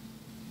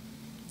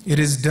 It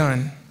is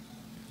done.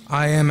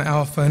 I am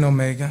Alpha and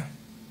Omega,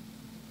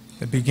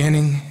 the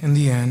beginning and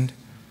the end.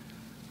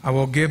 I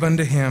will give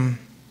unto him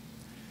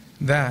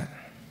that.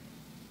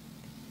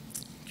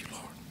 Thank you,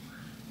 Lord.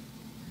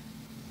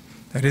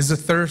 That is the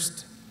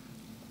thirst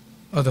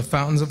of the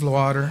fountains of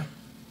water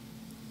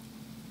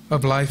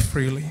of life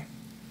freely.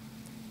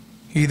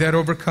 He that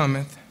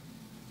overcometh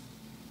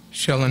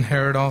shall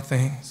inherit all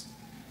things,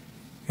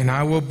 and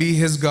I will be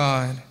his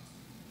God,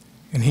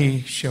 and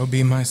he shall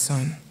be my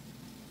son.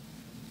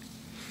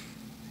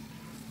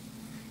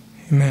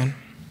 Amen.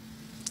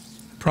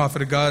 The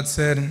prophet of God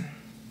said in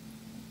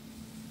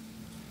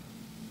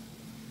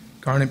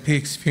Garnet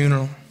Peak's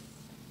funeral,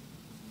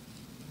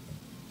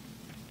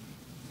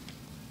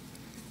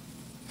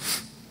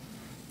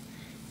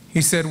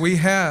 he said, we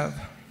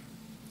have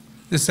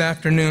this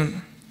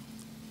afternoon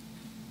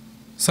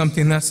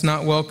something that's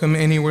not welcome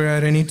anywhere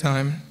at any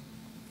time,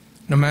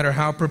 no matter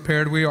how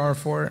prepared we are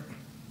for it.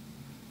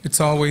 It's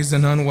always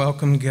an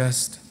unwelcome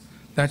guest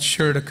that's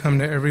sure to come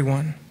to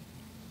everyone.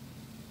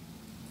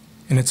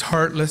 And it's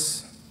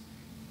heartless,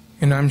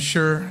 and I'm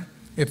sure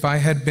if I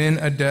had been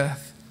a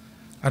death,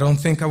 I don't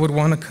think I would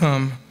want to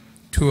come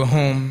to a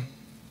home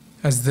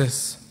as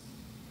this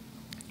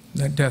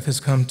that death has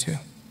come to.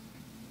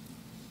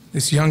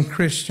 This young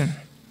Christian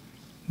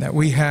that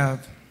we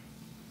have,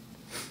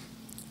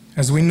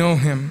 as we know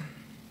him,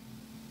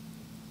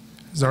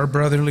 as our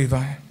brother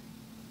Levi.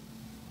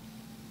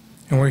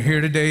 And we're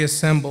here today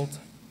assembled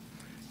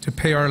to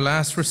pay our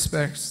last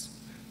respects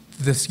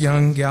to this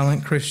young,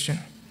 gallant Christian.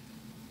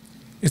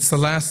 It's the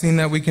last thing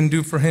that we can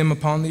do for him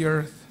upon the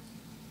earth.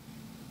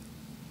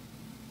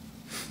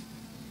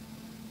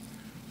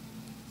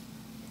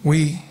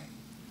 We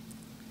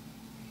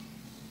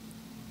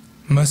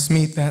must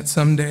meet that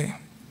someday.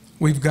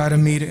 We've got to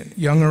meet it,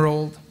 young or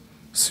old,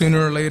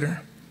 sooner or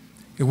later.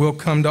 It will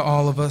come to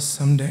all of us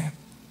someday.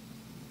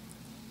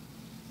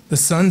 The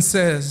sun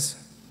says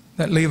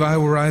that Levi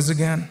will rise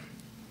again.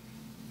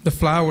 The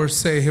flowers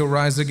say he'll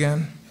rise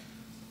again.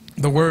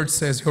 The word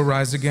says he'll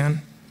rise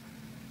again.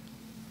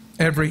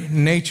 Every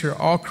nature,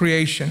 all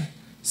creation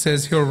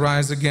says he'll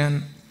rise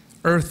again.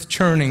 Earth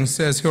churning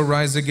says he'll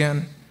rise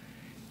again.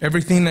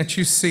 Everything that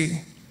you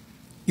see,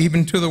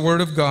 even to the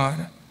Word of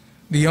God,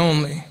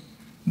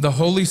 the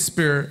Holy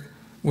Spirit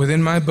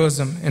within my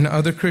bosom and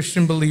other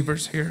Christian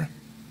believers here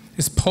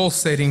is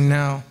pulsating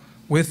now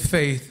with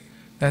faith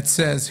that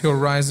says he'll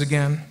rise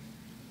again.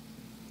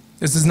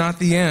 This is not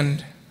the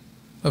end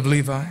of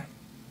Levi.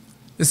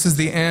 This is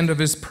the end of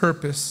his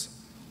purpose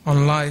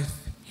on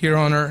life here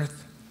on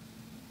earth.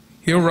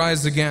 He'll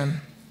rise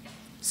again.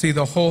 See,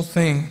 the whole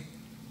thing,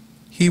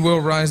 he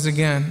will rise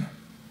again.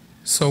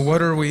 So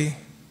what are we?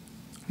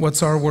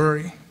 What's our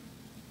worry?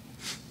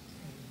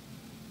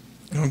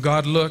 You know,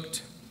 God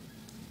looked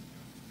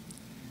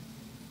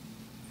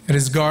at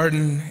his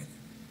garden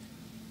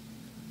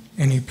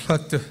and he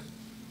plucked a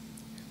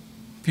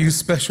few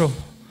special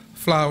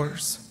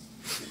flowers.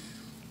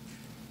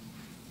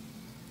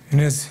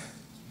 And as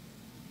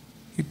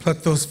he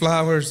plucked those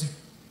flowers,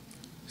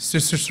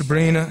 Sister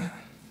Sabrina,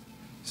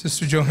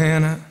 Sister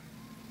Johanna,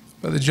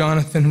 Brother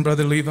Jonathan, and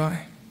Brother Levi,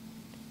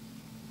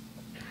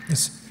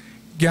 this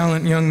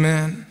gallant young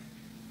man,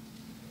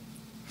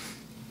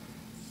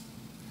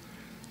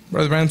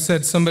 Brother Ram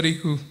said somebody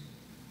who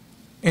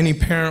any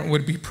parent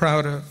would be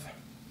proud of.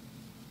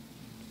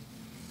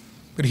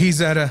 But he's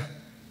at a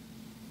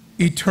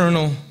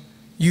eternal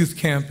youth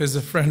camp, as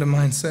a friend of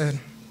mine said.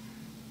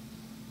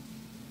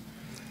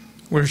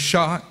 We're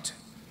shocked.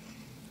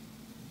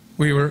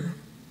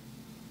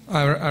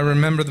 I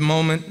remember the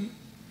moment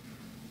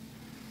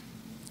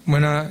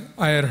when I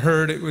had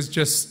heard. It was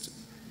just,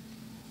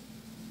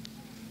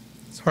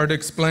 it's hard to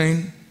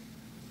explain.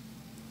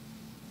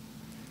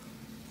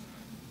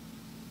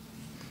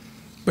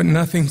 But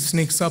nothing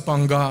sneaks up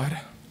on God.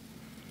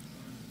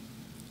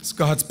 It's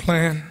God's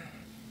plan.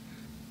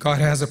 God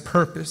has a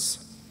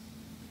purpose.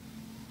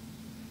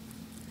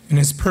 In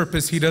his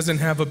purpose, he doesn't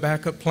have a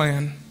backup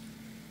plan.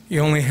 He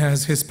only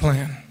has his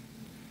plan.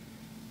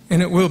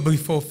 And it will be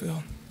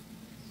fulfilled.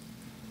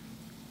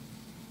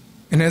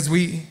 And as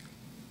we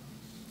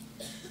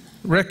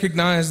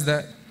recognize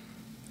that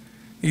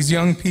these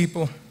young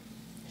people,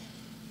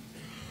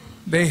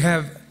 they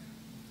have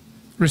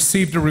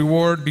received a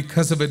reward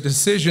because of a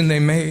decision they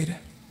made.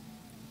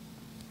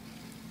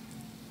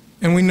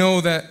 And we know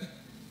that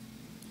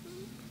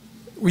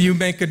when you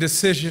make a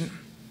decision,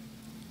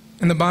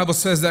 and the Bible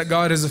says that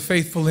God is a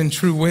faithful and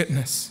true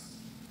witness.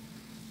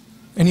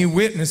 And he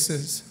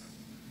witnesses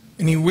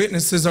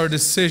our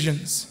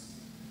decisions.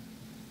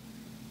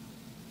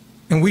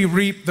 And we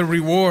reap the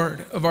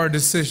reward of our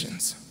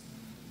decisions.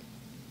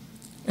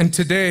 And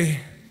today,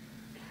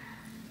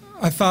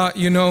 I thought,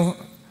 you know,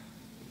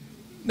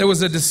 there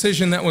was a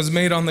decision that was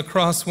made on the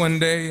cross one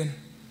day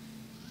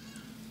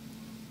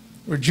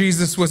where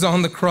Jesus was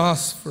on the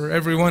cross for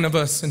every one of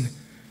us. And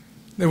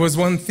there was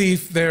one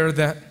thief there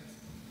that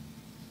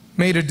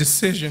made a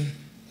decision.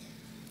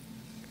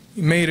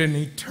 He made an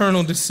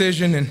eternal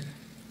decision, and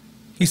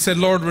he said,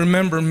 Lord,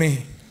 remember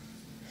me.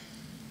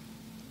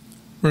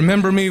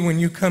 Remember me when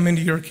you come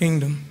into your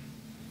kingdom.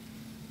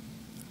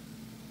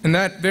 And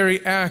that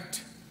very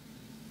act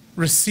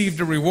received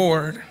a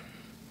reward.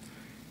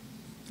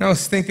 And I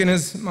was thinking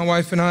as my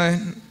wife and I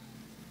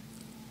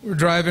were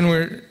driving,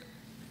 we're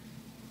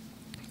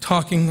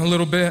talking a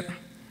little bit,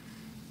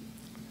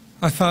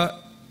 I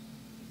thought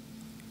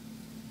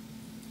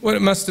what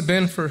it must have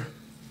been for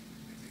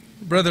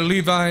Brother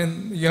Levi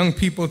and the young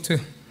people to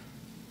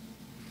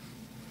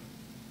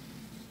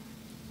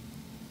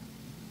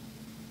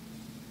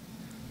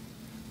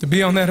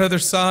be on that other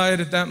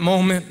side at that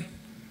moment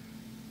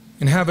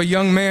and have a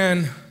young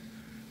man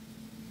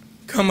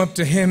come up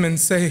to him and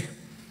say,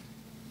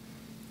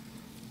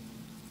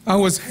 I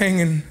was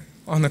hanging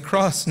on the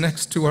cross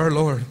next to our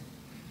Lord,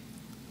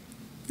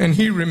 and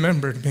he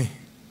remembered me.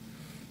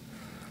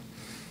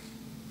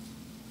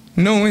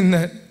 Knowing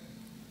that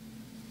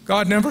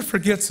God never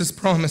forgets his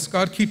promise,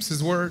 God keeps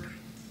his word.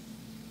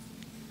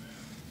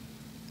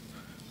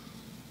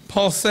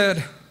 Paul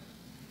said,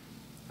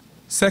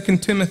 2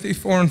 Timothy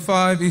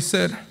 4:5, he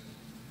said,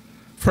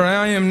 for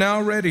I am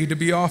now ready to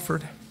be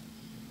offered,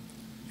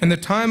 and the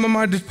time of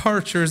my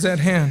departure is at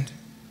hand.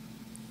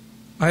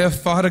 I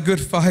have fought a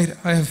good fight.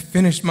 I have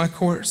finished my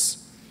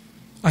course.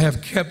 I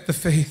have kept the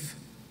faith.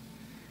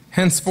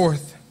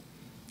 Henceforth,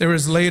 there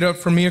is laid up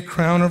for me a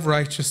crown of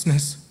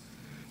righteousness,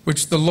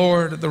 which the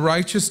Lord, the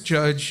righteous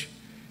judge,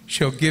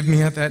 shall give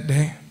me at that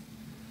day.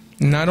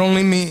 Not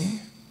only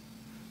me,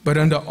 but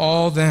unto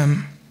all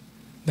them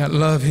that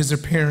love his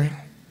appearing.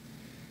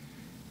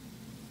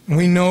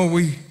 We know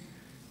we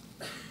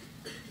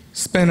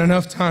spent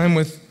enough time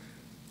with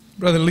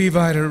Brother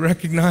Levi to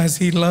recognize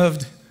he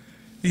loved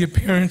the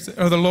appearance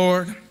of the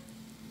Lord.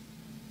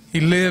 He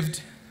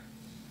lived.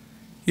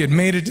 He had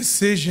made a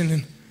decision,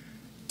 and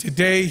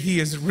today he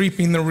is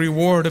reaping the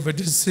reward of a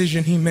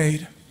decision he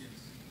made.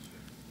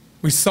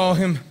 We saw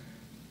him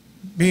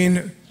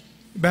being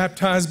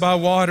baptized by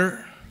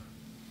water.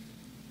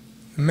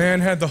 The man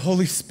had the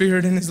Holy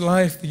Spirit in his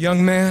life, the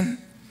young man.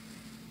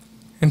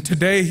 And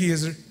today he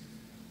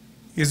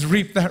has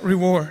reaped that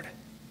reward.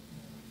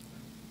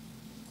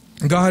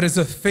 God is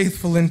a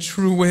faithful and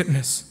true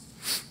witness.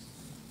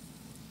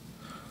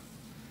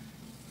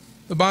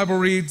 The Bible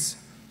reads,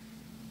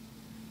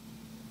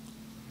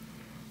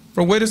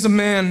 for what is a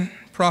man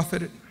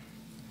profited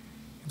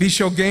if he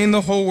shall gain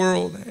the whole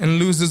world and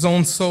lose his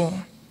own soul?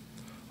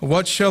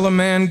 What shall a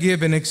man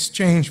give in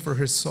exchange for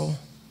his soul?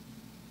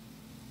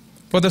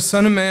 For the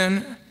Son of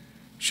Man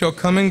shall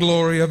come in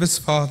glory of his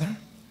Father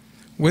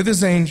with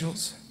his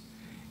angels,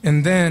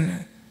 and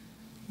then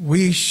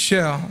he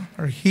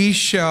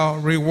shall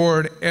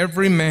reward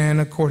every man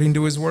according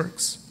to his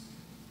works.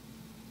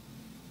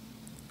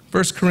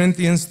 1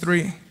 Corinthians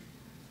 3.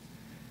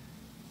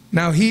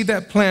 Now he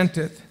that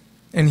planteth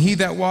and he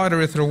that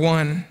watereth are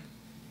one,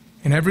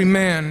 and every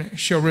man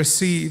shall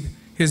receive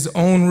his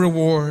own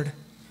reward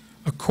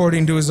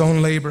according to his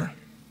own labor.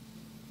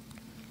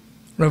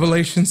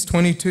 Revelations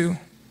 22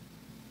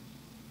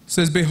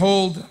 says,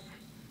 behold,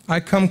 I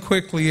come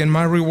quickly, and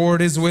my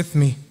reward is with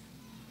me,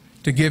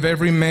 to give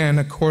every man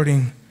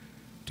according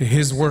to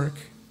his work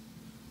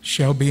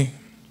shall be.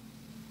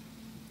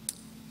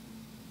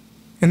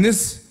 And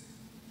this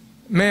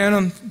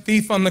man,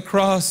 thief on the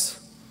cross,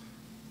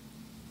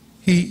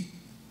 he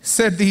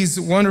said these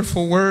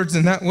wonderful words,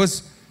 and that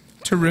was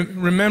to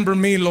remember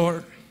me,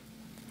 Lord.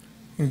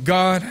 And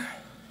God, the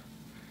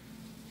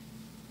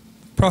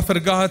prophet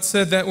of God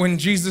said that when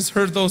Jesus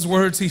heard those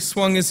words, he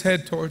swung his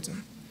head towards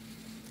him.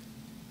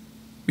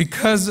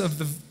 Because of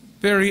the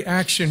very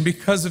action,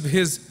 because of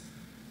his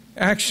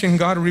action,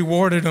 God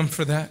rewarded him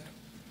for that.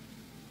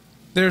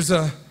 There's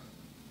a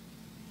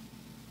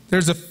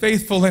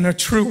faithful and a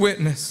true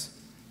witness.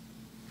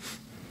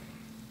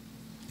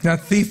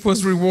 That thief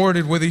was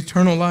rewarded with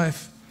eternal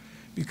life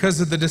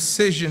because of the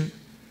decision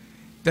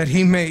that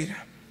he made.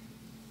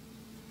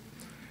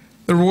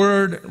 The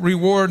word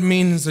reward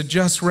means a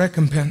just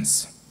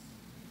recompense.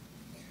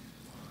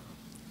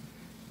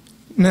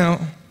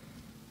 Now,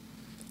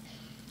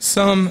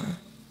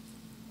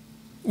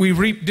 we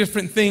reap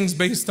different things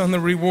based on the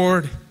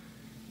reward,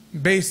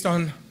 based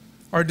on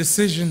our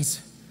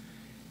decisions.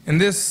 And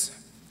this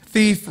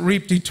thief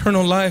reaped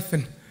eternal life,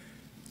 and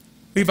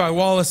Levi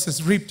Wallace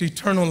has reaped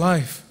eternal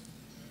life.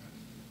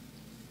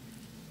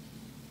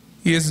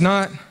 He is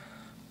not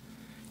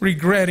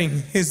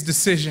regretting his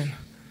decision.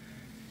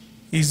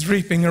 He's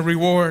reaping a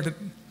reward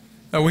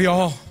that we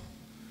all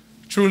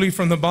truly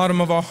from the bottom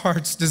of our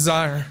hearts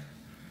desire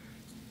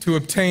to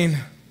obtain.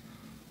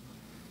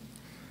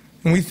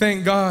 And we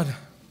thank God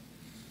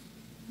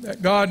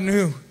that God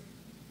knew.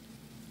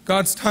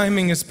 God's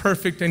timing is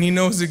perfect, and he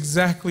knows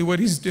exactly what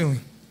he's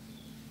doing.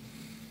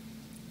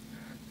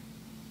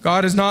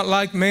 God is not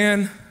like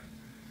man.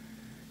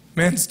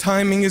 Man's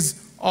timing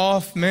is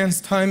off.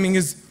 Man's timing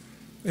is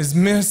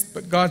missed,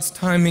 but God's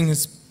timing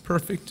is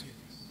perfect.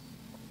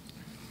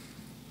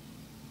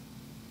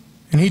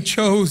 And he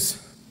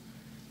chose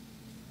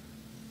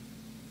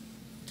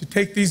to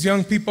take these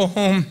young people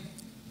home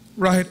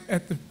right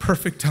at the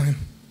perfect time.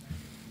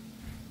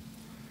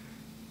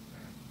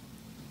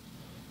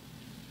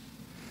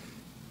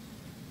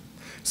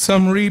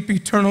 Some reap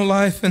eternal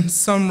life, and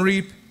some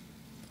reap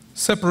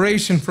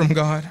separation from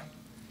God.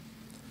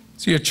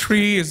 See, a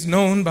tree is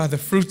known by the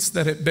fruits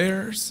that it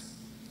bears.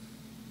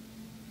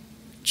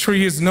 A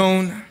tree is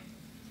known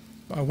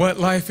by what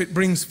life it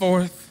brings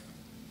forth.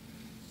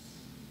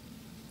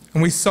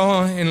 And we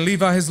saw in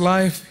Levi's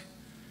life,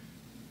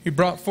 he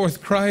brought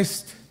forth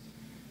Christ.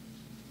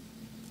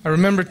 I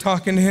remember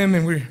talking to him,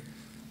 and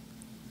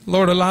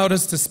Lord allowed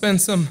us to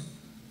spend some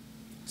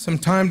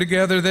time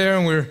together there,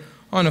 and we were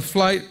on a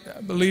flight,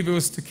 I believe it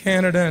was to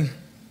Canada, and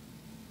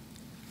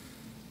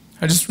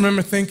I just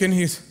remember thinking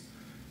at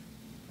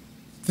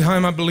the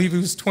time I believe he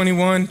was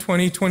 21,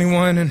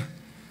 and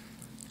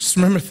just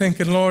remember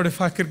thinking, Lord,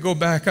 if I could go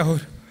back, I'd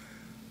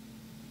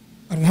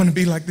want to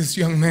be like this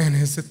young man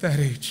is at that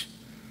age.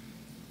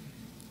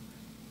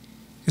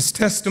 His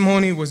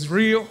testimony was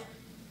real.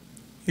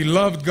 He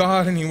loved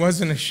God, and he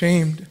wasn't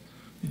ashamed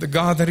of the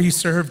God that he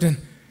served, and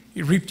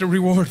he reaped a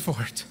reward for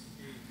it.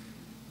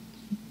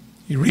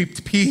 He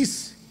reaped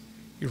peace.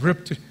 He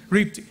reaped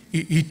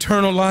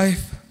eternal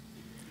life,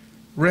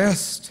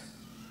 rest.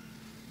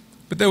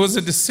 But there was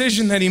a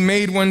decision that he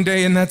made one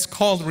day, and that's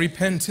called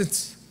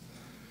repentance.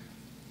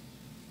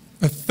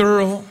 A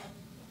thorough,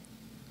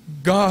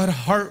 God,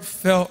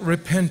 heartfelt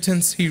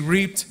repentance. He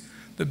reaped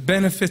the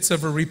benefits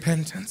of a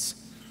repentance.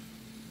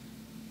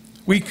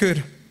 We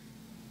could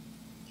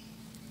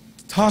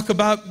talk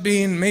about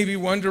being maybe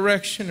one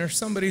direction, or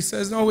somebody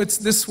says, no, it's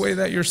this way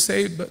that you're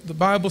saved. But the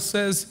Bible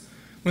says,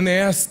 when they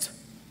asked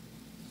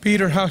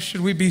Peter, how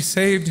should we be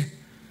saved?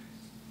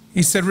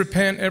 He said,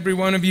 repent, every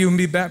one of you, and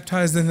be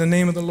baptized in the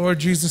name of the Lord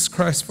Jesus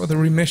Christ for the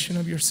remission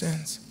of your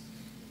sins.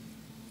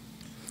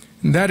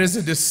 And that is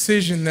a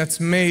decision that's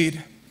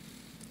made,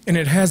 and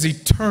it has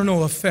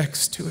eternal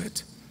effects to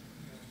it.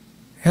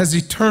 It has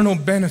eternal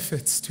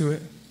benefits to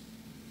it.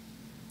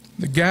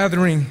 The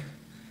gathering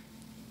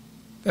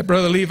that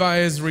Brother Levi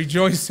is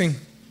rejoicing,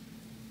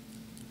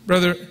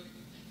 brother,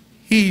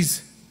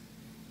 he's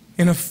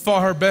in a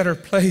far better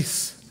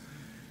place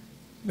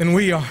than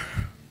we are.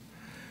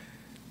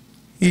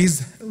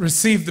 He's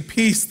received the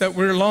peace that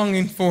we're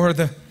longing for,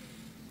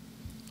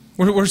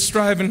 we're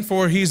striving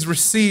for. He's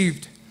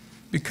received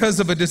because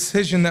of a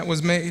decision that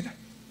was made.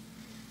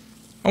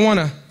 I want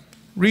to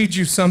read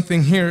you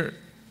something here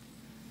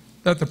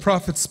that the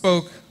prophet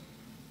spoke.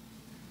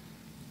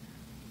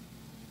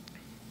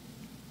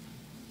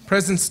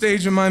 Present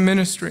stage of my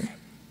ministry.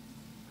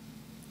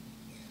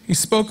 He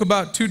spoke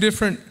about two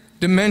different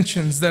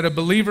dimensions that a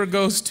believer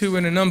goes to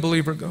and an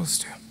unbeliever goes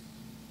to.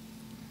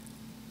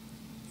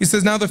 He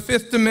says, now the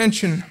fifth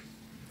dimension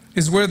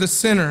is where the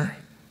sinner,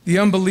 the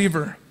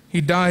unbeliever,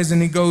 he dies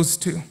and he goes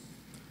to.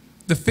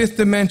 The fifth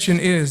dimension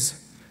is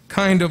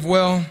kind of,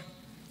 well,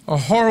 a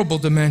horrible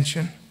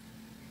dimension.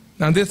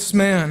 Now this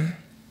man,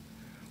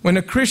 when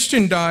a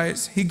Christian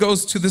dies, he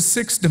goes to the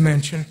sixth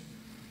dimension,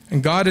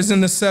 and God is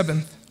in the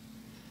seventh.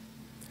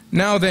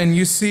 Now then,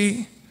 you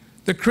see,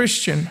 the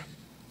Christian,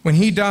 when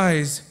he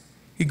dies,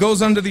 he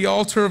goes under the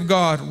altar of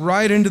God,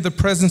 right into the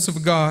presence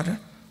of God,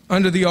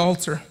 under the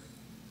altar,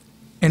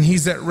 and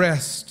he's at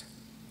rest.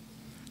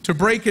 To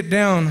break it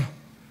down,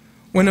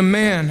 when a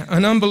man,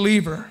 an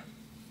unbeliever,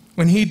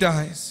 when he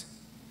dies,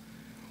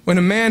 when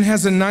a man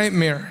has a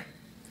nightmare,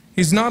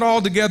 he's not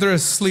altogether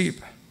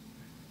asleep,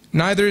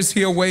 neither is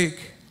he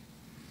awake.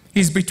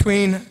 He's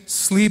between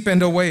sleep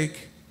and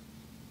awake.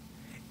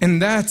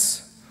 And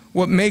that's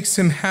what makes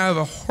him have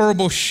a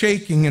horrible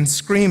shaking and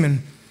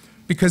screaming,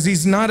 because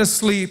he's not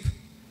asleep,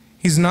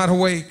 he's not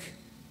awake.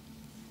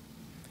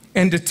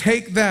 And to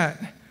take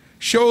that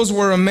shows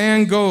where a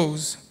man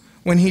goes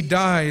when he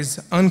dies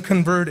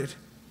unconverted.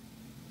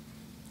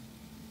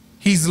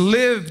 He's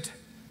lived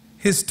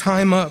his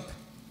time up.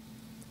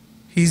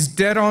 He's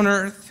dead on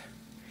earth.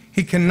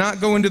 He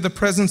cannot go into the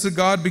presence of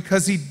God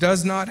because he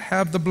does not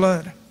have the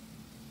blood.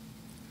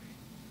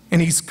 And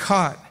he's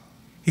caught.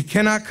 He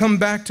cannot come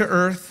back to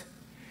earth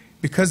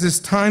because his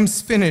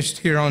time's finished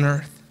here on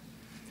earth.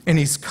 And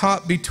he's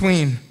caught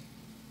between.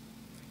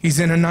 He's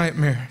in a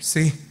nightmare,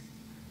 see?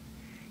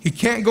 He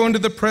can't go into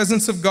the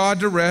presence of God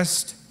to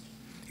rest.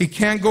 He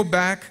can't go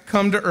back,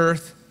 come to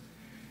earth,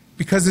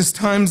 because his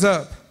time's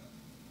up.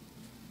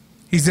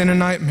 He's in a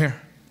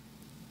nightmare.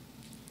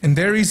 And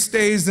there he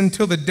stays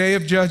until the day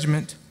of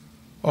judgment,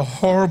 a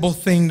horrible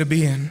thing to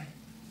be in.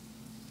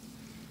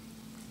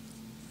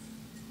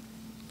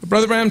 But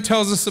Brother Branham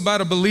tells us about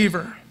a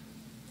believer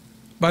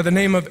by the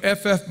name of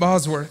F.F.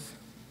 Bosworth.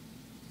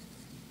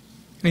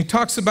 And he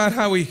talks about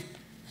how he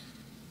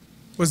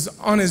was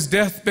on his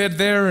deathbed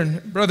there,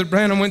 and Brother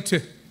Branham went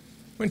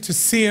to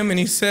see him, and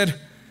he said,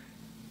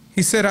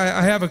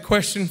 I have a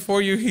question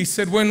for you. He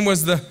said, when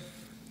was the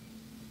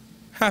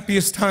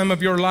happiest time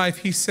of your life?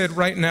 He said,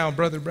 right now,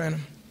 Brother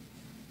Branham.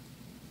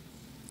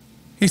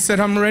 He said,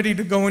 I'm ready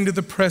to go into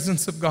the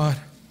presence of God,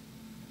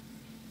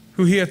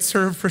 who he had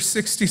served for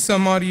 60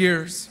 some odd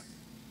years.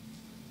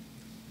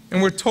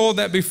 And we're told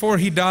that before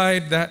he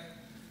died, that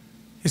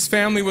his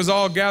family was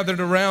all gathered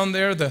around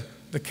there, the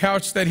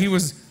couch that he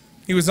was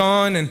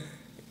on, and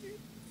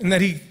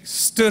that he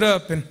stood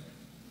up and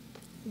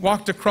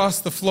walked across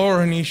the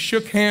floor, and he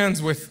shook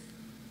hands with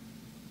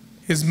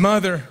his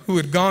mother, who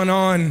had gone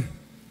on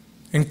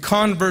in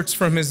converts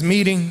from his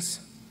meetings.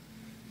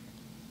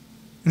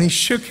 And he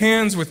shook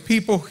hands with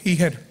people who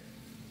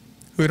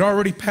had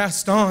already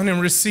passed on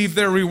and received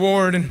their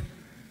reward. And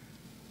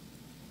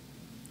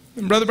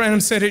Brother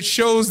Branham said it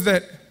shows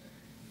that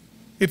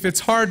if it's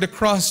hard to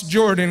cross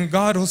Jordan,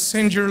 God will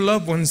send your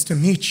loved ones to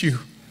meet you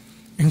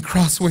and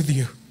cross with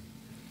you.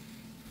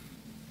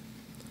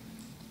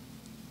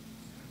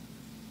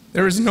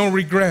 There is no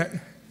regret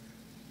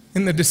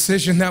in the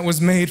decision that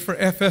was made for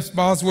F.F.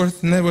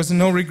 Bosworth, and there was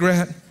no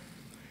regret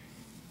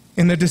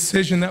in the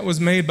decision that was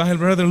made by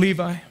Brother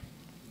Levi.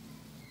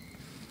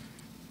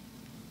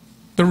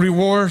 The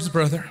rewards,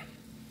 brother,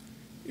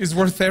 is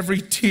worth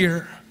every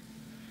tear.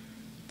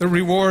 The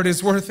reward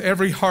is worth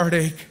every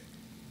heartache.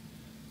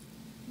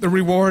 The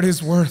reward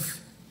is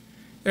worth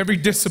every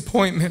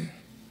disappointment,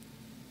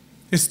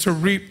 is to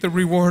reap the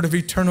reward of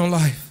eternal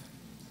life.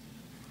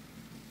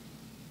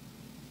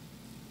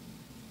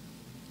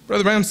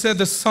 Brother Branham said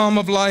the psalm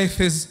of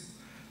life is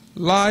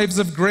lives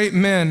of great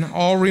men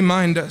all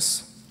remind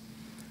us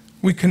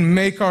we can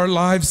make our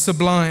lives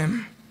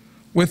sublime.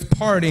 With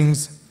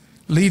partings,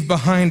 leave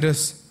behind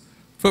us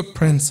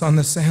footprints on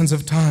the sands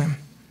of time.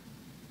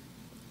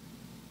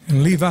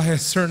 And Levi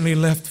has certainly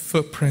left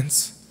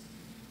footprints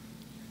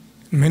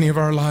in many of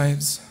our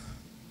lives.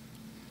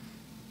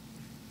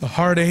 The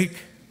heartache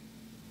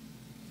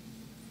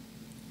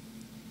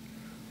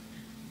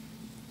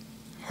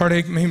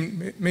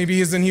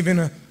maybe isn't even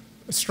a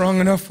strong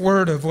enough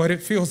word of what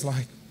it feels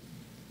like.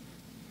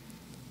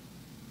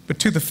 But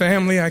to the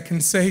family, I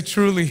can say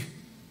truly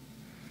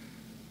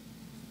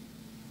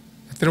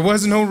that there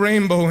was no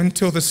rainbow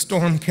until the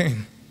storm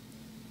came.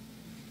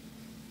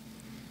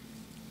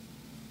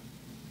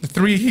 The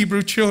 3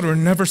 Hebrew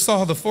children never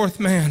saw the 4th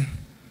man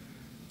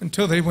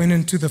until they went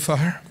into the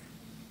fire.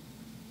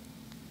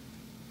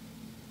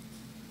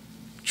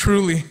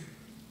 Truly,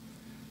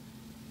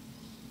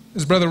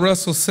 as Brother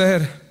Russell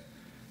said,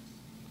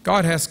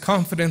 God has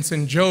confidence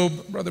in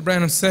Job. Brother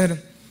Branham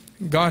said,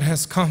 God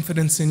has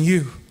confidence in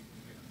you.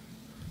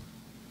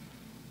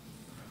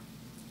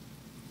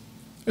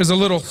 There's a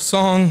little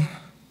song.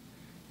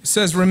 It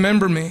says,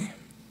 remember me.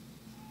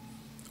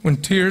 When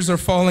tears are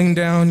falling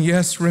down,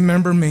 yes,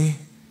 remember me.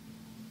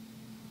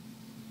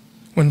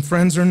 When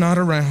friends are not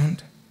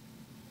around.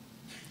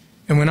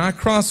 And when I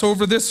cross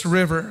over this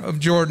river of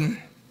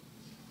Jordan,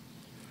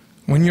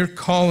 when you're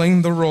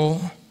calling the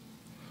roll,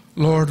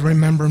 Lord,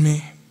 remember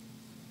me.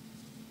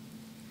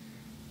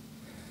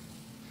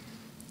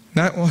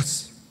 That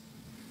was,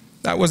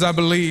 I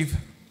believe,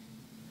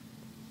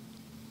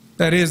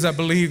 that is, I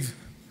believe,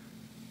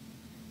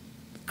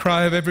 the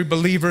cry of every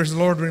believer is,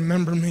 Lord,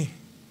 remember me.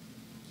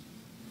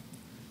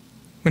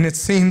 When it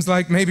seems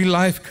like maybe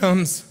life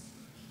comes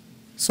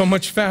so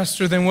much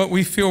faster than what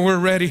we feel we're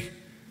ready,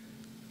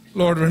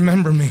 Lord,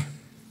 remember me.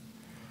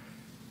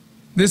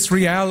 This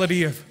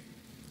reality of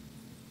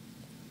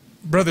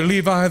Brother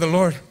Levi, the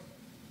Lord,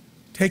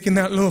 taking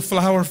that little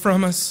flower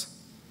from us,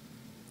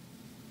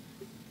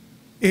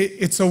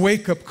 it's a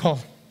wake-up call.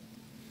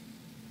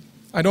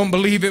 I don't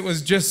believe it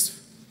was just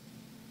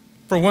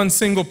for one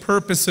single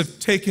purpose of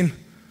taking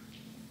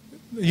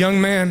the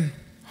young man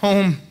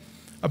home.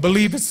 I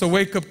believe it's a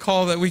wake-up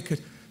call that we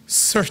could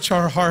search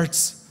our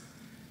hearts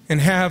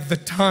and have the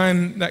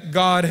time that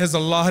God has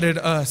allotted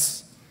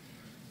us.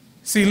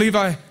 See,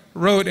 Levi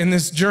wrote in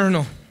this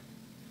journal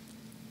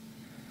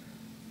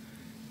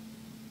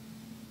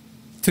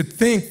to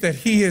think that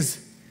he has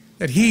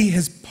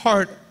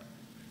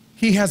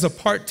a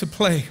part to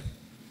play.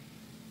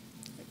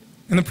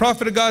 And the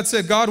prophet of God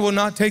said, God will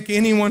not take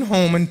anyone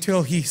home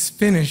until he's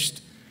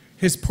finished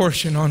his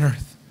portion on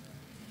earth.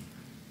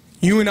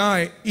 You and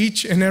I,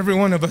 each and every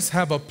one of us,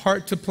 have a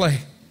part to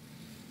play.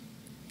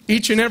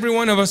 Each and every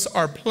one of us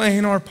are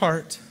playing our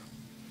part.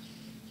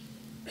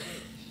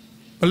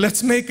 But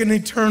let's make an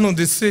eternal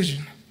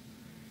decision.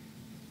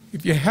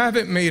 If you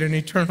haven't made an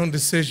eternal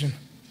decision,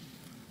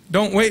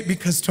 don't wait,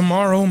 because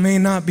tomorrow may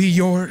not be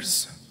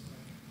yours.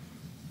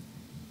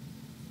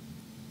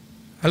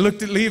 I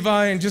looked at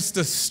Levi, and just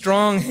a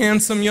strong,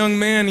 handsome young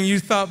man, and you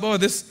thought, boy,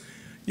 this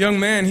young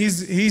man,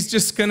 he's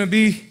just going to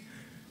be.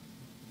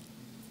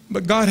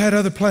 But God had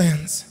other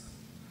plans.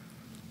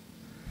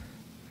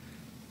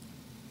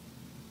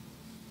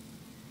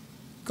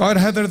 God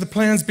had other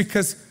plans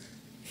because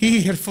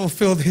he had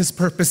fulfilled his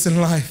purpose in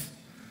life.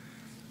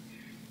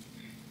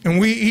 And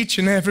we, each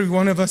and every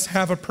one of us,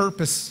 have a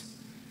purpose.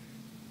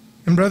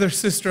 And brother,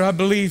 sister, I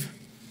believe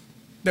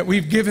that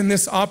we've given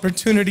this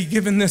opportunity,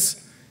 given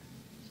this,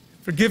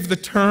 forgive the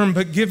term,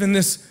 but given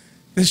this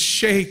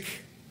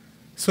shake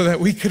so that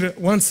we could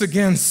once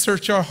again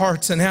search our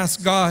hearts and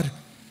ask God,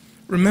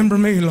 remember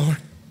me, Lord.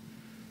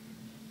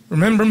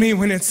 Remember me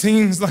when it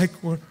seems like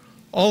we're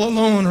all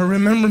alone, or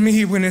remember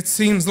me when it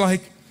seems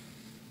like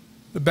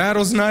the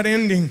battle's not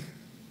ending.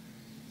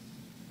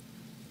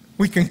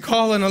 We can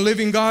call on a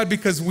living God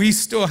because we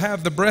still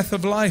have the breath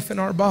of life in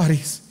our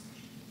bodies.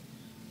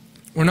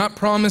 We're not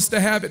promised to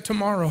have it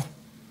tomorrow.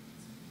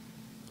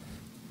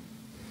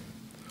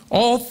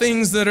 All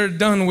things that are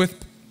done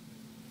with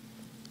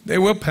They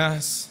will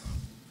pass,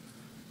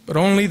 but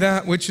only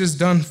that which is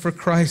done for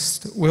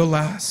Christ will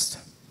last.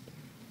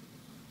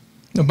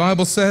 The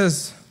Bible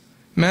says,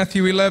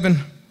 Matthew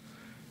 11,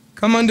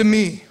 "Come unto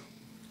me,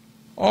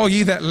 all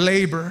ye that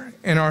labor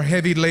and are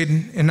heavy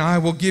laden, and I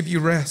will give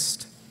you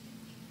rest.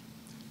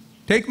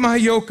 Take my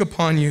yoke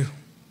upon you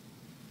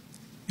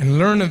and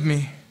learn of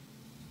me,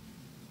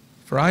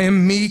 for I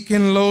am meek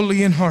and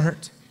lowly in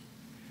heart,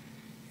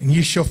 and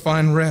ye shall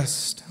find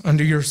rest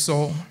unto your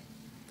soul.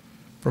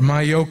 For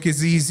my yoke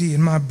is easy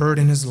and my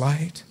burden is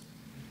light."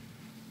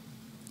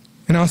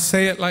 And I'll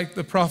say it like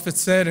the prophet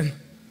said, and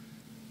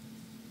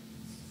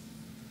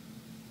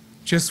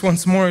just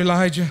once more,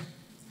 Elijah.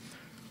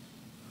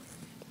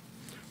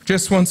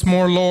 Just once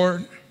more,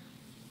 Lord.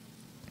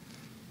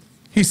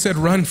 He said,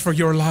 run for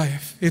your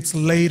life. It's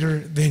later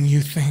than you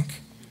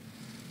think.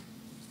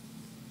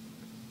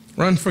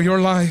 Run for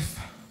your life.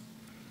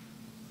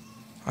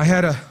 I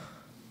had a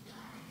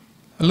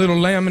little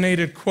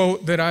laminated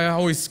quote that I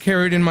always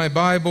carried in my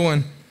Bible,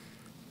 and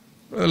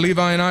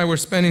Levi and I were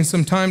spending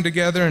some time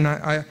together, and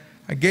I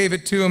gave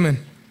it to him, and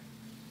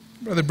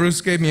Brother Bruce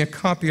gave me a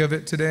copy of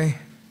it today.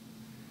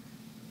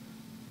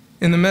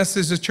 In the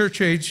Message of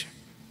Church Age,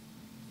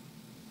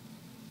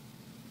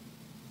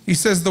 he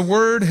says, "The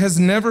word has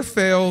never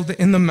failed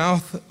in the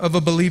mouth of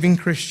a believing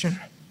Christian.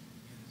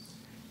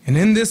 And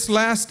in this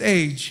last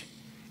age,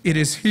 it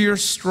is here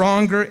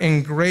stronger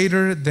and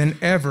greater than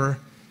ever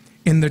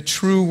in the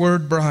true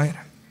word bride.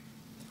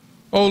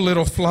 Oh,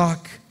 little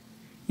flock,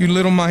 you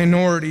little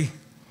minority,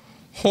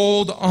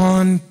 hold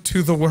on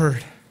to the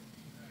word.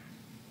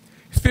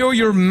 Fill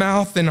your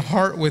mouth and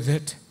heart with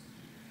it,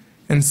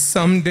 and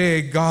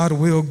someday God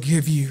will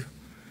give you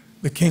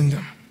the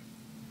kingdom."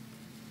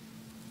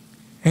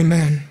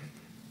 Amen.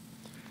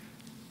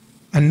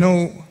 I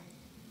know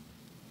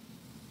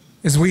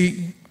as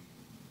we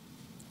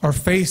are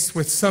faced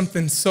with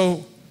something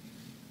so,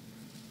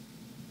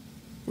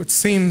 which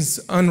seems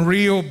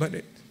unreal,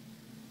 but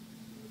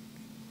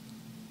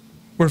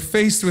we're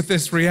faced with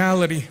this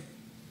reality.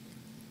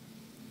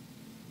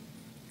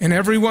 And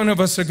every one of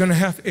us are going to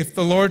have, if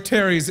the Lord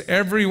tarries,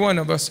 every one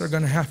of us are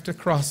going to have to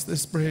cross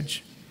this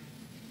bridge.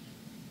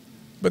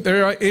 But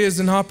there is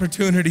an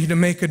opportunity to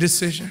make a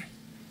decision.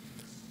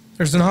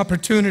 There's an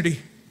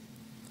opportunity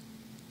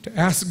to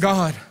ask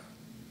God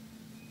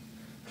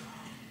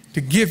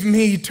to give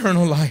me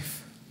eternal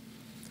life.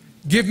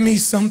 Give me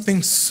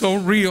something so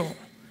real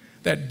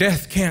that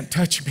death can't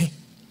touch me.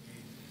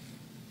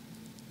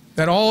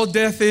 That all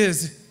death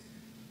is,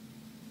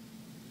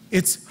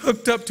 it's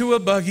hooked up to a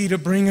buggy to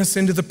bring us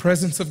into the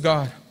presence of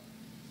God.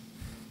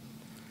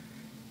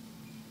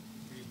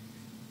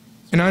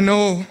 And I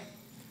know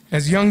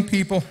as young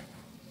people,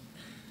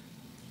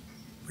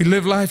 we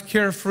live life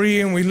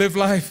carefree, and we live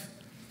life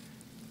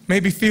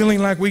maybe feeling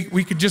like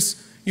we could just,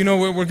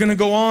 we're going to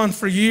go on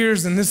for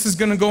years and this is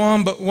going to go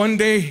on, but one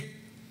day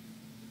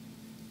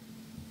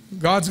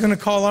God's going to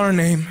call our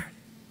name.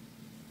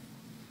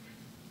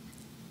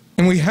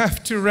 And we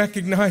have to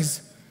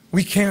recognize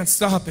we can't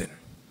stop it.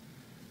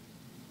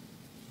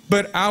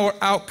 But our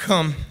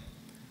outcome,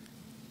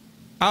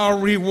 our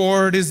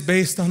reward is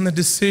based on the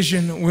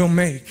decision we'll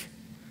make.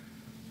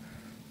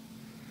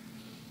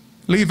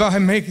 Levi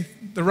made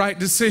the right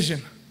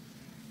decision.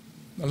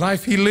 The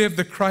life he lived,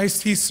 the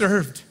Christ he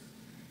served.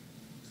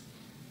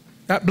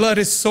 That blood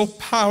is so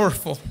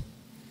powerful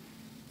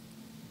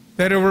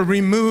that it will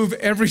remove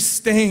every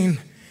stain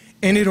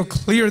and it'll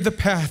clear the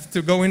path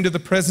to go into the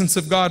presence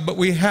of God. But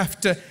we have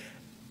to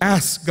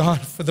ask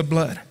God for the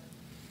blood.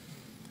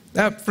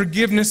 That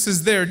forgiveness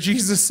is there.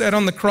 Jesus said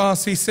on the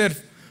cross, he said,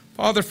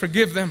 "Father,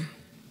 forgive them,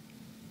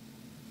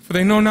 for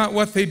they know not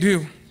what they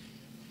do."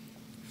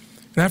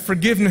 That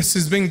forgiveness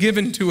has been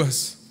given to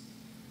us.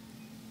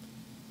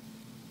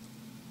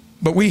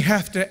 But we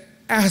have to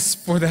ask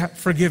for that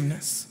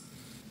forgiveness.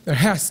 There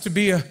has to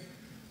be a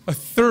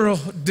thorough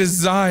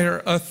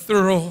desire, a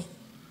thorough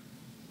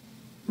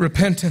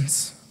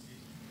repentance.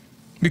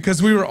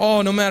 Because we were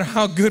all, no matter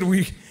how good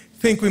we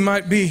think we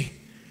might be,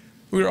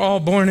 we were all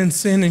born in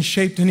sin and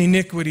shaped in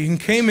iniquity and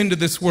came into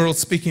this world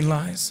speaking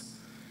lies.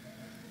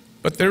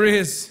 But there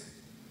is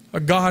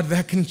a God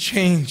that can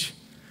change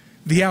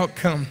the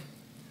outcome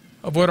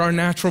of what our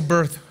natural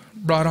birth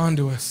brought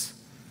onto us.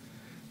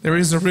 There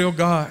is a real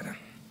God.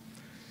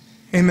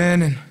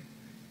 Amen. And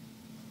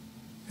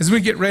as we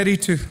get ready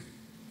to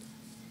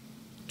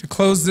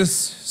close this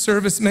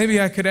service,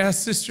 maybe I could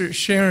ask Sister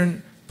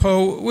Sharon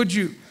Poe, would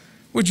you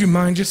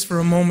mind just for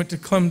a moment to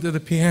come to the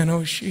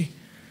piano?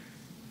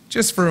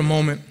 Just for a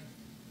moment.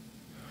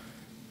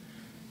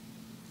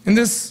 And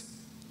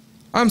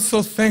I'm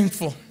so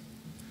thankful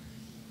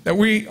that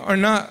we are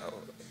not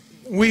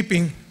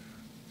weeping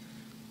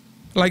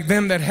like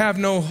them that have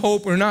no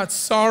hope. We're not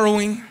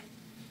sorrowing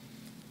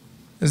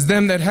as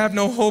them that have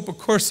no hope. Of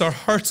course, our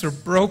hearts are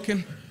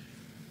broken.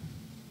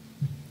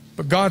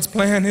 But God's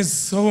plan is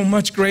so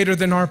much greater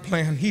than our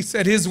plan. He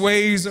said his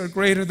ways are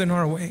greater than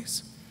our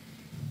ways.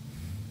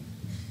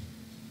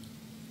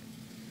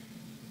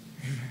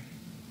 Amen.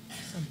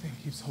 Something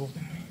keeps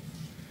holding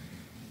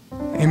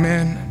me.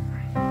 Amen.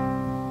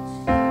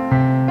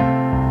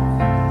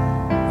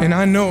 And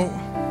I know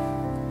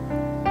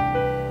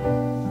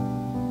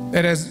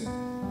that as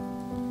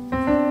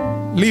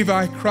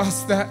Levi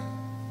crossed the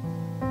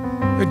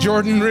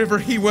Jordan River,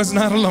 he was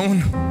not alone.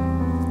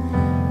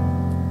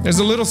 There's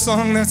a little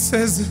song that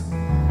says,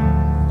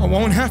 I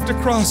won't have to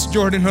cross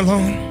Jordan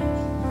alone.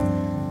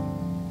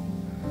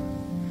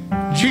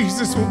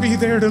 Jesus will be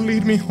there to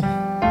lead me home.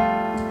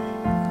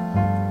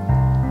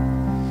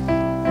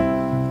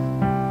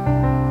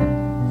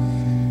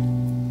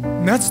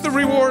 And that's the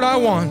reward I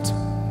want.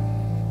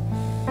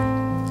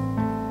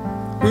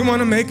 We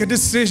want to make a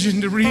decision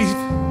to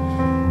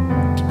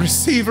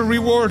receive a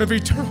reward of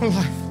eternal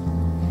life.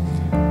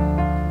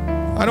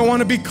 I don't want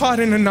to be caught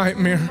in a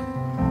nightmare.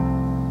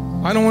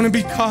 I don't want to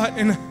be caught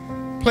in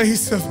a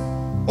place of,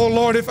 oh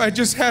Lord, if I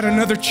just had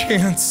another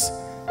chance.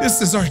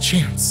 This is our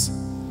chance.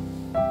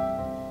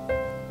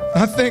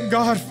 I thank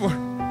God for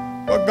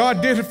what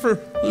God did for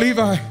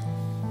Levi,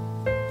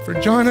 for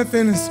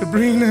Jonathan and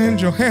Sabrina and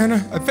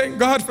Johanna. I thank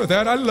God for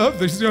that. I love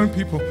these young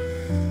people.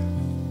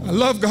 I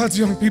love God's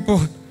young people.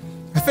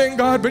 I thank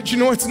God, but you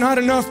know, it's not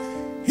enough.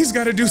 He's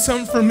got to do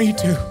something for me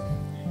too.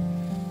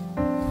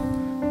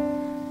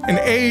 And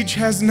age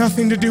has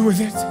nothing to do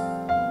with it.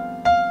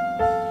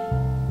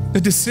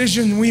 The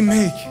decision we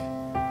make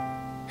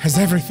has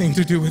everything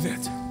to do with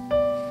it.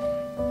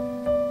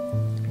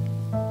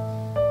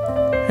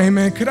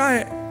 Amen. Could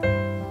I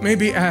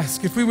maybe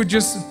ask if we would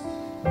just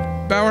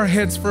bow our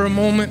heads for a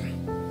moment?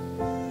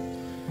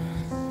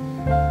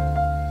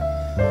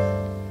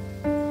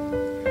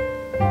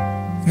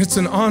 It's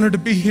an honor to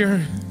be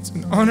here. It's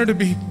an honor to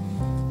be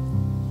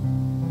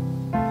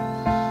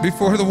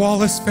before the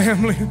Wallace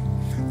family,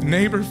 the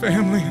Neighbor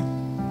family,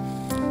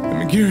 the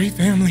McGeary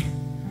family.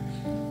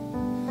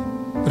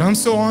 But I'm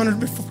so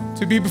honored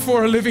to be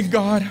before a living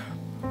God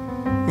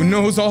who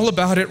knows all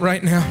about it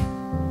right now.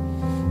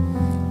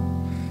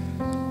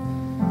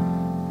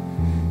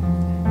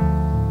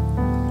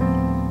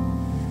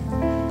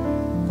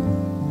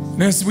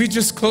 And as we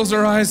just close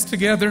our eyes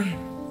together,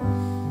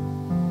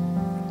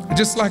 I'd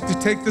just like to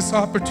take this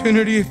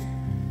opportunity. If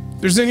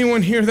there's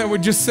anyone here that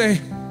would just say,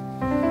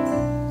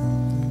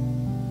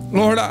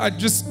 Lord,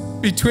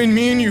 between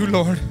me and you,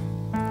 Lord,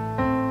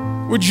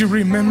 would you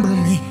remember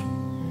me?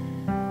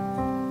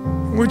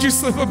 Would you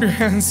slip up your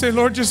hand and say,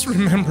 Lord, just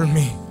remember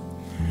me.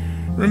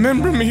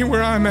 Remember me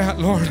where I'm at,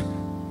 Lord.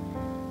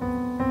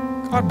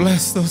 God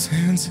bless those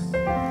hands.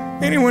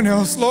 Anyone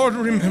else, Lord,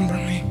 remember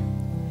me.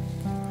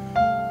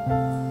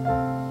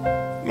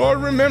 Lord,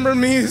 remember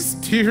me as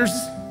tears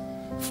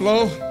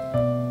flow.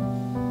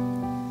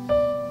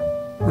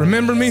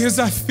 Remember me as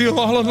I feel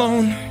all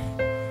alone.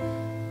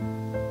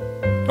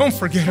 Don't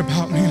forget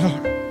about me,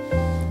 Lord.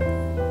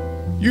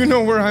 You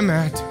know where I'm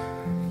at.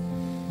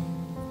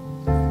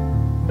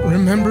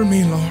 Remember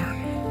me, Lord.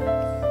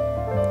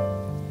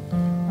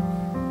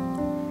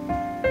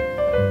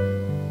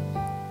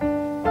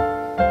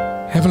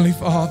 Heavenly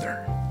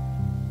Father,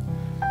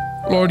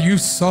 Lord, you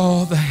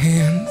saw the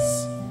hands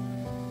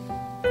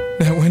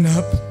that went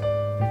up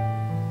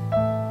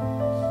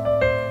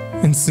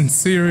in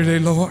sincerity,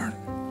 Lord.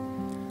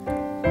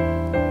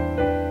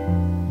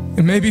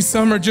 And maybe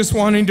some are just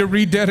wanting to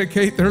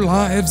rededicate their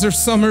lives, or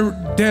some are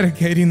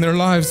dedicating their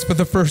lives for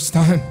the first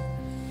time.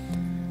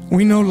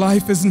 We know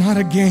life is not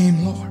a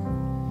game, Lord.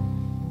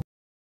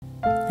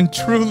 And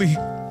truly,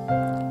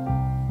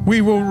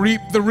 we will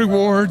reap the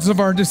rewards of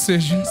our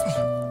decisions,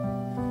 Lord.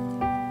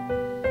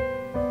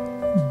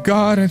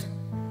 God,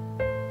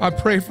 I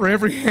pray for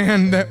every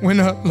hand that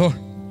went up, Lord.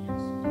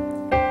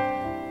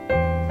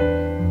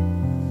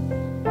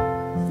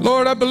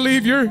 Lord, I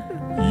believe your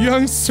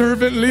young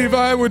servant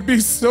Levi would be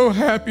so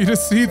happy to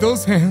see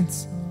those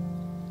hands.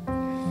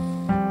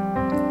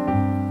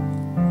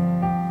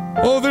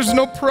 Oh, there's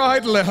no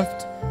pride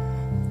left.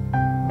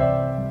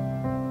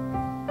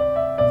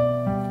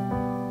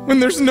 When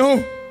there's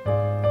no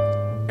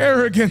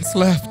arrogance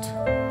left,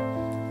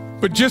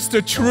 but just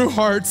a true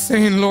heart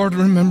saying, Lord,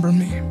 remember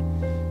me.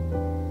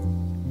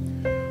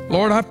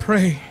 Lord, I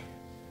pray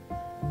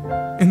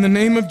in the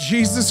name of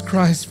Jesus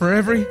Christ for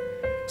every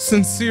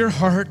sincere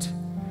heart,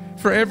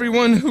 for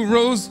everyone who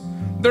rose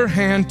their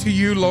hand to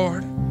you,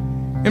 Lord,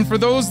 and for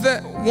those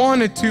that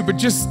wanted to but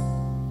just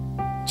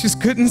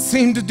couldn't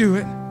seem to do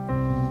it.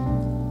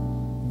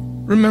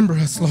 Remember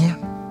us, Lord.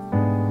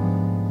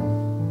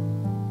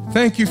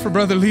 Thank you for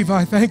Brother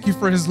Levi. Thank you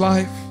for his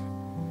life.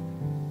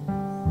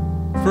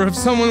 For if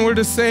someone were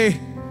to say,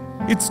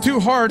 it's too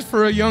hard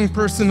for a young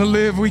person to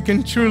live, we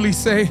can truly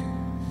say,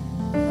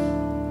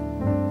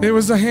 there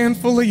was a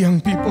handful of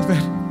young people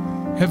that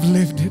have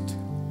lived it.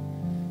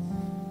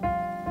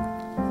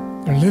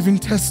 Their living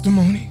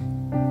testimony.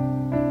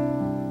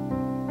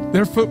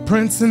 Their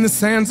footprints in the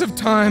sands of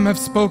time have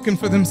spoken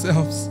for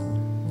themselves.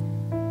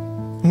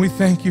 And we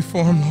thank you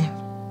for them, Lord.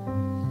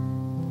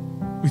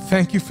 We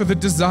thank you for the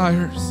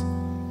desires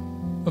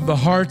of the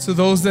hearts of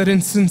those that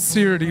in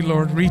sincerity,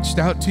 Lord, reached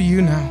out to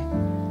you now.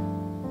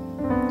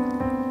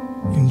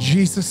 In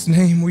Jesus'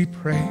 name we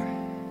pray.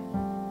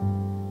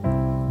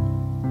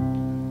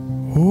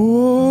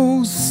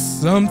 Oh,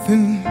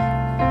 something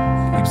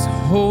keeps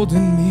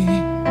holding me.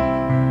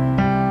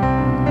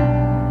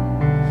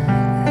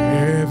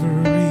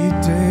 Every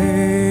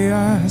day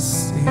I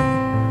see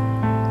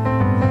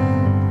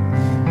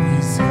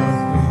He's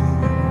helping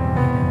me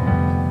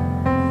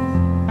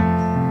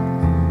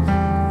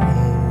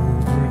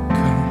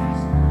overcome.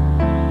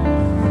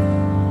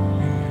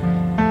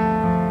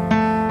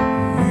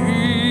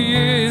 He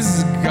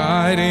is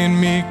guiding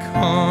me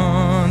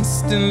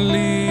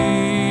constantly,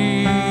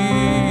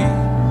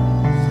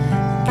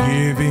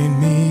 giving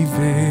me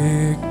victory.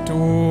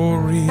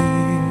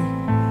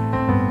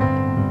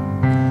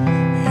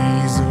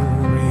 He's a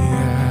reality.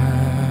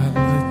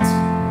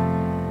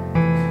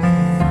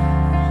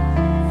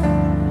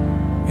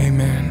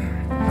 Amen.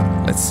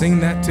 Let's sing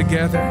that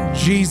together.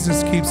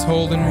 Jesus keeps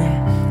holding me.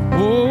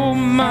 Oh,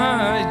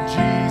 my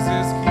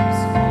Jesus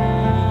keeps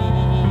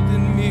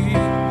holding me.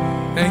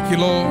 Thank you,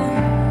 Lord.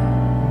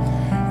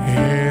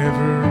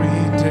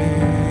 Every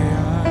day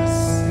I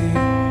see.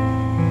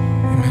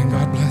 Amen.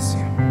 God bless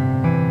you.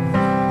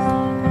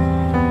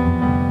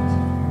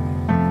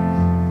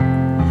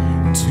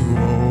 To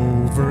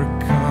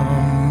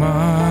overcome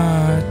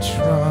my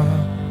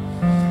trial,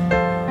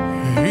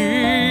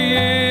 He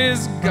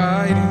is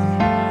guiding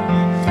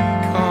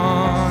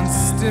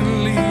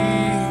constantly.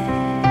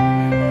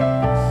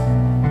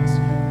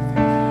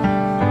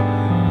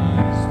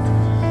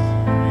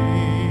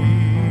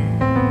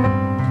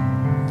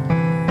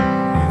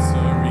 It's a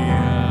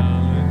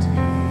reality.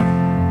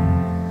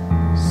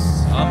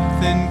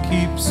 Something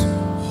keeps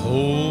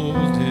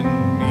holding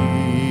me.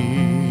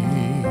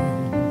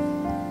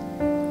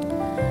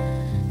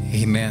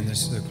 Amen.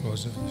 This is the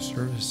close of the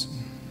service.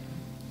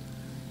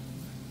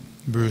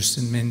 Bruce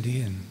and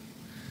Mindy and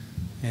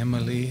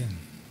Emily and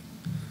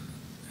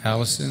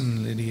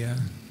Allison, Lydia,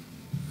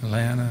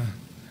 Alana.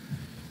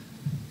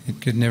 It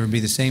could never be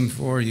the same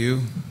for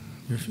you.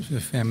 Your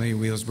family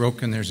wheel's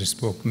broken. There's a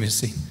spoke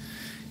missing.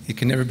 It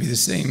can never be the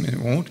same, and it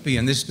won't be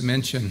in this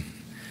dimension.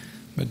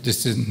 But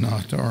this is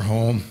not our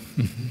home.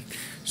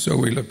 So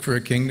we look for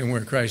a kingdom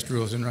where Christ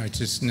rules in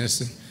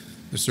righteousness, and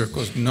the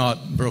circle's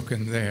not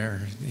broken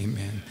there.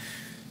 Amen.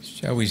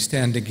 Shall we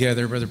stand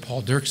together? Brother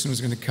Paul Dirksen was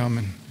going to come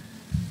and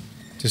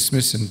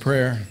dismiss in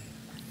prayer.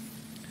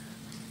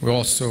 We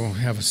also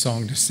have a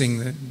song to sing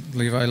that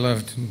Levi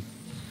loved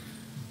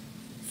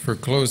for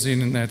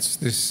closing, and that's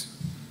this.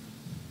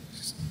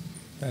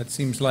 That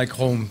seems like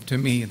home to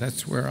me.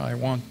 That's where I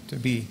want to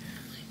be.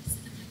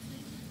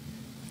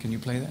 Can you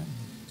play that?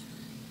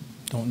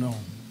 Don't know.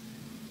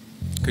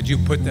 Could you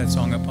put that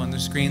song up on the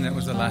screen? That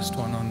was the last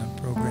one on the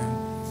program.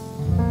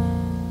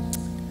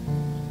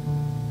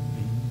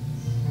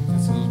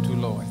 That's a little too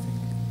low, I think.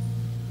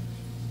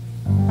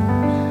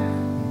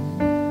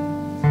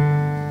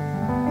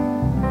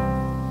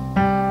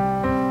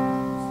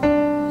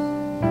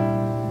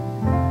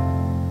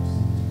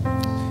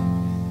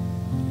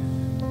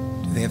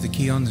 Do they have the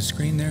key on the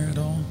screen there at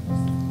all?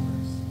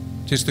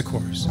 Just the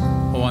chorus.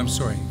 Oh, I'm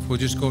sorry. We'll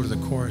just go to the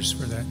chorus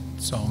for that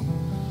song.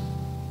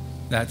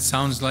 That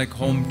sounds like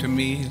home to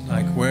me,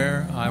 like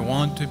where I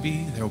want to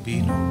be. There'll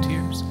be no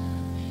tears.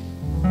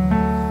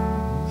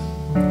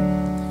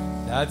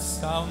 That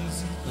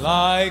sounds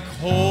like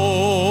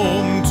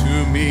home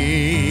to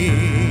me,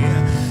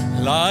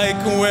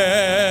 like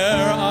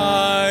where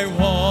I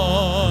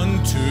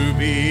want to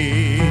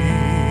be.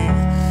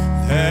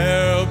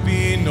 There'll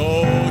be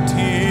no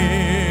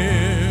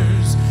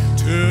tears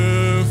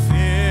to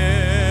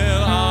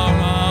fill our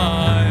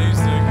eyes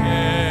again.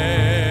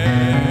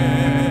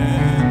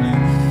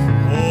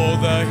 Oh,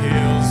 the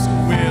hills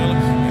will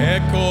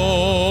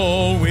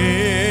echo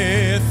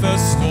with a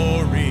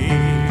story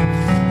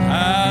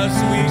as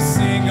we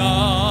sing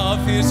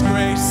of His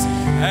grace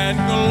and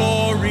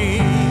glory,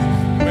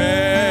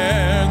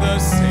 where the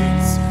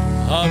saints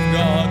of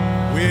God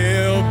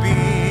will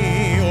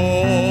be.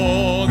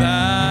 Oh,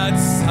 that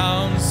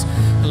sounds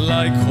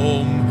like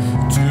home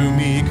to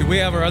me. Could we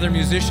have our other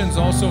musicians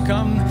also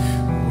come?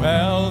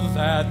 Well,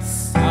 that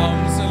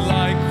sounds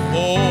like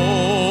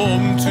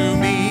home to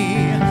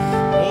me.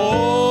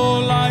 Oh,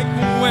 like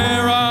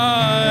where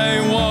I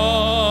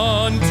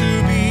want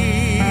to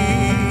be.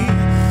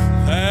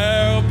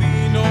 There'll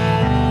be no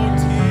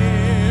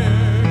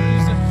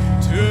tears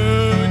to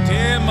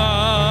dim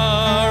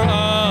our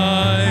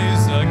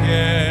eyes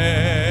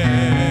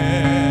again.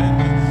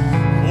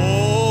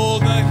 Oh,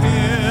 the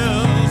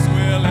hills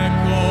will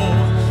echo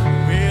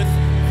with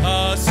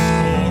a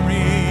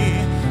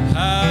story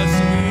as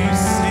we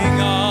sing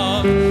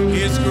of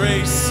His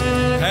grace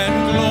and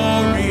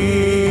glory,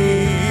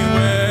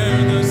 where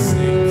the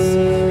saints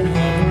of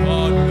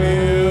God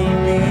will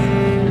be.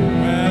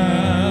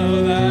 Well,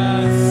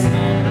 that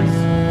sounds.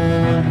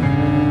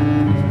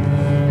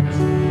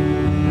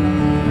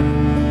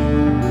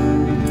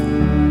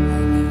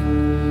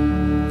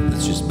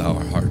 Let's just bow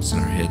our hearts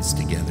and our heads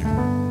together.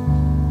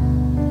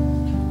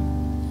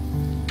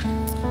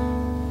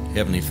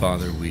 Heavenly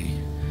Father, we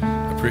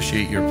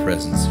appreciate your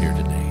presence here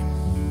today.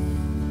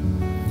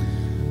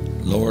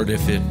 Lord,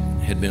 if it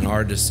had been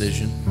our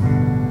decision,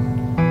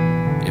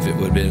 if it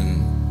would have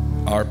been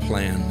our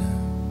plan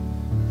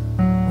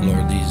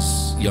Lord,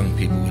 these young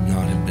people would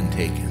not have been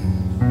taken.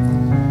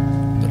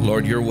 But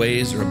Lord, your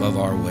ways are above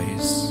our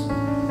ways.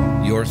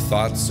 Your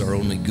thoughts are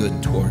only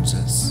good towards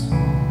us.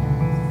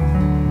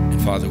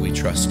 And Father, we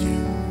trust you.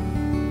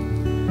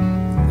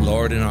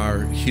 Lord, in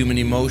our human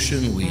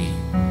emotion,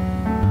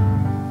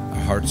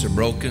 our hearts are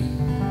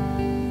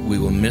broken. We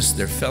will miss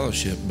their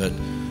fellowship, but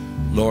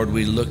Lord,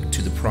 we look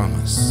to the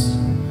promise.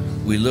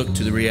 We look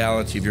to the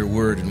reality of your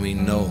word, and we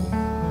know,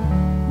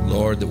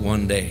 Lord, that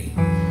one day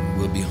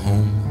we'll be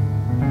home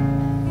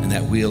and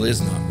that wheel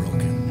is not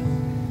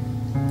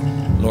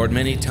broken. Lord,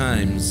 many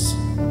times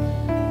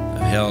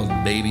I've held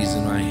babies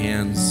in my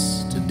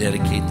hands to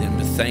dedicate them,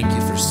 to thank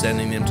you for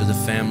sending them to the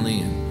family,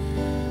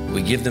 and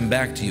we give them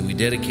back to you. We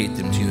dedicate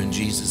them to you in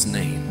Jesus'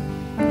 name.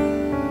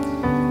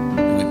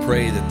 And we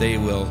pray that they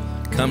will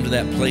come to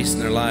that place in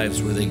their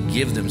lives where they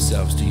give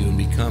themselves to you and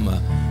become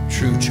a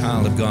true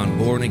child of God,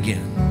 born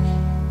again.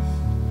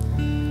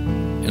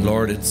 And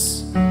Lord,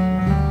 it's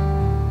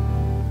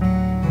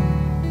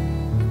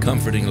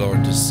comforting,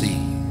 Lord, to see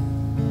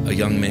a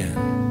young man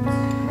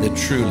that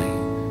truly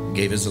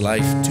gave his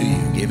life to you,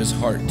 gave his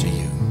heart to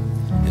you,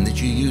 and that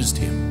you used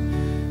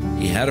him.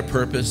 He had a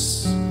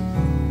purpose,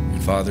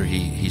 and Father,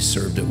 he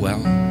served it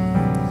well.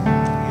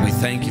 We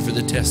thank you for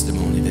the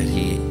testimony that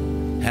he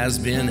has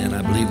been, and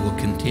I believe will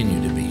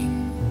continue to be.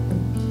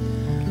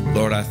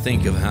 Lord, I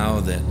think of how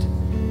that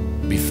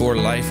before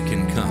life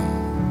can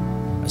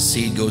come, a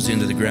seed goes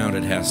into the ground,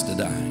 it has to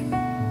die.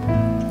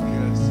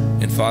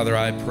 And Father,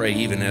 I pray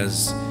even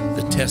as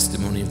the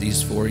testimony of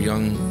these 4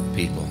 young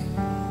people,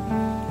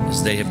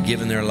 as they have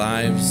given their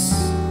lives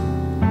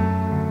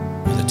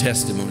with a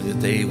testimony that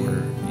they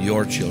were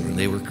your children,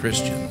 they were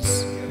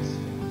Christians,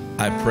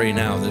 I pray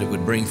now that it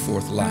would bring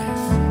forth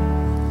life.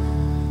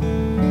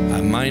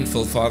 I'm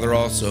mindful, Father,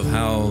 also of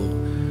how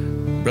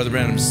Brother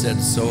Branham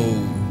said so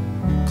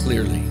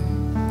clearly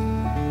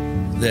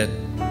that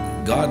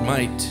God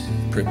might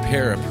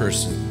prepare a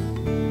person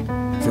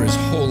for his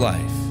whole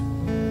life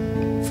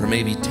for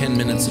maybe 10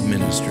 minutes of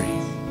ministry.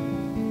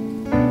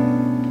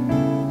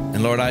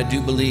 And Lord, I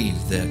do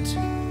believe that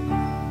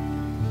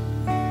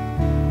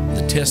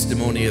the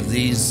testimony of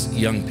these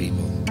young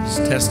people, this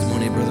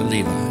testimony of Brother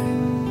Levi,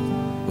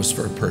 was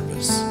for a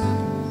purpose.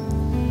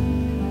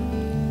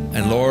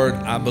 And Lord,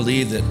 I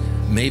believe that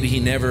maybe he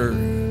never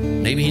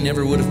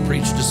would have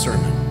preached a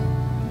sermon.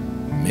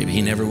 Maybe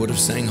he never would have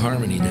sang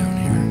harmony down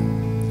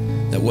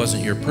here. That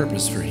wasn't your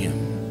purpose for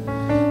him.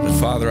 But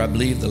Father, I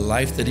believe the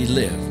life that he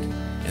lived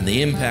and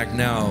the impact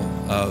now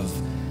of,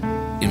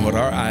 in what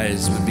our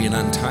eyes would be an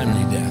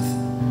untimely death,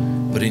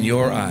 but in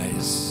your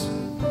eyes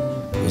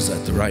was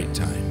at the right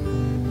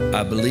time.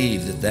 I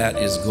believe that that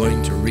is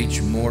going to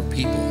reach more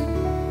people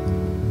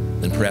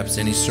than perhaps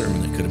any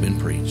sermon that could have been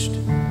preached.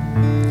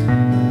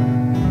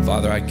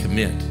 Father, I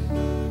commit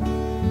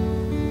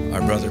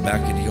our brother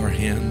back into your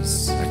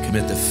hands. I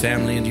commit the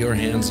family into your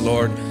hands,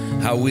 Lord.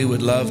 How we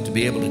would love to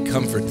be able to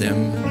comfort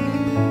them.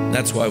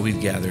 That's why we've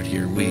gathered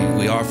here.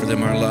 We offer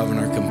them our love and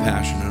our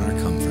compassion and our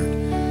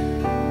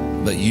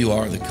comfort. But you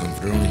are the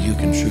comforter. Only you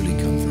can truly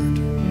comfort.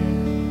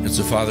 And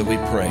so, Father, we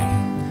pray,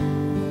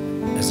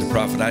 as the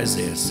prophet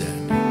Isaiah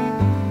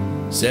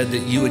said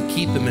that you would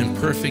keep him in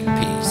perfect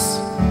peace,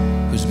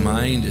 whose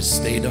mind is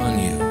stayed on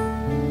you,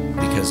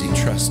 because his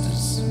trust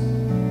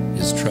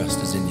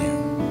is in you.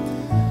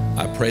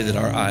 I pray that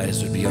our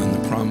eyes would be on the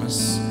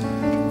promise,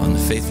 on the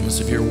faithfulness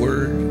of your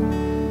word,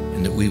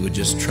 and that we would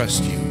just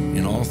trust you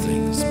in all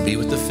things. Be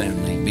with the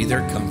family, be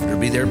their comforter,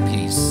 be their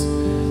peace.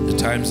 The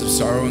times of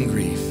sorrow and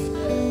grief,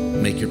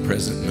 make your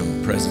presence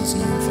known,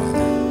 Father.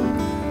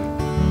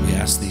 We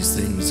ask these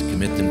things,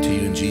 commit them to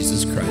you in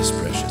Jesus Christ's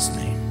precious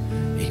name.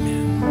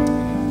 Amen.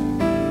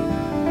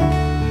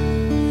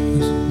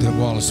 The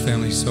Wallace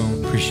family so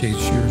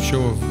appreciates your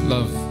show of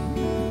love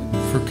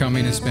for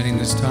coming and spending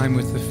this time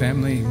with the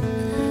family.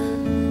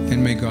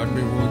 And may God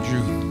reward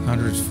you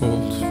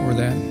hundredfold for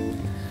that.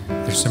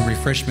 There's some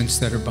refreshments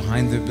that are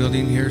behind the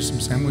building here, some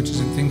sandwiches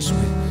and things. So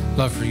we'd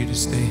love for you to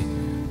stay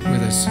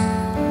with us.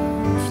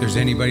 If there's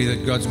anybody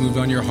that God's moved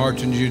on your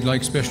heart and you'd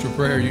like special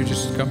prayer, you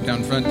just come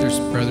down front. There's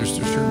brothers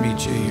to sure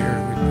meet you here.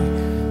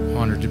 We'd be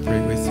honored to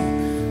pray with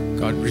you.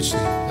 God richly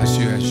bless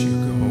you as you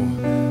go.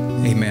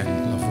 Amen.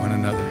 Love one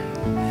another.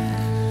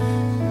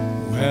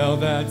 Well,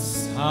 that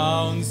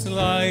sounds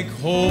like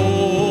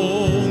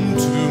home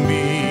to